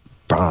be like,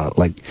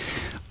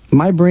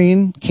 my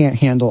brain can't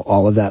handle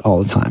all of that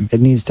all the time.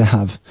 It needs to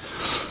have,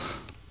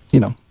 you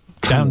know,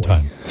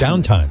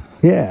 downtime.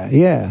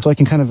 Yeah. So I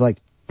can kind of like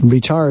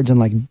recharge and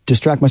like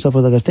distract myself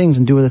with other things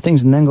and do other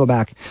things and then go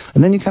back.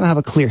 And then you kind of have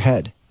a clear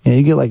head. You know,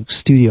 you get like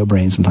studio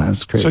brain sometimes.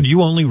 It's crazy. So do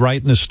you only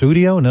write in the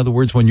studio? In other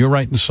words, when you're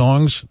writing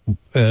songs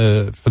for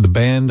the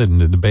band,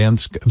 and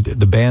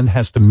the band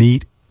has to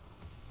meet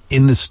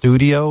in the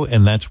studio,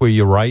 and that's where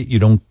you write? You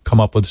don't come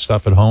up with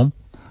stuff at home?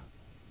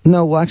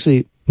 No, well,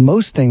 actually,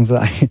 most things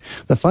that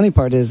the funny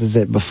part is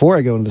that before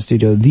I go into the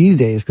studio these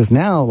days, because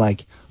now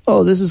like,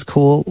 oh, this is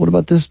cool. What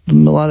about this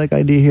melodic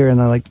idea here?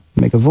 And I like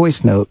make a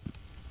voice note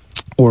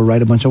or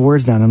write a bunch of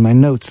words down in my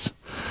notes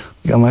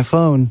on my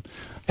phone.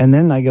 And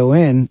then I go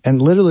in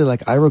and literally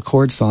like I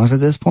record songs at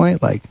this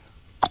point, like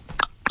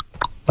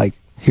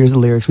here's the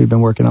lyrics we've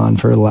been working on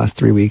for the last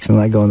 3 weeks, and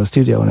I go in the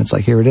studio and it's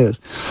like, here it is.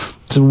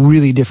 It's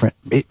really different.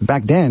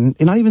 Back then,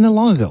 not even that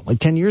long ago, like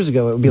 10 years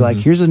ago, it would be like,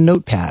 here's a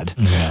notepad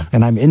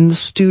and I'm in the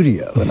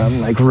studio and I'm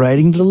like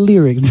writing the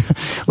lyrics.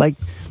 Like,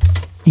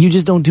 you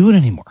just don't do it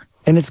anymore.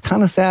 And it's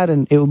kind of sad,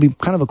 and it would be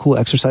kind of a cool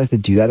exercise to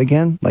do that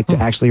again, like to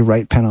actually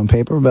write pen on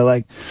paper, but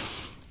like,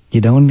 you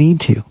don't need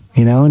to,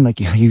 you know, and like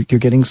you're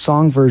getting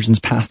song versions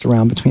passed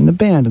around between the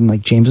band, and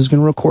like James is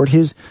going to record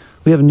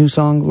we have a new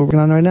song we're working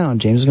on right now,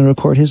 and James is going to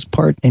record his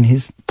part and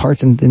his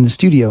parts in the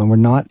studio, and we're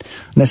not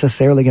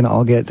necessarily going to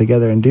all get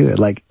together and do it.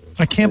 Like,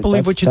 I can't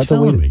believe what you're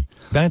telling me.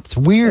 That's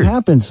weird. It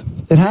happens.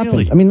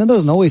 I mean, it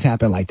doesn't always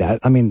happen like that.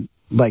 I mean,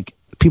 like,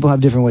 people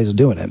have different ways of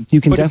doing it.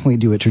 You can definitely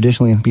do it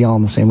traditionally and be all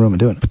in the same room and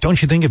doing it. But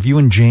don't you think if you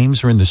and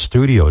James are in the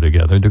studio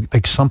together,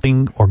 like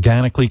something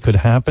organically could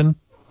happen?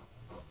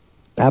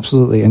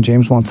 Absolutely, and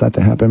James wants that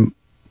to happen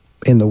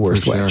in the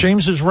worst way.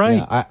 James is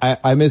right. Yeah,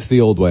 I miss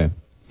the old way.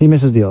 He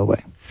misses the old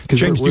way.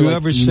 James, do you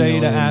ever say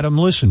to Adam,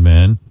 listen,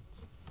 man,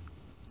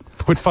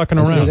 quit fucking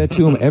around? I say that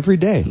to him every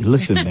day.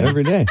 Listen,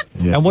 every day.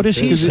 Yeah. And what does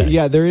he say?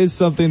 Yeah, there is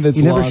something that's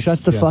he lost. never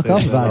shuts the fuck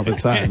up about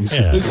it.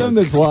 There's something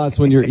that's lost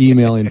when you're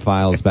emailing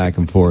files back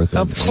and forth.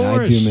 Of course. And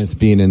I do miss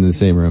being in the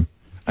same room.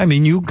 I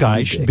mean, you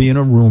guys should be in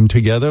a room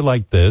together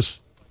like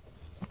this.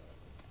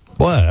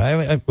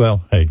 What?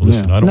 Well, hey,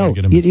 listen, I don't want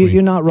to get in between.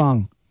 You're not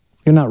wrong.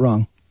 You're not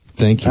wrong.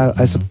 Thank you.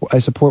 I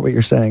support what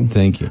you're saying.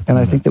 Thank you. And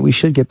I think that we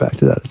should get back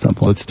to that at some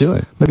point. Let's do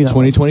it. Maybe not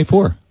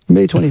 2024.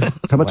 Maybe 20. How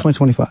about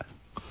 2025?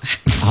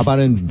 How about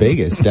in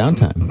Vegas,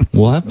 downtime?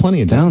 We'll have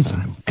plenty of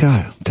downtime.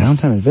 God,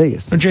 downtime in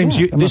Vegas. No, James,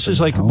 this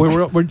is like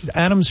we're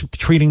Adam's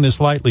treating this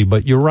lightly,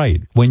 but you're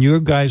right. When you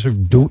guys are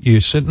you're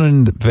sitting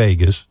in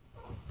Vegas,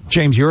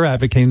 James, you're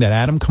advocating that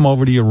Adam come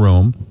over to your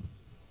room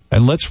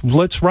and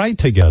let's write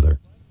together,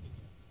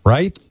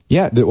 right?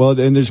 Yeah, well,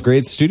 and there's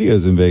great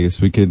studios in Vegas.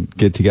 We could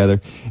get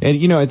together,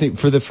 and you know, I think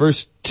for the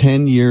first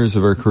 10 years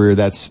of our career,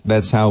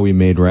 that's how we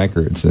made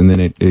records, and then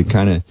it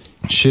kind of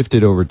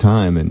shifted over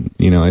time, and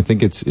you know, I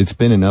think it's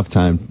been enough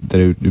time that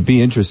it would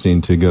be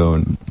interesting to go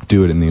and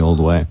do it in the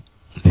old way.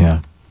 Yeah,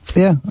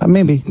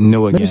 maybe.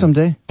 No, again. Maybe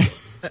someday.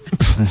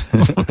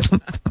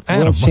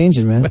 World's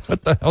changing, man.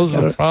 What the hell's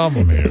the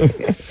problem here?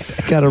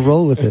 Got to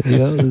roll with it. You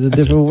know, it's a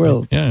different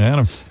world. Yeah,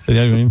 Adam.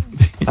 I mean,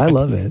 I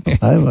love it.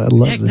 I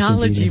love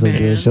technology,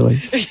 man.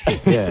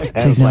 Yeah,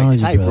 Adam's like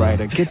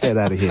typewriter. Get that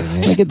out of here,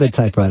 man. Get that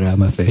typewriter out of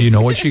my face. You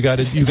know what you got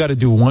to? You got to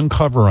do one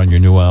cover on your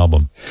new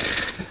album.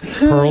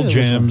 Pearl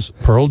Jam's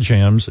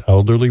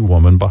 "Elderly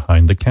Woman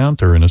Behind the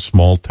Counter in a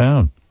Small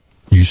Town."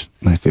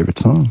 My favorite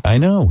song. I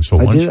know. So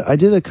I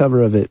did a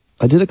cover of it.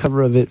 I did a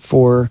cover of it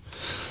for.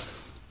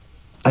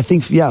 I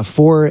think they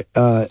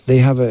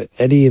have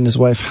Eddie and his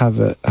wife have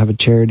a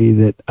charity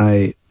that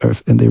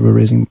and they were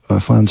raising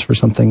funds for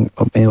something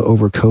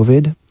over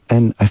COVID,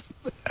 and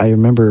I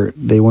remember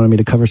they wanted me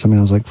to cover something.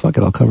 I was like, fuck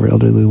it, I'll cover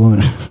Elderly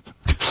Woman.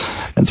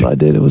 And so I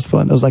did. It was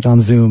fun. It was like on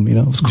Zoom, you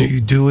know. It was cool. Do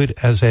you do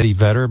it as Eddie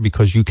Vedder?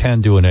 Because you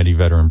can do an Eddie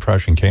Vedder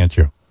impression, can't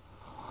you?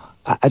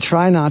 I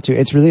try not to.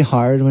 It's really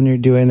hard when you're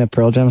doing a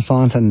Pearl Jam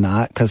song to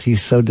not, because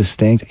he's so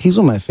distinct. He's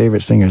one of my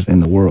favorite singers in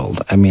the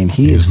world. I mean,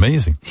 he is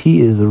amazing.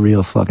 He is the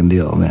real fucking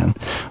deal, man.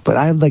 But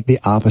I have like the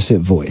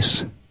opposite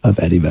voice of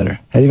Eddie Vedder.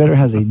 Eddie Vedder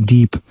has a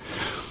deep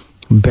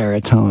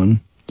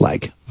baritone,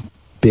 like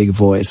big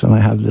voice, and I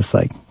have this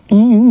like.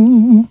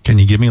 Can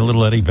you give me a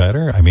little Eddie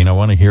Vedder? I mean, I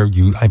want to hear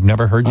you. I've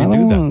never heard you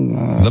do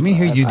that. Let me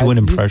hear you do an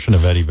impression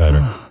of Eddie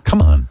Vedder.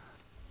 Come on.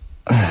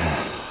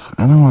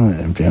 I don't want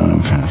to do an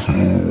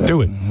impression.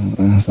 Do it.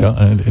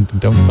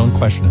 Don't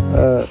question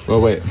it. Oh,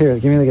 wait. Here,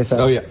 give me the guitar.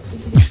 Oh, yeah.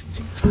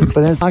 But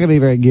then it's not going to be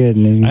very good.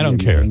 And I don't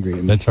care.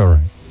 That's all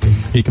right.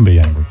 He can be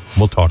angry.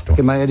 We'll talk to him.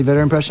 Okay, my Eddie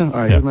Vedder impression? All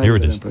right, Yeah, here's my here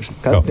Eddie it Vedder is. impression.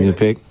 Go. Need a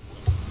pick?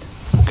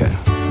 Okay.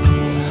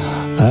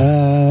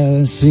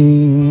 I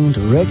seem to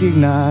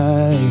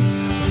recognize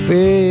your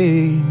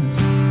face.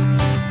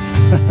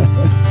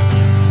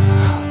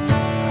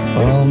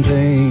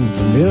 Haunting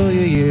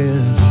familiar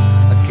years,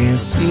 I can't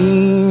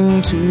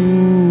seem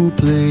to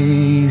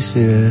place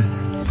it.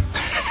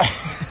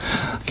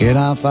 Can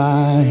I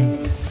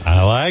find?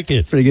 I like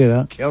it. Pretty good,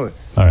 huh? Kill it.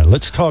 All right,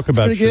 let's talk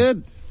about... Pretty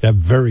good. Yeah,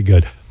 very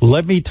good.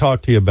 Let me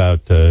talk to you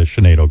about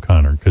Sinead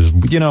O'Connor, because,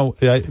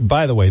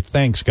 by the way,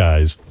 thanks,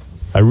 guys.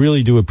 I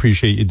really do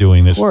appreciate you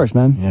doing this. Of course,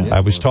 man. Yeah. I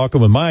was talking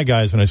with my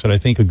guys, and I said, I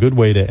think a good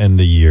way to end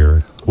the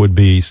year would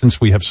be,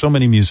 since we have so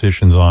many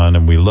musicians on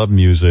and we love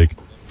music,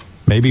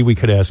 maybe we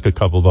could ask a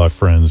couple of our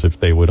friends if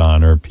they would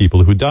honor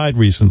people who died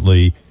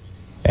recently.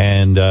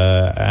 And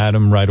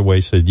Adam right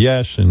away said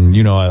yes, and,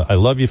 I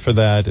love you for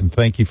that, and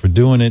thank you for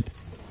doing it.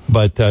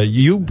 But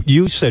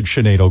you said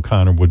Sinead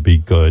O'Connor would be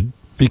good,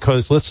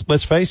 because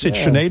let's face it,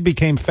 Sinead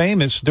became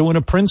famous doing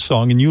a Prince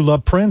song, and you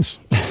love Prince.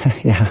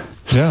 Yeah.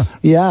 Yeah.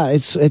 Yeah,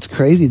 it's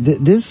crazy.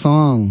 This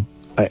song,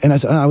 and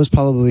I was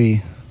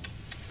probably,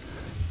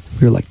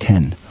 we were like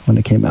 10 when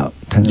it came out.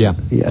 10 or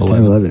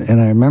 11. And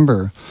I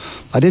remember,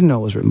 I didn't know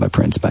it was written by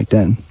Prince back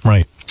then.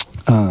 Right.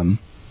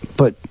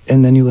 But,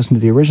 and then you listen to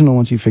the original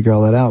once you figure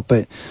all that out.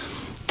 But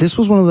this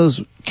was one of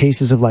those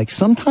cases of like,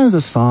 sometimes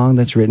a song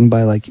that's written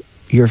by like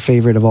your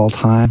favorite of all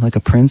time, like a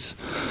Prince.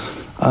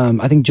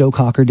 I think Joe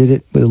Cocker did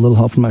it with a little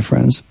help from my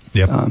friends.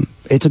 Yep.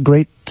 It's a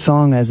great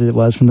song as it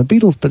was from the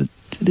Beatles, but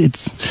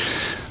it's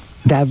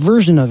that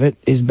version of it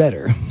is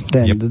better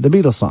than the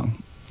Beatles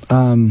song.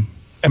 And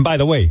by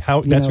the way,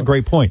 that's a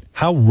great point.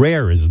 How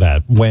rare is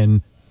that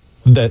when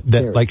that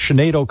like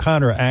Sinead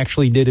O'Connor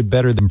actually did it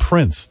better than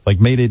Prince,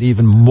 like made it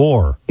even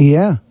more.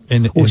 Yeah.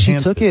 And she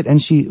took it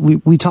and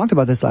we talked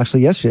about this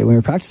actually yesterday when we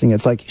were practicing.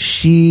 It's like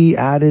she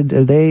added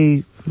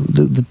the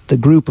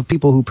group of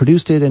people who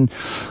produced it and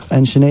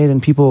Sinead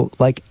and people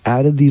like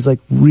added these like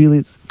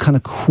really kind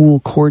of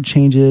cool chord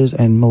changes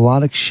and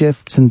melodic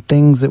shifts and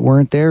things that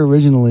weren't there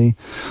originally,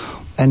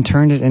 and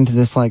turned it into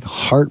this like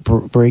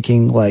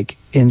heartbreaking, like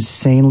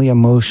insanely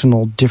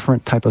emotional,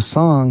 different type of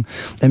song,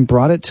 and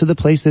brought it to the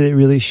place that it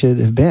really should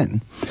have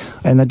been.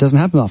 And that doesn't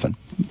happen often,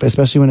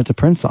 especially when it's a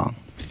Prince song.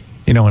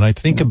 And I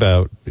think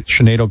about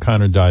Sinead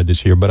O'Connor died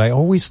this year, but I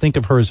always think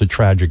of her as a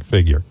tragic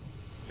figure.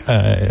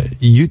 Did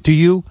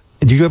you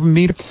ever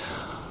meet her?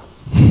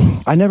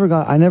 I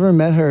never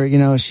met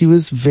her. She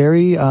was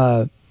very,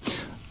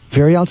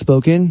 very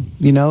outspoken,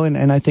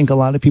 and I think a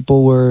lot of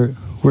people were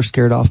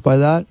scared off by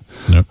that.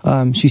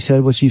 Yep. She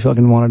said what she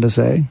fucking wanted to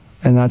say,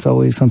 and that's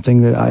always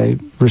something that I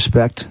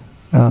respect,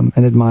 and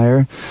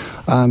admire.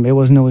 It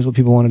wasn't always what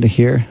people wanted to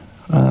hear,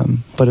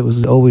 but it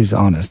was always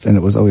honest, and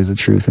it was always the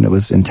truth, and it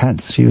was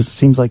intense.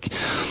 Seems like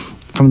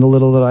from the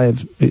little that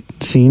I've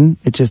seen,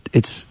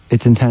 it's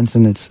intense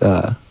and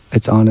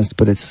it's honest,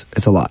 but it's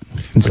a lot.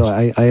 And so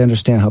I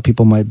understand how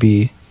people might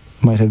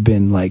have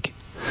been like,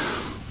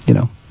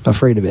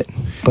 afraid of it,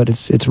 but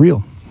it's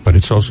real. But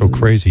it's also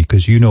crazy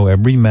because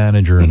every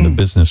manager in the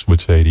business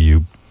would say to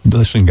you,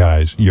 listen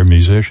guys, you're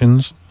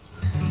musicians.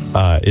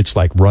 It's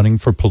like running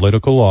for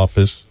political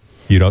office.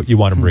 You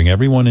want to bring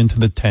everyone into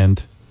the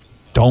tent.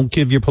 Don't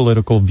give your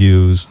political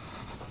views.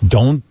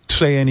 Don't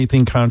say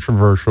anything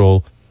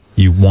controversial.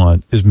 You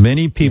want as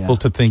many people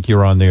to think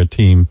you're on their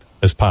team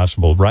as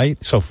possible,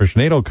 right? So for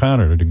Sinead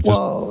O'Connor to just...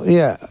 Well,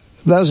 yeah,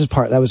 that was just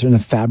that was in the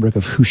fabric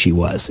of who she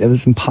was. It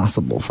was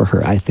impossible for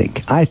her, I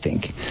think,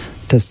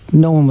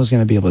 no one was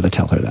going to be able to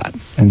tell her that.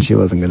 And she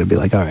wasn't going to be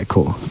like, all right,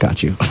 cool,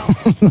 got you.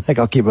 Like,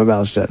 I'll keep my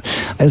mouth shut.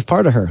 It's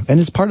part of her. And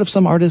it's part of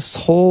some artist's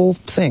whole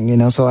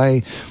thing, So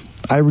I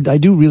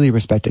do really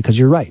respect it, because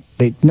you're right.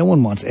 No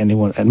one wants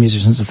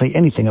musicians to say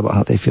anything about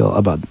how they feel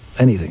about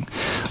anything.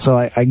 So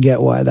I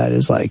get why that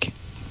is like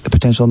a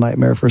potential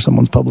nightmare for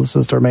someone's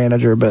publicist or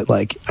manager, but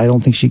like I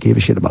don't think she gave a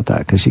shit about that,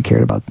 because she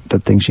cared about the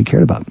things she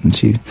cared about, and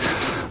she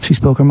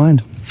spoke her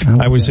mind.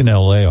 I was in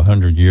L.A.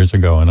 100 years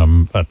ago, and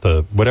I'm at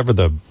whatever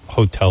the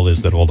hotel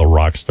is that all the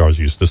rock stars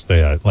used to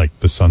stay at, like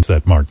the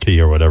Sunset Marquis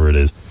or whatever it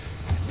is,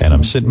 and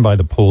I'm sitting by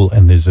the pool,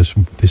 and there's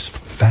this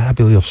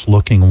fabulous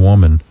looking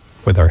woman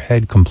with her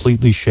head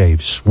completely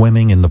shaved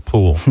swimming in the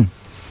pool.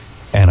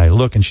 And I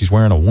look, and she's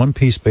wearing a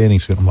one-piece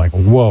bathing suit. I'm like,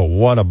 whoa,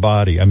 what a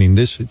body. I mean,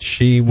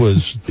 she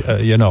was,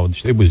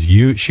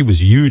 she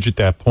was huge at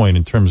that point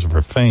in terms of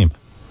her fame.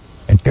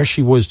 And there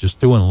she was just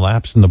doing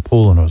laps in the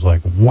pool. And I was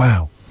like,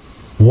 wow,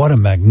 what a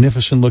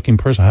magnificent looking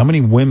person. How many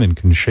women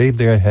can shave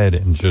their head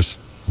and just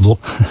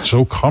look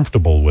so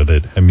comfortable with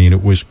it? I mean,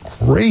 it was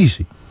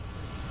crazy.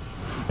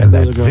 And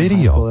that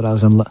video.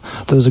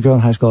 There was a girl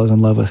in high school I was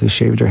in love with who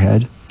shaved her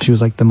head. She was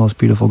like the most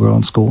beautiful girl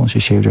in school, and she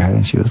shaved her head,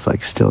 and she was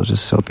like still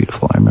just so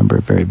beautiful. I remember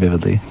it very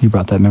vividly. You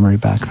brought that memory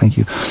back. Thank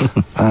you.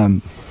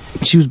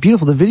 She was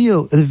beautiful. The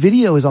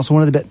video is also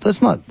one of the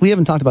best. We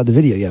haven't talked about the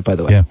video yet, by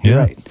the way.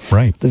 Yeah.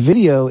 Right. The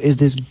video is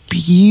this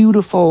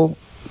beautiful,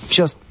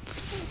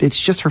 it's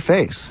just her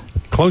face.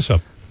 Close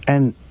up.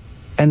 And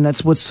And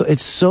that's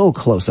it's so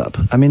close up.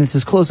 I mean, it's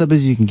as close up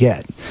as you can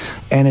get.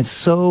 And it's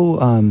so,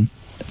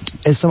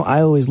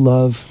 I always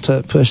love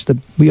to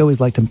we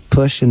always like to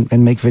push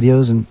and make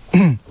videos. And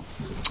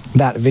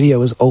that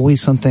video is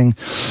always something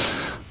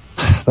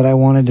that I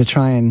wanted to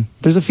try and,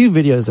 there's a few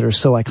videos that are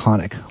so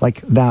iconic,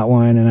 like that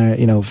one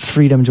and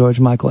Freedom, George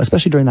Michael,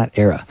 especially during that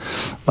era,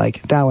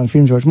 like that one,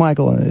 Freedom, George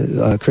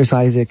Michael, Chris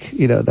Isaac,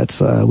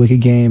 that's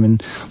Wicked Game,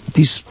 and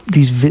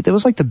it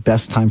was like the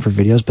best time for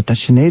videos. But that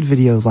Sinead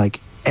video, like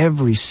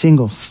every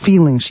single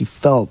feeling she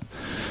felt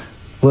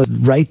was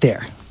right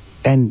there,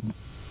 and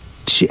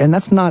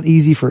that's not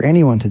easy for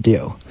anyone to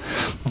do.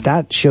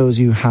 That shows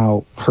you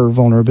how her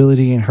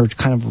vulnerability and her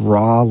kind of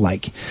raw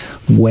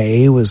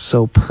way was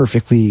so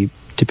perfectly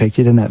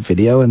depicted in that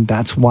video, and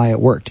that's why it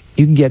worked.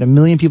 You can get 1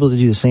 million people to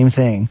do the same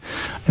thing,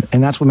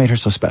 and that's what made her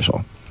so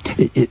special.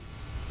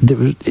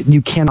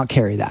 You cannot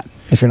carry that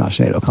if you're not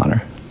Sinead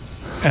O'Connor.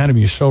 Adam,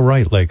 you're so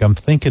right. Like, I'm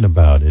thinking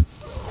about it.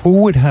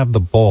 Who would have the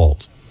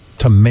balls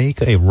to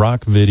make a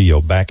rock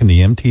video back in the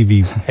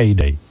MTV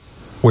heyday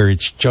where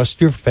it's just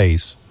your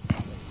face?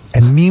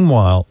 And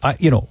meanwhile,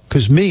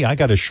 because I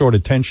got a short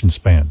attention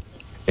span.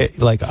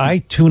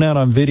 I tune out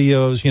on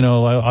videos,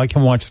 I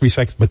can watch 3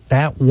 seconds, but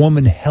that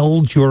woman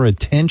held your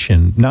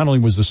attention. Not only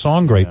was the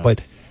song great,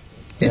 but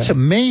it's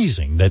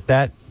amazing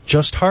that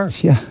just her.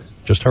 Yeah.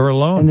 Just her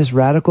alone. And this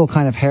radical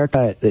kind of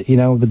haircut,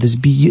 with this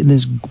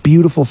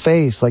beautiful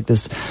face, like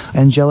this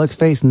angelic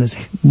face, and this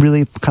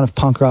really kind of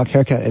punk rock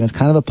haircut. And it's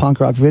kind of a punk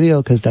rock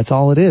video because that's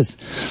all it is.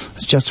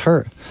 It's just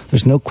her.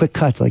 There's no quick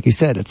cuts, like you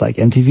said. It's like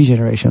MTV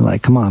generation,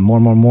 like, come on,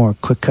 more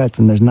quick cuts,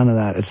 and there's none of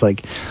that. It's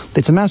like,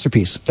 it's a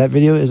masterpiece. That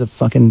video is a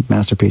fucking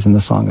masterpiece, and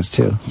the song is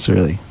too. It's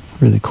really,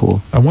 really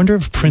cool. I wonder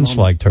if Prince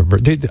liked her.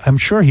 I'm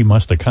sure he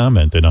must have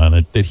commented on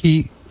it.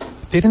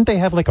 Didn't they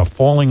have like a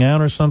falling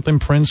out or something,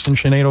 Prince and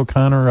Sinead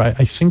O'Connor?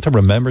 I seem to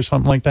remember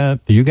something like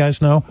that. Do you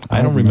guys know?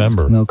 I don't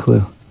remember. No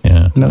clue.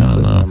 Yeah. No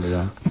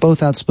clue.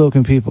 Both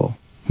outspoken people.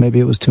 Maybe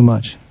it was too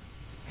much,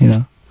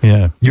 Yeah.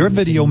 Your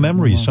video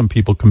memories, some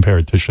people compare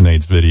it to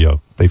Sinead's video.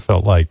 They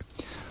felt like,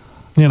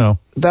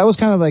 That was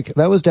kind of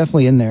that was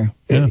definitely in there,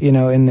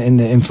 in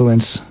the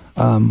influence.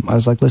 I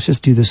was like, let's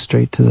just do this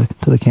straight to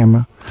the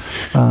camera.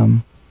 Yeah,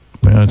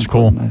 that's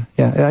cool.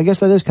 I guess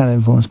that is kind of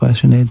influenced by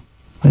Sinead.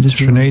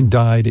 Sinead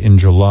died in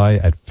July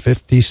at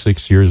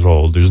 56 years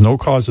old. There's no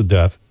cause of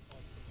death,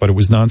 but it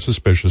was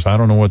non-suspicious. I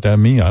don't know what that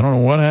means. I don't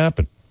know what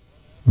happened.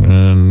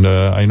 And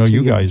I know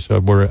you guys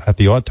were at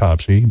the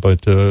autopsy,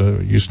 but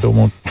you still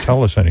won't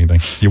tell us anything.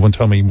 You won't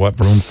tell me what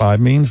room 5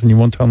 means, and you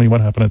won't tell me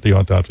what happened at the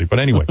autopsy. But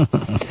anyway,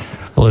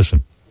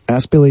 listen.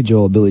 Ask Billy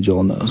Joel. Billy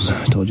Joel knows.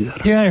 I told you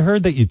that. Yeah, I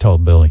heard that you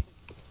told Billy.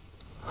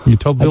 You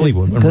told Billy.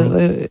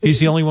 He's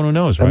the only one who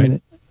knows,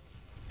 right?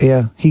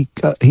 He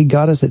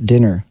got us at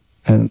dinner,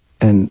 and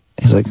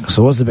he's like,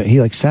 so what's the bit?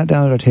 He sat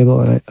down at our table,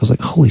 and I was like,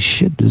 holy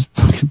shit, this is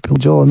fucking Bill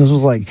Joel. And this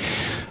was like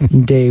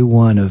day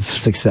one of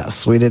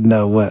success. We didn't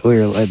know what, we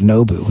were at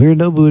Nobu. We were at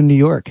Nobu in New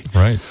York.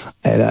 Right.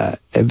 And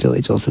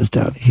Billy Joel sits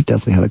down. He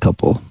definitely had a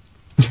couple.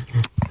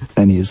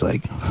 And he's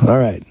like, all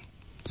right,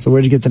 so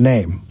where'd you get the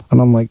name?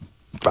 And I'm like,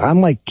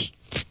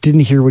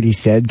 didn't hear what he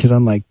said, because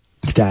I'm like,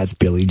 that's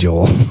Billy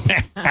Joel. We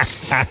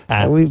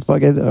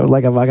fucking, am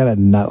I gonna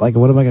not,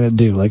 what am I gonna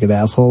do? Like an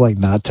asshole,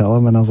 not tell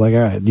him? And I was like,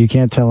 all right, you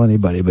can't tell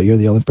anybody, but you're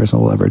the only person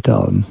we'll ever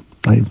tell. And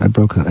I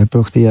broke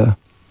the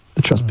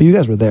trust. But you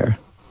guys were there.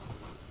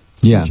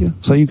 Yeah. You?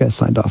 So you guys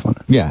signed off on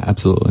it. Yeah,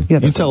 absolutely. Yeah,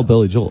 you tell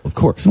Billy Joel, of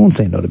course. No one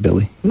say no to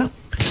Billy. No.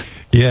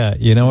 Yeah,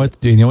 you know what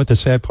the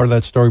sad part of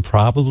that story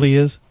probably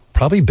is?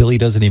 Probably Billy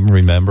doesn't even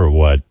remember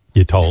what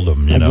you told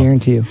him, I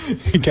guarantee you.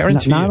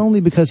 Not only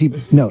because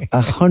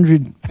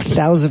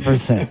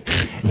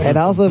 100,000%. And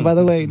also, by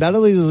the way, not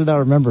only does he not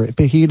remember it,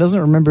 but he doesn't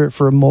remember it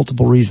for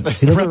multiple reasons.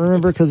 He doesn't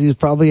remember because he was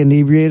probably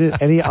inebriated,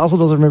 and he also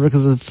doesn't remember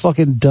because it's the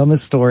fucking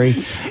dumbest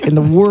story in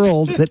the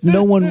world that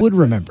no one would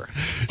remember.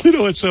 You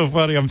know what's so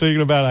funny? I'm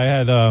thinking about, I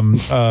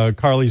had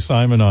Carly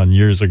Simon on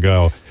years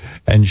ago,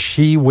 and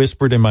she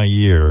whispered in my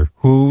ear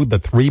who the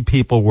 3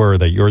 people were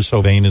that You're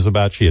So Vain is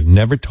about. She had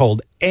never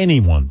told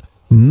anyone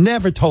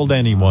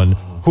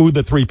who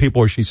the 3 people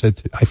were. She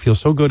said, I feel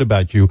so good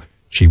about you.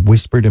 She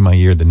whispered in my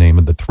ear the name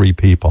of the 3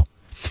 people.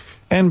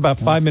 And about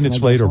 5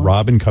 minutes later,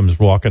 Robin comes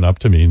walking up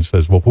to me and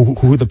says, well,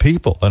 who are the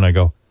people? And I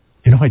go,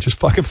 I just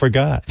fucking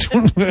forgot.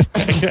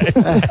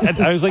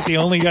 I was like the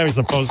only guy who was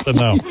supposed to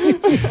know.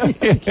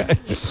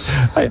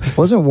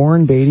 Wasn't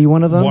Warren Beatty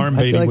one of them? Warren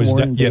Beatty was,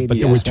 but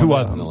there were 2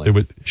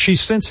 others. She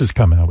since has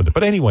come out with it.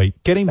 But anyway,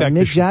 getting back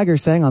Mick Jagger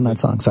sang on that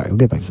song. Sorry, we'll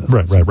get back to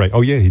that. Right.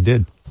 Oh, yeah, he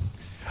did.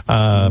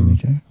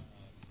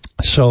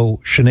 So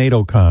Sinead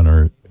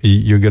O'Connor,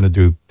 you're going to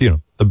do,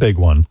 the big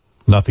one.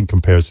 Nothing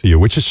Compares to You,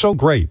 which is so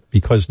great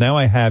because now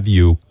I have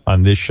you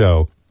on this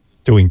show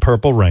doing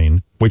Purple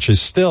Rain, which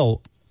is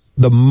still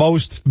the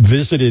most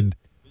visited,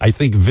 I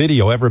think,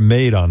 video ever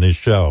made on this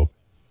show.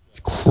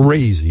 It's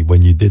crazy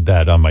when you did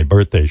that on my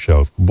birthday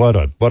show. What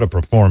a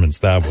performance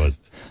that was.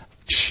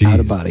 Jeez.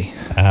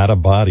 Out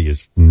of body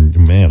is,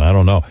 man, I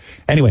don't know.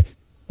 Anyway,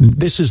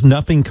 this is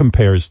Nothing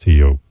Compares to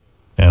You,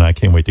 and I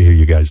can't wait to hear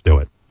you guys do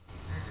it.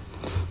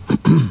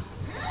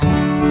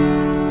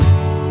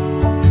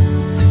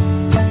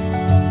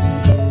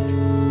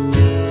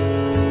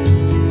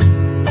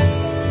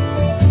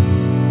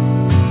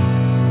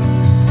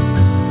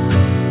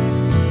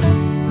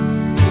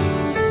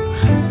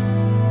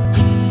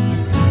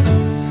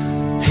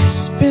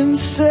 It's been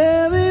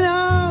 7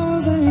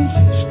 hours and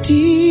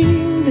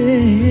 15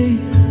 days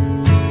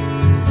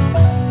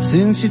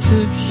since you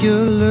took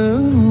your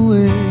love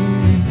away.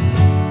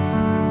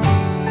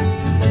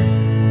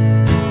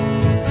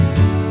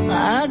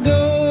 I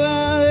go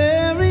out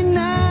every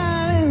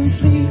night and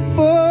sleep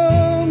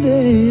all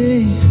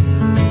day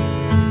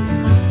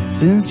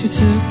since you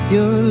took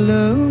your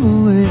love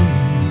away.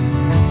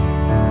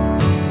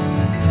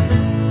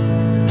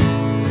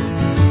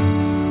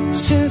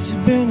 Since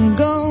you've been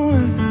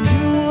gone, I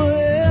do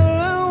whatever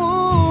I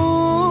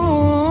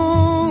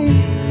want.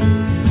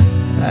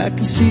 I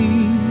can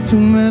see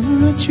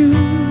whomever I choose.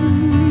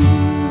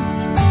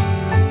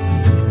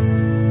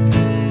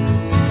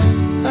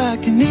 I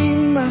can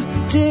eat my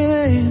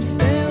dinner in a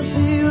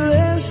fancy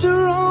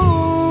restaurant,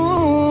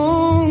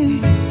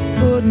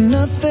 but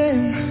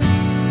nothing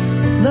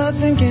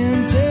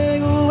can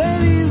take away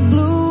these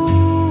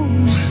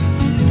blues.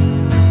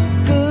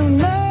 'Cause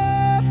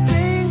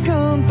nothing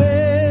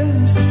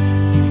compares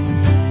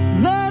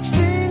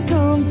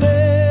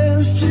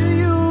to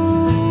you.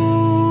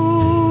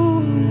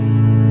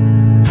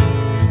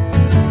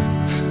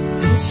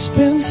 It's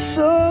been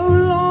so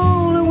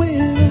lonely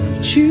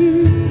without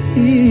you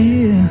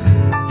here,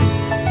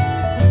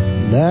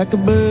 like a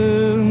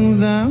bird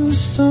without a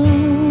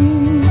song.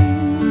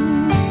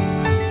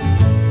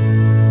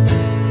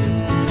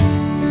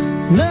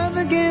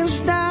 Nothing can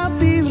stop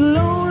these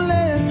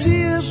lonely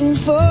tears from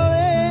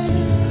falling.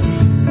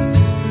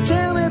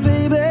 Tell me,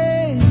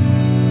 baby,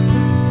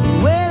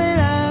 where did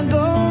I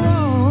go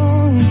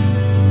wrong?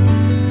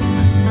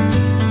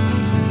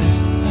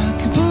 I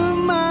can put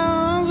my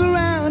arms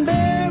around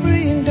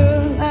every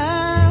girl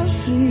I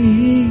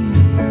see,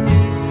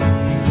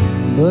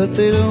 but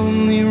they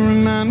only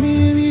remind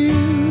me of you.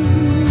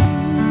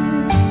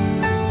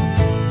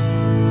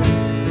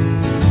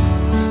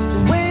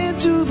 Went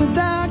to the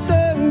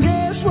doctor and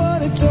guess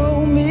what it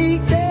told me?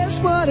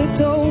 Guess what it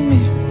told me?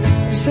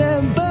 He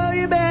said, boy,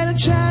 you better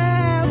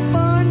try out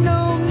fun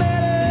no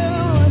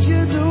matter what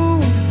you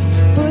do.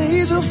 But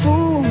he's a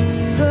fool,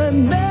 'cause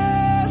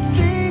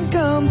nothing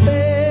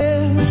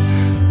compares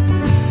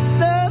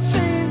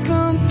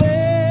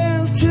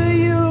to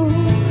you.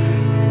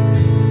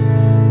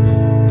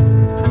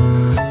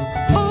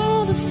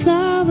 All the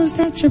flowers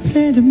that you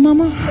planted,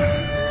 mama,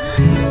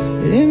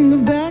 in the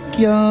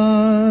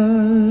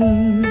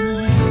backyard,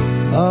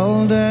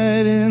 all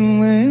died and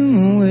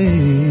went away.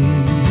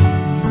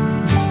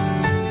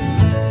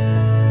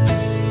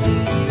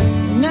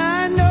 And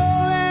I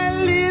know that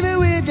living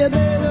with you,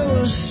 baby,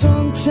 was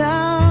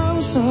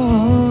sometimes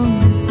hard,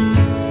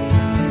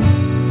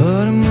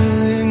 but I'm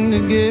willing to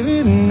give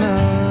it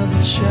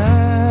another try.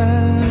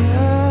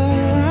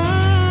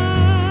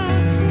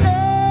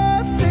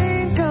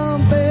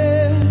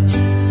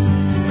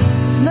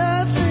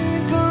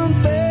 Nothing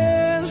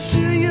compares to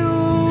you.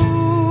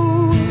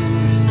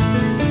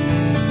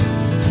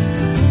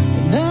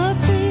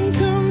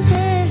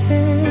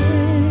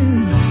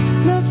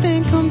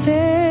 Nothing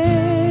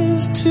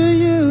compares to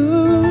you.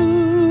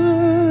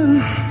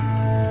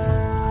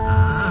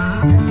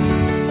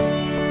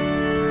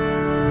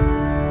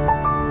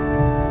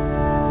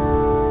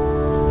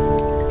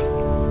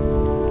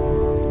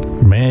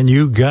 Man,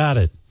 you got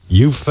it.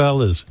 You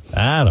fellas.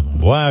 Adam,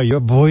 wow, your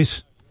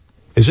voice.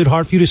 Is it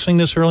hard for you to sing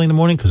this early in the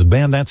morning? Because,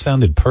 man, that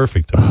sounded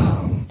perfect to me.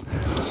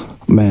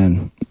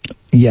 Man,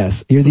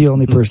 yes, you're the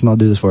only person I'll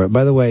do this for.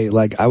 By the way,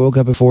 like, I woke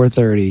up at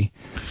 4:30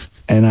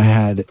 and I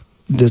had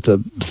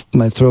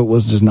my throat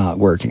was just not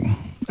working.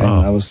 And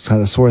I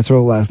had a sore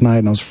throat last night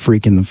and I was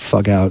freaking the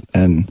fuck out,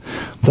 and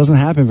it doesn't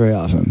happen very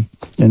often.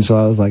 And so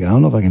I was like, I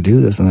don't know if I can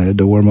do this. And I had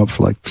to warm up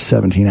for like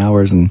 17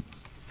 hours, and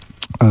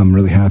I'm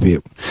really happy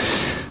it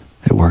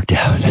worked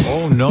out.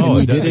 Oh, no.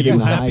 We did it in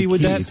the happy high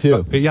with key, that?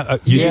 too.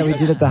 Yeah, we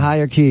did it the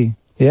higher key.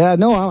 Yeah,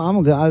 no,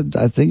 I'm good.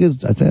 I think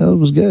it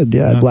was good.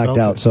 Yeah, I blacked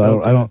out,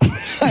 so I don't.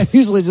 I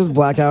usually just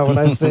black out when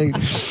I sing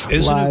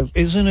live.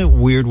 Isn't it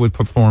weird with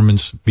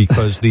performance,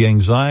 because the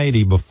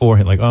anxiety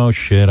beforehand, like, oh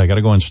shit, I got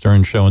to go on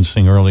Stern Show and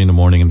sing early in the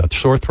morning, and the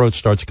sore throat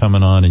starts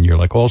coming on, and you're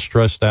like all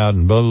stressed out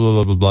and blah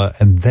blah blah blah blah,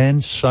 and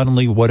then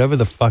suddenly whatever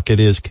the fuck it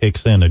is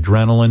kicks in,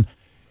 adrenaline,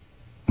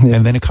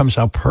 and then it comes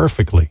out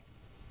perfectly.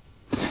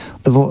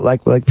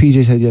 Like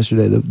PJ said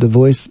yesterday, the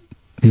voice,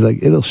 he's like,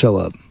 it'll show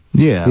up.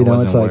 Yeah, you know,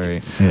 it's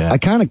like, I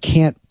kind of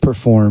can't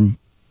perform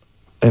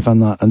if I'm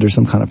not under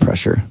some kind of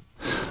pressure.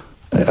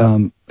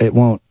 It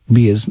won't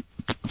be as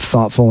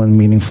thoughtful and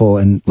meaningful,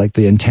 and like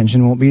the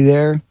intention won't be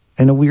there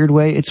in a weird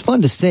way. It's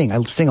fun to sing. I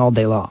sing all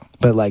day long,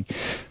 but like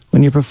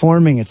when you're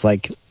performing, it's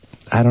like,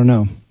 I don't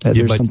know.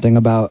 There's something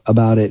about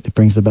it. It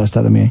brings the best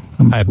out of me.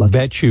 I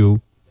bet you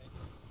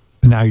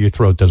now your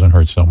throat doesn't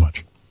hurt so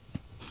much.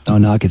 Oh,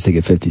 now I could sing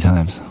it 50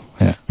 times.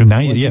 Yeah. Now,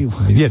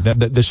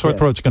 the sore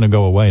throat's going to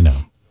go away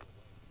now.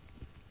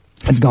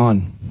 It's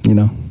gone, you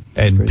know.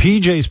 And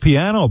PJ's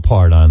piano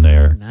part on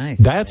there. Nice.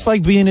 That's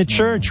like being at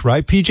church,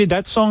 right? PJ,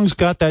 that song's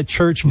got that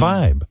church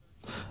vibe.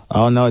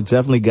 Oh, no, it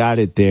definitely got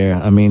it there.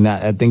 I mean,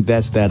 I think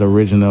that's that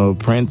original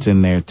Prince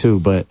in there, too.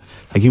 But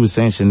like he was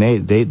saying,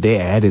 Sinead, they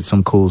added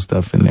some cool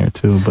stuff in there,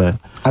 too. But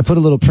I put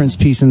a little Prince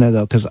piece in there,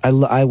 though, because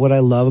what I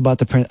love about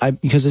the Prince,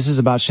 because this is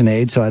about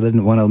Sinead, so I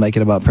didn't want to make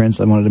it about Prince.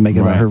 I wanted to make it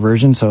about her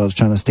version, so I was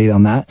trying to stay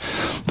on that.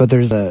 But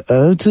there's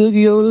I took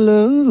your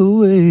love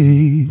away.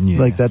 Yeah.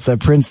 Like, that's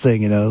that Prince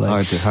thing, you know.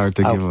 Like, hard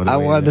to give it away. I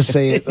wanted to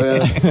say it.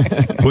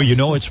 Well, you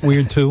know what's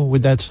weird, too,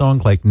 with that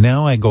song? Like,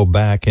 now I go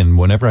back, and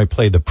whenever I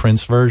play the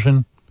Prince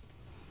version,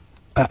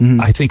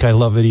 I think I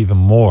love it even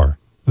more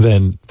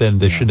than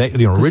the Sinead,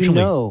 you know,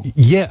 originally. You know.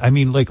 Yeah, I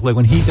mean, like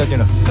when he does, you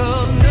know,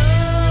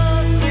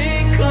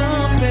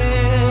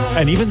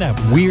 and even that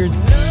weird,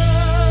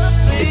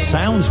 it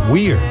sounds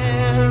weird.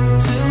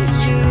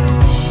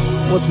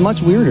 Well, it's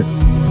much weirder.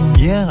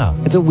 Yeah,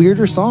 it's a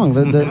weirder song.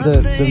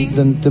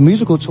 The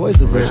musical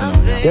choices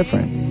are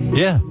different.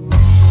 Yeah.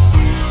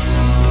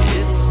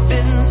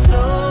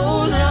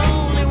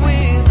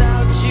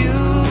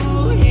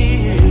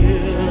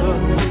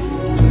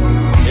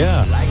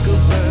 Yeah. Like a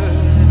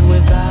bird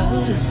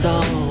without a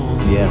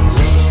song. Yeah.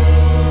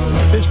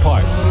 This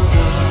part.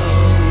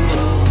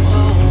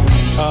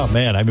 Oh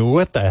man, I mean,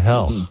 what the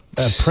hell?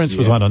 Prince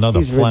was on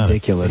another planet.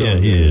 Ridiculous. Yeah,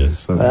 he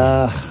is.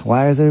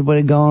 Why is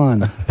everybody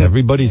gone?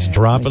 Everybody's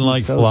dropping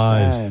like so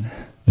flies. sad.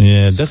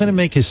 Yeah, doesn't it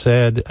make you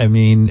sad? I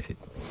mean,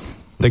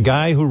 the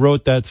guy who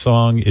wrote that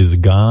song is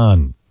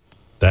gone.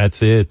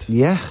 That's it.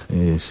 Yeah.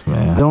 Yes,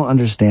 man. I don't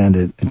understand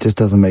it. It just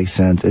doesn't make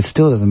sense. It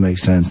still doesn't make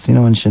sense. You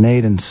know, and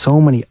Sinead and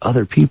so many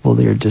other people,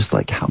 they're just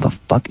like, how the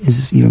fuck is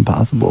this even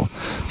possible?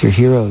 You're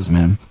heroes,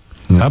 man.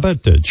 How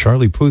about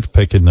Charlie Puth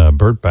picking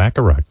Burt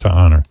Bacharach to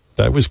honor?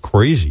 That was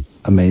crazy.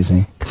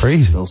 Amazing.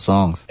 Crazy. Those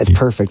songs. It's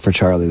perfect for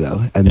Charlie,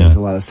 though. It makes a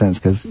lot of sense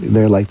because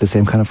they're like the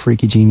same kind of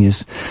freaky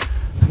genius.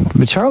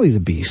 But Charlie's a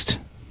beast.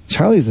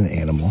 Charlie's an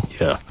animal.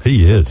 Yeah,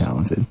 he is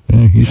talented.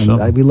 Yeah, he's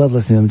something. We love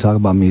listening to him talk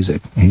about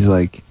music. He's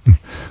like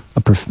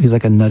he's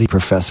like a nutty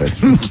professor.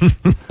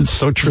 It's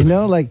so true. You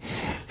know, like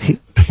he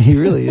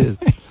really is.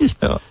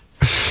 Yeah.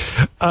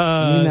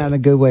 I mean that in a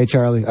good way,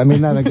 Charlie. I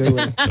mean that in a good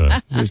way.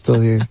 You're still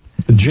here.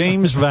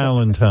 James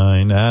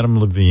Valentine, Adam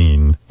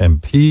Levine,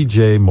 and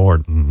P.J.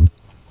 Morton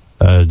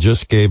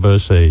just gave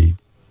us a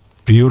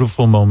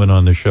beautiful moment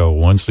on the show.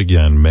 Once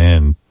again,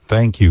 man,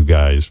 thank you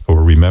guys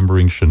for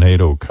remembering Sinead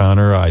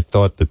O'Connor. I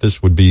thought that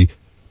this would be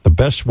the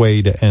best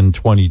way to end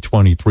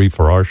 2023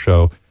 for our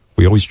show.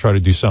 We always try to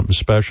do something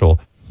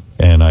special.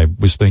 And I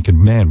was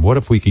thinking, man, what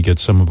if we could get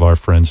some of our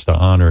friends to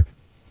honor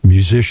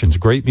musicians,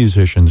 great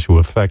musicians who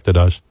affected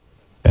us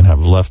and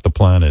have left the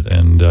planet.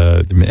 And,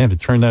 man,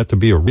 it turned out to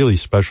be a really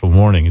special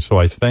morning. So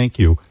I thank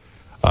you.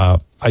 I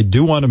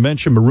do want to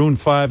mention Maroon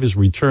 5 is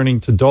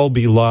returning to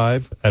Dolby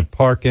Live at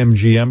Park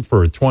MGM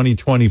for a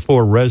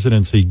 2024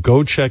 residency.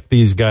 Go check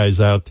these guys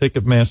out.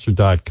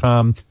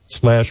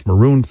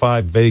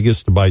 Ticketmaster.com/Maroon5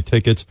 Vegas to buy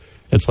tickets.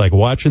 It's like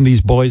watching these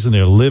boys in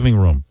their living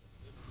room.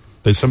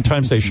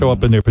 Sometimes they show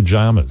up in their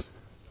pajamas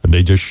and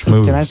they just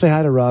schmooze. Can I say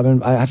hi to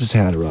Robin? I have to say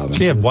hi to Robin.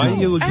 Yeah, why are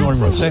you ignoring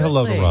Robin? Say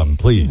hello to Robin,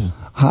 please.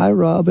 Hi,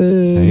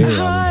 Robin. Hey,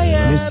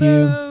 Robin. Miss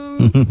you.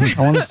 I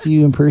want to see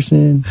you in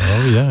person.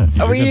 Oh, yeah.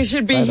 You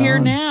should be here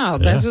now.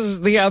 Yeah. This is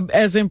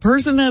as in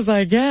person as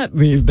I get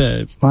these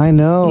days. I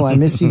know. I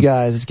miss you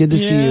guys. It's good to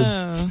see you.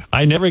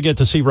 I never get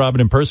to see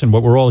Robin in person,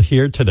 but we're all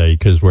here today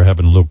because we're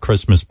having a little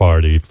Christmas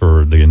party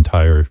for the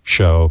entire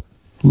show.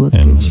 Look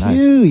at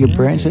you. You're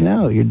branching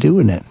out. You're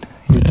doing it.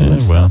 Yeah,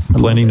 well, I'm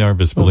plenty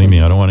nervous. Believe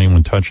me, I don't want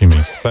anyone touching me,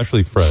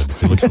 especially Fred.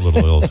 He looks a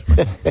little ill to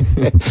me.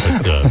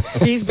 But,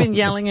 he's been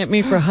yelling at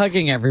me for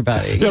hugging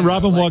everybody. Yeah,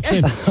 Robin walks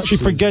in. She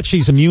forgets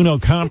she's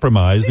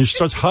immunocompromised, and she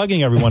starts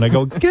hugging everyone. I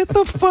go, get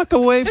the fuck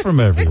away from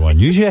everyone.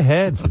 Use your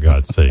head, for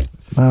God's sake.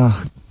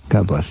 Oh,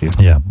 God bless you.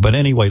 Yeah, but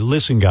anyway,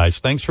 listen, guys,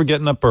 thanks for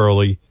getting up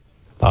early.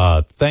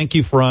 Thank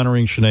you for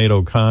honoring Sinead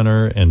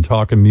O'Connor and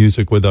talking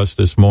music with us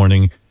this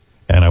morning.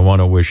 And I want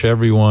to wish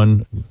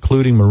everyone,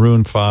 including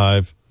Maroon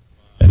 5,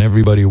 and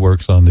everybody who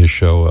works on this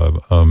show,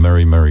 a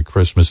Merry, Merry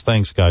Christmas.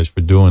 Thanks, guys,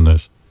 for doing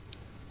this.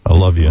 I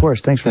love you. Of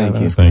course. Thanks for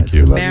having us. Thank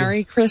you.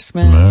 Merry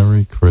Christmas.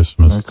 Merry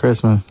Christmas. Merry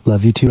Christmas.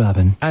 Love you too,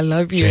 Robin. I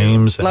love you.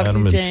 James, love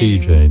Adam, you, and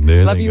James. PJ.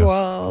 There love they you go.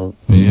 all.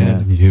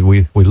 Yeah,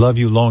 we love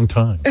you long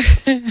time.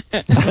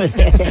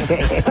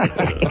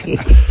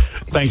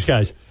 Thanks,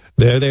 guys.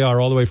 There they are,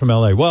 all the way from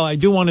L.A. Well, I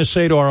do want to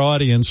say to our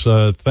audience,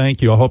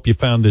 thank you. I hope you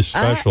found this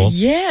special.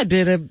 Yeah,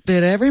 did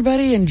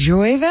everybody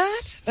enjoy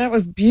that? That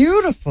was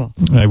beautiful.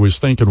 I was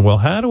thinking, well,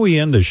 how do we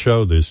end the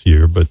show this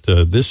year? But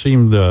this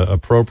seemed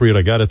appropriate.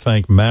 I got to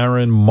thank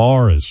Maren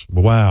Moris.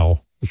 Wow,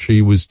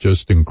 she was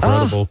just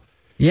incredible.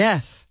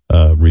 Yes.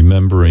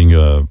 Remembering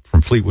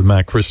from Fleetwood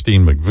Mac,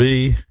 Christine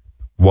McVie.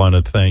 Want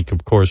to thank,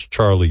 of course,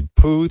 Charlie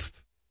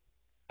Puth,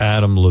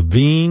 Adam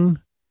Levine,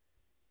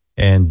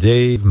 and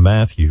Dave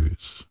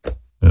Matthews.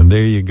 And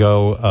there you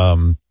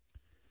go.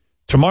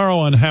 Tomorrow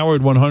on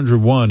Howard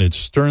 101,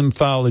 it's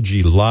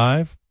Sternthology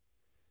Live.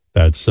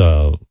 That's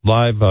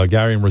live.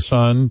 Gary and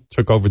Rasan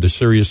took over the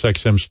Sirius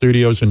XM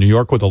studios in New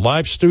York with a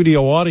live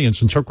studio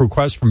audience and took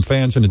requests from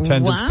fans in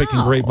attendance,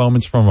 picking great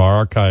moments from our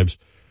archives.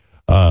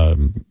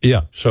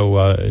 So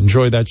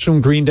enjoy that.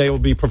 Soon Green Day will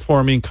be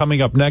performing.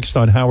 Coming up next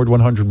on Howard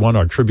 101,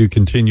 our tribute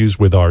continues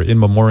with our In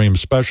Memoriam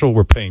special.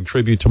 We're paying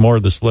tribute to more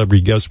of the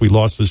celebrity guests we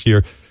lost this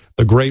year.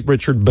 The great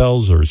Richard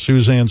Belzer,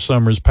 Suzanne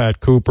Summers, Pat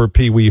Cooper,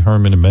 Pee Wee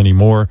Herman, and many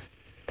more.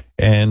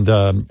 And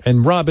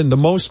Robin, the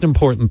most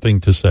important thing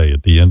to say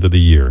at the end of the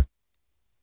year